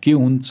आएर के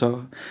हुन्छ,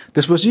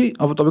 त्यसपछि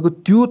अब तपाईँको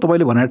त्यो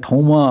तपाईँले भनेर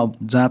ठाउँमा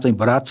जहाँ चाहिँ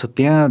बराज छ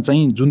त्यहाँ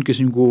चाहिँ जुन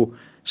किसिमको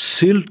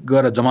सिल्ट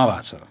गरेर जम्मा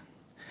भएको छ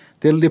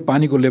त्यसले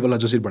पानीको लेभललाई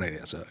जसरी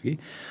बढाइरहेको छ कि।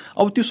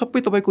 अब त्यो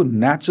सबै तपाईँको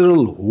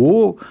नेचुरल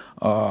हो,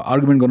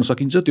 आर्गुमेन्ट गर्न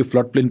सकिन्छ। त्यो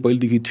फ्लड प्लेन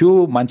पहिलेदेखि थियो,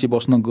 मान्छे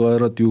बस्न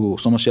गएर त्यो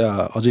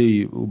समस्या अझै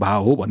भा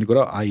हो भन्ने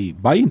कुरा आई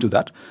बाई इन्टु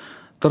द्याट।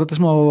 तर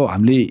त्यसमा अब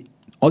हामीले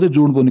अझै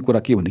जोड्नुपर्ने कुरा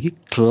के भने कि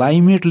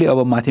क्लाइमेटले अब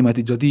माथि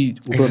माथि जति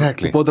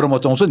उपद्रव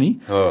मचाउँछ नि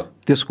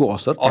त्यसको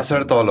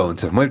असर तल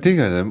हुन्छ। मैले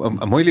त्यही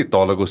मैले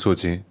तलको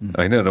सोचेँ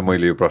होइन र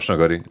मैले यो प्रश्न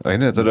गरेँ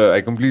होइन। तर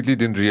I completely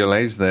didn't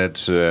realise that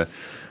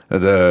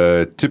the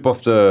tip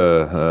of the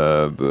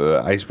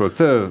iceberg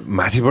त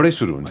माथिबाटै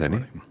सुरु हुन्छ नि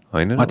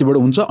होइन, माथिबाट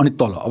हुन्छ अनि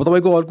तल। अब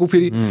तपाईँको अर्को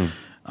फेरि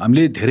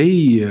हामीले धेरै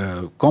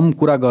कम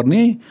कुरा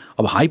गर्ने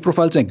अब हाई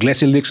प्रोफाइल चाहिँ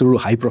ग्लेसियर लेक्सहरू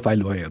हाई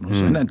प्रोफाइल भयो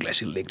हेर्नुहोस् होइन।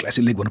 ग्लेसियर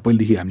लेक भनेर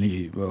पहिलेदेखि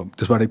हामीले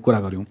त्यसबाट कुरा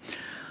गऱ्यौँ।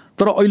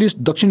 तर अहिले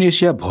दक्षिण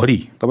एसियाभरि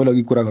तपाईँले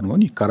अघि कुरा गर्नुभयो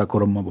नि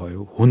काराकोरममा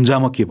भयो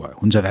हुन्जामा के भयो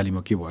हुन्जा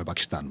भ्यालीमा के भयो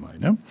पाकिस्तानमा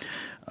होइन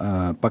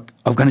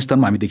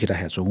अफगानिस्तानमा हामी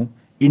देखिरहेका छौँ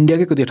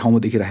इन्डियाकै कति ठाउँमा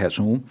देखिरहेका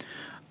छौँ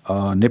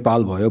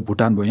नेपाल भयो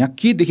भुटान भयो यहाँ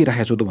के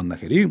देखिरहेको छौँ त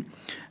भन्दाखेरि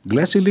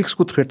ग्लेसियर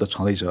लिक्सको थ्रेट त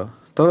छँदैछ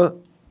तर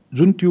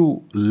जुन त्यो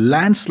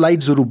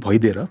ल्यान्डस्लाइड्सहरू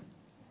भइदिएर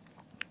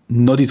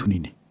नदी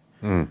थुनिने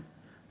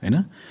होइन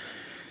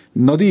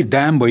नदी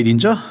ड्याम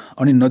भइदिन्छ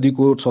अनि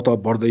नदीको सतह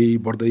बढ्दै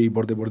बढ्दै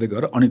बढ्दै बढ्दै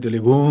गएर अनि त्यसले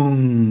बुङ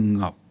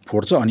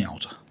फोड्छ अनि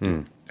आउँछ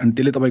अनि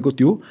त्यसले तपाईँको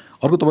त्यो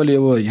अर्को तपाईँले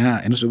अब यहाँ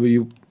हेर्नुहोस् अब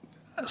यो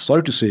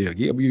सरी टु से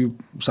कि अब यो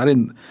साह्रै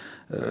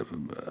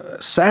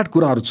स्याड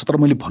कुराहरू छ तर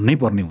मैले भन्नै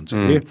पर्ने हुन्छ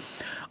कि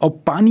अब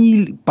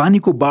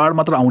पानीको बाढ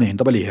मात्र आउने होइन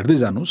तपाईँले हेर्दै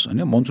जानुहोस्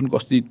होइन मनसुनको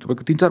अस्ति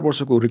तपाईँको 3-4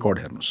 वर्षको रेकर्ड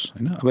हेर्नुहोस्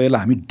होइन अब यसलाई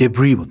हामी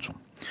डेब्री भन्छौँ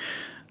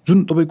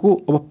जुन तपाईँको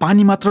अब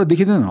पानी मात्र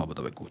देखिँदैन अब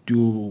तपाईँको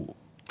त्यो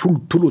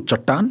ठुल्ठुलो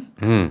चट्टान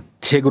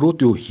थेग्रो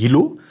त्यो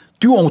हिलो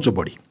त्यो आउँछ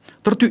बढी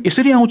तर त्यो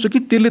यसरी आउँछ कि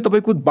त्यसले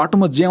तपाईँको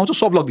बाटोमा जे आउँछ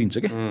सब लगिदिन्छ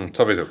कि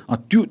सबै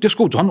त्यो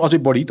त्यसको झन् अझै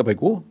बढी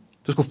तपाईँको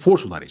त्यसको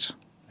फोर्स हुँदो रहेछ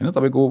होइन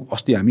तपाईँको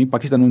अस्ति हामी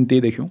पाकिस्तानमा पनि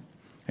त्यही देख्यौँ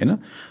होइन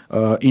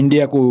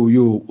इन्डियाको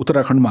यो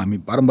उत्तराखण्डमा हामी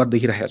बारम्बार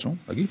देखिरहेका छौँ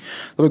अघि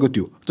तपाईँको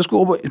त्यो त्यसको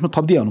अब यसमा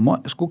थपिदिइहाल्नु म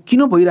यसको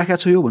किन भइरहेको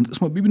छ यो भने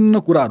यसमा विभिन्न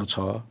कुराहरू छ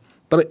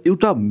तर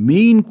एउटा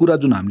मेन कुरा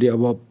जुन हामीले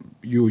अब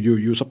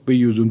यो सबै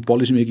यो जुन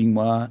पोलिसी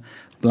मेकिङमा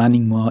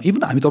प्लानिङमा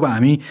इभन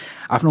हामी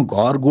आफ्नो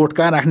घर गोठ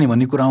कहाँ राख्ने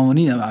भन्ने कुरामा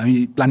पनि हामी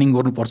प्लानिङ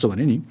गर्नुपर्छ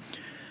भने नि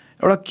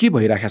एउटा के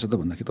भइरहेको छ त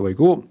भन्दाखेरि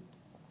तपाईँको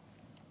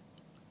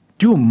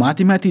त्यो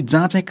माथि माथि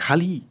जहाँ चाहिँ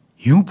खालि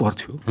हिउँ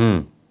पर्थ्यो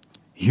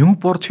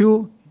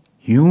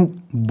हिउँ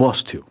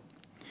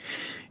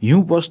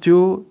बस्थ्यो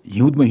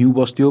हिउँदमा हिउँ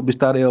बस्थ्यो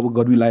बिस्तारै अब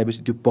गर्मी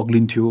लागेपछि त्यो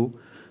पग्लिन्थ्यो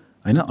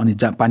होइन अनि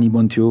जहाँ पानी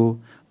बन्थ्यो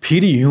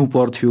फेरि हिउँ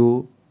पर्थ्यो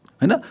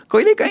होइन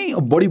कहिलेकाहीँ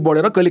बढी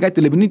बढेर कहिलेकाहीँ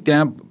त्यसले पनि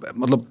त्यहाँ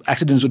मतलब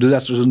एक्सिडेन्ट्स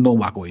डिजास्टर्स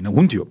नभएको होइन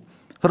हुन्थ्यो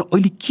तर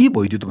अहिले के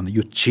भइदियो त भन्दा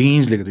यो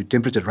चेन्जले गर्दा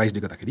टेम्परेचर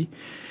राइजले गर्दाखेरि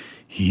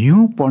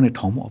हिउँ पर्ने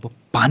ठाउँमा अब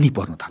पानी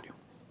पर्न थाल्यो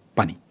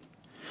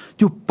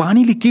त्यो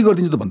पानीले के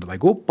गरिदिन्छ त भन्दा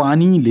तपाईँको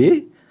पानीले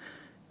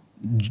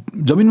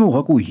जमिनमा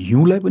भएको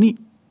हिउँलाई पनि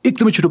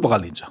एकदमै छिटो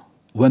पकालिदिन्छ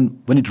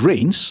when it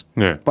rains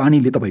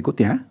पानीले तपाईँको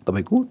त्यहाँ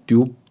तपाईँको त्यो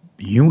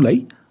हिउँलाई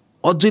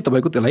अझै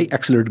तपाईँको त्यसलाई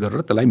एक्सेलरेट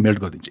गरेर त्यसलाई मेल्ट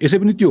गरिदिन्छ यसै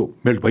पनि त्यो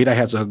मेल्ट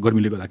भइरहेको छ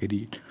गर्मीले गर्दाखेरि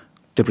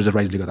टेम्परेचर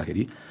राइजले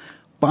गर्दाखेरि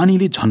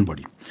पानीले झन्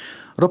बढी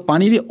र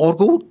पानीले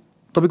अर्को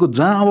तपाईँको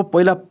जहाँ अब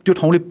पहिला त्यो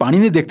ठाउँले पानी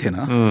नै देख्थेन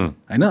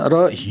होइन र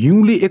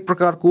हिउँले एक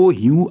प्रकारको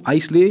हिउँ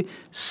आइसले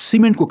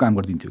सिमेन्टको काम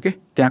गरिदिन्थ्यो के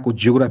त्यहाँको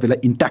जियोग्राफीलाई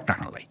इन्ट्याक्ट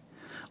राख्नलाई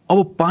अब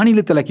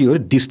पानीले त्यसलाई के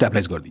गर्यो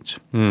डिस्टेबलाइज गरिदिन्छ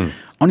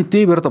अनि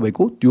त्यही भएर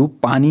तपाईँको त्यो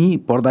पानी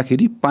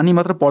पर्दाखेरि पानी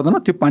मात्र पर्दैन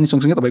त्यो पानी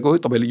सँगसँगै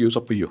तपाईँले यो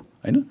सबै यो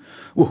होइन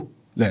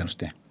ल्याउनुहोस्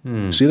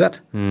त्यहाँ सी द्याट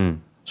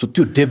सो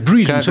त्यो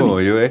डेब्रिज हुन्छ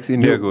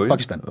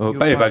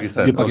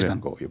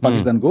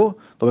पाकिस्तानको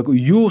तपाईँको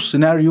यो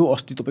सिनारियो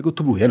अस्ति तपाईँको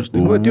थुप्रो हेर्नुहोस्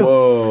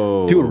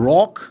त्यो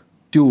रक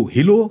त्यो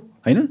हिलो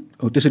होइन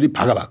त्यसरी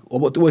भागा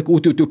अब तपाईँको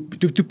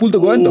त्यो पुल त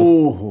गयो नि त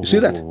सी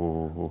द्याट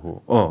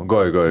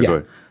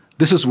गयो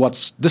this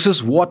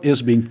is what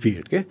is being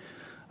feed के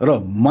र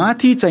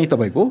माथि चाहिँ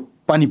तपाईँको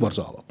पानी पर्छ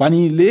अब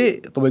पानीले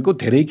तपाईँको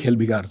धेरै खेल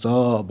बिगार्छ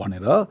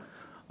भनेर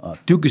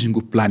त्यो किसिमको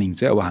प्लानिङ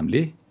चाहिँ अब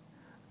हामीले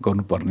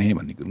गर्नुपर्ने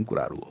भन्ने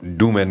कुराहरू हो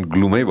डुम एन्ड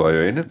ग्लुमै भयो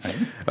होइन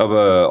अब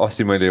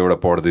अस्ति मैले एउटा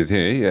पढ्दै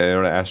थिएँ है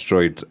एउटा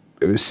एस्ट्रोइड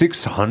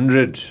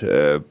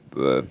 600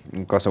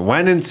 कसो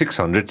 1 in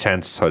 600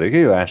 चान्स छ अरे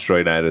कि यो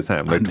एस्ट्रोइड आएर चाहिँ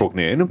हामीलाई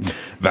ठोक्ने होइन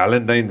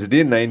Valentine's day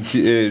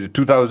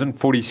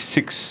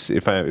 2046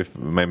 if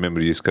my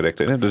memory is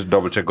correct होइन जस्ट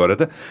डबल चेक गरेर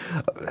त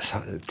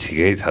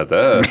ठिकै छ त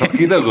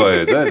सकि त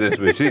गयो त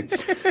त्यसपछि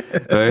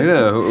होइन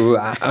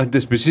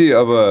त्यसपछि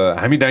अब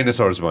हामी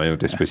डाइनोसर्स भयौँ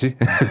त्यसपछि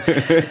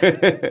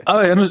अब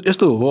हेर्नुहोस्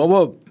यस्तो हो अब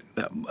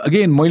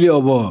अगेन मैले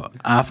अब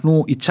आफ्नो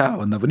इच्छा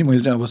भन्दा पनि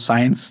मैले चाहिँ अब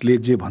साइन्सले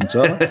जे भन्छ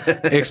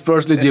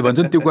एक्सपर्ट्सले जे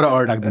भन्छन् त्यो कुरा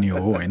अगाडि राख्दिने हो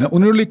होइन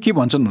उनीहरूले के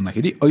भन्छन्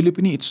भन्दाखेरि अहिले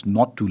पनि इट्स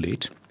नट टु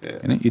लेट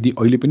होइन यदि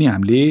अहिले पनि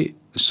हामीले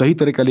सही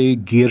तरिकाले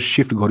गियर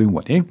सिफ्ट गऱ्यौँ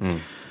भने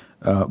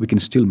वी क्यान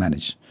स्टिल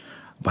म्यानेज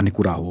भन्ने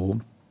कुरा हो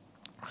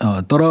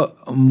तर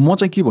म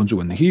चाहिँ के भन्छु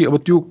भनेदेखि अब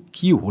त्यो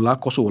के होला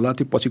कसो होला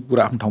त्यो पछिको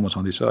कुरा आफ्नो ठाउँमा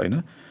छँदैछ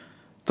होइन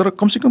तर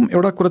कमसेकम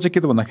एउटा कुरा चाहिँ के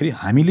त भन्दाखेरि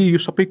हामीले यो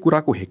सबै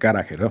कुराको हेक्का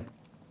राखेर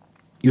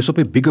यो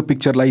सबै बिगर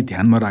पिक्चरलाई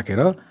ध्यानमा राखेर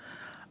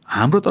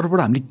हाम्रो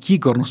तर्फबाट हामीले के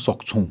गर्न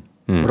सक्छौँ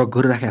र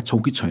गरिराखेका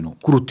छौँ कि छैनौँ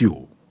कुरो त्यो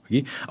हो कि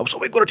अब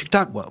सबै कुरा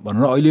ठिकठाक भयो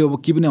भनेर अहिले अब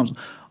के पनि आउँछ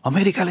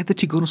अमेरिकाले त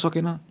ठिक गर्नु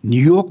सकेन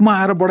न्युयोर्कमा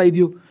आएर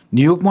बढाइदियो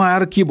न्युयोर्कमा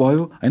आएर के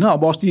भयो होइन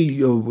अब अस्ति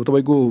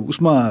तपाईँको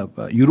उसमा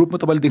युरोपमा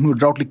तपाईँले देख्नु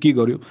ड्राउटले के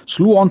गर्यो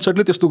स्लो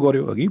अनसेटले त्यस्तो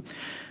गर्यो कि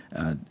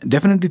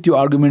डेफिनेटली त्यो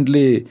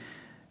आर्गुमेन्टले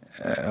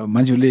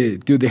मान्छेहरूले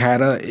त्यो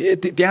देखाएर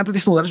त्यहाँ त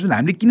त्यस्तो हुँदो रहेछ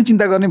हामीले किन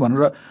चिन्ता गर्ने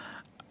भनेर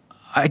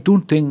आई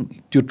डोन्ट थिङ्क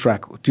त्यो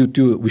ट्र्याक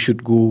त्यो we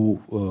should go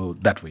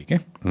that way के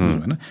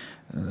होइन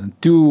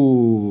त्यो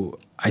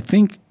आई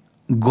थिङ्क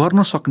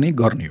गर्न सक्ने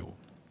गर्ने हो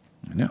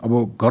होइन अब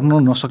गर्न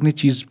नसक्ने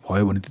चिज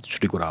भयो भने त्यो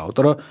छुट्टै कुरा हो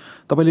तर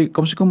तपाईँले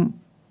कमसेकम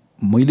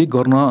मैले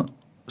गर्न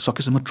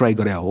सकेसम्म ट्राई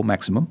गरे हो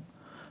म्याक्सिमम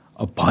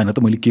अब भएन त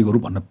मैले के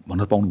गरौँ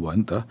भन्न पाउनु भयो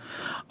नि त।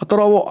 तर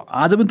अब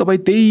आज पनि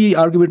तपाईँ त्यही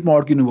आर्गुमेन्टमा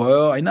अड्किनु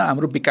भयो होइन,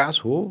 हाम्रो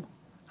विकास हो,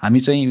 हामी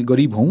चाहिँ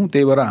गरिब हौँ,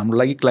 त्यही भएर हाम्रो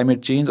लागि क्लाइमेट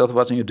चेन्ज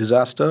अथवा चाहिँ यो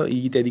डिजास्टर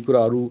इत्यादि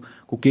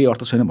कुराहरूको केही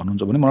अर्थ छैन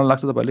भन्नुहुन्छ भने मलाई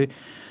लाग्छ तपाईँले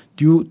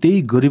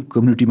त्यही गरिब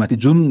कम्युनिटीमाथि,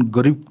 जुन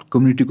गरिब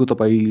कम्युनिटीको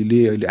तपाईँले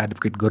अहिले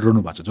एडभोकेट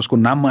गरिरहनु भएको छ, जसको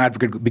नाममा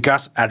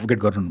विकास एडभोकेट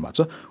गरिरहनु भएको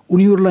छ,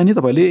 उनीहरूलाई नै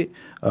तपाईँले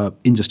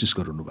इन्जस्टिस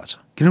गरिरहनु भएको छ,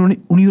 किनभने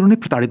उनीहरू नै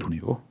प्रताडित हुने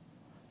हो।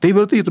 त्यही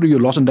भएर त यत्रो यो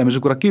लस एन्ड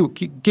ड्यामेजको कुरा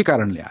के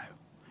कारणले आयो?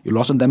 यो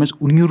लस एन्ड ड्यामेज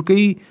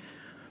उनीहरूकै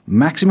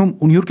म्याक्सिमम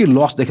उनीहरूकै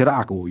लस देखेर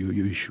आएको हो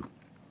यो इस्यु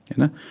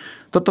होइन।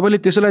 तर तपाईँले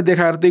त्यसैलाई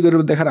देखाएर त्यही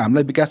गरेर देखाएर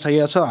हामीलाई विकास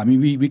चाहिएको छ, हामी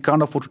we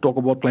can't afford to talk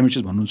about climate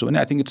change भन्नुहुन्छ भने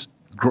I think it's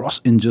gross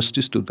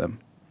injustice to them.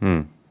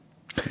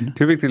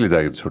 त्यो व्यक्तिले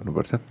जागिर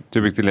छोड्नुपर्छ, त्यो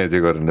व्यक्तिले जे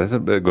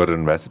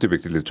गरिरहनु भएको छ त्यो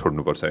व्यक्तिले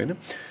छोड्नुपर्छ होइन।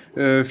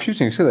 फ्यु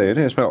थिङ्स छ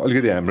होइन, यसमा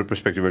अलिकति हाम्रो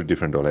पर्सपेक्टिभबाट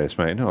डिफ्रेन्ट होला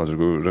यसमा होइन,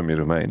 हजुरको र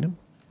मेरोमा होइन।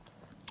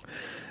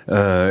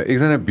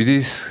 एकजना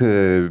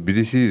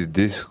विदेशी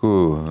देशको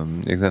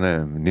एकजना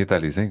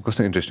नेताले चाहिँ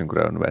कस्तो इन्ट्रेस्टिङ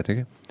कुरा गर्नुभएको थियो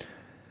कि,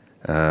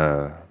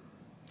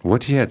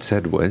 what he had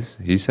said was,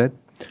 he said,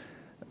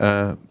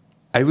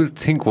 I will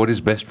think what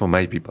is best for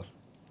my people.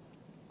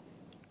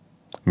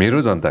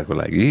 मेरो जनताको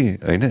लागि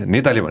होइन,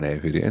 नेताले बनायो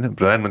फेरि होइन,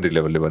 प्रधानमन्त्री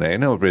लेभलले बनायो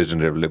होइन,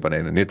 प्रेसिडेन्ट लेभलले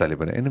बनाएन, नेताले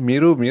बनायो होइन,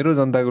 मेरो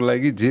जनताको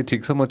लागि जे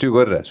ठिक छ म त्यो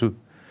गरिरहेको छु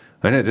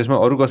होइन। त्यसमा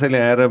अरू कसैले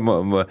आएर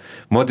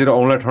मतिर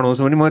औँला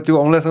ठडाउँछु भने म त्यो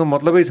औँलासँग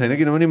मतलबै छैन,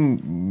 किनभने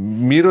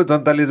मेरो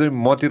जनताले चाहिँ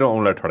मतिर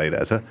औँला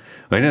ठडाइरहेछ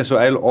होइन। So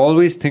I will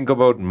always think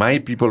about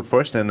my people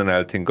first and then I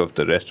will think of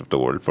the rest of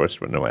the world first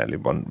भनेर उहाँले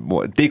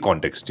त्यही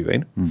कन्टेक्स्ट थियो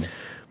होइन।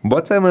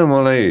 बच्चामा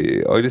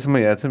मलाई अहिलेसम्म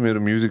याद छ मेरो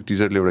म्युजिक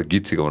टिचरले एउटा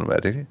गीत सिकाउनु भएको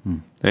थियो कि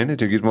होइन,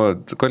 त्यो गीत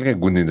म कहिलेकाहीँ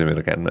गुन्दिन्छ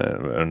मेरो कानमा,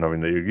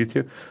 नवीन यो गीत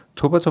थियो,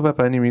 थोपा थोपा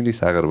पानी मिली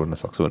सागर बन्न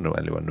सक्छु भनेर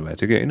उहाँले भन्नुभएको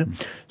थियो कि होइन।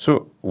 So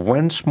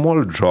one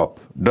small drop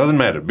doesn't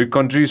matter, big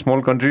country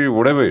small country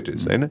whatever it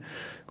is होइन,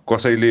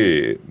 कसैले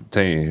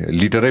चाहिँ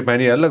लिटरै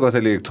पानी हाल्ला,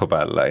 कसैले एक थोपा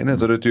हाल्ला होइन,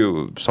 तर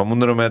त्यो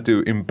समुद्रमा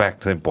त्यो इम्प्याक्ट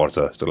चाहिँ पर्छ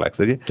जस्तो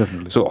लाग्छ कि।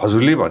 सो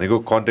हजुरले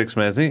भनेको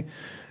कन्टेक्स्टमा चाहिँ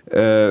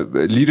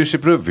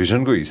लिडरसिप र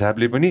भिजनको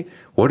हिसाबले पनि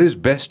what is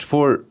best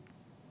for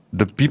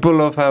the people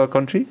of our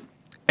country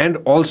and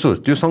also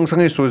त्यो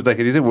सँगसँगै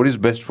सोच्दाखेरि चाहिँ what is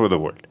best for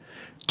the world,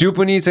 त्यो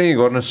पनि चाहिँ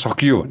गर्न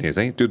सकियो भने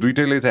चाहिँ त्यो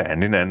दुइटैले चाहिँ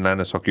ह्यान्ड इन ह्यान्ड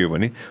लान सकियो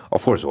भने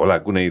अफकोर्स होला,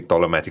 कुनै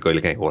तलमाथि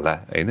कहिले काहीँ होला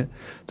होइन।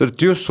 तर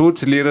त्यो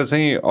सोच लिएर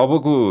चाहिँ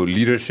अबको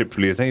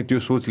लिडरसिपले चाहिँ त्यो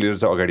सोच लिएर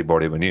चाहिँ अगाडि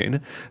बढ्यो भने होइन,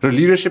 र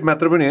लिडरसिप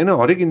मात्र पनि होइन,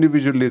 हरेक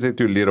इन्डिभिजुअलले चाहिँ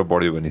त्यो लिएर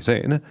बढ्यो भने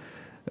चाहिँ होइन,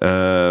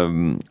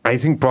 आई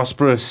थिङ्क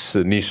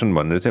प्रस्परस नेसन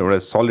भनेर चाहिँ एउटा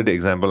सलिड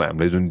एक्जाम्पल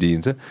हामीलाई जुन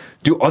दिइन्छ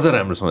त्यो अझ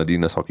राम्रोसँग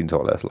दिन सकिन्छ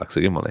होला जस्तो लाग्छ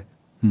कि मलाई।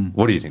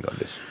 What do you think on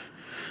this?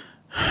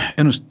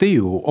 हेर्नुहोस् त्यही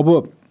हो, अब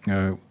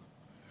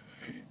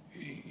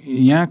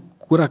यहाँ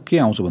कुरा के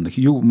आउँछ भनेदेखि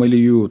यो मैले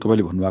यो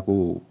तपाईँले भन्नुभएको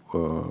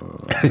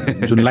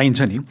जुन लाइन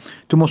छ नि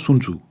त्यो म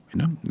सुन्छु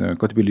होइन,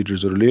 कतिपय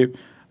लिडर्सहरूले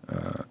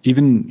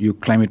इभन यो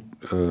क्लाइमेट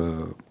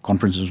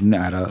कन्फरेन्सेस पनि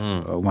आएर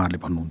उहाँहरूले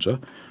भन्नुहुन्छ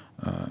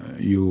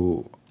यो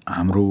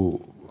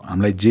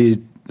हामीलाई जे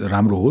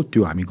राम्रो हो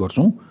त्यो हामी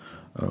गर्छौँ,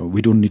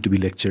 we don't need to be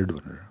लेक्चर्ड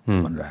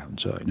भनिरहेको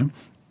हुन्छ होइन।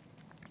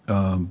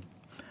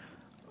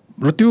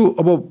 र त्यो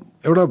अब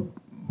एउटा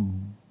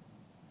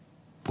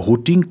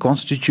भोटिङ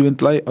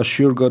कन्स्टिट्युएन्टलाई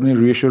अस्योर गर्ने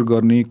रिएस्योर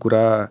गर्ने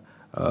कुरा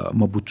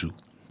म बुझ्छु,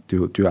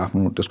 त्यो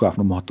आफ्नो त्यसको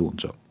आफ्नो महत्त्व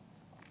हुन्छ।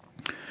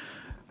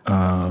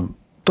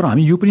 तर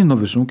हामी यो पनि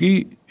नबिर्सौँ कि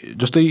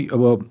जस्तै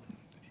अब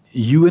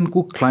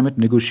युएनको क्लाइमेट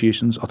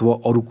नेगोसिएसन्स अथवा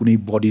अरू कुनै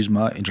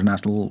बडिजमा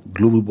इन्टरनेसनल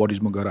ग्लोबल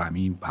बडिजमा गएर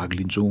हामी भाग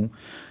लिन्छौँ,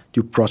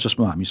 त्यो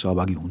प्रोसेसमा हामी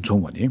सहभागी हुन्छौँ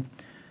भने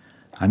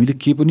हामीले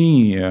के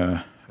पनि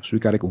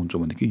स्वीकारेको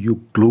हुन्छौँ भनेदेखि यो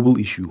ग्लोबल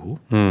इस्यु हो,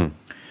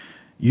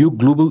 यो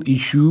ग्लोबल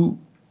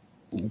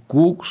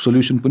इस्युको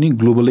सोल्युसन पनि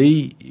ग्लोबलै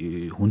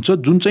हुन्छ,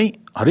 जुन चाहिँ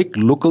हरेक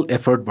लोकल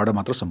एफर्टबाट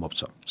मात्र सम्भव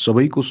छ,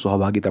 सबैको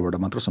सहभागिताबाट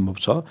मात्र सम्भव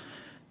छ।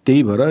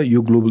 त्यही भएर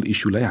यो ग्लोबल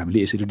इस्युलाई हामीले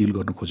यसरी डिल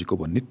गर्न खोजेको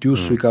भन्ने त्यो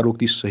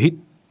स्वीकारोक्ति सहित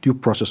त्यो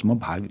प्रोसेसमा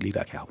भाग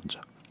लिइराखेका हुन्छ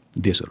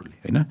देशहरूले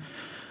होइन।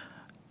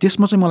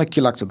 त्यसमा चाहिँ मलाई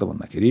के लाग्छ त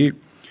भन्दाखेरि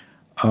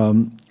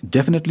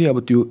डेफिनेटली अब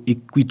त्यो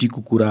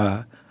इक्विटीको कुरा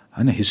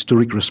होइन,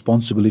 हिस्टोरिक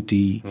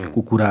रेस्पोन्सिबिलिटीको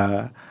कुरा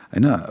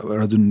होइन,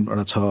 एउटा जुन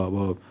एउटा छ अब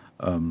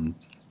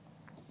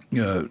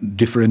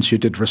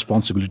डिफरेन्सिएटेड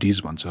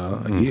रेस्पोन्सिबिलिटिज भन्छ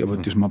है,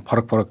 अब त्यसमा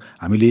फरक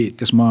हामीले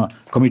त्यसमा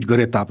कमिट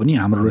गरे तापनि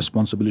हाम्रो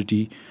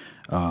रेस्पोन्सिबिलिटी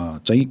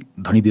चाहिँ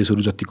धनी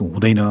देशहरू जतिको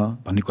हुँदैन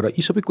भन्ने कुरा,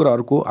 यी सबै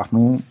कुराहरूको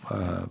आफ्नो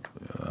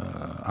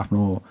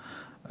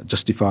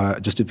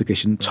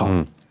जस्टिफिकेसन छ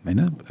होइन,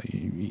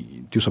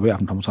 त्यो सबै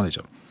आफ्नो ठाउँमा छँदैछ।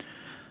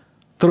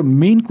 तर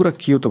मेन कुरा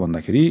के हो त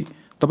भन्दाखेरि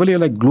तपाईँले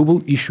यसलाई ग्लोबल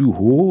इस्यु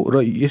हो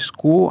र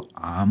यसको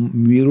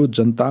मेरो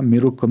जनता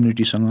मेरो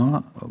कम्युनिटीसँग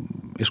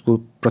यसको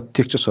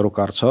प्रत्यक्ष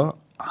सरोकार छ,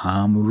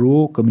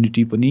 हाम्रो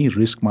कम्युनिटी पनि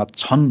रिस्कमा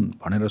छन्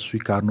भनेर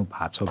स्वीकार्नु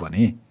भएको छ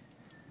भने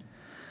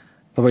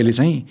तपाईँले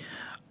चाहिँ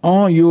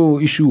यो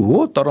इस्यु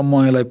हो तर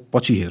म यसलाई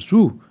पछि हेर्छु,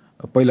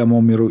 पहिला म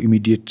मेरो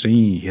इमिडिएट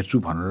चाहिँ हेर्छु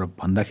भनेर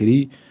भन्दाखेरि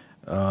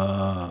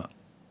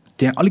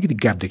त्यहाँ अलिकति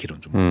ग्याप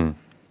देखिरहन्छु,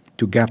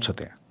 त्यो ग्याप छ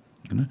त्यहाँ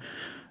होइन।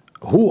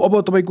 हो अब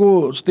तपाईँको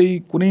जस्तै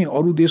कुनै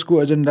अरू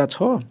देशको एजेन्डा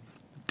छ,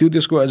 त्यो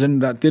देशको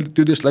एजेन्डा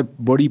त्यो देशलाई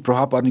बढी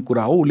प्रभाव पार्ने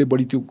कुरा हो, उसले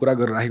बढी त्यो कुरा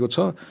गरेर राखेको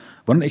छ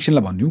भनेर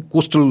एकछिनलाई भनिदिउँ।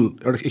 कोस्टल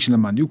एउटा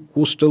एकछिनलाई मानिदिउँ,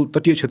 कोस्टल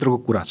तटीय क्षेत्रको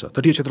कुरा छ,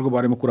 तटीय क्षेत्रको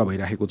बारेमा कुरा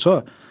भइराखेको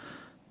छ।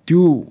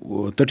 त्यो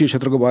तटीय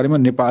क्षेत्रको बारेमा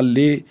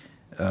नेपालले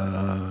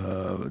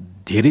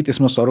धेरै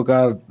त्यसमा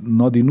सरोकार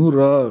नदिनु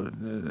र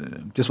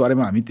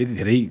त्यसबारेमा हामी त्यति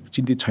धेरै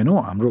चिन्तित छैनौँ,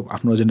 हाम्रो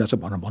आफ्नो एजेन्डा छ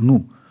भनेर भन्नु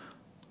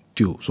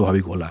त्यो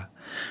स्वाभाविक होला।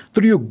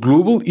 तर यो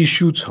ग्लोबल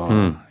इस्यु छ,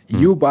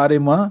 यो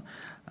बारेमा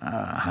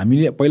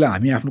हामीले पहिला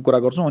हामी आफ्नो कुरा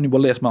गर्छौँ अनि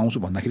बल्ल यसमा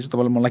आउँछु भन्दाखेरि चाहिँ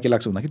तपाईँलाई मलाई के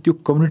लाग्छ भन्दाखेरि त्यो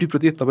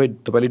कम्युनिटीप्रति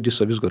तपाईँले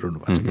डिसर्भिस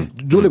गरिरहनु भएको छ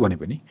कि जसले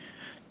भने पनि।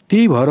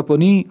 त्यही भएर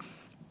पनि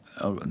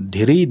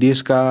धेरै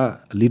देशका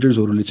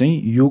लिडर्सहरूले चाहिँ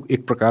यो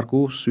एक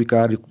प्रकारको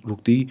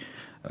स्वीकारोक्ति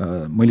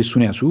मैले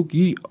सुनेको छु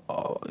कि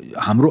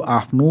हाम्रो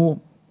आफ्नो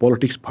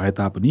पोलिटिक्स भए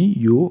तापनि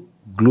यो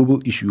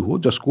ग्लोबल इस्यु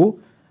हो जसको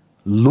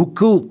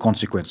लोकल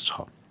कन्सिक्वेन्स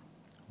छ।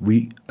 वी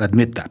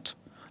एडमिट द्याट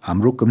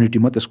हाम्रो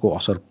कम्युनिटीमा त्यसको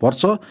असर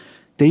पर्छ।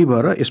 त्यही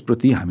भएर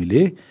यसप्रति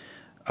हामीले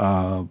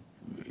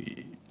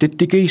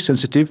त्यत्तिकै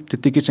सेन्सिटिभ,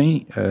 त्यत्तिकै चाहिँ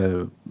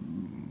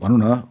भनौँ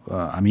न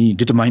हामी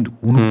डिटरमाइन्ड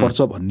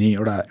हुनुपर्छ भन्ने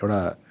एउटा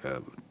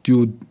त्यो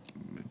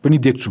पनि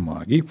देख्छु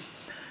म कि।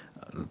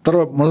 तर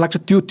मलाई लाग्छ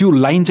त्यो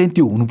लाइन चाहिँ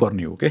त्यो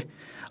हुनुपर्ने हो क्या।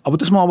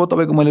 अब त्यसमा अब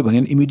तपाईँको मैले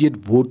भने इमिडिएट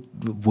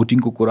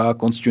भोटिङको कुरा,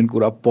 कन्स्टिट्युन्ट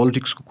कुरा,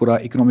 पोलिटिक्सको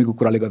कुरा, इकोनोमीको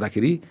कुराले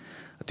गर्दाखेरि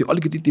त्यो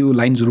अलिकति त्यो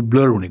लाइन्सहरू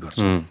ब्लर हुने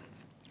गर्छ।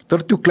 तर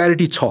त्यो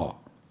क्ल्यारिटी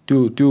छ,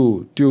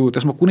 त्यो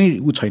त्यसमा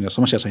कुनै छैन,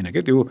 समस्या छैन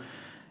क्या। त्यो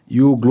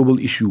यो ग्लोबल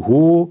इस्यु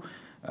हो,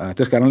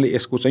 त्यस कारणले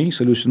यसको चाहिँ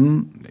सोल्युसन,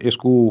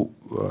 यसको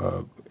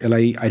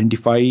यसलाई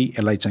आइडेन्टिफाई,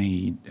 यसलाई चाहिँ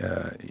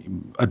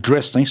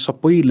एड्रेस चाहिँ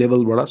सबै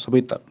लेभलबाट,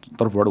 सबै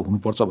तर्फबाट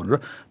हुनुपर्छ भनेर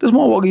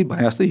त्यसमा अब अघि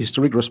भने जस्तै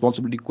हिस्टोरिक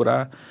रेस्पोन्सिबिलिटीको कुरा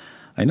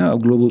होइन,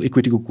 ग्लोबल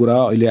इक्विटीको कुरा,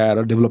 अहिले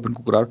आएर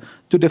डेभलपमेन्टको कुरा,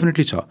 त्यो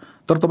डेफिनेटली छ।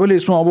 तर तपाईँले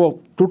यसमा अब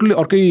टोटली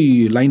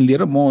अर्कै लाइन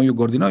लिएर म यो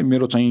गर्दिनँ,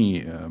 मेरो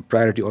चाहिँ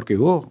प्रायोरिटी अर्कै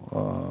हो,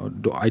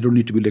 I don't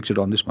need to be lectured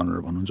on this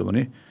भनेर भन्नुहुन्छ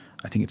भने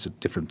I think it's a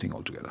different thing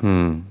altogether.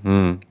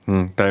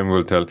 Time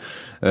will tell.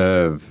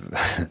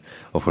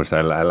 Of course,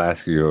 I'll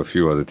ask you a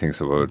few other things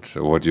about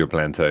what your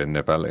plans are in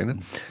Nepal.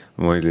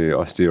 मैले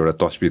अस्ति एउटा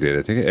तस्बिर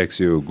हेरेको थिएँ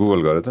कि यो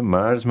गुगल गरेर त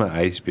मार्समा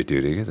आइस भेट्यो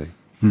अरे क्या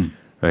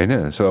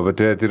होइन। सो अब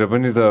त्यहाँतिर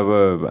पनि त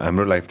अब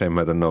हाम्रो लाइफ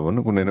टाइममा त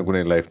नभन्नु, कुनै न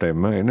कुनै लाइफ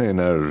टाइममा होइन, in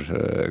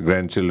our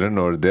grand children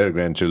or there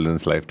grand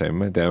children's life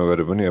टाइममा त्यहाँ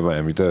गएर पनि अब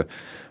हामी त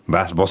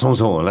बास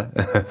बसाउँछौँ होला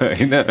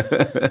होइन।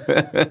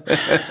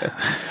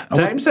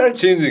 टाइम्स आर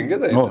चेन्जिङ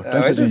क्या त। अब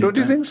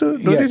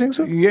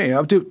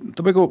त्यो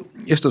तपाईँको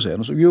यस्तो छ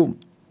हेर्नुहोस्, यो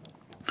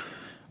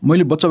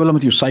मैले बच्चा बेलामा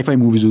त्यो साइफाई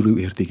मुभिजहरू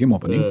हेर्थेँ कि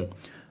म पनि।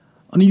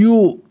 अनि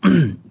यो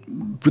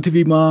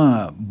पृथ्वीमा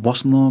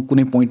बस्न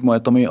कुनै पोइन्टमा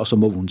एकदमै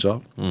असम्भव हुन्छ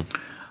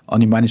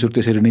अनि मानिसहरू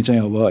त्यसरी नै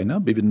चाहिँ अब होइन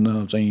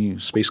विभिन्न चाहिँ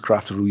स्पेस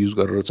क्राफ्टहरू युज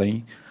गरेर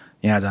चाहिँ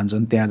यहाँ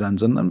जान्छन् त्यहाँ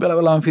जान्छन् अनि बेला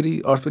बेलामा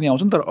फेरि अर्थ पनि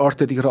आउँछन्, तर अर्थ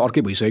त्यतिखेर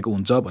अर्कै भइसकेको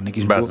हुन्छ भन्ने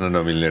किसिमको बाँच्न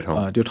नमिल्ने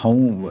ठाउँ, त्यो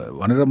ठाउँ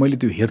भनेर मैले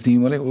त्यो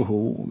हेर्थेँ। मैले ओहो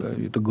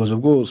यो त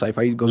गजबको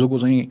साइफाई, गजबको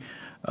चाहिँ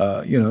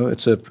you know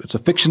it's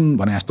a fiction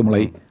भने जस्तो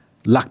मलाई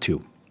लाग्थ्यो।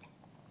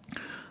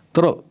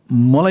 तर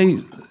मलाई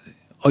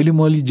अहिले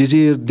मैले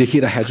जे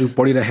देखिरहेको छु,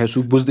 पढिरहेको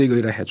छु, बुझ्दै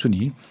गइरहेको छु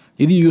नि,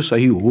 यदि यो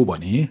सही हो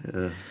भने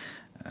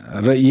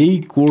र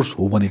यही कोर्स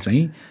हो भने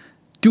चाहिँ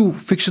त्यो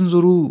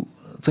फिक्सन्सहरू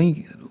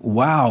चाहिँ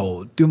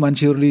वाउ, त्यो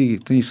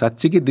मान्छेहरूले चाहिँ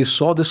साँच्चीकै दे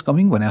स दिस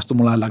कमिङ भने जस्तो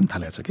मलाई लाग्न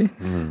थालेको छ कि।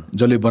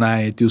 जसले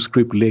बनाए त्यो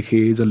स्क्रिप्ट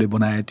लेखे, जसले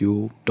बनाए त्यो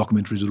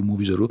डकुमेन्ट्रिजहरू,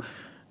 मुभिजहरू,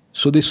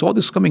 सो दे स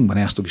दिस कमिङ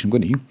भने जस्तो किसिमको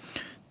नि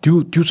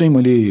त्यो चाहिँ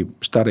मैले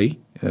बिस्तारै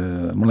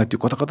मलाई त्यो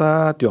कता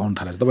कता त्यो आउनु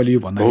थालेको छ। तपाईँले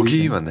यो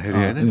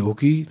भन्दाखेरि हो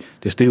कि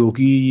त्यस्तै हो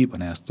कि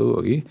भने जस्तो हो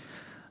कि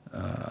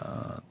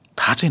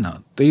थाहा छैन।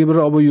 त्यही भएर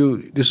अब यो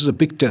this is a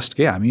big test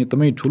के, हामी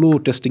एकदमै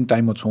ठुलो टेस्टिङ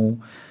टाइममा छौँ।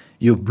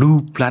 यो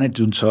ब्लू प्लानेट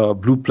जुन छ,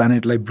 ब्लू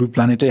प्लानेटलाई ब्लू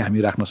प्लानेटै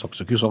हामी राख्न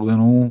सक्छौँ कि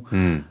सक्दैनौँ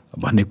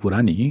भन्ने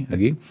कुरा नि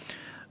अघि।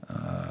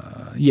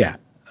 या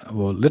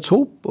अब लेट्स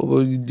होप, अब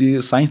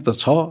साइन्स त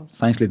छ,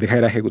 साइन्सले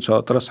देखाइराखेको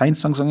छ, तर साइन्स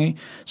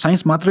सँगसँगै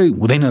साइन्स मात्रै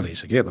हुँदैन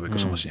रहेछ क्या तपाईँको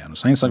समस्याहरू।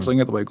 साइन्स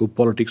सँगसँगै तपाईँको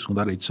पोलिटिक्स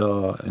हुँदो रहेछ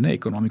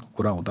होइन, इकोनोमीको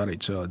कुरा हुँदो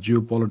रहेछ,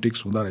 जियो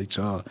पोलिटिक्स हुँदो रहेछ,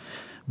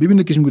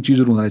 विभिन्न किसिमको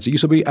चिजहरू हुँदो रहेछ, यी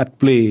सबै एट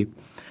प्ले।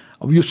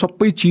 अब यो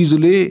सबै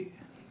चिजले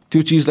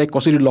त्यो चिजलाई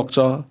कसरी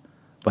लग्छ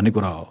भन्ने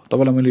कुरा हो।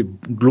 तपाईँलाई मैले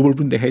ग्लोबल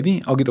पनि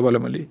देखाइदिएँ, अघि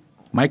तपाईँलाई मैले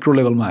माइक्रो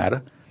लेभलमा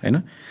आएर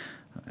होइन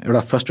एउटा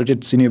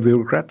फ्रस्ट्रेटेड सिनियर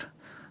ब्युरोक्राट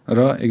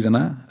र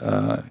एकजना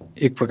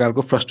एक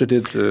प्रकारको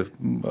फ्रस्ट्रेटेड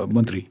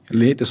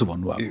मन्त्रीले त्यसो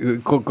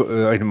भन्नुभयो।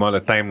 होइन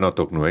मलाई टाइम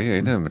नतोक्नु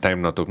है होइन,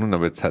 टाइम नतोक्नु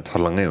नभए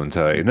छर्लङ्गै हुन्छ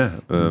होइन।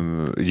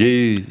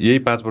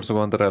 यही 5 वर्षको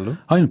अन्तराल हो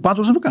होइन,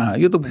 5 वर्ष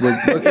कहाँ, यो त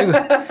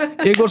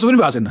 1 वर्ष पनि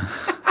भएको छैन,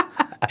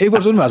 1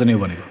 वर्ष पनि भएको छैन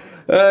यो भनेको।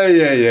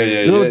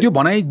 र त्यो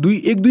भनाइ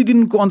 1-2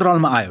 दिनको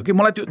अन्तरालमा आयो कि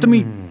मलाई त्यो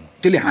एकदमै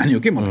त्यसले हान्यो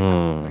कि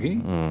मलाई।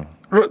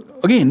 र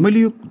अगेन मैले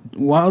यो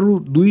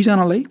उहाँहरू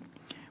दुईजनालाई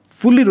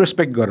फुल्ली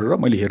रेस्पेक्ट गरेर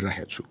मैले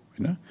हेरिरहेको छु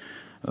होइन।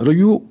 र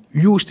यो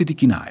स्थिति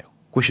किन आयो,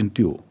 क्वेसन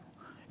त्यो हो।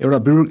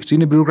 एउटा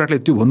सिनियर ब्युरोक्राटले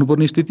त्यो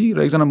भन्नुपर्ने स्थिति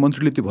र एकजना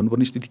मन्त्रीले त्यो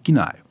भन्नुपर्ने स्थिति किन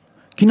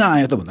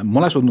आयो त भन्दा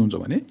मलाई सोध्नुहुन्छ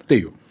भने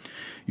त्यही हो।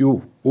 यो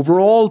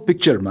ओभरअल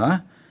पिक्चरमा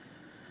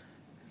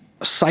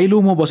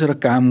साइलोमा बसेर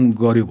काम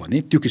गर्यो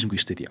भने त्यो किसिमको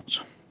स्थिति आउँछ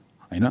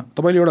होइन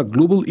तपाईँले एउटा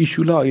ग्लोबल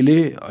इस्युलाई अहिले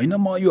होइन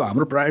म यो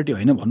हाम्रो प्रायोरिटी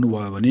होइन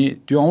भन्नुभयो भने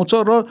त्यो आउँछ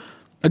र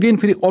अगेन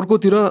फेरि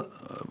अर्कोतिर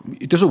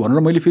त्यसो भनेर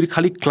मैले फेरि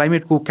खालि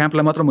क्लाइमेटको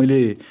क्याम्पलाई मात्र मैले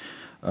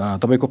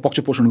तपाईँको पक्ष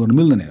पोषण गर्नु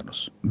मिल्दैन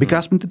हेर्नुहोस्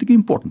विकास पनि त्यतिकै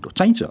इम्पोर्टेन्ट हो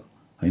चाहिन्छ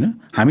होइन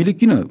हामीले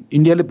किन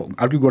इन्डियाले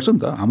आर्ग्यु गर्छ नि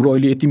त हाम्रो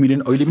अहिले यति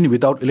मिलियन अहिले पनि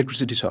विदाउट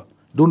इलेक्ट्रिसिटी छ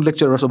डोन्ट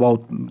लेक्चर अस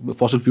अबाउट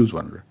फसल फ्युल्स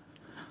भनेर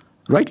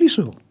राइटली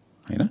सो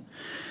होइन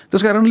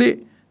त्यस कारणले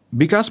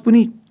विकास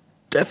पनि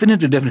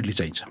डेफिनेटली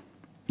चाहिन्छ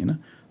होइन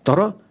तर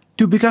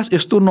त्यो विकास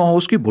यस्तो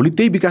नहोस् कि भोलि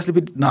त्यही विकासले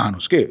पनि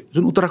नहानोस् के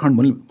जुन उत्तराखण्ड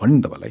भने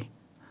नि तपाईँलाई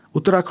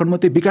उत्तराखण्डमा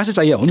त्यही विकासै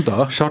चाहियो हो नि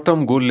त सर्ट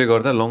टर्म गोलले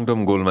गर्दा लङ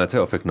टर्म गोलमा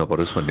चाहिँ अफेक्ट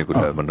नपरोस् भन्ने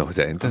कुरा भन्न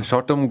खोजेँ होइन त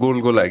सर्ट टर्म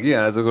गोलको लागि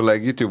आजको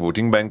लागि त्यो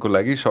भोटिङ ब्याङ्कको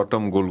लागि सर्ट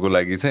टर्म गोलको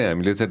लागि चाहिँ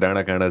हामीले चाहिँ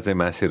डाँडा काँडा चाहिँ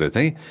मासेर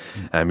चाहिँ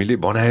हामीले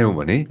बनायौँ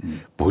भने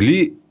भोलि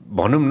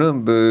भनौँ न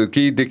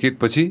केही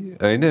डेकेडपछि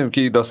होइन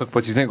केही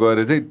दशकपछि चाहिँ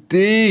गएर चाहिँ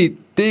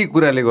त्यही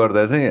कुराले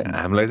गर्दा चाहिँ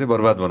हामीलाई चाहिँ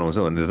बर्बाद बनाउँछ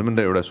भनेर पनि त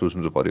एउटा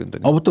सोच्नु त पऱ्यो नि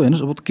त अब त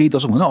हेर्नुहोस् अब केही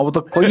दशक होइन अब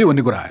त कहिले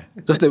भन्ने कुरा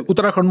आयो जस्तै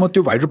उत्तराखण्डमा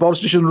त्यो हाइड्रो पावर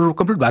स्टेसनहरू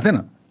कम्प्लिट भएको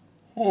थिएन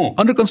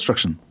अन्डर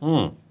कन्स्ट्रक्सन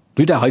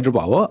 2टा हाइड्रो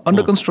पावर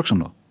अन्डर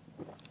कन्स्ट्रक्सन हो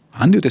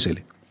हानिदियो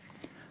त्यसैले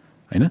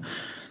होइन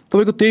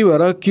तपाईँको त्यही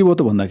भएर के भयो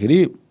त भन्दाखेरि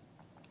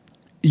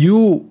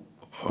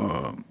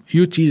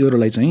यो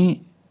चिजहरूलाई चाहिँ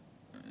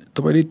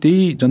तपाईँले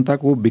त्यही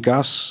जनताको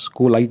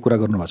विकासको लागि कुरा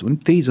गर्नुभएको छ भने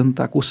त्यही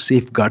जनताको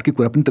सेफगार्डकै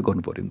कुरा पनि त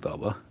गर्नु पऱ्यो नि त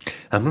अब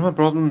हाम्रोमा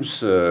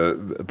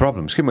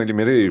प्रब्लम्स के मैले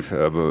मेरै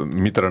अब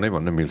मित्र नै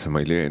भन्न मिल्छ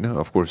मैले होइन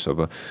अफकोर्स अब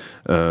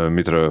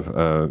मित्र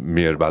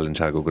मेयर बालन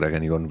शाहको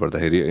कुराकानी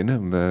गर्नुपर्दाखेरि होइन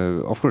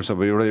अफकोर्स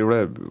अब एउटा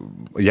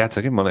याद छ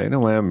कि मलाई होइन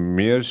उहाँ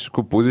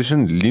मेयरको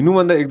पोजिसन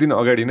लिनुभन्दा एक दिन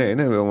अगाडि नै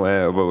होइन उहाँ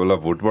अब ल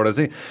भोटबाट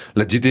चाहिँ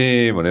ल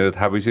जितेँ भनेर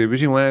थाहा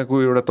भइसकेपछि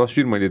उहाँको एउटा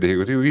तस्विर मैले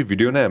देखेको थिएँ कि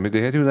भिडियो नै हामीले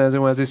देखेको थियौँ जहाँ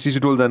चाहिँ उहाँ चाहिँ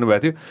सिसिटोल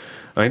जानुभएको थियो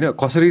होइन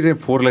कसरी चाहिँ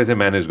फोहोरलाई चाहिँ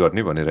म्यानेज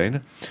गर्ने भनेर होइन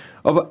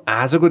अब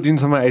आजको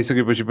दिनसम्म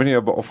आइसकेपछि पनि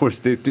अब अफकोर्स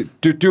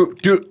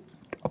त्यो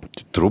अब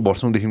त्यत्रो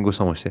वर्षौँदेखिको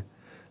समस्या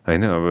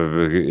होइन अब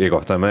एक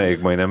हप्तामा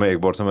एक महिनामा एक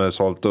वर्षमा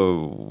सल्भ त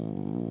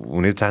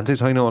हुने चान्सै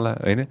छैन होला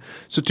होइन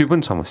सो त्यो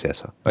पनि समस्या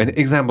छ होइन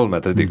इक्जाम्पल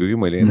मात्र दिएको कि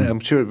मैले होइन I'm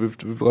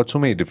sure so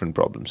many different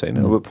problems होइन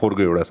अब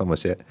फोहोरको एउटा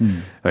समस्या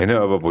होइन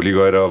अब भोलि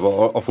गएर अब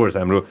अफकोर्स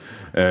हाम्रो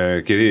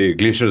के अरे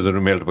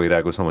ग्लेसियर्सहरू मेल्ट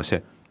भइरहेको समस्या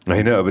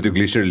होइन अब त्यो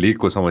ग्लेसियर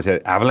लिकको समस्या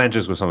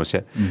एभालान्चेसको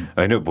समस्या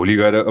होइन भोलि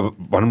गएर अब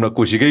भनौँ न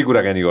कोसीकै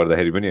कुराकानी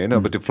गर्दाखेरि पनि होइन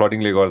अब त्यो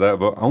फ्लडिङले गर्दा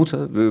अब आउँछ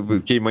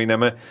केही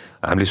महिनामा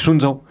हामीले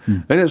सुन्छौँ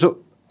होइन सो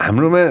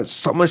हाम्रोमा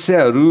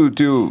समस्याहरू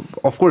त्यो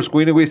अफकोर्स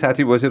कोही न कोही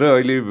साथी बसेर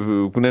अहिले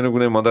कुनै न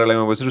कुनै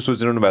मन्त्रालयमा बसेर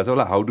सोचिरहनु भएको छ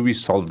होला how do we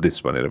solve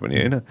this भनेर पनि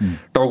होइन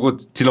टाउको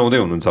चिलाउँदै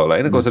हुनुहुन्छ होला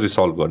होइन कसरी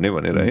सल्भ गर्ने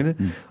भनेर होइन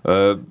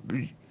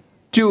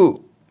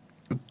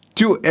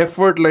त्यो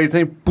एफर्टलाई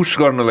चाहिँ पुस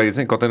गर्नलाई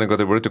चाहिँ कतै न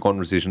कतैबाट त्यो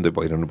कन्भर्सेसन चाहिँ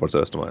भइरहनुपर्छ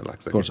जस्तो मलाई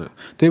लाग्छ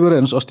त्यही भएर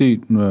हेर्नुहोस् अस्ति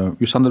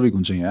यो सान्दर्भिक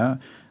हुन्छ यहाँ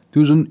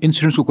त्यो जुन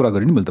इन्सुरेन्सको कुरा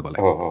गरेँ नि मैले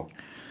तपाईँलाई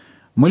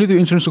मैले त्यो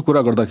इन्सुरेन्सको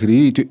कुरा गर्दाखेरि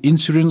त्यो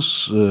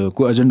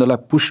इन्सुरेन्सको एजेन्डालाई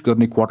पुस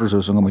गर्ने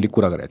क्वार्टर्सहरूसँग मैले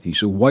कुरा गरेको थिएँ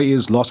so why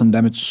is loss and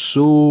damage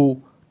so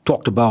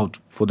talked about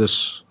for this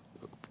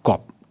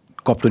cop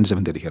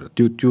 27 त्यतिखेर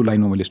त्यो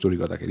लाइनमा मैले स्टोरी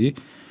गर्दाखेरि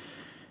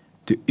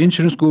त्यो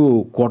इन्सुरेन्सको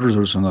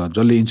क्वार्टर्सहरूसँग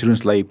जसले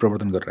इन्सुरेन्सलाई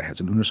प्रवर्तन गरिरहेका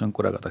छन् उनीहरूसँग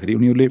कुरा गर्दाखेरि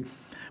उनीहरूले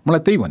मलाई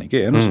त्यही भने के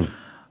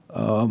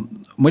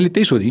हेर्नुहोस् मैले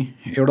त्यही सोधेँ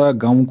एउटा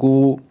गाउँको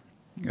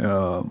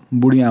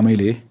बुढी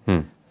आमैले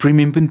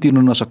प्रिमियम पनि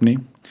तिर्न नसक्ने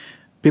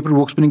पेपर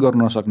वर्क्स पनि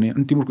गर्न नसक्ने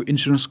अनि तिमीहरूको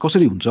इन्सुरेन्स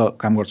कसरी हुन्छ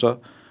काम गर्छ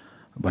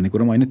भन्ने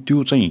कुरामा होइन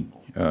त्यो चाहिँ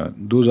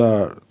those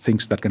are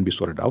things that can be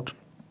sorted out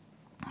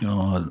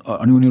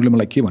अनि उनीहरूले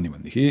मलाई के भन्यो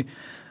भनेदेखि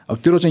अब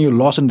तेरो चाहिँ यो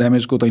लस एन्ड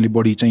ड्यामेजको तैँले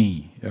बढी चाहिँ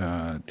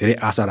धेरै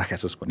आशा राखेका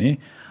छस् भने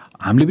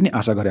हामीले पनि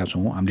आशा गरेका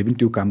छौँ हामीले पनि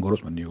त्यो काम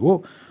गरोस् भन्ने हो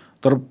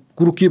तर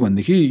कुरो के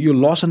भनेदेखि यो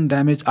लस एन्ड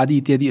ड्यामेज आदि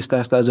इत्यादि यस्ता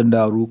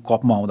एजेन्डाहरू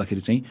कपमा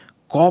आउँदाखेरि चाहिँ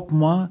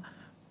कपमा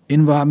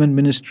इन्भाइरोमेन्ट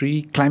मिनिस्ट्री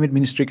क्लाइमेट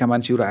मिनिस्ट्रीका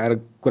मान्छेहरू आएर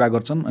कुरा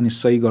गर्छन् अनि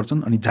सही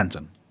गर्छन् अनि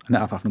जान्छन् अनि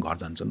आफ्नो घर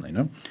जान्छन्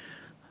होइन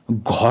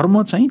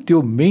घरमा चाहिँ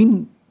त्यो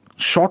मेन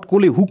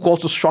सर्टकोले हु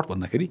कल्स सर्ट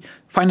भन्दाखेरि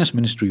फाइनेन्स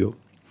मिनिस्ट्री हो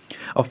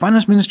अब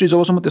फाइनेन्स मिनिस्ट्री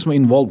जबसम्म त्यसमा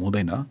इन्भल्भ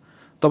हुँदैन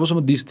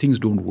तबसम्म दिस थिङ्स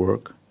डोन्ट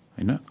वर्क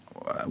होइन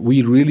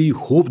we really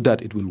hope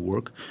that it will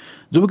work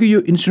जबकि यो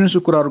इन्सुरेन्सको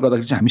कुराहरू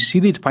गर्दाखेरि चाहिँ हामी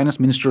सिधै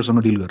फाइनेन्स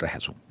मिनिस्टरसँग डिल गरिरहेका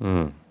छौँ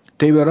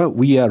त्यही भएर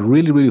we are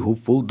really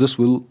hopeful this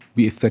will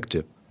be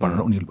effective भनेर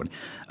उनीहरू पनि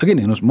अगेन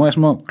हेर्नुहोस् म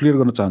यसमा क्लियर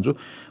गर्न चाहन्छु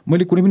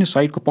मैले कुनै पनि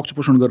साइडको पक्ष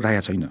पोषण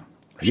गरिरहेको छैन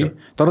है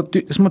तर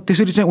त्यो यसमा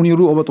त्यसरी चाहिँ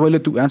उनीहरू अब तपाईँले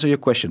त्यो एन्सर यो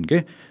क्वेसन के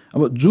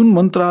अब जुन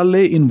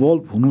मन्त्रालय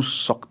इन्भल्भ हुनु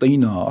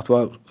सक्दैन अथवा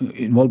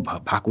इन्भल्भ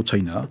भएको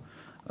छैन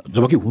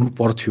जबकि हुनु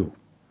पर्थ्यो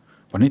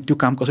भने त्यो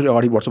काम कसरी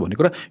अगाडि बढ्छ भन्ने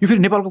कुरा यो फेरि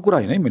नेपालको कुरा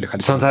होइन है मैले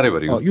खालि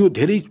संसारैभरि यो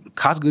धेरै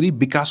खास गरी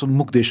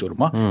विकासोन्मुख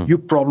देशहरूमा यो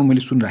प्रब्लम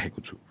मैले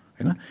सुनिराखेको छु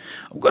होइन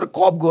गएर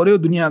कप गऱ्यो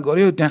दुनियाँ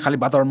गऱ्यो त्यहाँ खालि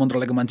वातावरण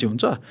मन्त्रालयको मान्छे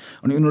हुन्छ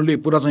अनि उनीहरूले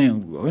पुरा चाहिँ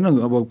होइन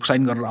अब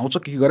साइन गरेर आउँछ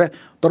के गरे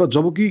तर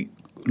जब कि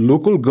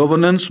लोकल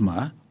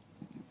गभर्नेन्समा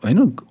होइन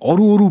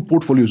अरू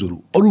पोर्टफोलियोजहरू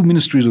अरू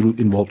मिनिस्ट्रिजहरू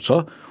इन्भल्भ छ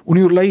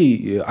उनीहरूलाई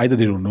either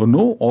they don't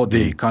know or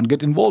they can't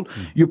get involve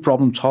यो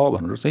प्रब्लम छ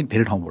भनेर चाहिँ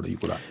धेरै ठाउँबाट यो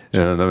कुरा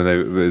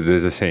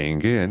there's a saying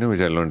कि होइन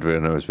which I learned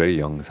when I was very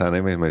young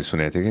सानैमै मैले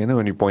सुनेको थिएँ कि होइन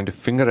when you point a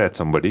finger at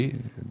somebody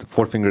the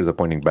 4 fingers are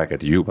pointing back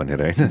at you भनेर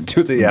होइन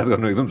त्यो चाहिँ याद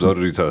गर्नु एकदम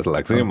जरुरी छ जस्तो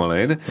लाग्छ कि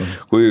मलाई होइन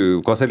कोही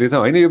कसैले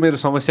चाहिँ होइन यो मेरो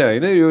समस्या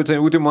होइन यो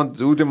चाहिँ उ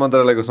त्यो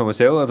मन्त्रालयको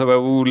समस्या हो अथवा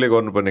उसले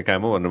गर्नुपर्ने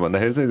काम हो भनेर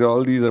भन्दाखेरि चाहिँ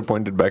all these are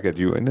pointed back at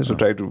you होइन so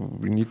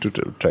we need to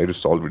try to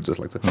solve it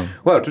जस्तो लाग्छ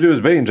wow today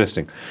was very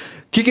interesting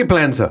के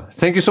प्लान छ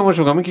thank you so much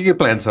for coming के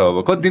प्लान छ अब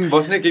कति दिन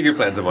बस्ने के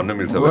प्लान छ भन्न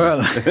मिल्छ अब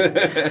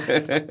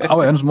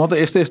हेर्नुहोस् म त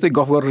यस्तै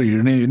गफ गरेर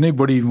हिँड्ने नै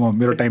बढी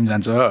मेरो टाइम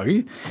जान्छ है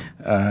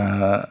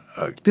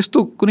त्यस्तो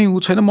कुनै उ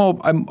छैन म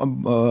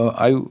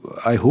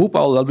I hope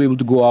I be able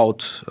to go out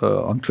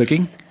on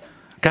trekking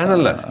कहाँ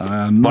जान्ला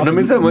भन्न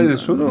मिल्छ मैले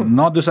सुन्नु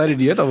नट डिसाइडेड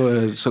येट अब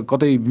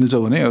कतै मिल्छ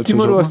भने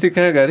तिमीहरू अस्ति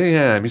कहाँ गए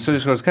यहाँ हामी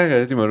सजेस्ट गर्छ कहाँ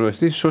गए तिमीहरू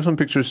अस्ति सो सम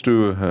पिक्चर्स टु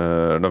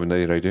नवीन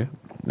दाइ राइट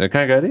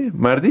कहाँ गए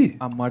मार्दी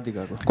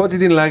गएको कति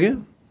दिन लाग्यो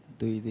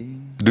 2-3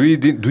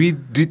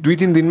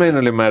 दिनमै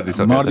यिनीहरूले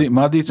मार्दी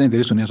मार्दी चाहिँ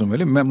धेरै सुनेको छु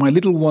मैले my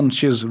little one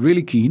C is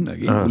really किन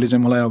उसले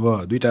चाहिँ मलाई अब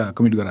 2टा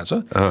कमिट गराएको छ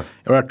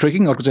एउटा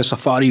ट्रेकिङ अर्को चाहिँ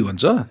सफारी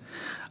भन्छ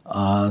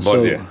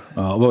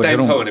अब टाइम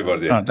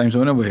छ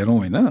भने अब हेरौँ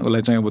होइन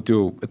उसलाई चाहिँ अब त्यो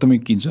एकदमै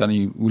किन्छ अनि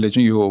उसले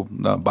चाहिँ यो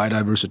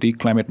बायोडाइभर्सिटी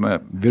क्लाइमेटमा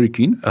भेरी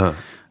किन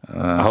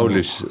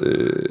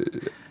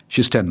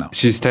She's 10 now.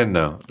 She's 10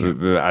 now.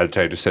 I'll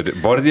try to set it.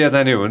 Bardia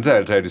जाने हो भने चाहिँ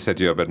I'll try to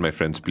set you up at my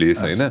friend's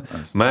place हैन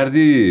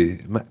मार्दी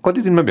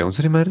कति दिनमा भ्याउँछ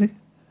रे मार्दी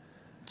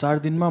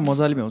 4 दिनमा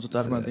मजाले भ्याउँछ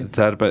 4-5 दिन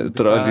 4-5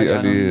 तर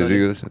अलि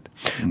रिगरस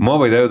म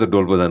भइदियो त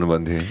डोल्पो जानु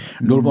भन्थे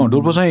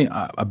डोल्पो चाहिँ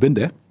I've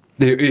been there.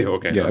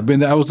 Okay. Yeah,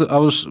 I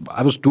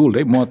was told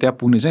है म त्यहाँ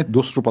पुग्ने चाहिँ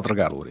दोस्रो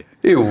पत्रकार हो रे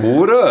हो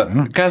र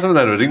कहाँसम्म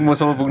जानु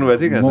रिङमोसम्म पुग्नु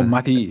भएको थियो म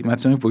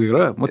माथिसम्म पुगेर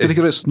म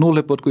त्यतिखेर स्नो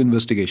लेपर्डको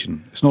इन्भेस्टिगेसन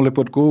स्नो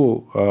लेपर्डको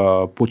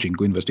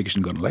पोचिङको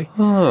इन्भेस्टिगेसन गर्नलाई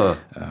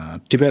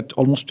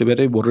अलमोस्ट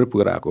टिबेटै बोर्डरै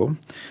पुगेर आएको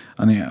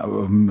अनि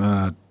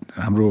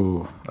हाम्रो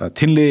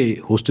Thinley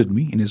hosted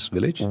me in his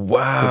village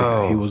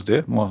he was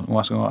there म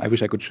उहाँसँग I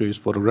wish I could show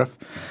his photograph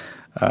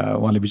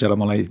उहाँले बिचरा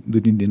मलाई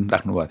 2-3 दिन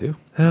राख्नु भएको थियो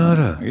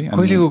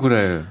कहिलेको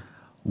कुरा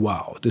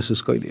वाउ दिस इज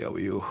कहिले अब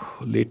यो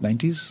लेट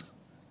 90s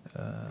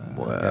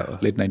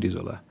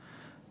होला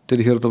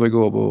त्यतिखेर तपाईँको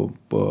अब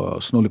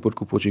स्नो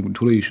लेपर्डको पोचिङ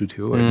ठुलो इस्यु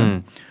थियो होइन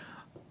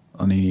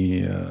अनि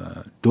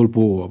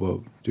डोल्पो अब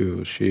त्यो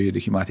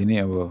सेदेखि माथि नै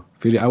अब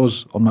फेरि I was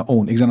on my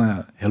own एकजना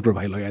हेल्पर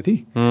भाइ लगाएको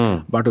थिएँ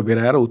बाटो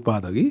बेराएर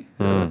उत्पाद अघि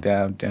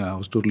त्यहाँ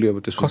वाज टोटली अब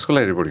त्यसको कसको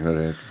लागि रिपोर्टिङ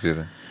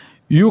गरेर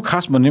यो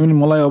खास भन्ने पनि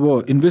मलाई अब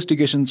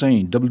इन्भेस्टिगेसन चाहिँ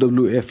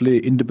WWFले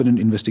इन्डिपेन्डेन्ट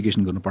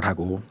इन्भेस्टिगेसन गर्नु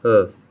पठाएको हो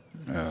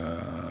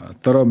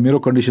तर मेरो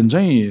कन्डिसन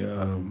चाहिँ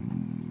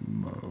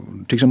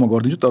ठिक छ म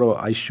गरिदिन्छु तर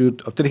आई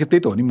सुड अब त्यतिखेर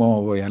त्यही त हो नि म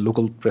अब यहाँ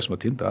लोकल प्रेसमा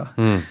थिएँ नि त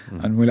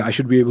अनि मैले I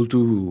should be able to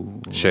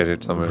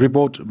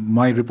report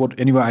my report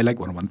anyway I like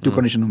भनेर त्यो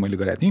कन्डिसनमा मैले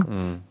गरेको थिएँ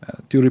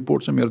त्यो रिपोर्ट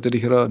चाहिँ मेरो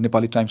त्यतिखेर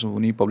नेपाली टाइम्समा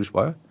पनि पब्लिस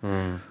भयो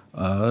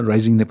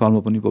राइजिङ नेपालमा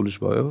पनि पब्लिस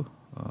भयो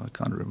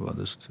कान रिमेम्बर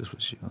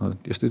त्यसपछि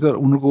यस्तै त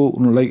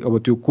उनीहरूलाई अब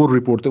त्यो कोर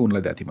रिपोर्ट चाहिँ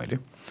उनीलाई दिएको थिएँ मैले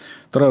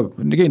तर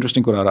निकै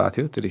इन्ट्रेस्टिङ कुराहरू आएको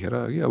थियो त्यतिखेर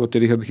कि अब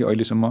त्यतिखेरदेखि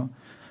अहिलेसम्म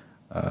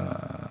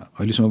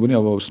पनि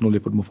अब स्नो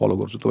लेपर्ड म फलो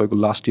गर्छु तपाईँको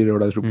लास्ट इयर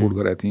एउटा रिपोर्ट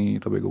गरेको थिएँ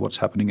तपाईँको what's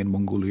happening in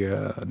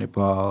Mongolia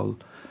Nepal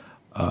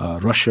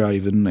Russia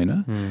even होइन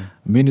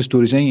मेन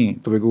स्टोरी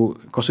चाहिँ तपाईँको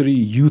कसरी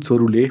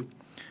युथहरूले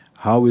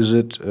how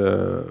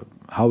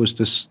is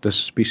this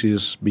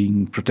species being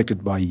protected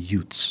by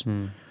youths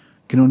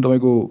किनभने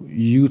तपाईँको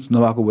युथ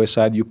नभएको भए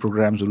सायद यो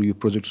प्रोग्राम्सहरू यो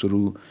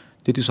प्रोजेक्ट्सहरू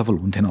त्यति सफल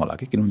हुन्थेन होला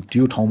कि किनभने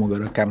त्यो ठाउँमा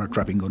गएर क्यामेरा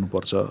ट्र्यापिङ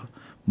गर्नुपर्छ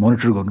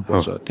मोनिटर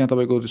गर्नुपर्छ त्यहाँ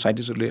तपाईँको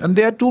साइन्टिस्टहरूले अनि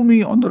they are told me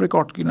on the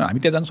record किन हामी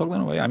त्यहाँ जान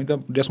सक्दैनौँ भाइ हामी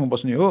त डेस्कमा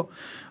बस्ने हो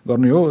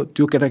गर्ने हो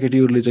त्यो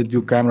केटाकेटीहरूले चाहिँ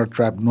त्यो क्यामेरा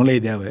ट्र्याप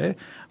नल्याइदियो भए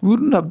we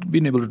wouldn't have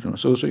been able to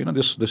so you know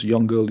this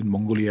young girl in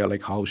Mongolia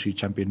like how C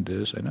champion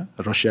this होइन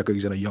रसियाको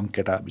एकजना यङ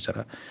केटा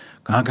बिचरा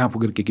कहाँ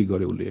पुगेर के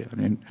गर्यो उसले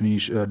अनि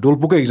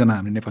डोल्पोको एकजना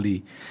हामी नेपाली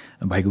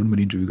भाइको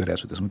पनि इन्टरभ्यू गरेको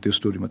छु त्यसमा त्यो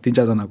स्टोरीमा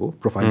 3-4जनाको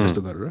प्रोफाइल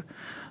जस्तो गरेर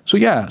सो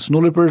या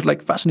स्नो लेपर्ड लाइक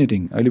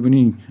फेसिनेटिङ अहिले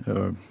पनि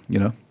यु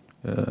नो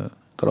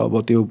तर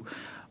अब त्यो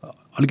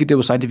अलिकति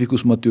अब साइन्टिफिक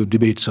उसमा त्यो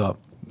डिबेट छ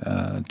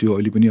त्यो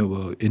अहिले पनि अब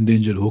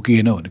इन्डेन्जर हो कि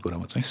होइन भन्ने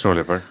कुरामा चाहिँ स्नो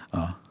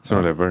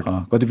लेपर्ड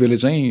कतिपयले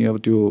चाहिँ अब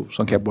त्यो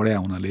सङ्ख्या बढाए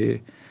हुनाले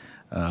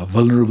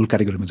भल्नरेबल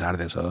क्याटेगोरीमा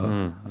झार्दैछ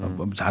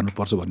अब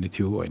झार्नुपर्छ भन्ने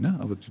थियो होइन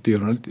अब त्यो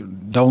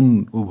डाउन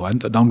भयो नि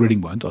त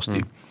डाउनग्रेडिङ भयो नि त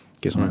अस्ति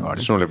के समय अगाडि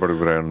स्नो लेपर्डको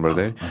कुरा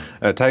गर्नुपर्दै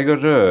टाइगर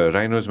र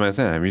राइनोजमा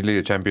चाहिँ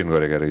हामीले च्याम्पियन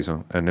गरेका रहेछौँ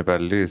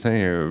नेपालले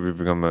चाहिँ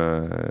become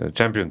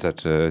champions at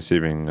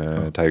saving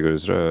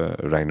tigers र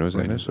राइनोज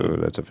होइन सो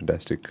द्याट्स अ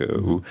फ्यान्टास्टिक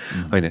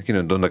होइन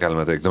किनभने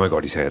द्वन्द्वकालमा त एकदमै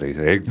घटिसकेको रहेछ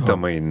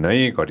एकदमै नै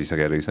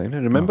घटिसकेको रहेछ होइन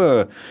रिमेम्बर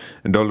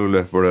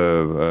WWFबाट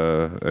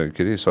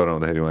के अरे सर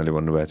आउँदाखेरि उहाँले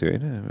भन्नुभएको थियो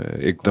होइन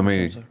एकदमै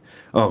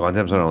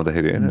घनश्याम सर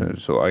आउँदाखेरि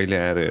होइन सो अहिले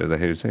आएर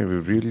हेर्दाखेरि चाहिँ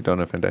really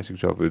done a fantastic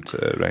job with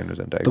rhinos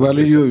and tiger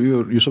तपाईँले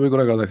यो सबै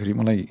कुरा गर्दाखेरि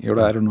मलाई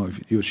एउटा आई डोन्ट नो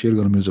यो सेयर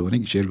गर्न मिल्छ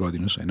भने सेयर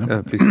गरिदिनुहोस् होइन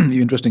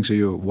यो इन्ट्रेस्टिङ छ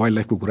यो वाइल्ड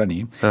लाइफको कुरा नि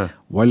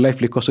वाइल्ड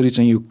लाइफले कसरी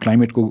चाहिँ यो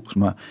क्लाइमेटको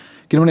उसमा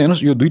किनभने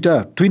हेर्नुहोस् यो दुईवटा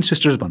ट्विन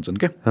सिस्टर्स भन्छन्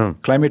क्या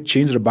क्लाइमेट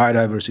चेन्ज र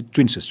बायोडाइभर्सिटी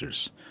ट्विन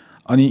सिस्टर्स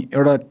अनि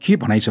एउटा के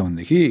भनाइ छ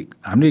भनेदेखि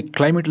हामीले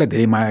क्लाइमेटलाई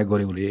धेरै माया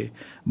गऱ्यौँले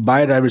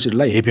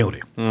बायोडाइभर्सिटीलाई हेप्यौँ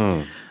रे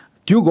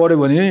त्यो गऱ्यो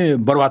भने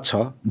बर्बाद छ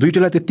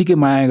दुइटालाई त्यत्तिकै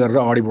माया गरेर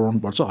अगाडि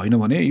बढाउनुपर्छ होइन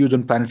भने यो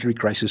जुन प्लानेटरी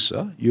क्राइसिस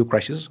छ यो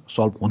क्राइसिस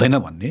सल्भ हुँदैन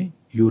भन्ने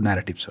यो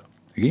न्यारेटिभ छ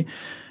कि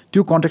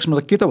त्यो कन्टेक्स्टमा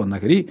त के त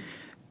भन्दाखेरि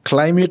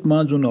क्लाइमेटमा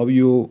जुन अब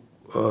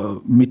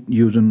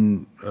यो जुन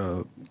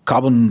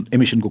कार्बन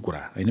एमिसनको कुरा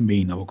होइन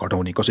मेन अब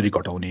घटाउने कसरी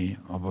घटाउने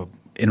अब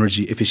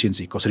एनर्जी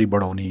एफिसियन्सी कसरी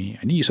बढाउने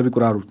होइन यी सबै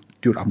कुराहरू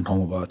त्यो आफ्नो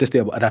ठाउँमा भयो त्यस्तै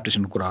अब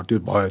एडाप्टेसनको कुराहरू त्यो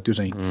भयो त्यो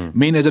चाहिँ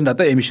मेन एजेन्डा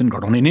त एमिसन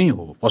घटाउने नै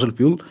हो फसल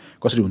फ्युल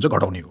कसरी हुन्छ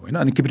घटाउने हो होइन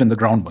अनि keep it on the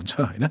ground भन्छ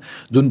होइन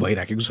जुन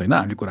भइराखेको छैन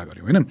हामीले कुरा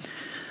गऱ्यौँ होइन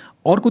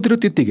अर्कोतिर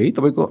त्यत्तिकै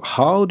तपाईँको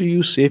how do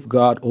you safe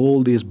guard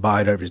all this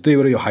biodiversity त्यही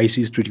भएर यो हाई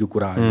सिज ट्रिटीको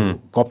कुरा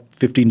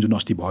COP15 जुन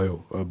अस्ति भयो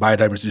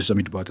बायोडाइभर्सिटी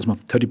समिट भयो त्यसमा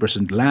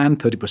 30%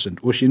 ल्यान्ड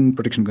 30% ओसन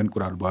प्रोटेक्सन गर्ने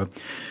कुराहरू भयो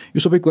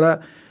यो सबै कुरा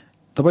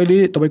तपाईँले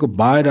तपाईँको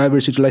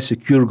बायोडाइभर्सिटीलाई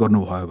सिक्योर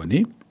गर्नुभयो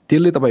भने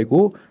त्यसले तपाईँको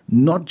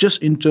not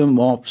just in term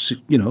of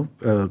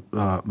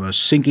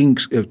sinking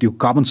त्यो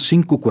कार्बन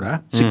सिङ्कको कुरा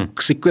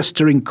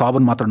सिक्वेस्टरिङ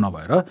कार्बन मात्र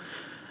नभएर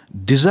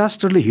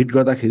डिजास्टरले हिट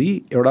गर्दाखेरि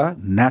एउटा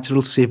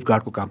नेचुरल सेफ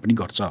गार्डको काम पनि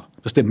गर्छ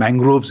जस्तै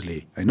म्याङ्ग्रोभ्सले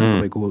होइन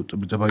तपाईँको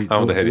जब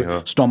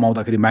स्टर्म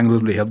आउँदाखेरि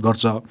म्याङ्ग्रोभ्सले हेल्प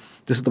गर्छ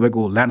त्यस्तै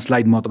तपाईँको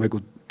ल्यान्डस्लाइडमा तपाईँको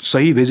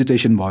सही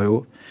भेजिटेसन भयो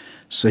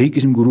सही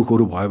किसिमको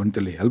रुखहरू भयो भने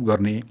त्यसले हेल्प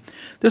गर्ने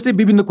त्यस्तै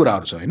विभिन्न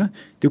कुराहरू छ होइन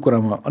त्यो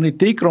कुरामा अनि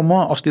त्यही क्रममा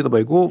अस्ति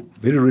तपाईँको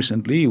very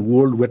recently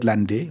world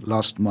wetland day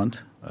last month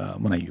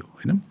मनाइयो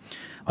होइन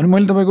अनि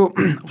मैले तपाईँको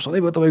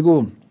सधैँ तपाईँको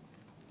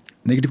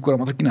नेगेटिभ कुरा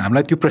मात्र किन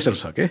हामीलाई त्यो प्रेसर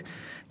छ के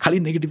खालि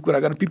नेगेटिभ कुरा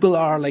गर्न पिपल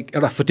आर लाइक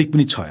एउटा फटिक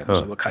पनि छ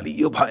हेर्नुहोस् अब खालि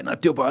यो भएन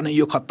त्यो भएन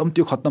यो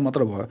खत्तम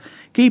मात्र भयो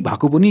केही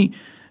भएको पनि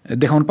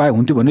देखाउनु पाए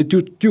हुन्थ्यो भने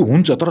त्यो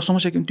हुन्छ तर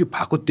समस्या के त्यो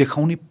भएको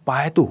देखाउने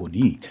पाए त हो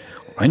नि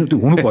होइन त्यो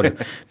हुनु पऱ्यो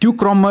त्यो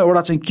क्रममा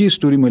एउटा चाहिँ के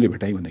स्टोरी मैले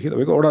भेटाएँ भन्दाखेरि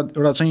तपाईँको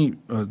एउटा चाहिँ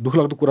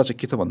दुःखलाग्दो कुरा चाहिँ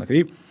के छ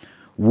भन्दाखेरि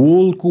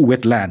वर्ल्डको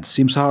वेटल्यान्ड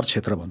सिमसार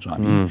क्षेत्र भन्छौँ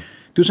हामी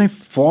त्यो चाहिँ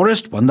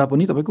फरेस्ट भन्दा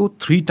पनि तपाईँको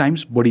 3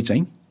 टाइम्स बढी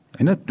चाहिँ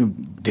होइन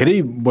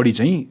धेरै बढी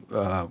चाहिँ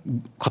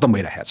खत्म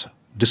भइरहेको छ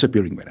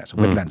डिसपियरिङ भइरहेको छ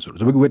वेटल्यान्ड्सहरू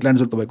जबकि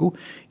वेटल्यान्ड्सहरू तपाईँको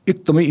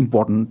एकदमै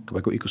इम्पोर्टेन्ट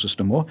तपाईँको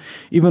इकोसिस्टम हो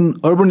इभन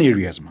अर्बन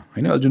एरियाजमा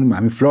होइन जुन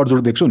हामी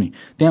फ्लड्सहरू देख्छौँ नि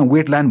त्यहाँ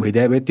वेटल्यान्ड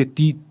भइदिए भए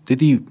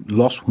त्यति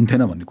लस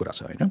हुन्थेन भन्ने कुरा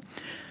छ होइन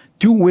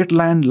त्यो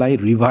वेटल्यान्डलाई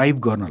रिभाइभ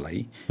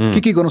गर्नलाई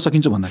के गर्न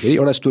सकिन्छ भन्दाखेरि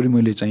एउटा स्टोरी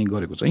मैले चाहिँ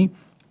गरेको चाहिँ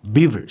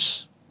बिभर्स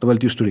तपाईँले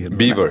त्यो स्टोरी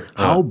हेर्नु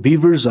how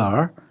beavers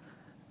are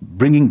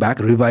bringing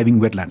back reviving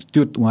wetlands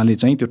त्यो उहाँले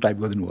चाहिँ त्यो टाइप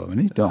गरिदिनु भयो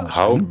भने त्यो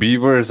how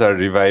beavers are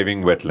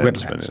reviving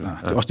wetlands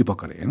त्यो अस्ति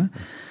भर्खरै होइन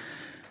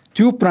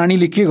त्यो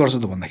प्राणीले के गर्छ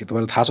त भन्दाखेरि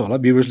तपाईँलाई थाहा छ होला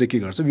बिभर्सले के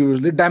गर्छ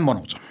बिभर्सले ड्याम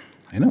बनाउँछ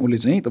होइन उसले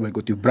चाहिँ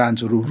तपाईँको त्यो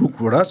ब्रान्चहरू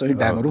रुखबाट चाहिँ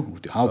ड्यामहरू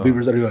त्यो how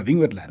beavers are reviving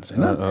wetlands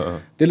होइन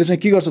त्यसले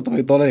चाहिँ के गर्छ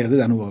तपाईँ तल हेर्दै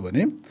जानुभयो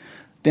भने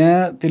त्यहाँ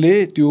त्यसले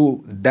त्यो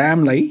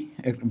ड्यामलाई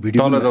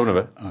भिडियो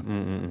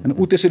होइन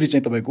ऊ त्यसरी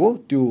चाहिँ तपाईँको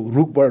त्यो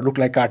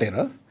रुखलाई काटेर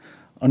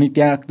अनि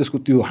त्यहाँ त्यसको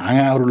त्यो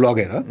हाँगाहरू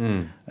लगेर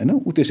होइन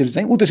ऊ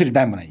त्यसरी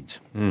ड्याम बनाइन्छ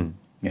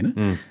होइन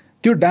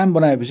त्यो ड्याम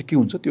बनाएपछि के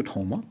हुन्छ त्यो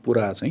ठाउँमा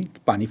पुरा चाहिँ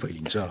पानी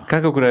फैलिन्छ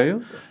कहाँको कुरा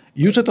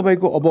यो चाहिँ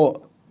तपाईँको अब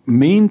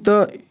मेन त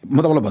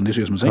म तपाईँलाई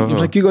भन्दैछु यसमा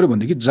चाहिँ के गर्यो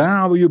भनेदेखि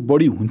जहाँ अब यो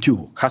बढी हुन्थ्यो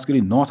खास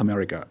गरी नर्थ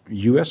अमेरिका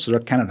युएस र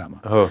क्यानाडामा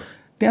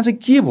त्यहाँ चाहिँ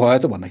के भयो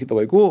त भन्दाखेरि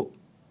तपाईँको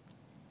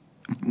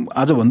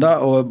आजभन्दा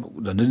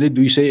अब झन्डै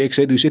 200,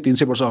 100, 200,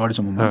 300 वर्ष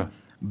अगाडिसम्ममा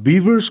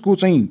बिभर्सको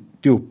चाहिँ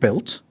त्यो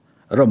पेल्ट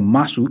र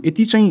मासु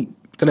यति चाहिँ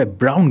त्यसलाई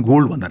ब्राउन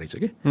गोल्ड भन्दा रहेछ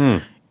कि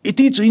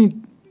यति चाहिँ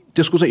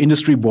त्यसको चाहिँ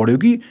इन्डस्ट्री बढ्यो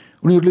कि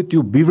उनीहरूले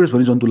त्यो बिभर्स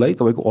भन्ने जन्तुलाई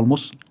तपाईँको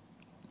अलमोस्ट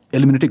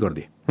एलिमिनेटै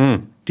गरिदिए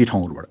ती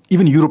ठाउँहरूबाट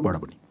इभन युरोपबाट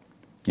पनि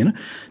होइन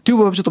त्यो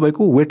भएपछि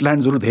तपाईँको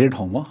वेटल्यान्ड्सहरू धेरै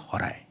ठाउँमा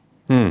हराए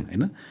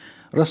होइन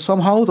र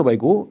समहाउ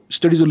तपाईँको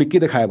स्टडिजहरूले के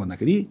देखायो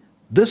भन्दाखेरि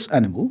दिस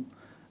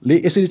एनिमलले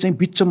यसरी चाहिँ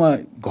बिचमा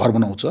घर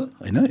बनाउँछ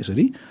होइन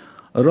यसरी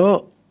र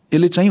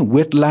यसले चाहिँ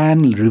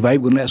वेटल्यान्ड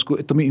रिभाइभ गर्नलाई यसको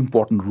एकदमै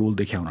इम्पोर्टेन्ट रोल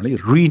देखायो हुनाले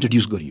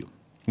रिइन्ट्रोड्युस गरियो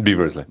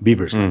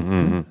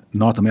बिभर्सलाई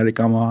नर्थ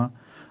अमेरिकामा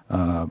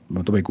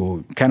तपाईँको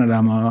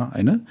क्यानाडामा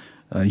होइन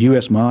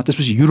युएसमा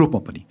त्यसपछि युरोपमा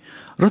पनि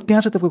र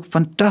त्यहाँ चाहिँ तपाईँको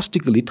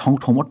फ्यान्टास्टिकली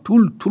ठाउँमा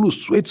ठुलो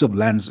स्वेट्स अफ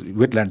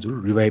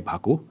वेटल्यान्ड्सहरू रिभाइभ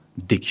भएको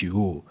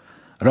देखियो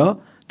र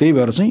त्यही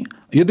भएर चाहिँ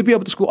यद्यपि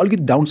अब त्यसको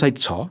अलिकति डाउन साइड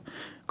छ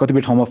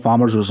कतिपय ठाउँमा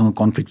फार्मर्सहरूसँग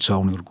कन्फ्लिक्ट छ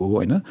उनीहरूको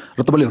होइन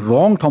र तपाईँले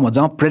रङ ठाउँमा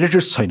जहाँ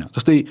प्रेडेटर्स छैन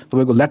जस्तै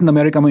तपाईँको ल्याटिन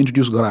अमेरिकामा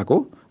इन्ट्रोड्युस गराएको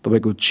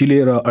तपाईँको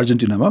चिले र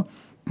अर्जेन्टिनामा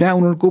त्यहाँ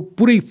उनीहरूको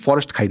पुरै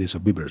फरेस्ट खाइदिएछ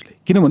बिभर्सले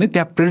किनभने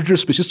त्यहाँ प्रेडेटर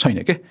स्पिसिस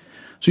छैन क्या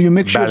सो यु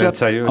मेक स्योर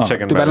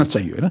त्यो ब्यालेन्स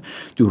चाहियो होइन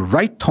त्यो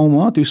राइट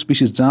ठाउँमा त्यो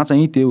स्पिसिस जहाँ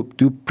चाहिँ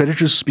त्यो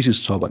प्रेडेटर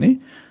स्पिसिस छ भने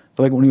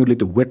तपाईँको उनीहरूले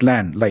त्यो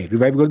वेटल्यान्डलाई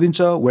रिभाइभ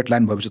गरिदिन्छ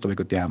वेटल्यान्ड भएपछि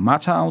तपाईँको त्यहाँ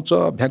माछा आउँछ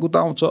भ्यागुता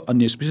आउँछ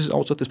अन्य स्पिसिस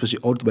आउँछ त्यसपछि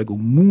अरू तपाईँको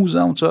मुज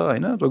आउँछ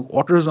होइन तपाईँको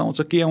अटर्स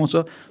आउँछ के आउँछ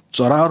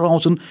चराहरू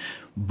आउँछन्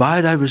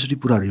बायोडाइभर्सिटी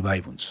पुरा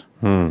रिभाइभ हुन्छ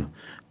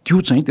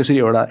त्यो चाहिँ त्यसरी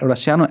एउटा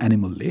सानो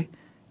एनिमलले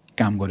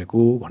काम गरेको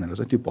भनेर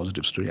चाहिँ त्यो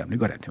पोजिटिभ स्टोरी हामीले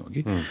गरेका थियौँ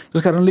कि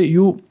त्यस कारणले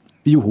यो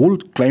यो होल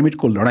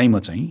क्लाइमेटको लडाइँमा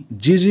चाहिँ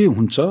जे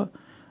हुन्छ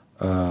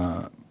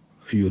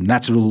यो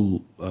नेचुरल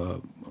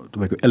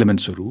तपाईँको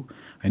एलिमेन्ट्सहरू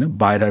होइन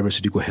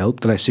बायोडाइभर्सिटीको हेल्प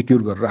त्यसलाई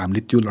सेक्योर गरेर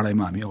हामीले त्यो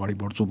लडाइँमा हामी अगाडि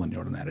बढ्छौँ भन्ने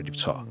एउटा नेरेटिभ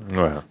छ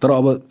तर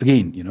अब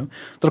अगेन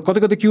तर कतै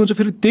कतै के हुन्छ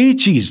फेरि त्यही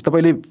चिज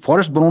तपाईँले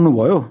फरेस्ट बनाउनु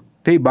भयो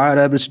त्यही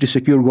बायोडाइभर्सिटी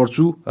सेक्योर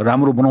गर्छु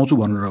राम्रो बनाउँछु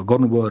भनेर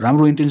गर्नुभयो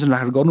राम्रो इन्टेन्सन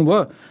राखेर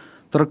गर्नुभयो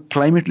तर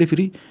क्लाइमेटले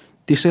फेरि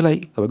त्यसैलाई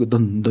तपाईँको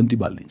दन्ती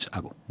बालिदिन्छ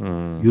आगो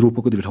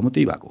युरोपको कति ठाउँमा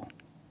त्यही भएको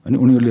अनि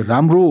उनीहरूले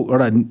राम्रो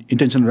एउटा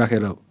इन्टेन्सन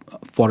राखेर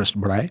फरेस्ट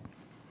बढाए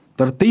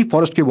तर त्यही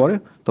फरेस्ट के भयो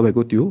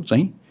तपाईँको त्यो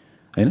चाहिँ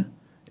होइन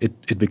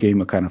it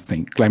became a kind of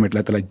thing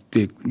क्लाइमेटलाई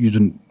त्यसलाई यो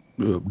जुन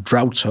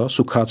ड्राउट छ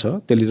सुक्खा छ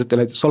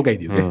त्यसलाई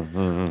सल्काइदियो क्या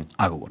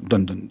आगो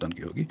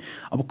दन्कियो कि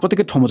अब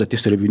कति ठाउँमा चाहिँ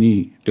त्यसरी पनि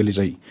त्यसले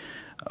चाहिँ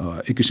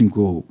एक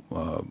किसिमको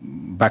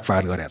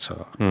ब्याकफायर गरेको छ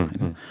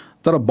होइन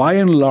तर बाई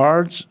एन्ड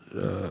लार्ज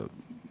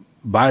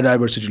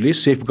बायोडाइभर्सिटीले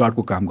सेफ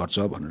गार्डको काम गर्छ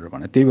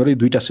भने त्यही भएर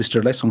दुईवटा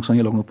सिस्टरलाई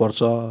सँगसँगै लगाउनुपर्छ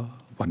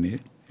भन्ने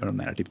एउटा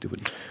नेरेटिभ त्यो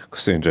पनि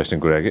कस्तो इन्ट्रेस्टिङ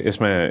कुरा कि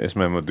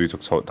यसमा म दुई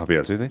चोक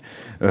थपिहाल्छु चाहिँ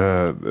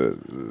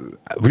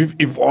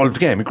इभल्भ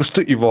क्या हामी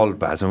कस्तो इभल्भ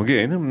भएको छौँ कि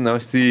होइन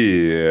अस्ति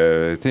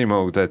चाहिँ म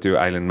उता त्यो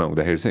आइल्यान्डमा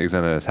हुँदाखेरि चाहिँ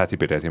एकजना साथी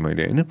भेटाएको थिएँ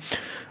मैले होइन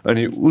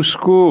अनि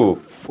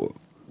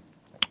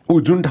ऊ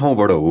जुन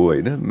ठाउँबाट हो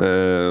होइन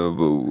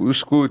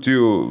उसको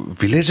त्यो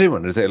भिलेजै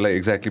भनेर चाहिँ यसलाई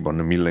एक्ज्याक्टली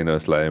भन्नु मिल्दैन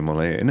जस्तो लाग्यो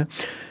मलाई होइन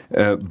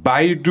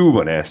बाइडु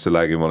भने जस्तो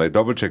लाग्यो मलाई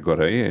डबल चेक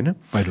गर है होइन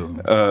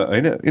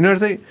होइन यिनीहरू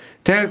चाहिँ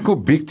त्यहाँको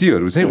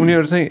व्यक्तिहरू चाहिँ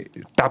उनीहरू चाहिँ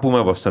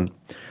टापुमा बस्छन्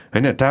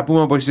होइन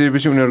टापुमा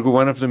बसिसकेपछि उनीहरूको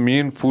one of the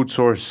main food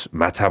source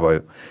माछा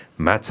भयो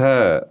माछा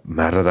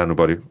मार्न जानु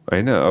पऱ्यो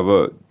होइन अब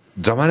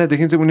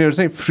जमानादेखि चाहिँ उनीहरू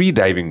चाहिँ फ्री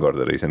डाइभिङ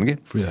गर्दो रहेछन् कि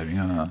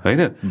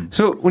होइन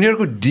सो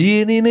उनीहरूको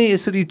डिएनए नै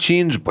यसरी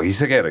चेन्ज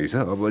भइसकेको रहेछ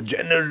अब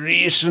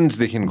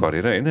जेनेरेसन्सदेखि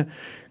गरेर होइन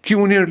कि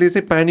उनीहरूले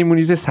चाहिँ पानी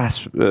मुनि चाहिँ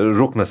सास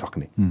रोक्न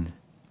सक्ने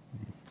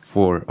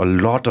for a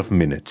lot of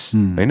minutes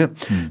होइन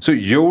सो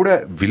एउटा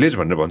भिलेज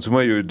भनेर भन्छु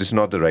म यो this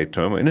not the right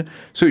term होइन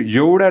सो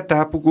एउटा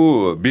टापुको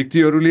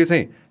व्यक्तिहरूले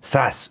चाहिँ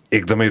सास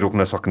एकदमै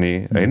रोक्न सक्ने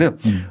होइन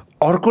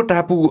अर्को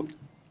टापु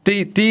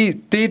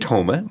त्यही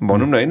ठाउँमा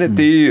भनौँ न होइन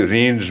त्यही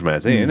रेन्जमा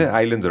चाहिँ होइन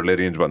आइल्यान्ड्सहरूलाई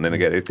रेन्ज भन्दैन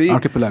क्या त्यही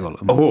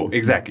हो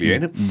एक्ज्याक्टली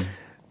होइन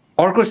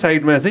अर्को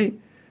साइडमा चाहिँ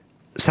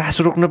सास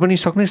रोक्न पनि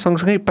सक्ने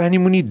सँगसँगै पानी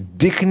मुनि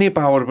देख्ने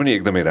पावर पनि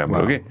एकदमै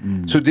राम्रो के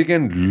so they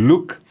can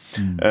look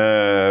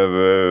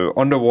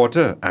under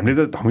water हामीले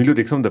त धमिलो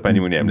देख्छौँ नि त पानी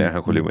मुनि हामीले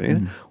आँखा खोल्यो भने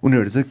होइन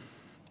उनीहरू चाहिँ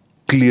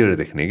क्लियर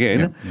देख्ने कि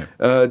होइन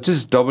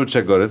जस्ट डबल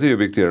चेक गरेर थियो यो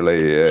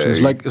व्यक्तिहरूलाई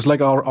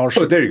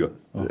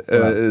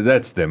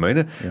द्याट्स देम होइन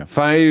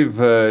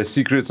 5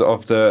 सिक्रेट्स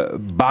अफ द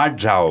बार्ड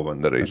जाओ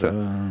भन्दो रहेछ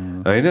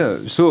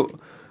होइन सो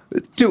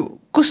त्यो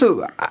कस्तो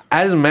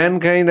as man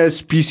kind as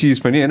species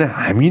पनि होइन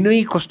हामी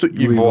नै कस्तो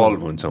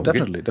इभल्भ हुन्छौँ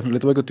डेफिनेटली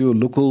तपाईँको त्यो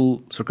लोकल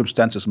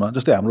सर्कमस्टान्सेसमा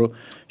जस्तै हाम्रो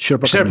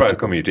शेर्पा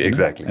कम्युनिटी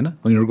एक्ज्याक्टली होइन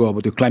उनीहरूको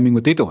अब त्यो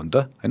क्लाइम्बिङमा त्यही त हो नि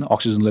त होइन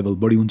अक्सिजन लेभल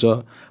बढी हुन्छ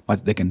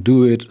they can do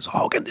it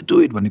how can they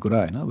do it भन्ने कुरा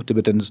होइन अब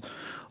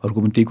टिबेटन्सहरूको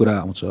पनि त्यही कुरा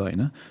आउँछ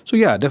होइन सो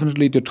या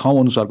डेफिनेटली त्यो ठाउँ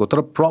अनुसारको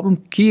तर प्रब्लम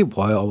के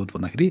भयो अब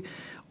भन्दाखेरि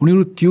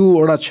उनीहरू त्यो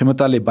एउटा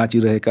क्षमताले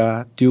बाँचिरहेका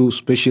त्यो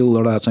स्पेसल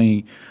एउटा चाहिँ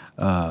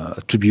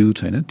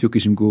ट्रिब्युट होइन त्यो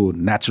किसिमको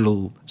नेचुरल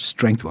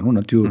स्ट्रेङ्थ भनौँ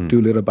न त्यो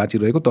लिएर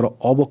बाँचिरहेको तर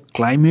अब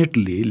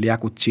क्लाइमेटले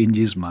ल्याएको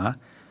चेन्जेसमा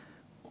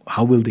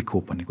हाउ विल दे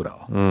कोप भन्ने कुरा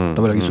हो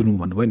तपाईँले अघि सुन्नु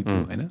भन्नुभयो नि त्यो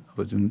होइन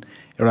अब जुन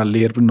एउटा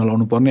लेयर पनि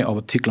नलाउनु पर्ने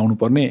अब थिक लाउनु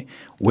पर्ने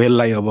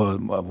वेललाई अब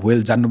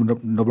वेल जान्नु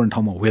नपर्ने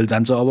ठाउँमा वेल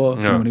जान्छ अब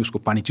किनभने उसको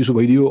पानी चिसो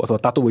भइदियो अथवा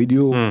तातो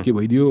भइदियो के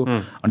भइदियो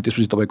अनि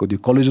त्यसपछि तपाईँको त्यो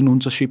कलिजन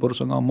हुन्छ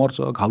सिपहरूसँग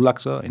मर्छ घाउ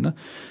लाग्छ होइन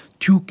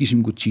त्यो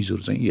किसिमको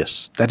चिजहरू चाहिँ यस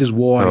द्याट इज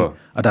वाइ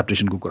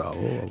एडाप्टेसनको कुरा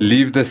हो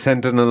लिभ द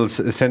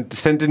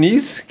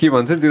सेन्टनिज के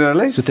भन्छ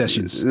तिनीहरूलाई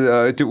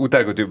त्यो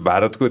उताको त्यो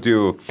भारतको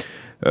त्यो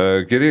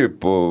के अरे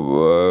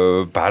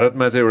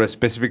भारतमा चाहिँ एउटा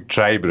स्पेसिफिक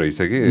ट्राइब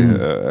रहेछ कि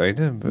होइन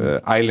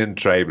आइल्यान्ड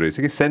ट्राइब रहेछ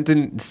कि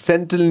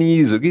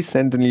सेन्टनिज हो कि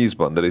सेन्टनिज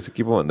भन्दो रहेछ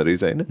के पो भन्दो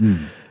रहेछ होइन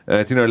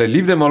तिनीहरूलाई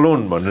लिभ देम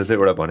अलोन भनेर चाहिँ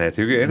एउटा भनेको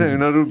थियो कि होइन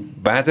यिनीहरू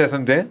बाँचेका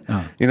छन्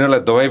त्यहाँ यिनीहरूलाई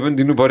दबाई पनि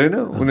दिनु परेन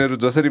उनीहरू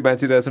जसरी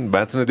बाँचिरहेछन्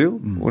बाँच्न दियो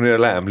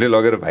उनीहरूलाई हामीले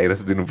लगेर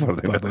भाइरस दिनु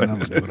पर्दैन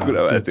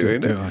कुरा भएको थियो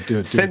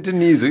होइन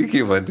सेन्टनिज हो कि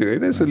के भन्थ्यो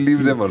होइन so leave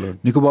them alone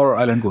Nicobar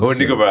आइल्यान्डको हो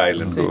निकोबार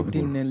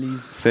आइल्यान्डको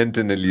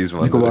सेन्टनिज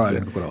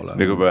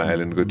निकोबार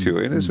आइल्यान्डको थियो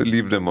होइन सो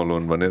लिभ देम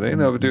अलोन भनेर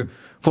होइन अब त्यो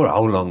फर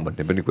हाउ लङ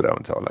भन्ने पनि कुरा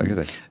हुन्छ होला कि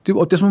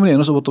त्यो त्यसमा पनि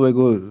हेर्नुहोस् अब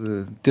तपाईँको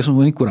त्यसमा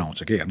पनि कुरा आउँछ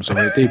कि हेर्नुहोस् अब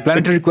त्यही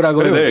प्लानेटरी कुरा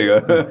गर्यो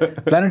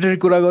प्लानेटरी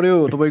कुरा गर्यो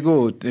तपाईँको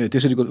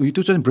त्यसरी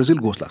त्यो चाहिँ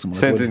ब्राजिलको होस् लाग्छ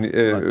मलाई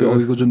त्यो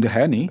अघिको जुन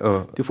देखायो नि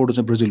त्यो फोटो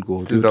चाहिँ ब्राजिलको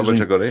हो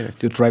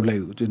त्यो ट्राइबलाई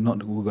त्यो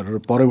उ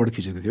गरेर परैबाट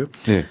खिचेको थियो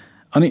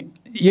अनि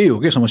यही हो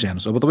कि समस्या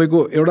हेर्नुहोस् अब तपाईँको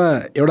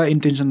एउटा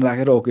इन्टेन्सन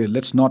राखेर okay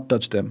let's not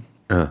touch them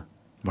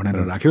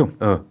भनेर राख्यो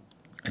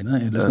होइन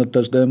let's not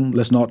touch them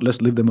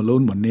let's leave them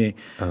alone भन्ने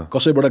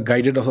कसैबाट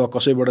गाइडेड अथवा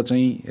कसैबाट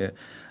चाहिँ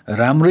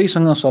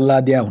राम्रैसँग सल्लाह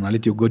दिया हुनाले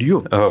त्यो गरियो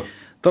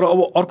तर अब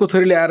अर्को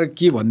थरीले आएर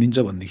के भनिदिन्छ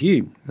भनेदेखि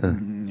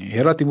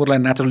हेर तिमीहरूलाई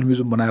नेचुरल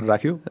म्युजियम बनाएर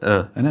राख्यो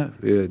होइन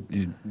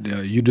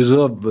you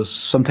deserve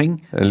something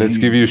let's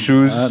give you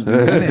shoes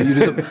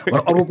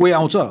अर्को कोही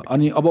आउँछ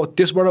अनि अब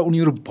त्यसबाट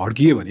उनीहरू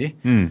भड्कियो भने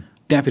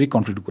त्यहाँ फेरि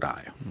कन्फ्लिक्टको कुरा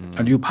आयो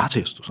अनि यो भएको छ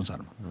यस्तो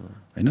संसारमा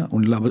होइन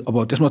उनीहरूलाई अब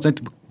त्यसमा चाहिँ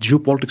जियो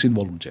पोलिटिक्स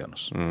इन्भल्भ हुन्छ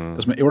हेर्नुहोस्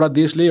त्यसमा एउटा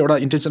देशले एउटा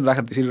इन्टेन्सन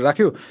राखेर त्यसरी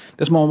राख्यो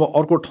त्यसमा अब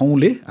अर्को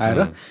ठाउँले आएर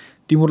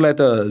तिमीहरूलाई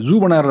त जू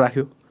बनाएर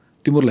राख्यो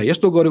तिमीहरूलाई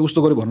यस्तो गर्यो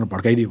उस्तो गर्यो भनेर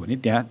भड्काइदियो भने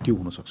त्यहाँ त्यो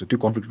हुनसक्छ त्यो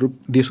कन्फ्लिक्टहरू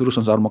देशहरू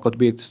संसारमा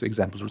कतिपय त्यस्तो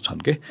इक्जाम्पल्सहरू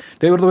छन् के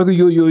त्यही भएर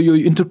तपाईँको यो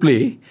इन्टरप्ले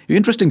यो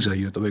इन्ट्रेस्टिङ छ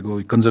यो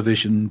तपाईँको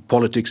कन्जर्भेसन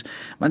पोलिटिक्स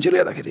मान्छेले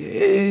हेर्दाखेरि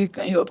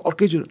कहीँ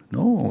अर्कै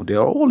no they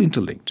are all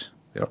interlinked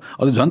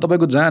अझ झन्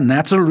तपाईँको जहाँ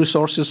नेचुरल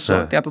रिसोर्सेस छ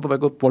त्यहाँ त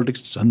तपाईँको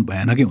पोलिटिक्स झन्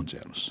भयानकै हुन्छ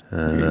हेर्नुहोस्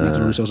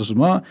नेचुरल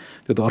रिसोर्सेसमा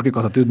त्यो त अर्कै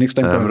कथा त्यो नेक्स्ट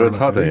टाइम हाम्रो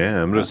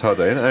छ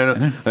त होइन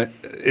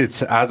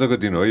इट्स आजको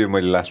दिन हो यो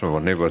मैले लास्टमा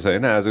भन्नै पर्छ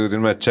होइन आजको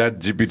दिनमा च्याट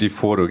जिपिटी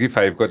 4 हो कि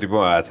 5 कति पो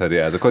आएको छ अरे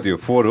आज कति हो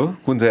 4 हो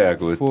कुन चाहिँ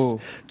आएको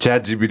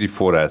च्याट जिपिटी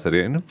 4 आएको छ अरे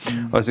होइन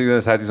अस्ति एकजना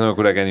साथीसँग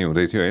कुराकानी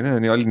हुँदै थियो होइन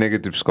अनि अलिक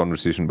नेगेटिभ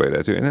कन्भर्सेसन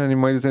भइरहेको थियो होइन अनि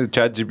मैले चाहिँ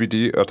च्याट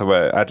जिपिटी अथवा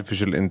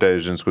आर्टिफिसियल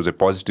इन्टेलिजेन्सको चाहिँ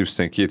पोजिटिभ्स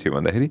चाहिँ के थियो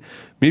भन्दाखेरि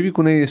मेबी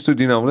कुनै यस्तो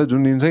दिन आउँला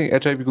जुन दिन चाहिँ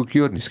एचआइभीको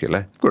क्योर निस्केला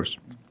कोर्स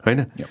होइन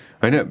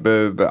होइन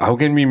how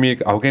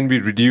can be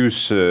reduce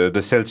the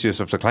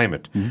celsius of the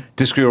climate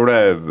त्यसको एउटा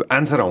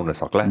आन्सर आउन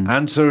सक्ला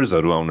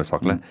आन्सर्सहरू आउन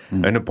सक्ला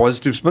होइन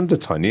पोजिटिभ्स पनि त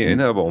छ नि होइन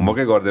अब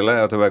होमवर्कै गरिदेला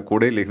अथवा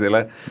कोडै लेखिदेला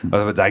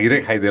अथवा जागिरै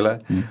खाइदेला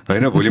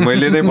होइन भोलि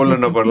मैले नै बोल्न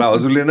नपर्ला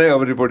हजुरले नै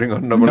अब रिपोर्टिङ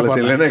गर्नु नपर्ला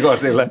त्यसले नै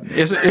गरिदेला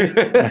यसो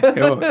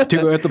ठिक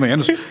हो एकदमै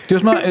हेर्नुहोस्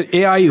त्यसमा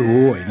एआई हो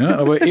होइन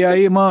अब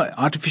एआईमा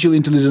आर्टिफिसियल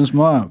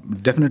इन्टेलिजेन्समा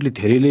डेफिनेटली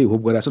धेरैले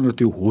होप गरिरहेको छ र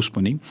त्यो होस्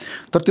पनि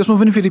तर त्यसमा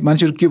पनि फेरि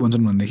मान्छेहरू के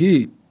भन्छन् भनेदेखि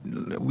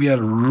we are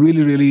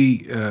really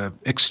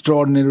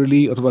extraordinarily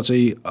अथवा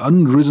चाहिँ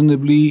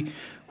unreasonably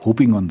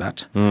hoping on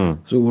that.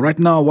 So right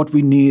now what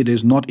we need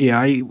is not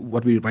AI,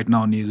 what we right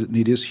now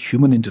need is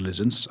human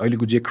intelligence.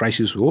 अहिलेको जे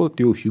क्राइसिस हो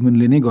त्यो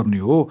ह्युमनले नै गर्ने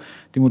हो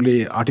तिमीहरूले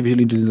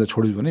आर्टिफिसियल इन्टेलिजेन्सलाई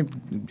छोड्यो भने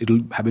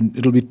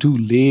it'll be too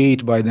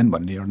late by then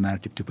भन्ने एउटा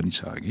न्यारेटिभ त्यो पनि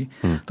छ कि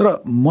तर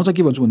म चाहिँ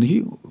के भन्छु भनेदेखि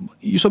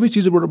यो सबै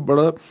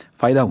चिजबाट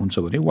फाइदा हुन्छ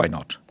भने वाइ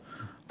नट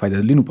फाइदा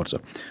लिनुपर्छ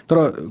तर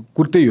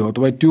कुर्तै हो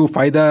तपाईँ त्यो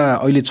फाइदा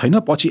अहिले छैन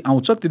पछि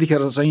आउँछ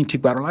त्यतिखेर चाहिँ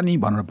ठिक पारला नि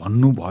भनेर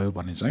भन्नुभयो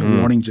भने चाहिँ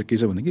वार्निङ चाहिँ के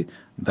छ भने कि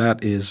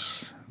द्याट इज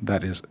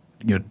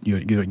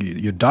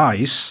यो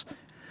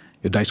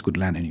dice could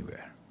land anywhere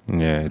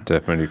Yeah, it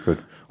definitely could.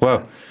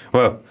 Well,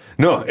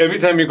 no, every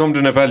time you come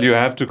to Nepal, you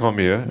have to come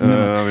here.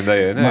 I mean,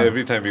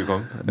 every time you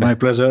come. My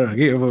pleasure.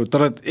 अब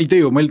तर यतै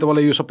हो मैले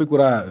तपाईँलाई यो सबै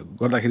कुरा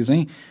गर्दाखेरि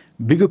चाहिँ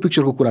बिगर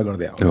पिक्चरको कुरा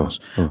गर्दै आउनुहोस्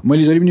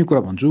मैले जहिले पनि यो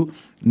कुरा भन्छु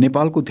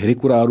नेपालको धेरै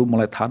कुराहरू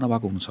मलाई थाहा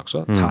नभएको हुनसक्छ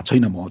थाहा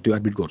छैन म त्यो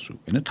एडमिट गर्छु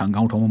होइन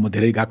गाउँठाउँमा म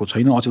धेरै गएको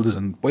छैन अचेल त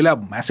झन् पहिला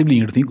म्यासिभली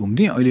हिँड्थेँ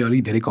घुम्थेँ अहिले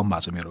अलिक धेरै कम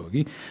भएको छ मेरो हो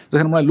कि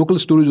त्यस मलाई लोकल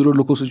स्टोरिजहरू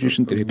लोकल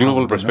सिचुएसन धेरै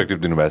ग्लोबल पर्सपेक्टिभ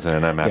दिनुभएको छ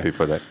and I am happy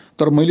for that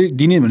तर मैले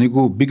दिने भनेको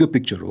बिगर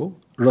पिक्चर हो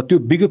र त्यो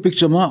बिगर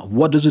पिक्चरमा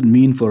what does it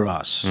mean for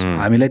अस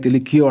हामीलाई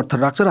त्यसले के अर्थ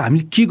राख्छ र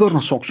हामीले के गर्न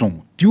सक्छौँ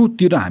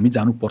त्योतिर हामी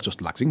जानुपर्छ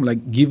जस्तो लाग्छ मलाई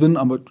गिभन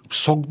अब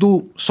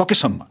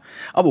सकेसम्म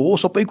अब हो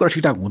सबै कुरा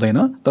ठिकठाक हुँदैन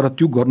तर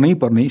त्यो गर्नै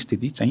पर्ने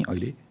स्थिति चाहिँ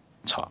अहिले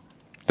छ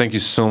thank you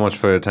so much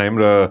for your time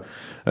र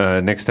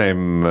नेक्स्ट टाइम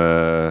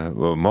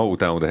म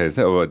उता आउँदाखेरि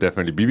चाहिँ अब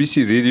डेफिनेटली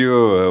बिबिसी रेडियो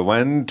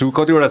 1 2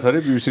 कतिवटा छ अरे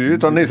बिबिसी रेडियो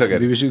टन्नै छ क्या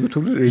बिबिसीको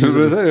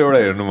ठुलो छ एउटा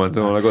हेर्नु मन छ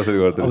मलाई कसरी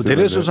गर्छ अब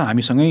धेरै जस्तो छ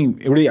हामीसँगै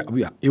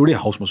एउटै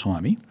हाउसमा छौँ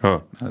हामी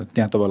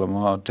त्यहाँ तपाईँलाई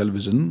म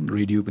टेलिभिजन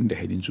रेडियो पनि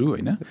देखाइदिन्छु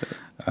होइन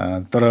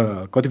तर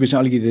कतिपय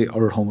चाहिँ अलिकति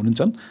अरू ठाउँमा पनि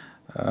छन्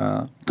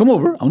कम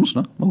ओभर आउनुहोस् न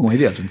म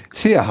घुमाइदिइहाल्छु नि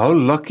सी हाउ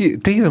लकी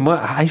त्यही त म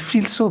I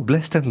feel so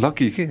blessed and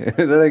lucky के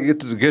that I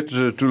get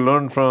to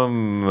learn from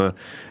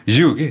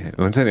you के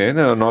हुन्छ नि होइन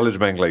नलेज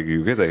ब्याङ्क लाइक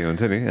यु के दाइ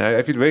हुन्छ नि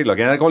I feel very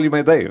lucky I call you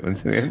my दाइ हुन्छ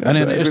नि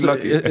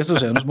यस्तो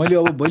छ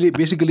हेर्नुहोस् मैले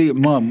बेसिकली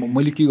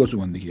मैले के गर्छु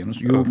भनेदेखि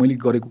हेर्नुहोस् यो मैले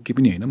गरेको के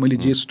पनि होइन मैले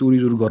जे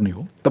स्टोरिजहरू गर्ने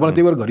हो तपाईँलाई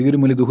त्यही भएर घरिघरि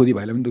मैले दुःख दिएँ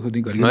भाइलाई पनि दुःख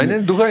दिएँ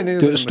घरिघरि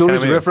त्यो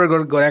स्टोरिज रेफर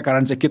गरेको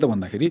कारण चाहिँ के त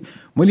भन्दाखेरि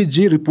मैले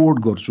जे रिपोर्ट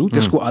गर्छु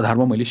त्यसको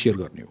आधारमा मैले सेयर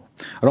गर्ने हो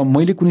र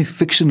मैले कुनै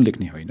फिक्सन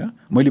लेख्ने होइन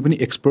मैले पनि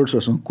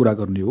एक्सपर्ट्सहरूसँग कुरा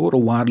गर्ने हो र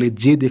उहाँहरूले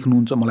जे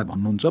देख्नुहुन्छ मलाई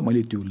भन्नुहुन्छ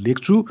मैले त्यो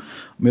लेख्छु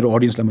मेरो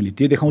अडियन्सलाई मैले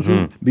त्यही देखाउँछु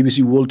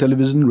बिबिसी वर्ल्ड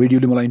टेलिभिजन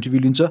रेडियोले मलाई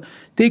इन्टरभ्यू लिन्छ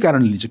त्यही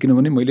कारणले लिन्छ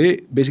किनभने मैले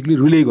बेसिकली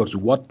रिले गर्छु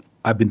what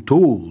I been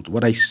told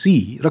what I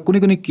see र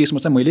कुनै केसमा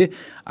चाहिँ मैले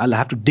I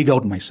have to dig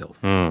out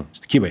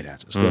myself के भइरहेको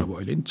छ जस्तै अब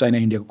अहिले चाइना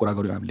इन्डियाको कुरा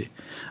गऱ्यौँ हामीले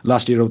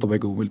लास्ट इयर अब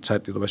तपाईँको मैले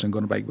सायद त्यो तपाईँसँग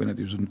गर्नु पाएको भएन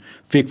त्यो जुन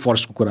फेक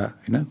फरेस्टको कुरा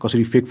होइन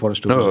कसरी फेक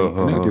फरेस्टहरू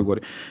होइन त्यो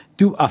गरेँ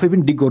त्यो आफै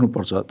पनि डिग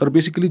गर्नुपर्छ तर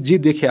बेसिकली जे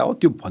देखे हो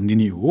त्यो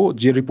भनिदिने हो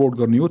जे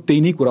रिपोर्ट गर्ने हो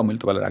त्यही नै कुरा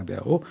मैले तपाईँलाई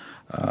राख्दै हो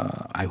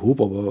आई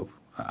होप अब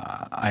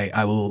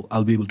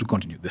I'll be able to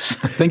continue this.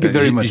 Thank you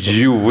very much.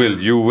 You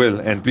will.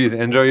 And please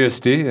enjoy your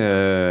stay.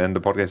 And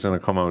the podcast is going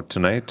to come out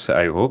tonight,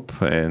 I hope.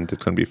 And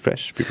it's going to be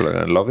fresh. People are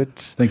going to love it.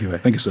 Thank you.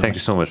 Thank you so much. Thank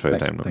you so much for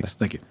your time. Thanks.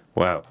 Thank you.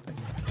 Wow.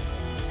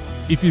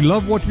 If you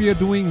love what we are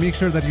doing, make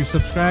sure that you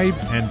subscribe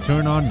and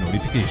turn on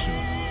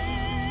notifications.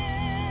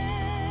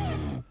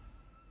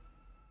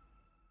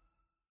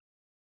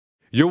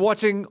 You're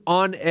watching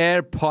On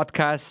Air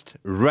Podcast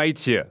right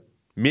here.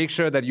 make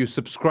sure that you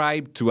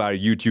subscribe to our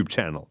YouTube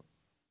channel.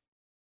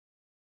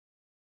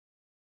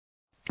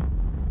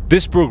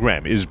 This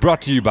program is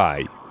brought to you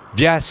by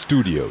Vyas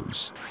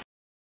Studios.